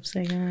niet meer op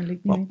zeggen. Dat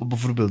lukt niet meer. Maar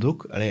bijvoorbeeld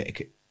ook,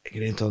 ik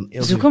denk dan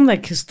heel dus ook omdat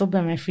ik gestopt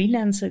ben met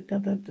freelancen,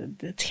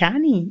 het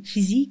gaat niet,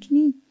 fysiek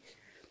niet.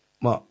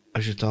 Maar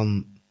als je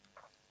dan,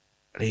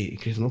 ik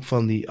kreeg dan ook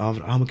van die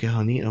aanvraag, een keer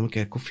gaan eten, een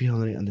keer koffie gaan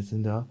drinken en dit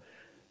en dat.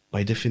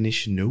 By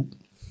definition, no.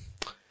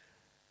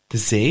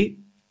 Tenzij,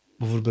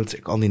 bijvoorbeeld,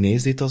 ik Andy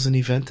Nijs deed als een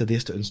event, dat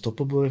eerste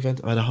Unstoppable event,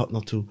 waar dat gaat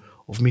naartoe.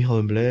 Of Michael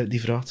en Blij,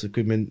 die vraagt,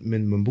 kun je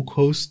mijn boek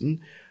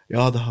hosten?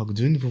 Ja, dat ga ik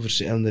doen, voor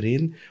verschillende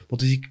redenen. Maar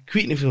dus ik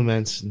weet niet veel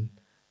mensen,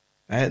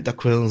 dat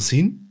ik wil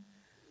zien.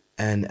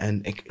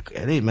 En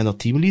ik met dat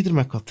teamleader,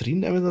 met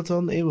Katrien, hebben we dat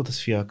dan, want dat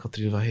is via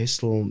Katrien van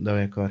Heestel dat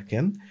wij elkaar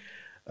kennen.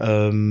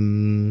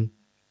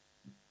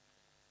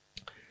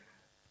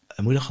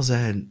 En moet je gaan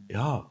zeggen,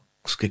 ja,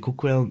 ik zou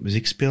ook wel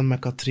muziek spelen met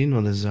Katrien,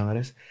 want dat is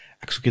zangeres.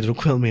 Ik zou er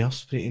ook wel mee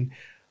afspreken.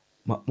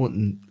 Maar ik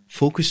moet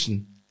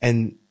focussen.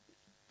 En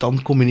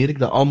dan combineer ik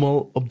dat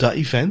allemaal op dat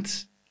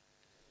event.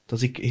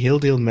 Dat ik heel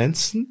deel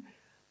mensen,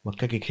 maar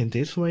kijk, ik geen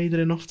tijd voor mij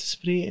iedereen af te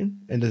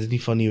spreken. En dat is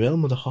niet van niet wel,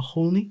 maar dat gaat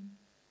gewoon niet.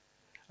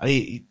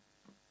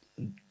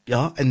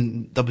 Ja,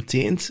 en dat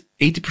betekent 80%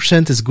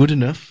 is good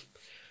enough.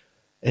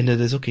 En dat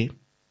is oké.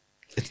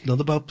 It's not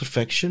about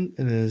perfection.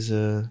 Als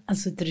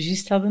we het er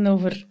juist hadden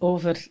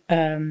over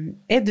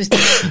dus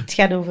het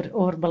gaat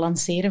over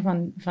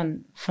balanceren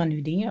van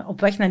uw dingen, op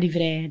weg naar die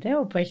vrijheid,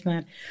 op weg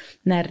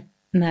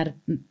naar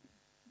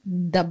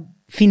dat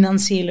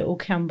financiële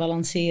ook gaan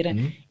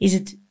balanceren.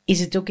 Is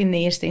het ook in de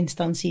eerste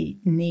instantie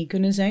nee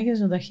kunnen zeggen,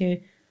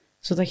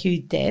 zodat je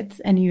je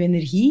tijd en je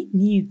energie,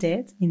 niet je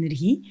tijd,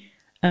 energie,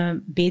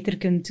 beter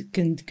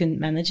kunt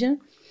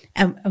managen.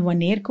 En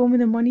wanneer komen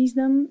de monies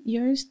dan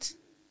juist?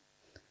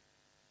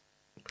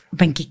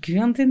 Ben ik u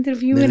aan het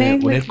interviewen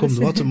eigenlijk? Wanneer komt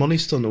wat de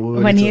monies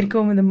dan? Wanneer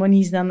komen de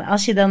monies dan?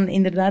 Als je dan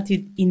inderdaad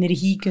je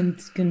energie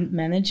kunt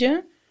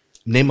managen?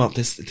 Nee, maar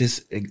het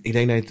is ik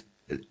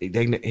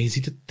denk dat je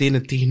ziet het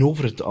ene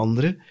tegenover het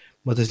andere,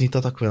 maar het is niet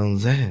dat ik wil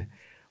zeggen.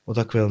 Wat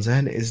ik wil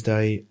zeggen is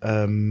dat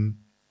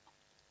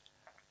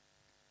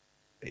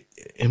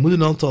je moet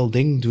een aantal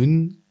dingen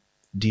doen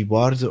die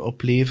waarde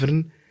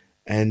opleveren.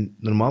 En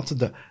normaal,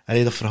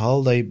 dat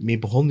verhaal dat je mee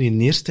begon, die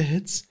eerste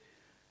hit,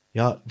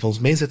 ja,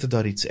 volgens mij zit er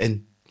daar iets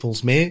in.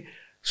 Volgens mij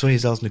zou je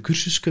zelfs een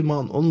cursus kunnen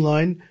maken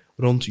online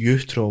rond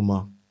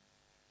jeugdtrauma.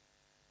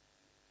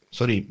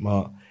 Sorry,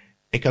 maar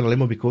ik kan alleen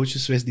maar bij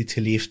coaches geweest die het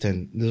geleefd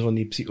hebben. Dus van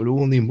die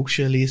psychologen die een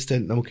boekje gelezen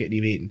hebben, dan moet ik het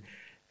niet weten.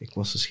 Ik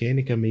was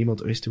gescheiden, ik heb met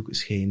iemand uit die ook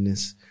gescheiden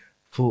is.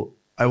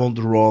 I want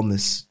the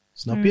rawness.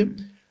 Snap je?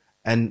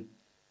 En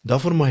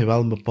daarvoor mag je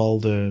wel een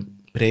bepaalde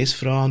prijs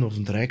vragen, of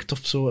een direct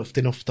of zo, of het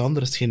een of het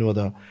ander. Dat is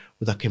hetgeen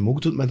wat ik hem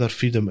ook doet met haar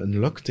Freedom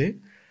Unlocked, hè.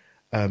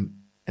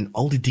 En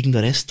al die dingen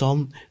daarin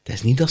staan, het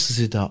is niet dat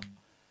ze dat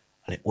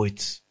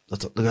ooit,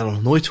 dat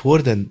nog nooit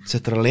hoorden. Ze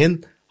heeft er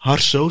alleen haar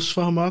saus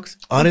van gemaakt,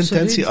 haar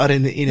intentie, haar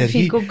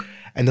energie.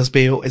 En dat is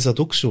bij jou, is dat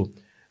ook zo.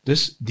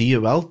 Dus die je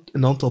wel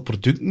een aantal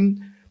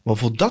producten, Maar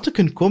voor dat te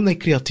kunnen komen, heb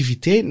je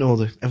creativiteit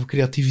nodig. En voor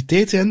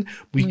creativiteit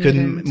moet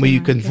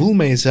je kunnen voelen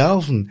met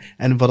jezelf.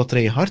 En wat er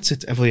in je hart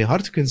zit. En voor je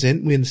hart te kunnen zijn,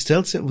 moet je in de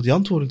stilte zitten om die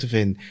antwoorden te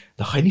vinden.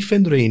 Dat ga je niet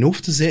vinden door in je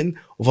hoofd te zitten,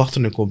 of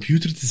achter een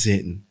computer te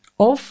zitten.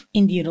 Of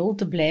in die rol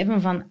te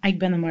blijven van, ik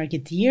ben een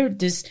marketeer,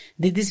 dus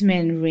dit is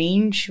mijn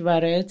range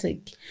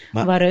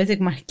waaruit ik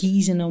mag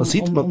kiezen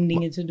om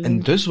dingen te doen. En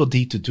dus wat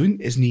die te doen,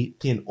 is niet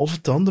het een of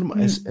het ander, maar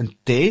is een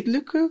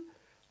tijdelijke,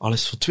 al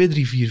is voor 2,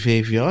 3, 4,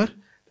 5 jaar, dat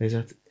je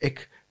zegt,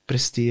 ik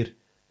presteer,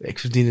 ik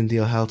verdien een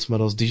deel geld, maar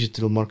als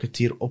digital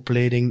marketeer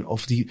opleiding,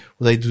 of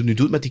wat je nu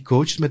doet met die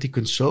coaches, met die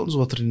consultants,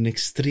 wat er een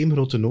extreem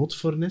grote nood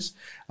voor is,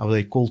 en wat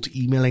je cold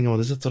emailing, wat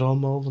is dat er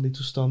allemaal van die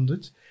toestand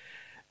doet.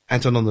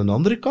 En dan aan de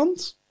andere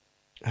kant,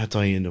 het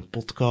dat je in een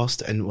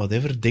podcast en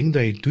whatever ding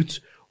dat je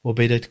doet,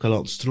 waarbij dat je het kan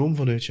laten stromen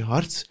vanuit je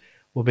hart,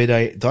 waarbij dat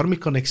je daarmee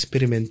kan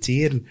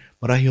experimenteren,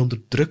 maar als je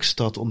onder druk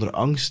staat, onder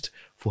angst,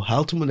 voor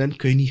geld te moeten,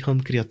 kun je niet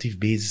gaan creatief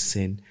bezig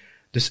zijn.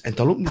 Dus, en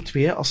dat loopt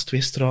niet als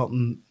 2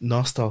 straten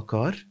naast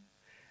elkaar.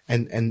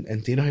 En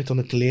tegen dat je dan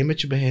een klein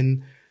beetje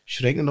begint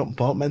schrikken, en op een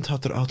bepaald moment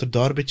gaat er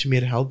daar een beetje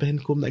meer geld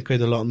beginnen komen, en kan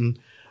je dat laten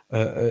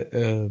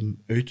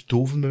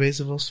uitdoven, bij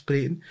wijze van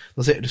spreken.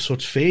 Dat is eigenlijk een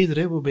soort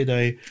fader, waarbij dat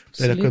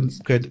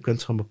je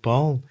kunt gaan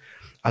bepalen.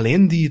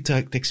 Alleen die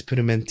te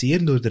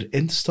experimenteren, door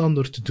erin te staan,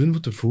 door te doen,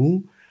 voor te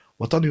voelen,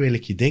 wat dat nu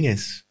eigenlijk je ding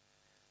is.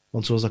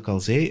 Want zoals ik al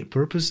zei,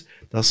 purpose,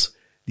 dat is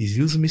die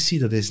zielsmissie,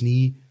 dat is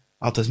niet,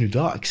 dat is nu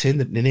dat, ik zei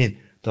er, nee,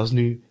 dat is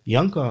nu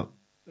Janka,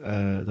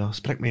 dat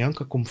gesprek met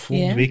Janka komt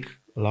volgende week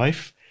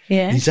live,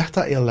 die zegt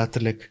dat heel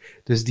letterlijk.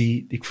 Dus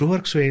ik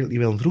vroeger, die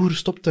wil vroeger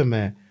stopte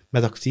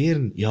met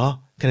acteren. Ja,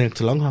 ik heb eigenlijk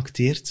te lang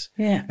geacteerd.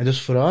 Ja. En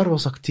dus voor haar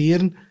was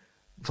acteren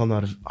van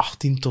haar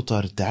 18 tot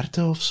haar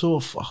 30 of zo,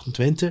 of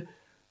 28,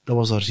 dat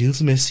was haar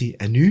zielsmissie.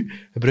 En nu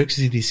gebruikt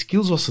ze die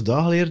skills wat ze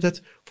daar geleerd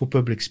heeft, voor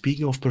public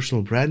speaking, of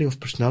personal branding, of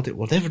personality,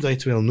 whatever dat je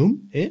het wil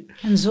noemen.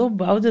 En zo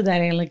bouwde daar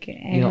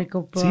eigenlijk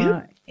op,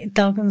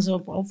 telkens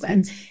op.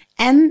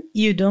 En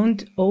you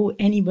don't owe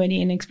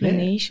anybody an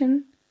explanation.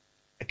 Nee.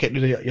 Kijk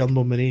nu dat Jan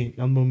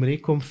Bommeré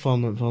komt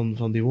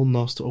van die woont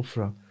naast de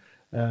opera.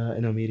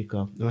 In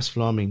Amerika, de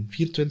West-Vlaming,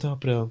 24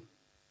 april.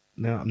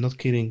 I'm not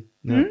kidding.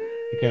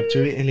 Ik heb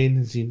 2 weken geleden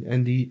gezien.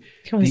 En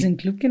gaan we eens een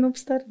clubje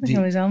opstarten? Gaan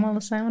we eens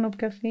allemaal samen op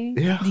café?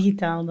 Ja.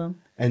 Digitaal dan.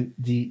 En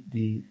die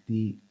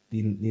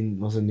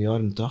was in de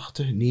jaren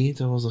 80. Nee,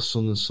 dat was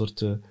zo'n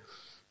soort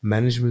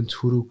management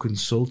guru,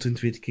 consultant,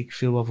 weet ik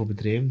veel wat voor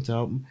bedrijven te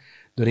helpen.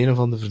 Door een of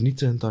ander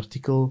vernietigend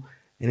artikel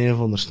in een of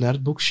ander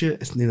snertboekje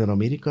is hij naar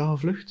Amerika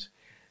gevlucht.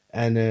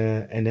 En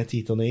heeft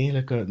hij dan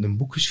eigenlijk een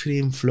boek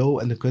geschreven, Flow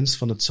en de kunst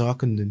van het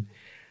zaken doen.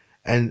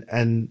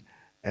 En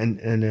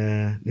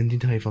die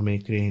ga je van mij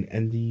krijgen.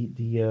 En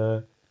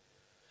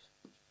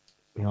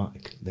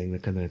ik denk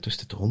dat ik er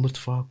tussen de 100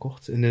 van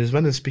gekocht. En dat is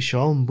wel een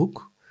speciaal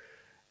boek.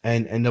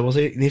 En dat was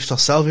hij heeft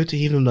dat zelf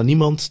uitgegeven omdat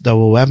niemand dat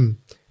wou hebben.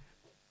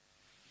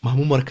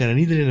 Maar kan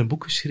iedereen een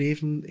boek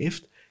geschreven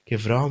heeft, ik heb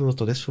vragen wat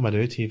dat is voor met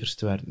uitgevers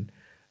te werken.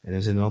 En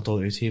er zijn een aantal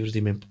uitgevers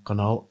die mijn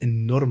kanaal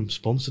enorm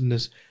sponsoren,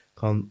 dus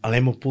ik kan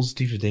alleen maar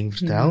positieve dingen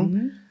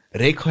vertellen.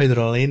 Rijk ga je er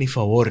alleen niet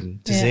van worden.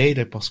 Tenzij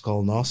dat je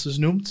Pascal Nasus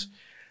noemt.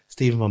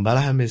 Steven van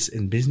Bellegem is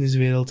in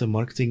businesswereld en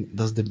marketing,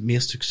 dat is de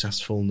meest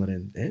succesvol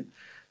daarin. Hè?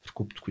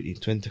 Verkoopt, ik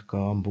weet niet, 20.000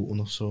 aan boeken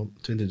of zo,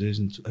 20.000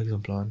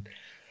 exemplaren.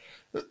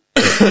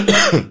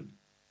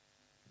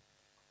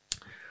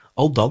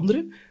 Al de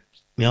anderen,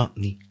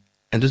 niet.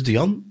 En dus de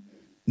Jan,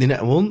 die net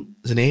gewoon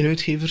zijn eigen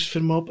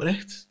uitgeversfirma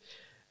opricht,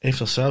 en heeft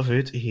dat zelf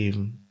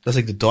uitgegeven. Dat is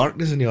like The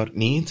Darkness in de jaren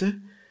 90.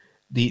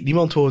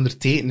 Niemand wou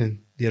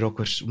ondertekenen, die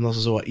rockers, omdat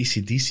ze zo wat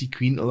AC/DC,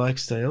 Queen-like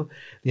style,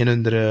 die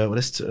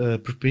hebben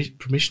hun,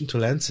 Permission to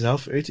Land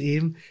zelf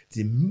uitgegeven,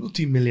 die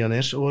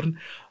multimiljonairs worden,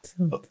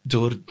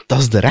 dat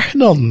is de recht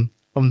dan,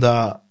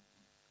 omdat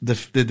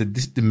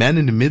de man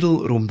in de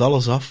middel roomt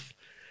alles af.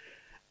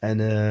 En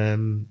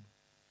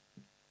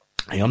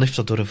Jan heeft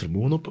dat door een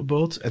vermogen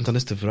opgebouwd, en dan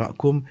is de vraag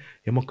gekomen,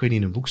 maar kun je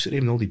niet een boek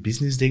schrijven, al die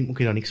business dingen, moet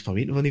je daar niks van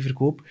weten van die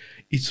verkoop?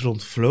 Iets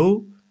rond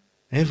flow,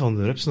 van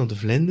de rups naar de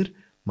vlinder,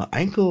 maar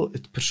enkel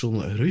het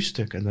persoonlijke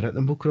groeistuk. En daar heb ik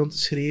een boek rond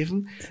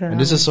geschreven. En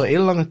dus is zo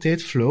heel lange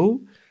tijd flow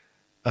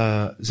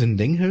zijn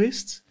ding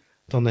geweest.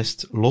 Dan is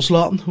het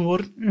loslaten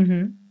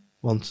geworden.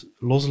 Want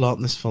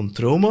loslaten is van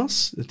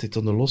trauma's. Het heeft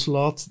dan een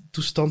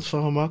loslaattoestand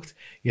van gemaakt.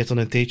 Je hebt dan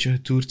een tijdje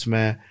getoerd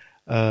met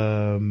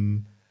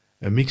een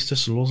mix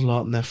tussen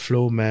loslaten en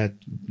flow met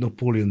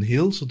Napoleon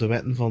Hill, zo de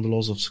wetten van de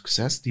Laws of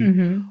Success,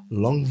 die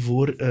lang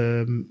voor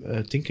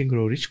Think and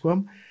Grow Rich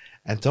kwam.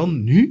 En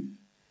dan nu,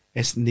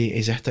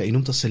 hij zegt dat hij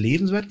noemt dat zijn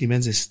levenswerk, die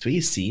mens is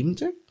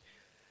 72,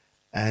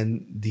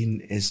 en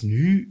die is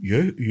nu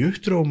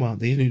jeugdtrauma.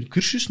 Die heeft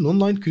nu een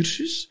online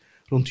cursus,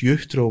 rond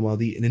jeugdtrauma,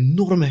 die een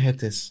enorme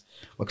hit is.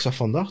 Maar ik zag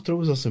vandaag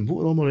trouwens dat zijn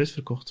boeken allemaal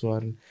uitverkocht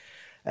waren.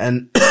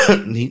 En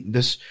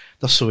dus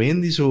dat is zo een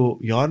die zo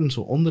jaren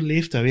zo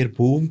onderleeft en weer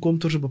boven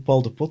komt door zo'n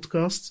bepaalde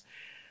podcast.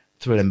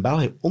 Terwijl in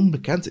België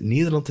onbekend, in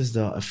Nederland is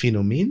dat een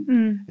fenomeen.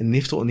 En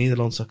heeft ook een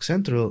Nederlands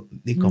accent, terwijl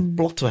die kan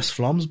plat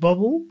West-Vlaams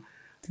babbelen.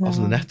 Als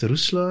een echte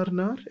Roeslaar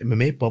naar. En bij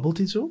mij babbelt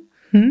hij zo.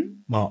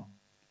 Maar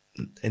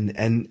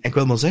En ik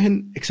wil maar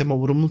zeggen, ik zeg maar,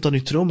 waarom noemt dat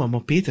nu trauma?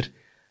 Maar Peter,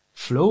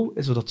 flow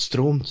is wat dat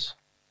stroomt.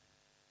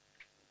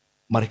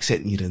 Maar ik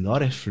zit niet in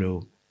daar in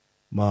flow.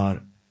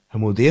 Maar je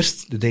moet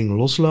eerst de dingen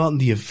loslaten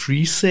die een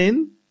freeze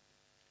zijn.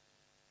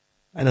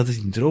 En dat is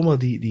een trauma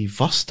die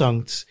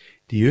vasthangt,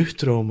 die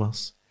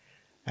jeugdtrauma's.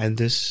 En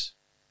dus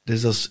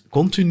dat is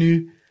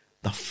continu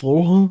dat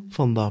volgen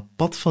van dat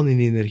pad van die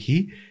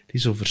energie,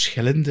 die zo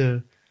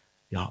verschillende,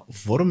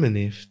 vormen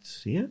heeft.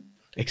 Zie je?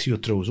 Ik zie je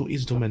trouwens ook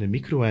iets doen met een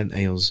micro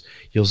en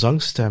je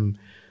zangstem.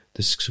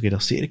 Dus ik zou je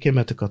dat zeker een keer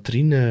met de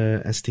Katrien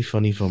en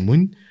Stefanie van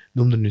Moen,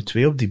 noem er nu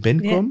 2 op die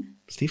binnenkomen. Ja.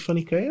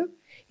 Stefanie, ken je?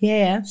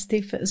 Ja,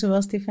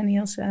 zowel Stefanie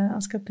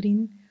als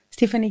Katrien.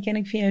 Stefanie ken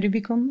ik via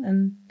Rubicon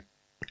en...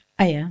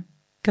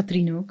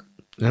 Katrien ook.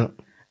 Ja.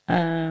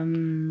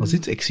 Maar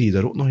ziet, ik zie je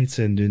daar ook nog iets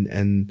in doen.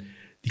 En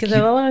ik heb dat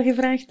wel al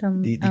gevraagd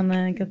aan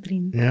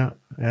Katrien. Ja.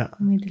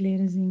 Om mee te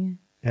leren zingen.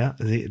 Ja,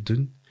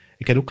 doen.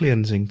 Ik heb ook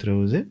leren zingen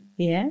trouwens, hè.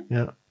 Ja?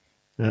 Ja.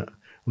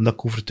 Omdat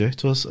ik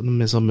overtuigd was, en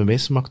men zal me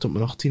wijsmaakt op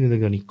mijn 18e dat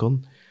ik dat niet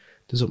kon.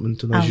 Dus toen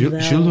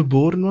Jules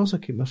geboren was,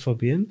 ik met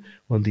Fabienne,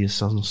 want die is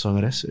zelfs nog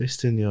zangeres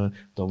geweest in,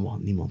 dat mag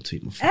niemand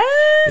weten.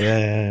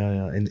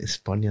 Ja, in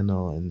Spanje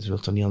al, en ze wil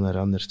toch niet aan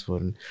herinnerd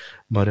worden.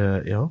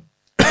 Maar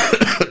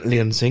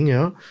leren zingen,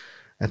 ja.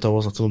 En dan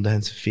was dat toen op de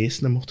Gentse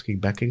feesten, dan mocht ik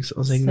backings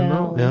aan zingen dan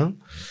al, ja.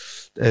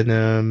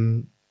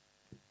 En,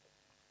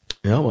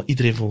 maar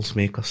iedereen volgens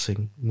mij kan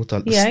zingen. Moet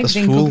dat, ik denk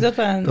voel, ook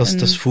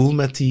dat is voel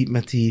met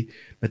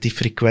die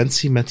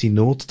frequentie, met die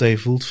noot, dat je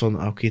voelt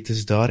van, oké, het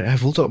is daar. En je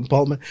voelt dat op een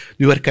bepaald moment,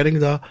 nu herken ik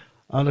dat,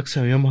 ik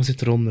zeg, maar je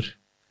zit eronder.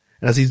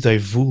 En dat is iets dat je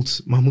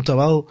voelt, maar je moet dat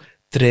wel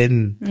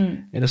trainen.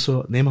 En dat is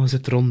zo, nee, maar je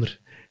zit eronder.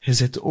 Je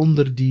zit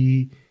onder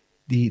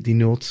die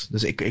noot.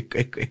 Dus ik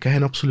heb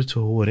geen absoluut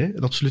gehoor, hè.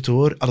 Een absoluut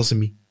gehoor, dat is een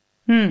mi.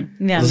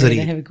 Dat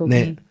heb ik ook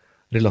niet.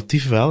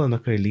 Relatief wel, en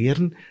dat kan je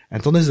leren.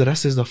 En dan is de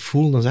rest dat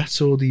voelen, dat is echt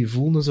zo, die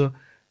voelen zo,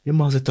 ja,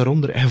 maar je zit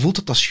daaronder. En je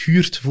voelt dat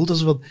schuurt, je voelt dat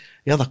zo van,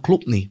 ja, dat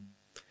klopt niet.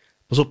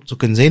 Pas op, zo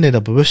kunnen zijn dat je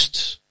dat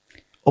bewust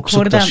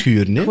opzoekt, dat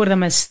schuren, hè. Ik hoor dat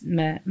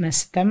met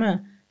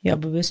stemmen,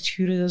 bewust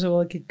schuren, dat zou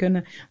wel een keer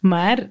kunnen.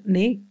 Maar,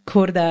 nee, ik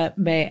hoor dat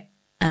bij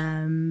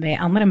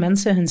andere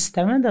mensen hun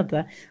stemmen, dat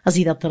als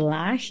die dat te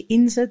laag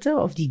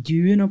inzetten, of die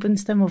duwen op hun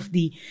stem, of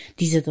die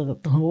zetten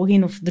dat te hoog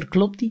in, of er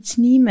klopt iets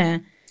niet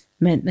met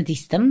die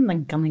stem,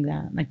 dan kan ik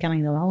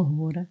dat wel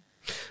horen.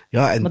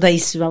 Ja, maar dat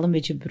is wel een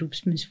beetje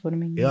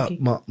beroepsmisvorming, denk ik.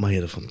 Maar je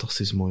hebt een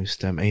fantastisch mooie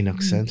stem. En je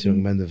accent, jong,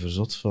 ik ben er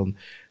verzot van.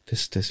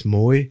 Het is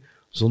mooi,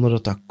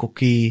 zonder dat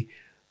cocky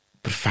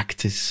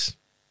perfect is.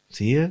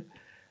 Zie je?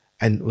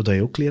 En wat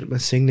je ook leert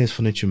met zingen, is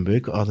vanuit je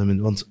buik ademen.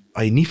 Want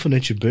als je niet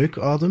vanuit je buik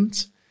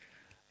ademt,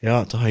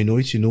 dan ga je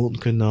nooit je noten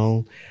kunnen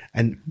halen.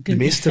 En de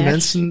meeste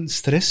mensen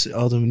stress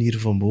ademen hier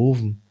van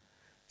boven.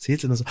 Zie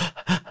je het? En dan zo...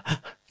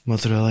 Maar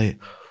terwijl je...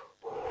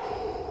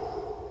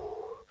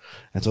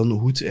 En dan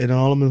goed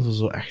inademen, voor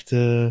zo echt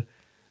te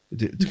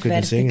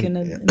kunnen zingen.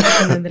 Te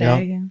kunnen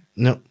dragen.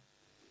 Ja.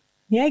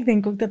 Ja, ik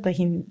denk ook dat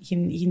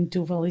geen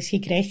toeval is. Je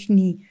krijgt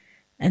niet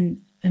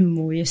een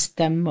mooie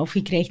stem, of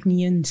je krijgt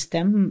niet een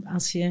stem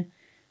als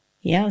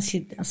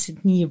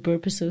het niet je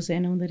purpose zou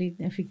zijn om er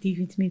effectief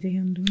iets mee te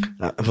gaan doen.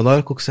 Ja, en vandaar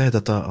dat ik ook zeg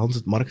dat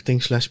het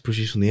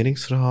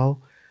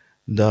marketing/positioneringsverhaal,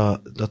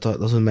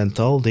 dat is een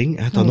mentaal ding.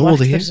 Je hebt dat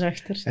nodig, hè.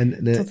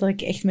 Totdat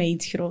ik echt met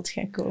iets groots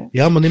ga komen.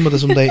 Ja, maar nee, maar dat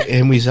is omdat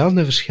je moet jezelf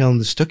in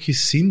verschillende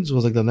stukjes zien,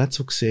 zoals ik dat net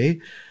ook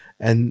zei.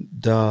 En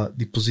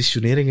die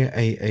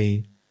positioneringen,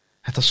 je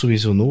hebt dat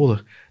sowieso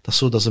nodig. Dat is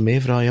zo dat ze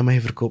mij vragen, ja, maar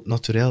je verkoopt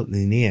naturel.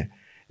 Nee.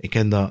 Ik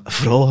heb dat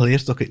vooral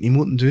geleerd dat ik het niet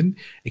moet doen.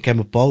 Ik heb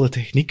bepaalde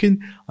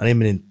technieken. Alleen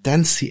mijn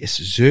intentie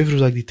is zuiver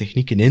dat ik die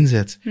technieken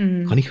inzet.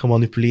 Ik ga niet gaan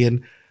manipuleren.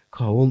 Ik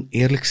ga gewoon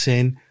eerlijk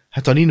zijn. Je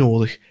hebt dat niet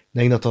nodig.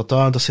 Ik denk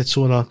dat zit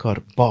zo in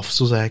elkaar. Baf,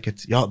 zo zeg ik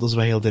het. Ja, dat is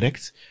wel heel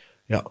direct.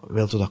 Ja,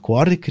 wilt u dat ik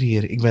waarde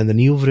creëren? Ik ben er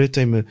niet over uit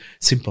dat je me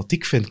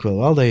sympathiek vindt. Ik wil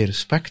wel dat je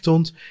respect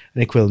toont.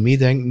 En ik wil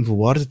meedenken voor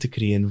waarde te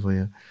creëren voor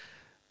je.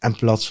 In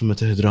plaats van me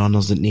te gedragen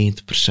als de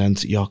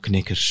 90%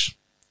 ja-knikkers.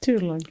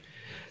 Tuurlijk.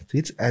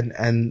 Ziet?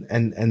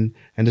 En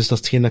dus dat is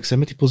hetgeen dat ik zeg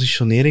met die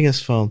positionering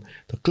is van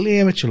dat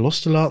klein beetje los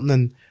te laten.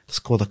 En dat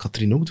is wat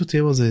Katrien ook doet,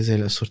 want zij is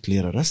een soort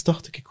lerares,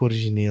 dacht ik,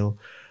 origineel.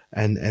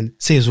 En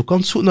zij is ook aan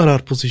het zoeken naar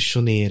haar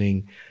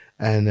positionering.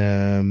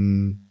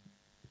 En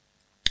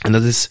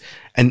dat is,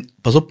 en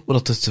pas op,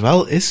 wat het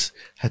wel is,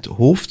 het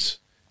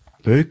hoofd,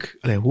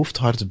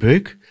 hart,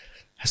 buik,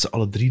 heb ze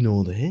alle 3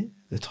 nodig, hè.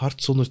 Het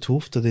hart zonder het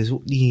hoofd, dat is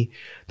ook niet,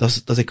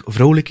 dat is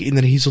vrouwelijke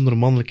energie zonder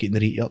mannelijke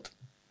energie. Ja, het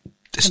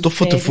is tof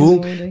wat te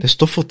voelen, het is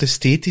tof wat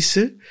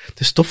esthetische, het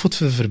is tof wat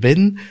te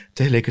verbinden,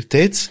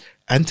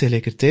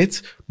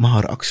 tegelijkertijd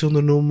mag er actie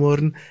ondernomen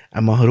worden,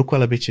 en mag er ook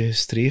wel een beetje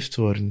gestreefd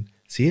worden.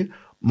 Zie je?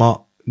 Maar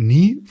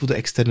niet voor de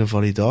externe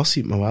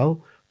validatie, maar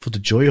wel voor de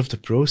joy of the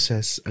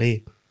process.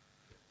 Ik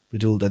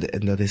bedoel,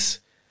 dat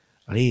is,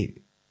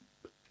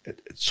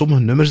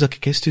 sommige nummers dat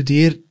ik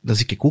studeer, daar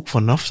zie ik ook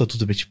vanaf, dat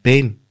doet een beetje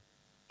pijn.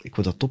 Ik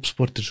wil dat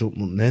topsporters ook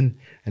moeten in,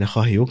 en dan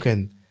ga je ook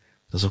in.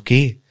 Dat is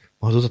oké.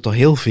 Maar je doet dat toch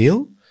heel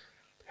veel,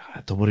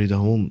 dan word je daar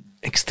gewoon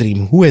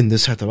extreem goed in.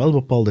 Dus je hebt er wel een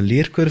bepaalde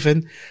leercurve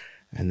in.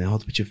 En hij gaat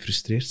een beetje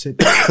gefrustreerd zijn.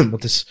 Maar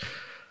het is,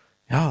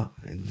 ja,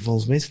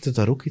 volgens mij zit er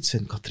daar ook iets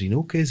in. Katrien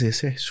ook, hè. Zij is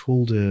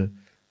geschoolde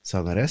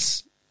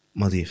zangeres,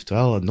 maar die heeft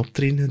wel een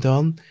optreden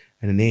gedaan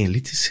en een eigen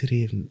lied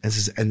geschreven.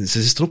 En ze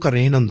is er ook aan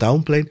een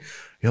downplayen.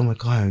 Ja, maar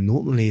ik ga hun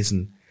noten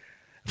lezen.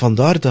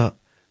 Vandaar dat,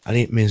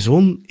 mijn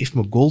zoon heeft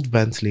me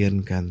Goldband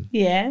leren kennen. Ja.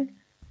 Yeah.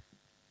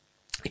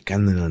 Ik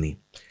kende dat niet.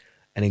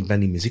 En ik ben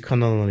die muziek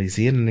gaan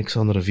analyseren en ik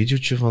zag er een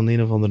videootje van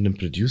een of andere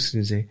producer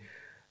en zei,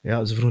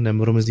 ja, ze vroegen hem,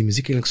 waarom is die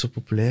muziek eigenlijk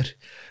zo populair?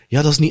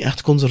 Ja, dat is niet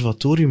echt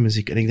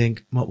conservatoriummuziek. En ik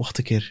denk, maar wacht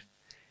een keer.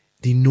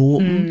 Die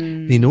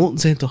noten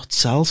zijn toch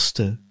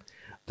hetzelfde?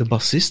 De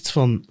bassist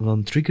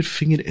van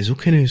Triggerfinger is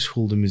ook geen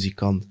geschoolde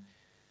muzikant.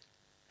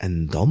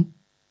 En dan?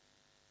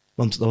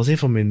 Want dat was een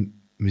van mijn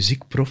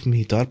muziekprof, mijn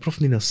gitaarprof,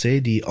 die dat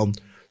zei, die aan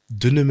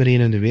de nummer 1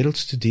 in de wereld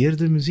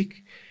studeerde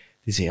muziek.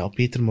 Die zei, ja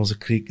Peter, maar ze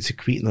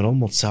kweten er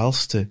allemaal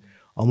hetzelfde.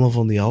 Allemaal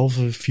van die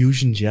halve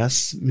fusion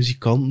jazz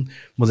muzikanten.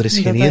 Maar er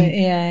is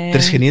er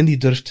is geen één die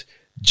durft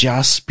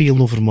jazz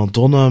spelen over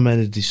Madonna met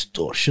een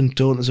distortion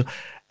toon en zo.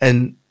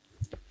 En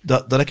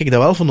dat heb ik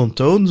dat wel van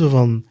onthouden, zo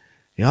van,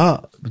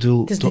 ja,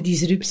 bedoel... Het is de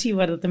disruptie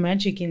waar dat de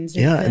magic in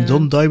zit. Ja, en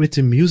don't die with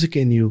the music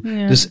in you.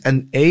 Ja. Dus,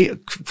 en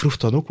ik vroeg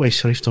dan ook, hij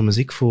schreef dan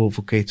muziek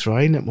voor Kate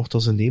Ryan, het mocht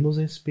als een demo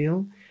zijn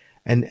spelen.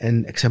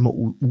 En ik zeg maar,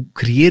 hoe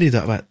creëer je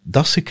dat?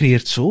 Dat is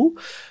gecreëerd zo,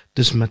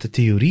 dus met de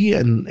theorie,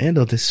 en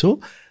dat is zo.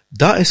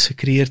 Dat is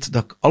gecreëerd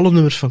dat ik alle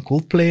nummers van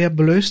Coldplay heb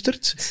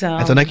beluisterd. Zo.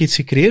 En dan heb ik iets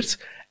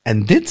gecreëerd.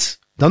 En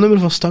dat nummer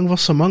van Stang van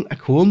Samang, heb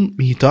ik gewoon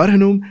mijn gitaar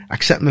genomen,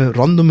 ik zet mijn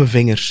random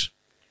vingers.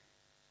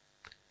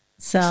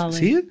 Zalig.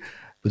 Zie je?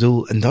 Ik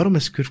bedoel, en daarom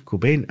is Kurt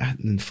Cobain echt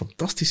een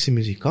fantastische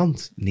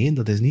muzikant. Nee,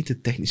 dat is niet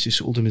de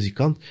technische oude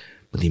muzikant.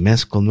 Maar die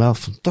mensen kon wel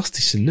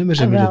fantastische nummers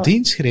en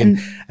melodieën schrijven.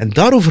 En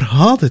daarover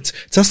gaat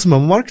het. Hetzelfde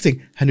met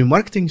marketing. Ik heb nu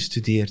marketing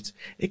gestudeerd.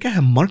 Ik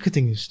heb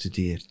marketing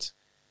gestudeerd.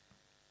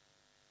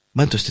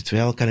 Maar tussen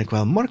twee kan ik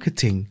wel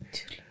marketing.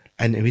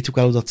 En weet ook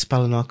wel hoe dat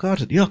spel in elkaar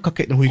zit. Ja, kan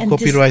ik een goede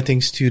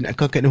copywriting sturen, en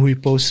kan ik een goede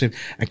post schrijven,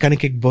 en kan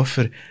ik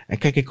buffer, en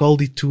kan ik al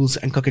die tools,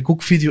 en kan ik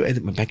ook video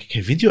editen. Maar ben ik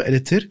geen video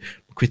editor?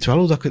 Ik weet wel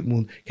hoe dat ik het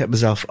moet. Ik heb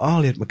mezelf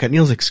aangeleerd, maar ik heb het niet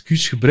als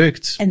excuus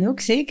gebruikt. En ook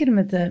zeker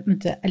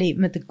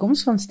met de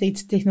komst van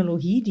steeds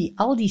technologie, die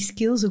al die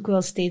skills ook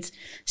wel steeds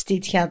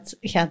gaat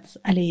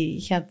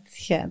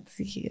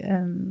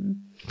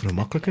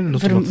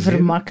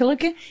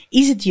vermakkelijken,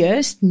 is het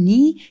juist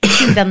niet,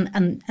 je kunt dan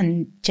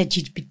aan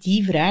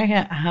ChatGPT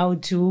vragen how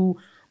to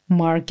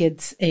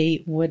market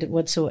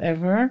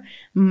whatsoever,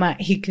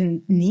 maar je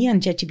kunt niet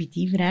aan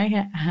ChatGPT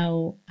vragen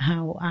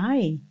how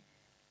I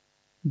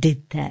did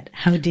that.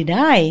 How did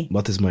I?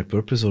 What is my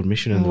purpose or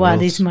mission in the world?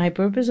 What is my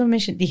purpose or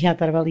mission? Die gaat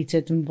daar wel iets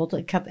uit een botten.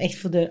 Ik ga het echt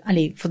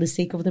voor de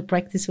sake of the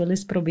practice wel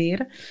eens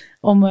proberen.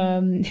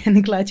 En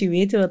ik laat je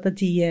weten wat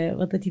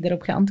dat die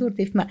daarop geantwoord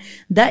heeft.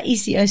 Maar dat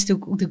is juist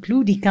ook de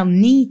clue. Die kan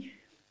niet...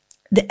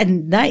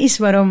 En dat is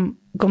waarom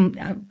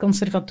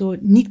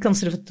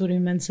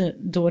niet-conservatorium mensen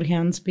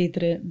doorgaans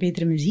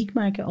betere muziek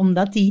maken.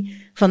 Omdat die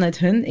vanuit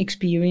hun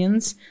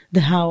experience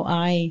de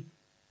how I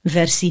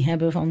versie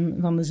hebben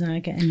van de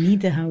zaken en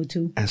niet de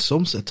how-to. En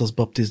soms, het was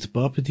Baptiste de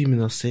Pape die me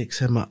dat zei, ik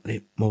zei, maar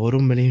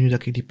waarom ben ik nu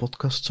dat ik die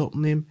podcast zou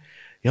opnemen?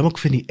 Ja, maar ik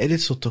vind die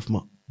edit zo tof,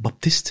 maar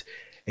Baptiste,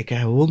 ik heb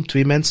gewoon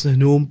 2 mensen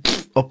genomen,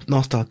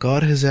 naast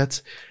elkaar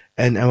gezet,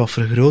 en wat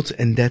vergroot,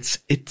 en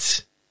that's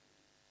it.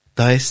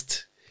 Dat is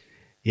het.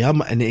 Ja,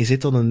 maar, en hij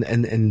zit dan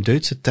een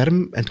Duitse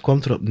term, en het kwam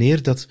erop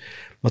neer dat,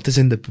 maar het is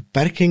in de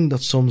beperking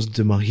dat soms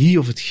de magie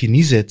of het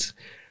genie zit.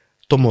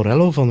 Tom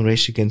Morello van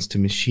Rage Against the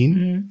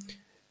Machine,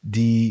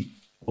 die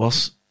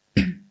had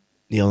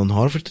aan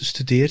Harvard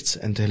gestudeerd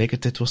en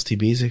tegelijkertijd was hij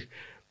bezig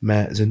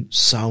met zijn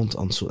sound.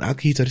 Elke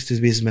gitarist is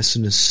bezig met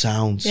zijn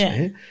sounds. Yeah.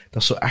 Hè?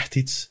 Dat is zo echt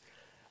iets.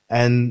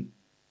 En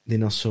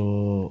die had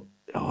zo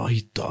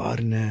gitaar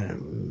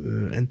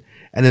en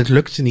het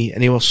lukte niet. En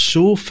hij was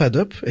zo fed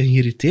up en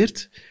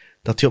geïrriteerd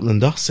dat hij op een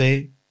dag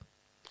zei,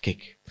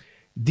 kijk,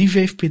 die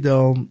 5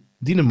 pedalen,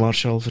 die een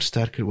Marshall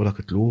versterker, waar ik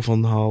het logo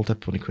van gehaald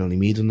heb, want ik wil niet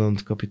meedoen aan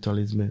het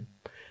kapitalisme.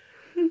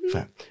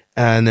 Enfin,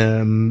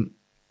 en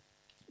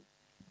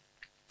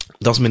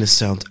dat is mijn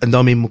sound. En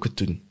daarmee moet ik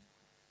het doen.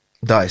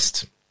 Dat is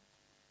het.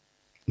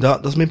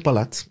 Dat is mijn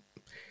palet.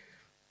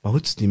 Maar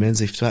goed, die mens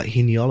heeft wel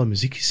geniale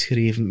muziek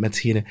geschreven met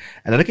gene...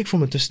 En dat heb ik voor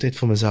mijn tussentijd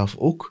voor mezelf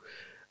ook.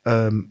 We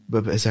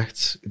hebben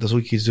gezegd, dat is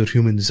ook iets door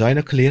Human Design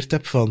dat ik geleerd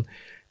heb van...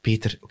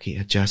 Peter, oké, je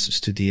hebt jazz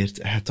gestudeerd,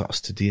 je hebt dat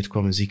gestudeerd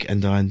qua muziek en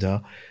dat en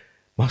dat.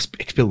 Maar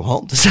ik speel nog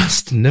altijd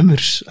dezelfde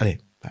nummers. Allee.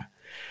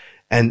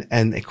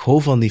 En ik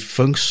hou van die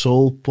funk,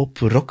 soul, pop,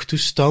 rock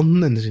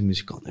toestanden. En er zijn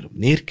muzikanten erop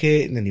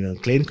neerkijken en die willen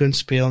klein kunnen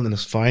spelen en dat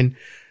is fine.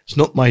 It's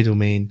not my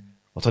domain.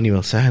 Wat dat niet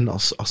wil zeggen,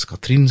 als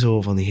Katrien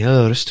zo van die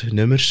hele rustige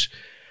nummers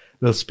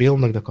wil spelen,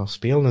 dat ik dat kan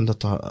spelen en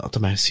dat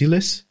mijn ziel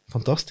is.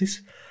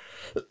 Fantastisch.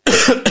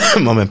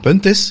 Maar mijn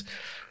punt is,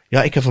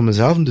 ja, ik heb van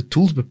mezelf de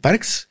tools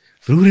beperkt.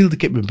 Vroeger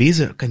hield ik me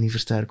bezig, ik kan die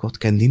versterken, ik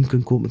kan die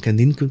kunnen kopen, ik kan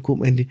die kunnen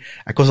kopen.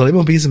 Ik was alleen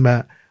maar bezig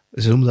met,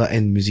 ze noemen dat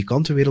in de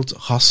muzikantenwereld,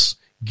 gas,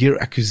 Gear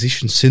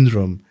Acquisition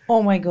Syndrome.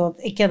 Oh my god,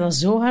 ik heb dat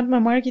zo hard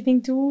met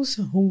marketing tools.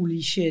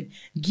 Holy shit.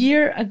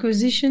 Gear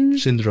Acquisition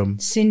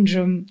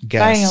Syndrome.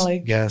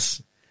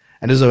 Gas.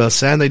 En dus dat wil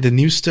zijn dat je de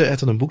nieuwste,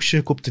 uit een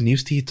boekje koopt, de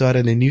nieuwste gitaar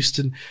en de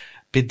nieuwste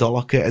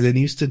pedalken en de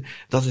nieuwste,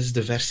 dat is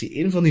de versie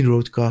 1 van die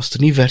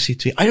Rodecaster, niet versie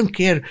 2. I don't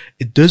care.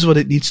 It does what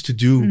it needs to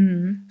do.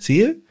 Zie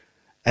je?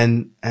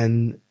 En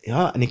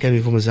ik heb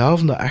nu voor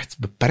mezelf dat echt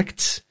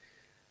beperkt,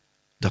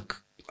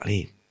 dat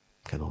ik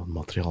heb nog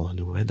materiaal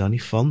genoeg, hè, daar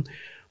niet van,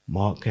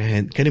 maar ik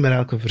heb niet meer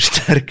elke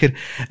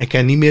versterker, ik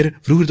heb niet meer,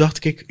 vroeger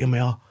dacht ik,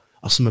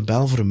 als ze me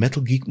bellen voor een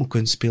Metal Geek moet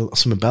kunnen spelen,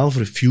 als ze me bellen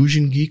voor een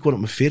Fusion Geek, want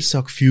op mijn veerst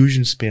zou ik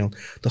Fusion spelen.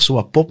 Dat is zo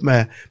wat pop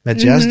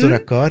met jazz door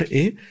elkaar,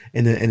 in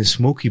een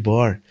smoky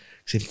bar.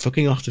 Ik ben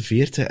fucking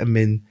 48 en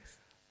mijn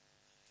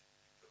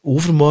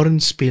overmorgen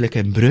speel ik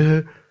in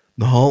Brugge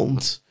nog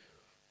altijd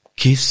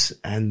Kiss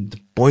en de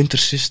Pointer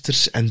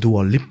Sisters en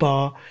Dua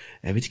Lipa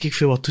en weet ik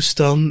veel wat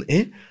toestanden,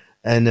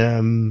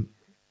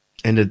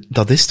 En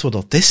dat is het wat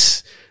dat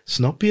is,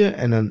 snap je?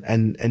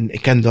 En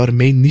ik ken daar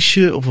mijn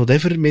niche of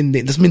whatever,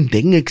 dat is mijn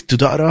ding, ik doe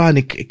dat eraan en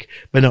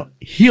ik ben daar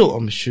heel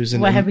ambitieus in.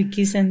 Wat hebben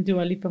Kiss en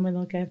Dua Lipa met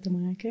elkaar te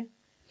maken?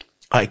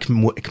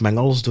 Ik meng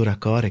alles door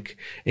elkaar.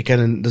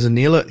 Dat is een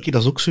hele,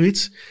 dat is ook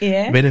zoiets.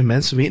 Yeah. Weinig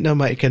mensen weten dat,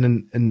 maar ik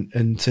ken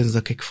sinds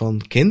dat ik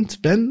van kind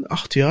ben,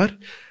 8 jaar,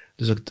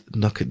 dus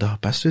dat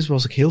gepest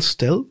was ik heel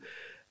stil.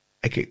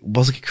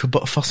 Was ik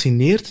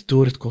gefascineerd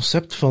door het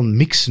concept van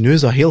mixen. Nu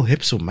is dat heel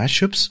hip, zo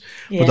mashups,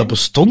 maar dat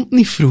bestond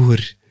niet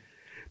vroeger.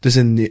 Dus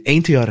in de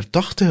eind jaren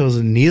 80 was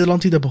het in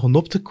Nederland die dat begon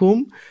op te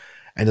komen.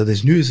 En dat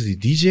is nu is het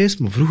die DJ's,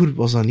 maar vroeger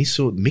was dat niet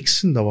zo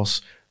mixen, dat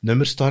was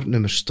nummer starten,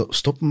 nummer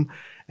stoppen.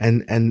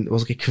 En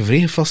was ik vrij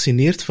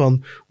gefascineerd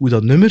van hoe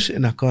dat nummers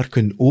in elkaar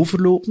kunnen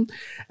overlopen.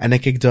 En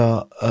ik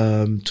dat,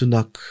 toen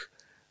dat ik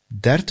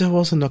 30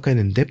 was en dat ik in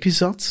een dipje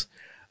zat,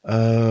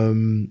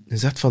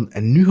 gezegd van,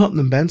 en nu gaat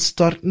een band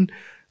starten,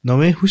 naar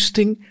mijn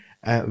hoesting,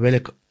 wil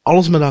ik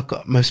alles met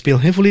elkaar, maar speel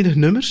geen volledig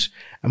nummers,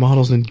 en we gaan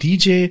als een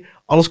DJ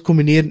alles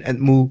combineren, en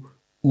het moet,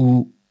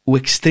 hoe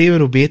extremer,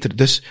 hoe beter.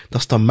 Dus,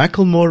 dat is dan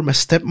Macklemore met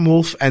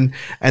Steppenwolf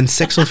en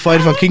Sex on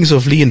Fire van Kings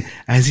of Leon.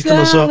 En je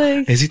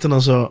ziet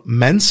dan zo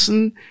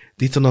mensen,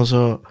 die dan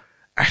zo,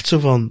 echt zo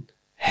van,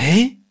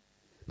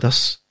 dat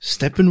is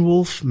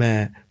Steppenwolf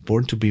met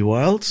Born to be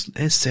Wild,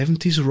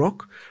 70s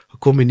rock,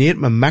 gecombineerd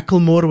met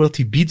Macklemore, wat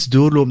die beats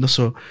doorlopen, dat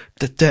zo,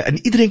 en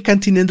iedereen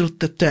kent die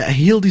indruk,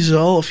 heel die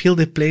zaal, of heel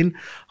die plein,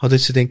 had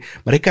dit soort ding.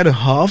 Maar ik heb een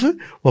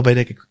haven, waarbij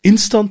ik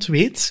instant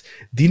weet,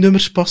 die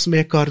nummers passen bij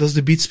elkaar, dat is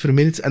de beats per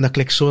minute, en dat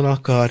klikt zo naar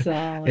elkaar.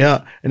 Zalig.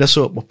 Ja, en dat is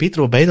zo, maar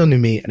Peter, wat ben je dan nu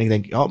mee? En ik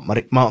denk, ja, maar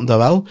ik maak dat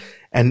wel.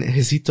 En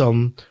je ziet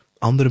dan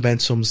andere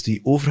bands soms die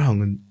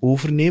overhangen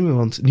overnemen,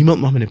 want niemand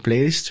mag mijn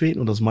playlist weten,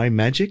 want dat is my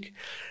magic.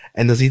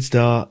 En dat is iets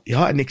dat,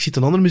 en ik zie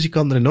dan andere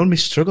muzikanten er enorm mee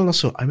struggelen, dat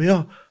zo,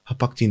 je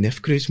pakt die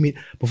nefkruis mee.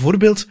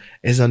 Bijvoorbeeld,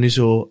 is dat nu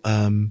zo,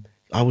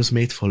 I Was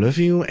Made for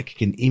Loving You, heb ik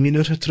in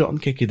E-mineur getrokken,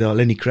 kijk je dat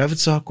Lenny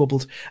Kravitz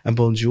aangekoppeld, en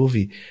Bon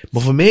Jovi.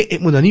 Maar voor mij, ik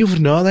moet daar niet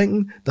over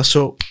nadenken, dat is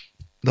zo,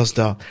 dat is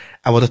dat.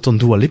 En wat het dan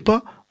Dua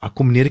Lipa,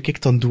 combineer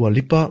ik dan Dua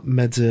Lipa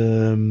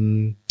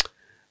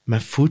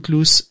met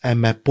Footloose en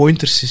met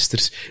Pointer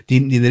Sisters.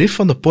 Die riff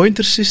van de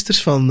Pointer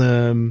Sisters van,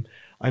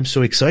 I'm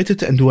So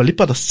Excited, en Dua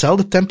Lipa, dat is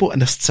hetzelfde tempo en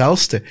dat is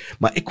hetzelfde.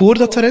 Maar ik hoor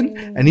dat erin,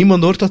 en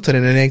niemand hoort dat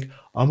erin, en ik denk,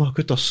 maar je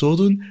kunt dat zo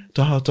doen,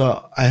 dan gaat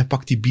dat, en je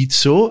pakt die beat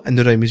zo, en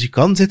doordat je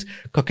muzikant zit,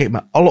 kan ik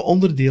met alle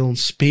onderdelen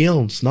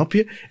spelen, snap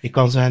je? Ik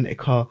kan zeggen,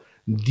 ik ga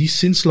die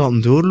synths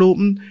laten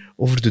doorlopen,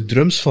 over de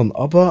drums van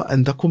ABBA,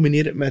 en dat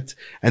combineer ik met,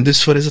 en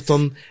dus voor is het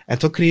dan, en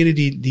dan creëer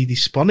je die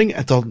spanning,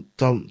 en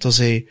dan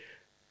zei,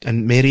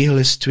 en mijn regel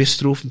is 2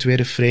 strofen, 2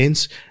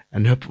 refreins,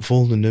 en hup,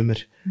 volgende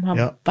nummer.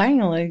 Maar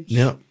pijnlijk.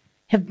 Ja.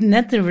 Je hebt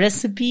net de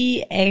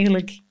recipe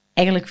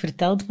eigenlijk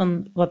verteld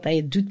van wat dat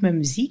je doet met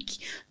muziek,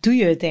 doe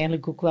je het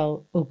eigenlijk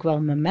ook wel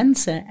met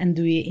mensen en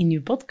doe je in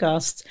je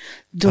podcast.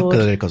 Door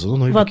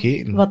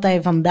wat dat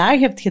je vandaag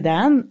hebt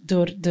gedaan,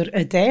 door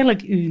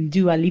uiteindelijk je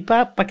Dua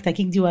Lipa, pak dat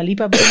ik Dua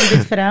Lipa ben in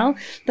dit verhaal,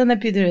 dan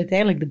heb je er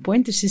uiteindelijk de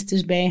Pointer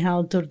Sisters bij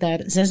gehaald door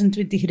daar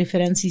 26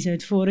 referenties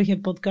uit vorige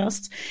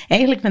podcasts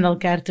eigenlijk met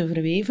elkaar te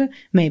verweven,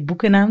 mij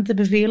boeken aan te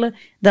bevelen.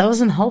 Dat was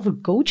een halve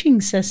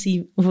coaching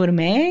sessie voor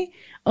mij,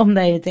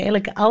 omdat je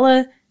uiteindelijk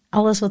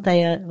alles wat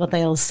je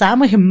al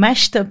samen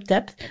gemashed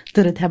hebt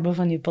door het hebben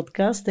van je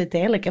podcast,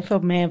 uiteindelijk even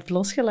op mij hebt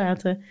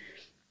losgelaten.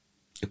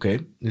 Oké,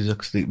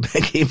 dus ben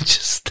ik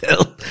eventjes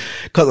stil.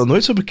 Ik had dat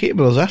nooit zo bekeken,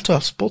 maar dat is echt wel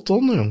spot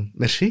on, jong.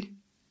 Merci.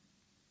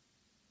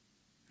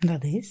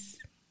 Dat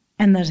is.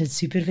 En daar zit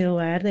superveel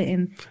waarde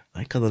in.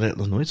 Ik had dat eigenlijk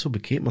nog nooit zo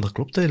bekeken, maar dat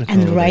klopt eigenlijk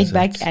wel. And right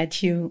back at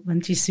you,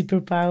 want je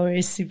superpower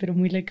is super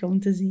moeilijk om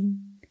te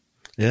zien.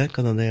 Ja, ik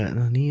had dat eigenlijk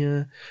nog niet,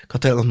 ik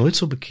had het eigenlijk nog nooit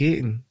zo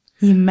bekeken.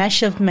 Je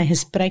mashupt met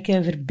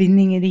gesprekken,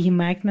 verbindingen die je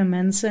maakt met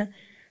mensen.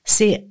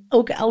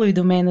 Ook al je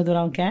domeinen door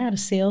elkaar,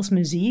 sales,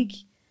 muziek,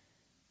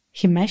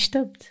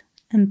 gemashupt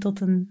en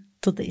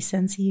tot de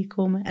essentie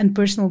gekomen. En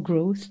personal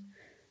growth,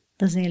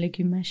 dat is eigenlijk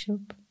je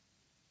mashup.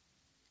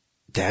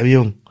 Damn,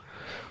 jong.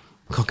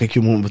 Kan ik je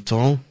moeten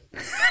betalen?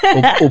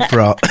 Op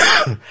Oprah.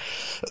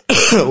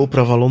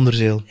 Opera van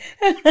Londerzeel.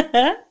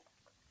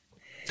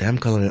 Damn,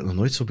 ik had dat nog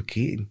nooit zo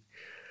bekeken.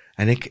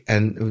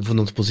 En van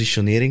de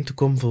positionering te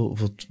komen,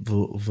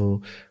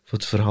 voor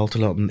het verhaal te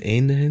laten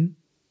eindigen.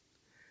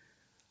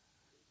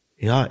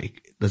 Ja,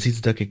 dat is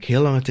iets dat ik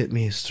heel lange tijd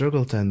mee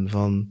gestruggeld heb,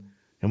 van,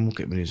 ja, moet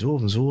ik me nu zo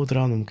of zo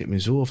draaien, moet ik me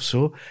zo of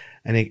zo?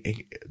 En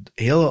ik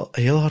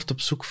heel hard op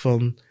zoek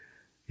van,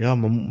 ja,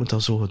 maar moet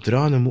dat zo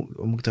gedragen,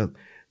 moet ik dat,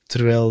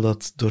 terwijl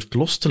dat door het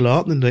los te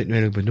laten, en dat je het nu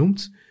eigenlijk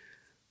benoemt,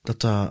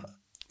 dat...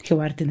 Je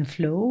waart in een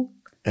flow.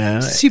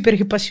 Super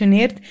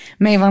gepassioneerd,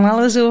 mij van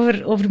alles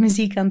over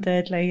muziek aan het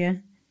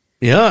uitleggen.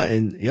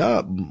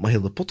 Ja, maar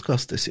heel de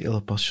podcast is heel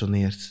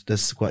gepassioneerd.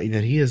 Dus qua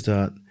energie is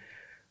dat,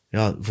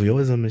 ja, voor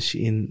jou is dat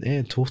misschien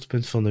het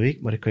hoogtepunt van de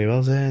week, maar ik kan je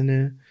wel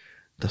zeggen,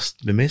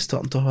 bij mij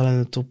staat het toch wel in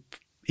de top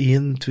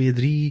 1, 2,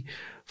 3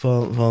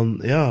 van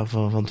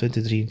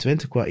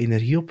 2023 qua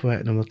energie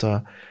opwekken, omdat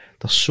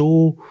dat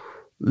zo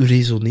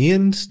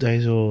resonerend, dat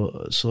je zo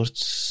een soort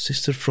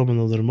sister from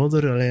another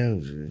mother,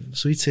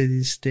 zoiets in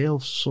die stijl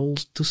of soul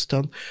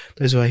toestand, dat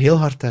je zo heel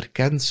hard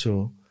herkent,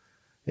 zo.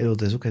 Ja,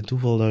 dat is ook een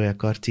toeval dat we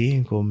elkaar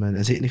tegenkomen,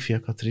 en zeker niet via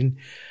Katrien.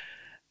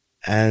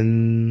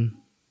 En,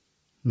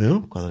 ja,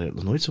 ik had dat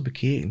nog nooit zo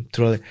bekeken.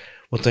 Terwijl,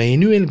 wat dat je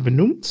nu eigenlijk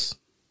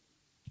benoemt,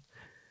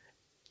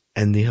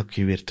 en die ga ik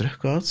je weer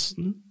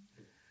terugkaatsen,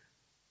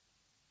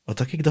 wat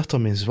ik dacht dat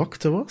mijn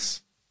zwakte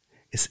was,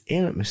 is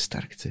eigenlijk mijn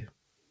sterkte.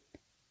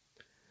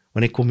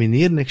 Want ik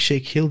combineer en ik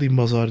shake heel die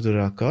bazaar door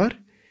elkaar,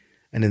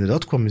 en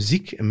inderdaad, qua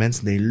muziek, en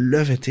mensen die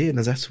love it, en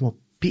dan zegt ze, maar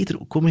Peter,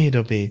 hoe kom je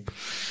daarbij?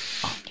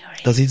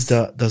 Dat is iets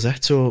dat is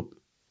echt zo,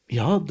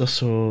 ja, dat is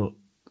zo,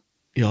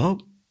 ja,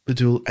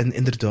 bedoel, en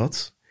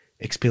inderdaad,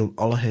 ik speel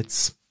alle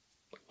hits,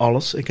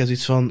 alles. Ik heb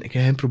zoiets van, ik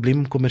heb geen probleem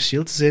om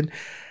commercieel te zijn.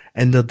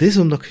 En dat is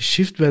omdat ik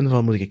geshift ben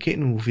van, moet ik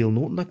kijken hoeveel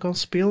noten dat ik kan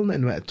spelen,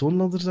 en welke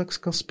toonladders dat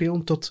ik kan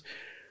spelen, tot,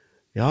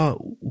 ja,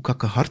 hoe kan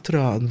ik een hart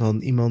raken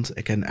van iemand,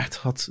 ik heb echt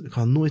gehad, ik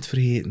ga het nooit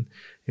vergeten.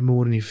 We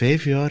worden nu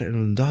 5 jaar, en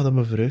een dag dat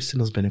we verhuisd zijn,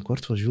 dat is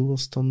binnenkort, van Jules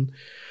was dan,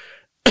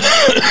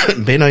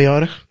 bijna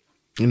jarig,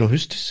 in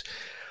augustus,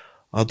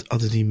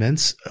 hadden die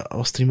mens,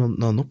 was er iemand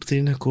naar een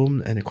optreden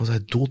gekomen, en ik was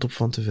echt dood op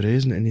van te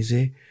verhuizen, en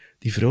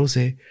die vrouw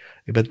zei,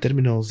 ik ben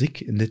terminaal ziek,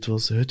 en dit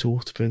was het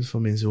hoogtepunt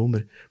van mijn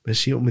zomer,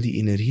 misschien om me die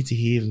energie te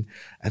geven.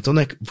 En toen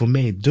heb ik voor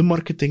mij de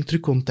marketing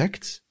truc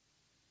ontdekt.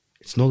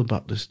 It's not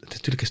about, dus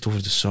natuurlijk is het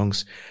over de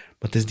songs,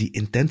 maar het is die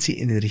intentie,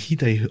 energie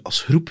dat je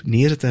als groep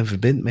neerzet en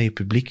verbindt met je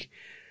publiek.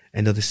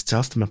 En dat is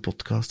hetzelfde met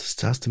podcast,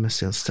 hetzelfde met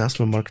sales,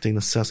 hetzelfde met marketing,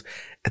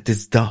 het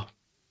is dat.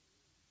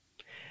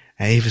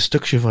 En even een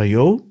stukje van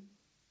jou,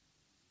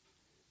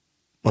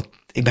 want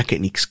ik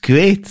ben niks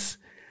kwijt.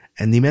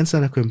 En die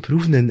mensen dat kunnen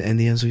proeven, en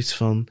die hebben zoiets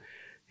van,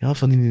 ja,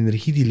 van die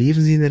energie, die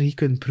levensenergie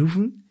kunnen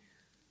proeven.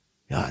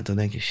 Ja, en dan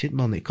denk je, shit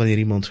man, ik kan hier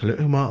iemand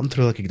gelukkig maken,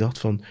 terwijl ik dacht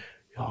van,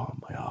 ja,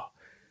 maar ja,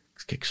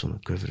 kijk,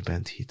 zo'n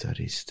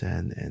coverband-gitarist,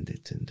 en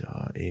dit en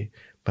dat,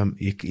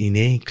 in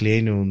eigen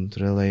klein,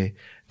 terwijl je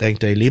denkt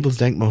dat je labels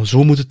denkt, maar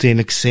zo moet het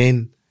eigenlijk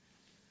zijn.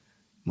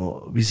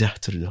 Maar wie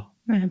zegt er dat?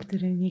 We hebben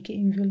er een unieke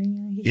invulling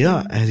aan gegeven.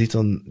 Ja, en je ziet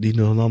dan die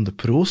zogenaamde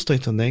pro's, dat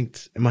je dan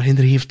denkt, maar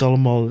Hinder geeft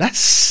allemaal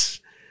les.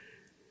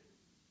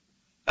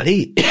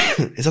 Allee,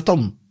 is dat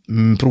dan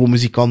een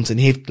pro-muzikant en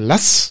heeft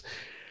les?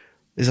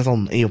 Is dat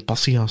dan in je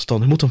passie gaan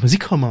staan? Je moet toch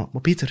muziek gaan maken?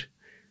 Maar Peter,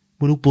 je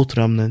moet ook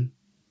boterham nemen.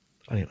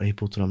 Allee, als je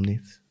boterham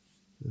niet.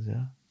 Dus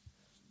ja.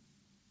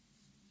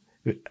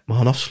 We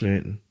gaan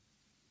afsluiten.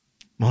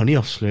 We gaan niet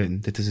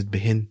afsluiten. Dit is het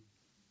begin.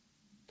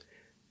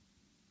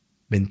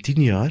 Binnen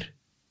 10 jaar.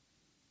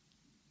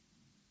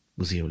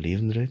 Hoe ziet jouw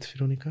leven eruit,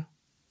 Veronika?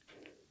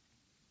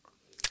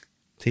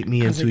 Take me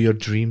into your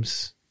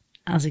dreams.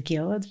 Als ik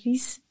jouw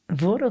advies,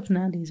 voor of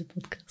na deze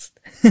podcast?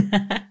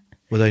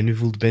 Wat je nu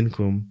voelt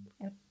binnenkomen.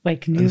 Wat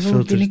ik nu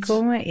voel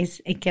binnenkomen is,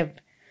 we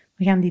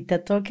gaan die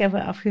TED-talk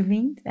hebben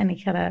afgevinkt en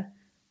ik ga daar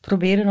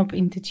proberen op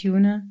in te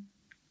tunen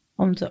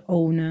om te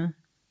ownen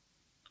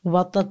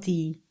wat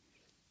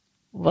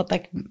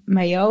ik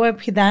met jou heb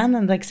gedaan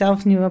en dat ik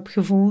zelf nu heb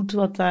gevoeld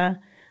wat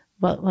daar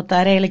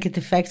eigenlijk het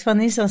effect van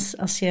is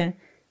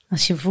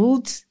als je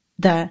voelt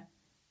dat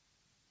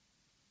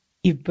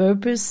je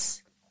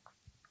purpose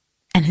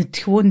en het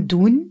gewoon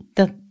doen,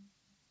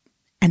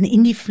 en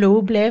in die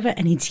flow blijven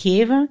en iets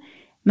geven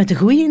met de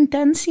goede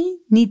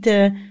intentie, niet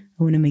de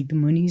wanna make the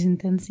money's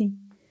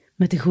intentie,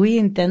 met de goede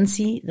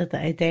intentie dat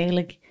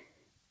uiteindelijk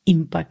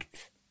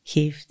impact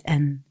geeft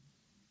en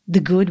the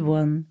good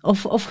one.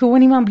 Of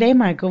gewoon iemand blij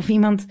maken, of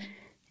iemand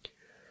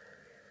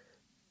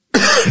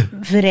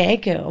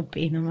verrijken op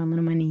een of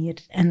andere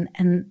manier.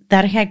 En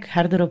daar ga ik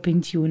harder op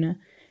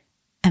intunen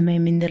en mij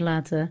minder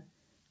laten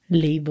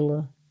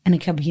labelen. En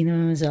ik ga beginnen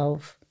met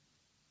mezelf.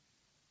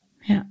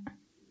 Ja.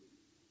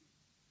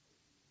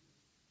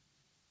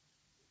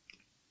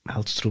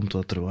 Geld stroomt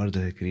wat er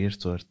waarde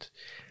gecreëerd wordt.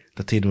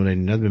 Dat wat je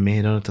net bij mij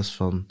gedaan hebt, dat is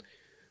van,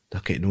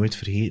 dat kan ik nooit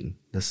vergeten.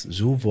 Dat is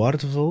zo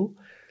waardevol,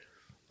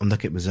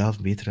 omdat ik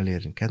mezelf beter heb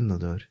leren kennen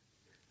daardoor.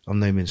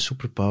 Omdat je mijn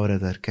superpower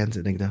hebt herkend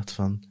en ik dacht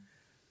van,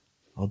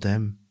 oh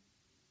damn,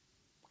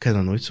 ik heb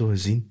dat nooit zo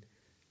gezien.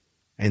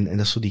 En dat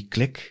is zo die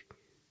klik,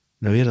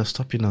 nou weer dat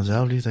stapje naar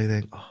zelfliefde, dat je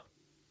denkt,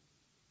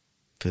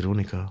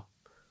 Veronika,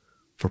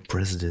 for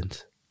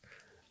president.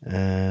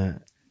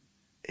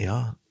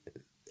 Ja,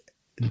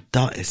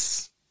 dat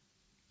is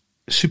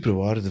super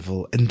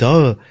waardevol. En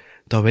dat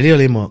wil je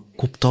alleen maar,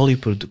 koopt al de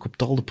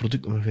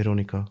producten van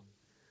Veronika.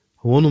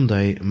 Gewoon omdat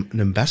je een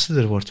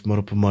ambassador wordt, maar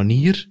op een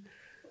manier,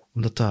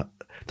 omdat dat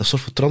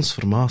soort van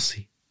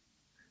transformatie.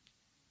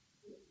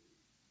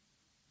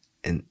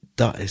 En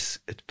dat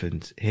is het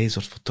punt. Hij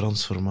zorgt voor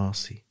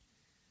transformatie.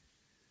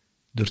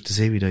 Door te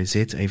zijn wie dat je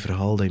bent en je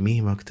verhaal dat je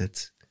meegemaakt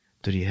hebt,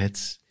 door je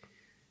hits,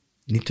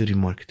 niet door je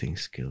marketing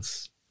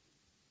skills.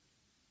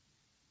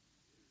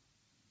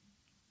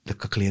 Dat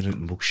kan ik leren uit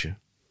een boekje.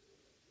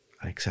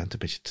 Ik zei het een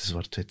beetje te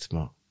zwart-wit,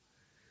 maar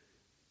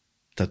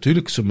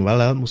natuurlijk zou me wel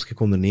helpen, moest ik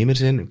ondernemer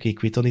zijn. Oké, ik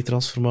weet dan die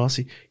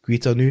transformatie. Ik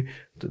weet dat nu,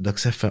 dat ik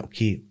zeg van,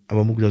 oké, en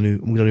wat moet ik dan nu?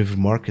 Hoe moet ik dat nu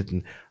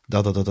vermarkten?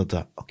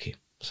 Dat. Oké,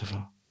 ça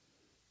va.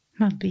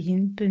 Maar het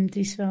beginpunt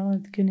is wel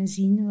het kunnen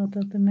zien wat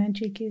dat de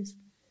magic is.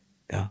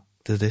 Ja,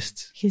 dat is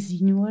het.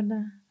 Gezien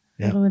worden.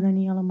 Ja. Willen we dat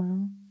niet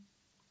allemaal?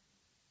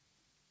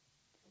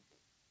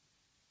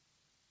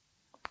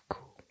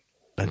 Cool.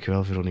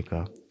 Dankjewel,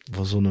 Veronika.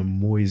 Voor zo'n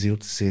mooie ziel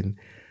te zijn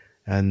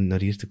en naar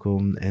hier te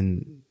komen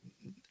en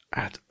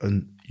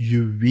een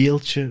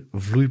juweeltje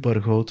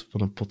vloeibaar goud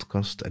van een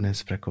podcast en een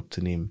gesprek op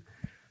te nemen.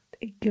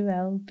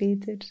 Dankjewel,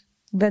 Peter. Ik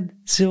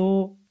ben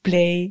zo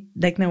blij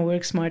dat ik naar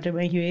Work Smarter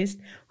ben geweest,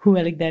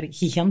 hoewel ik daar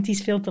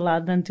gigantisch veel te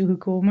laat ben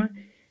toegekomen.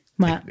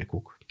 Maar Ik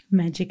ook.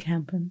 magic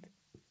happened.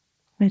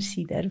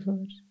 Merci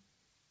daarvoor.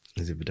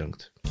 Dus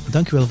bedankt.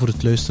 Dankjewel voor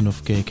het luisteren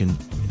of kijken.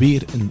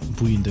 Weer een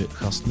boeiende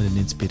gast met een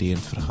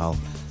inspirerend verhaal.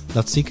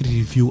 Laat zeker een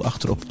review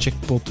achter op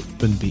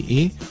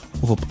checkpot.be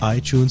of op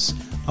iTunes.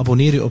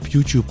 Abonneer je op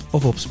YouTube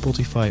of op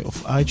Spotify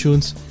of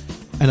iTunes.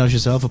 En als je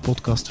zelf een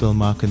podcast wil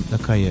maken, dan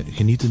kan je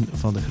genieten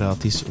van de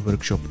gratis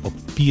workshop op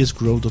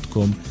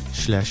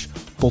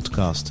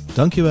psgrow.com/podcast.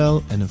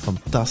 Dankjewel en een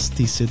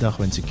fantastische dag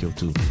wens ik jou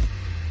toe.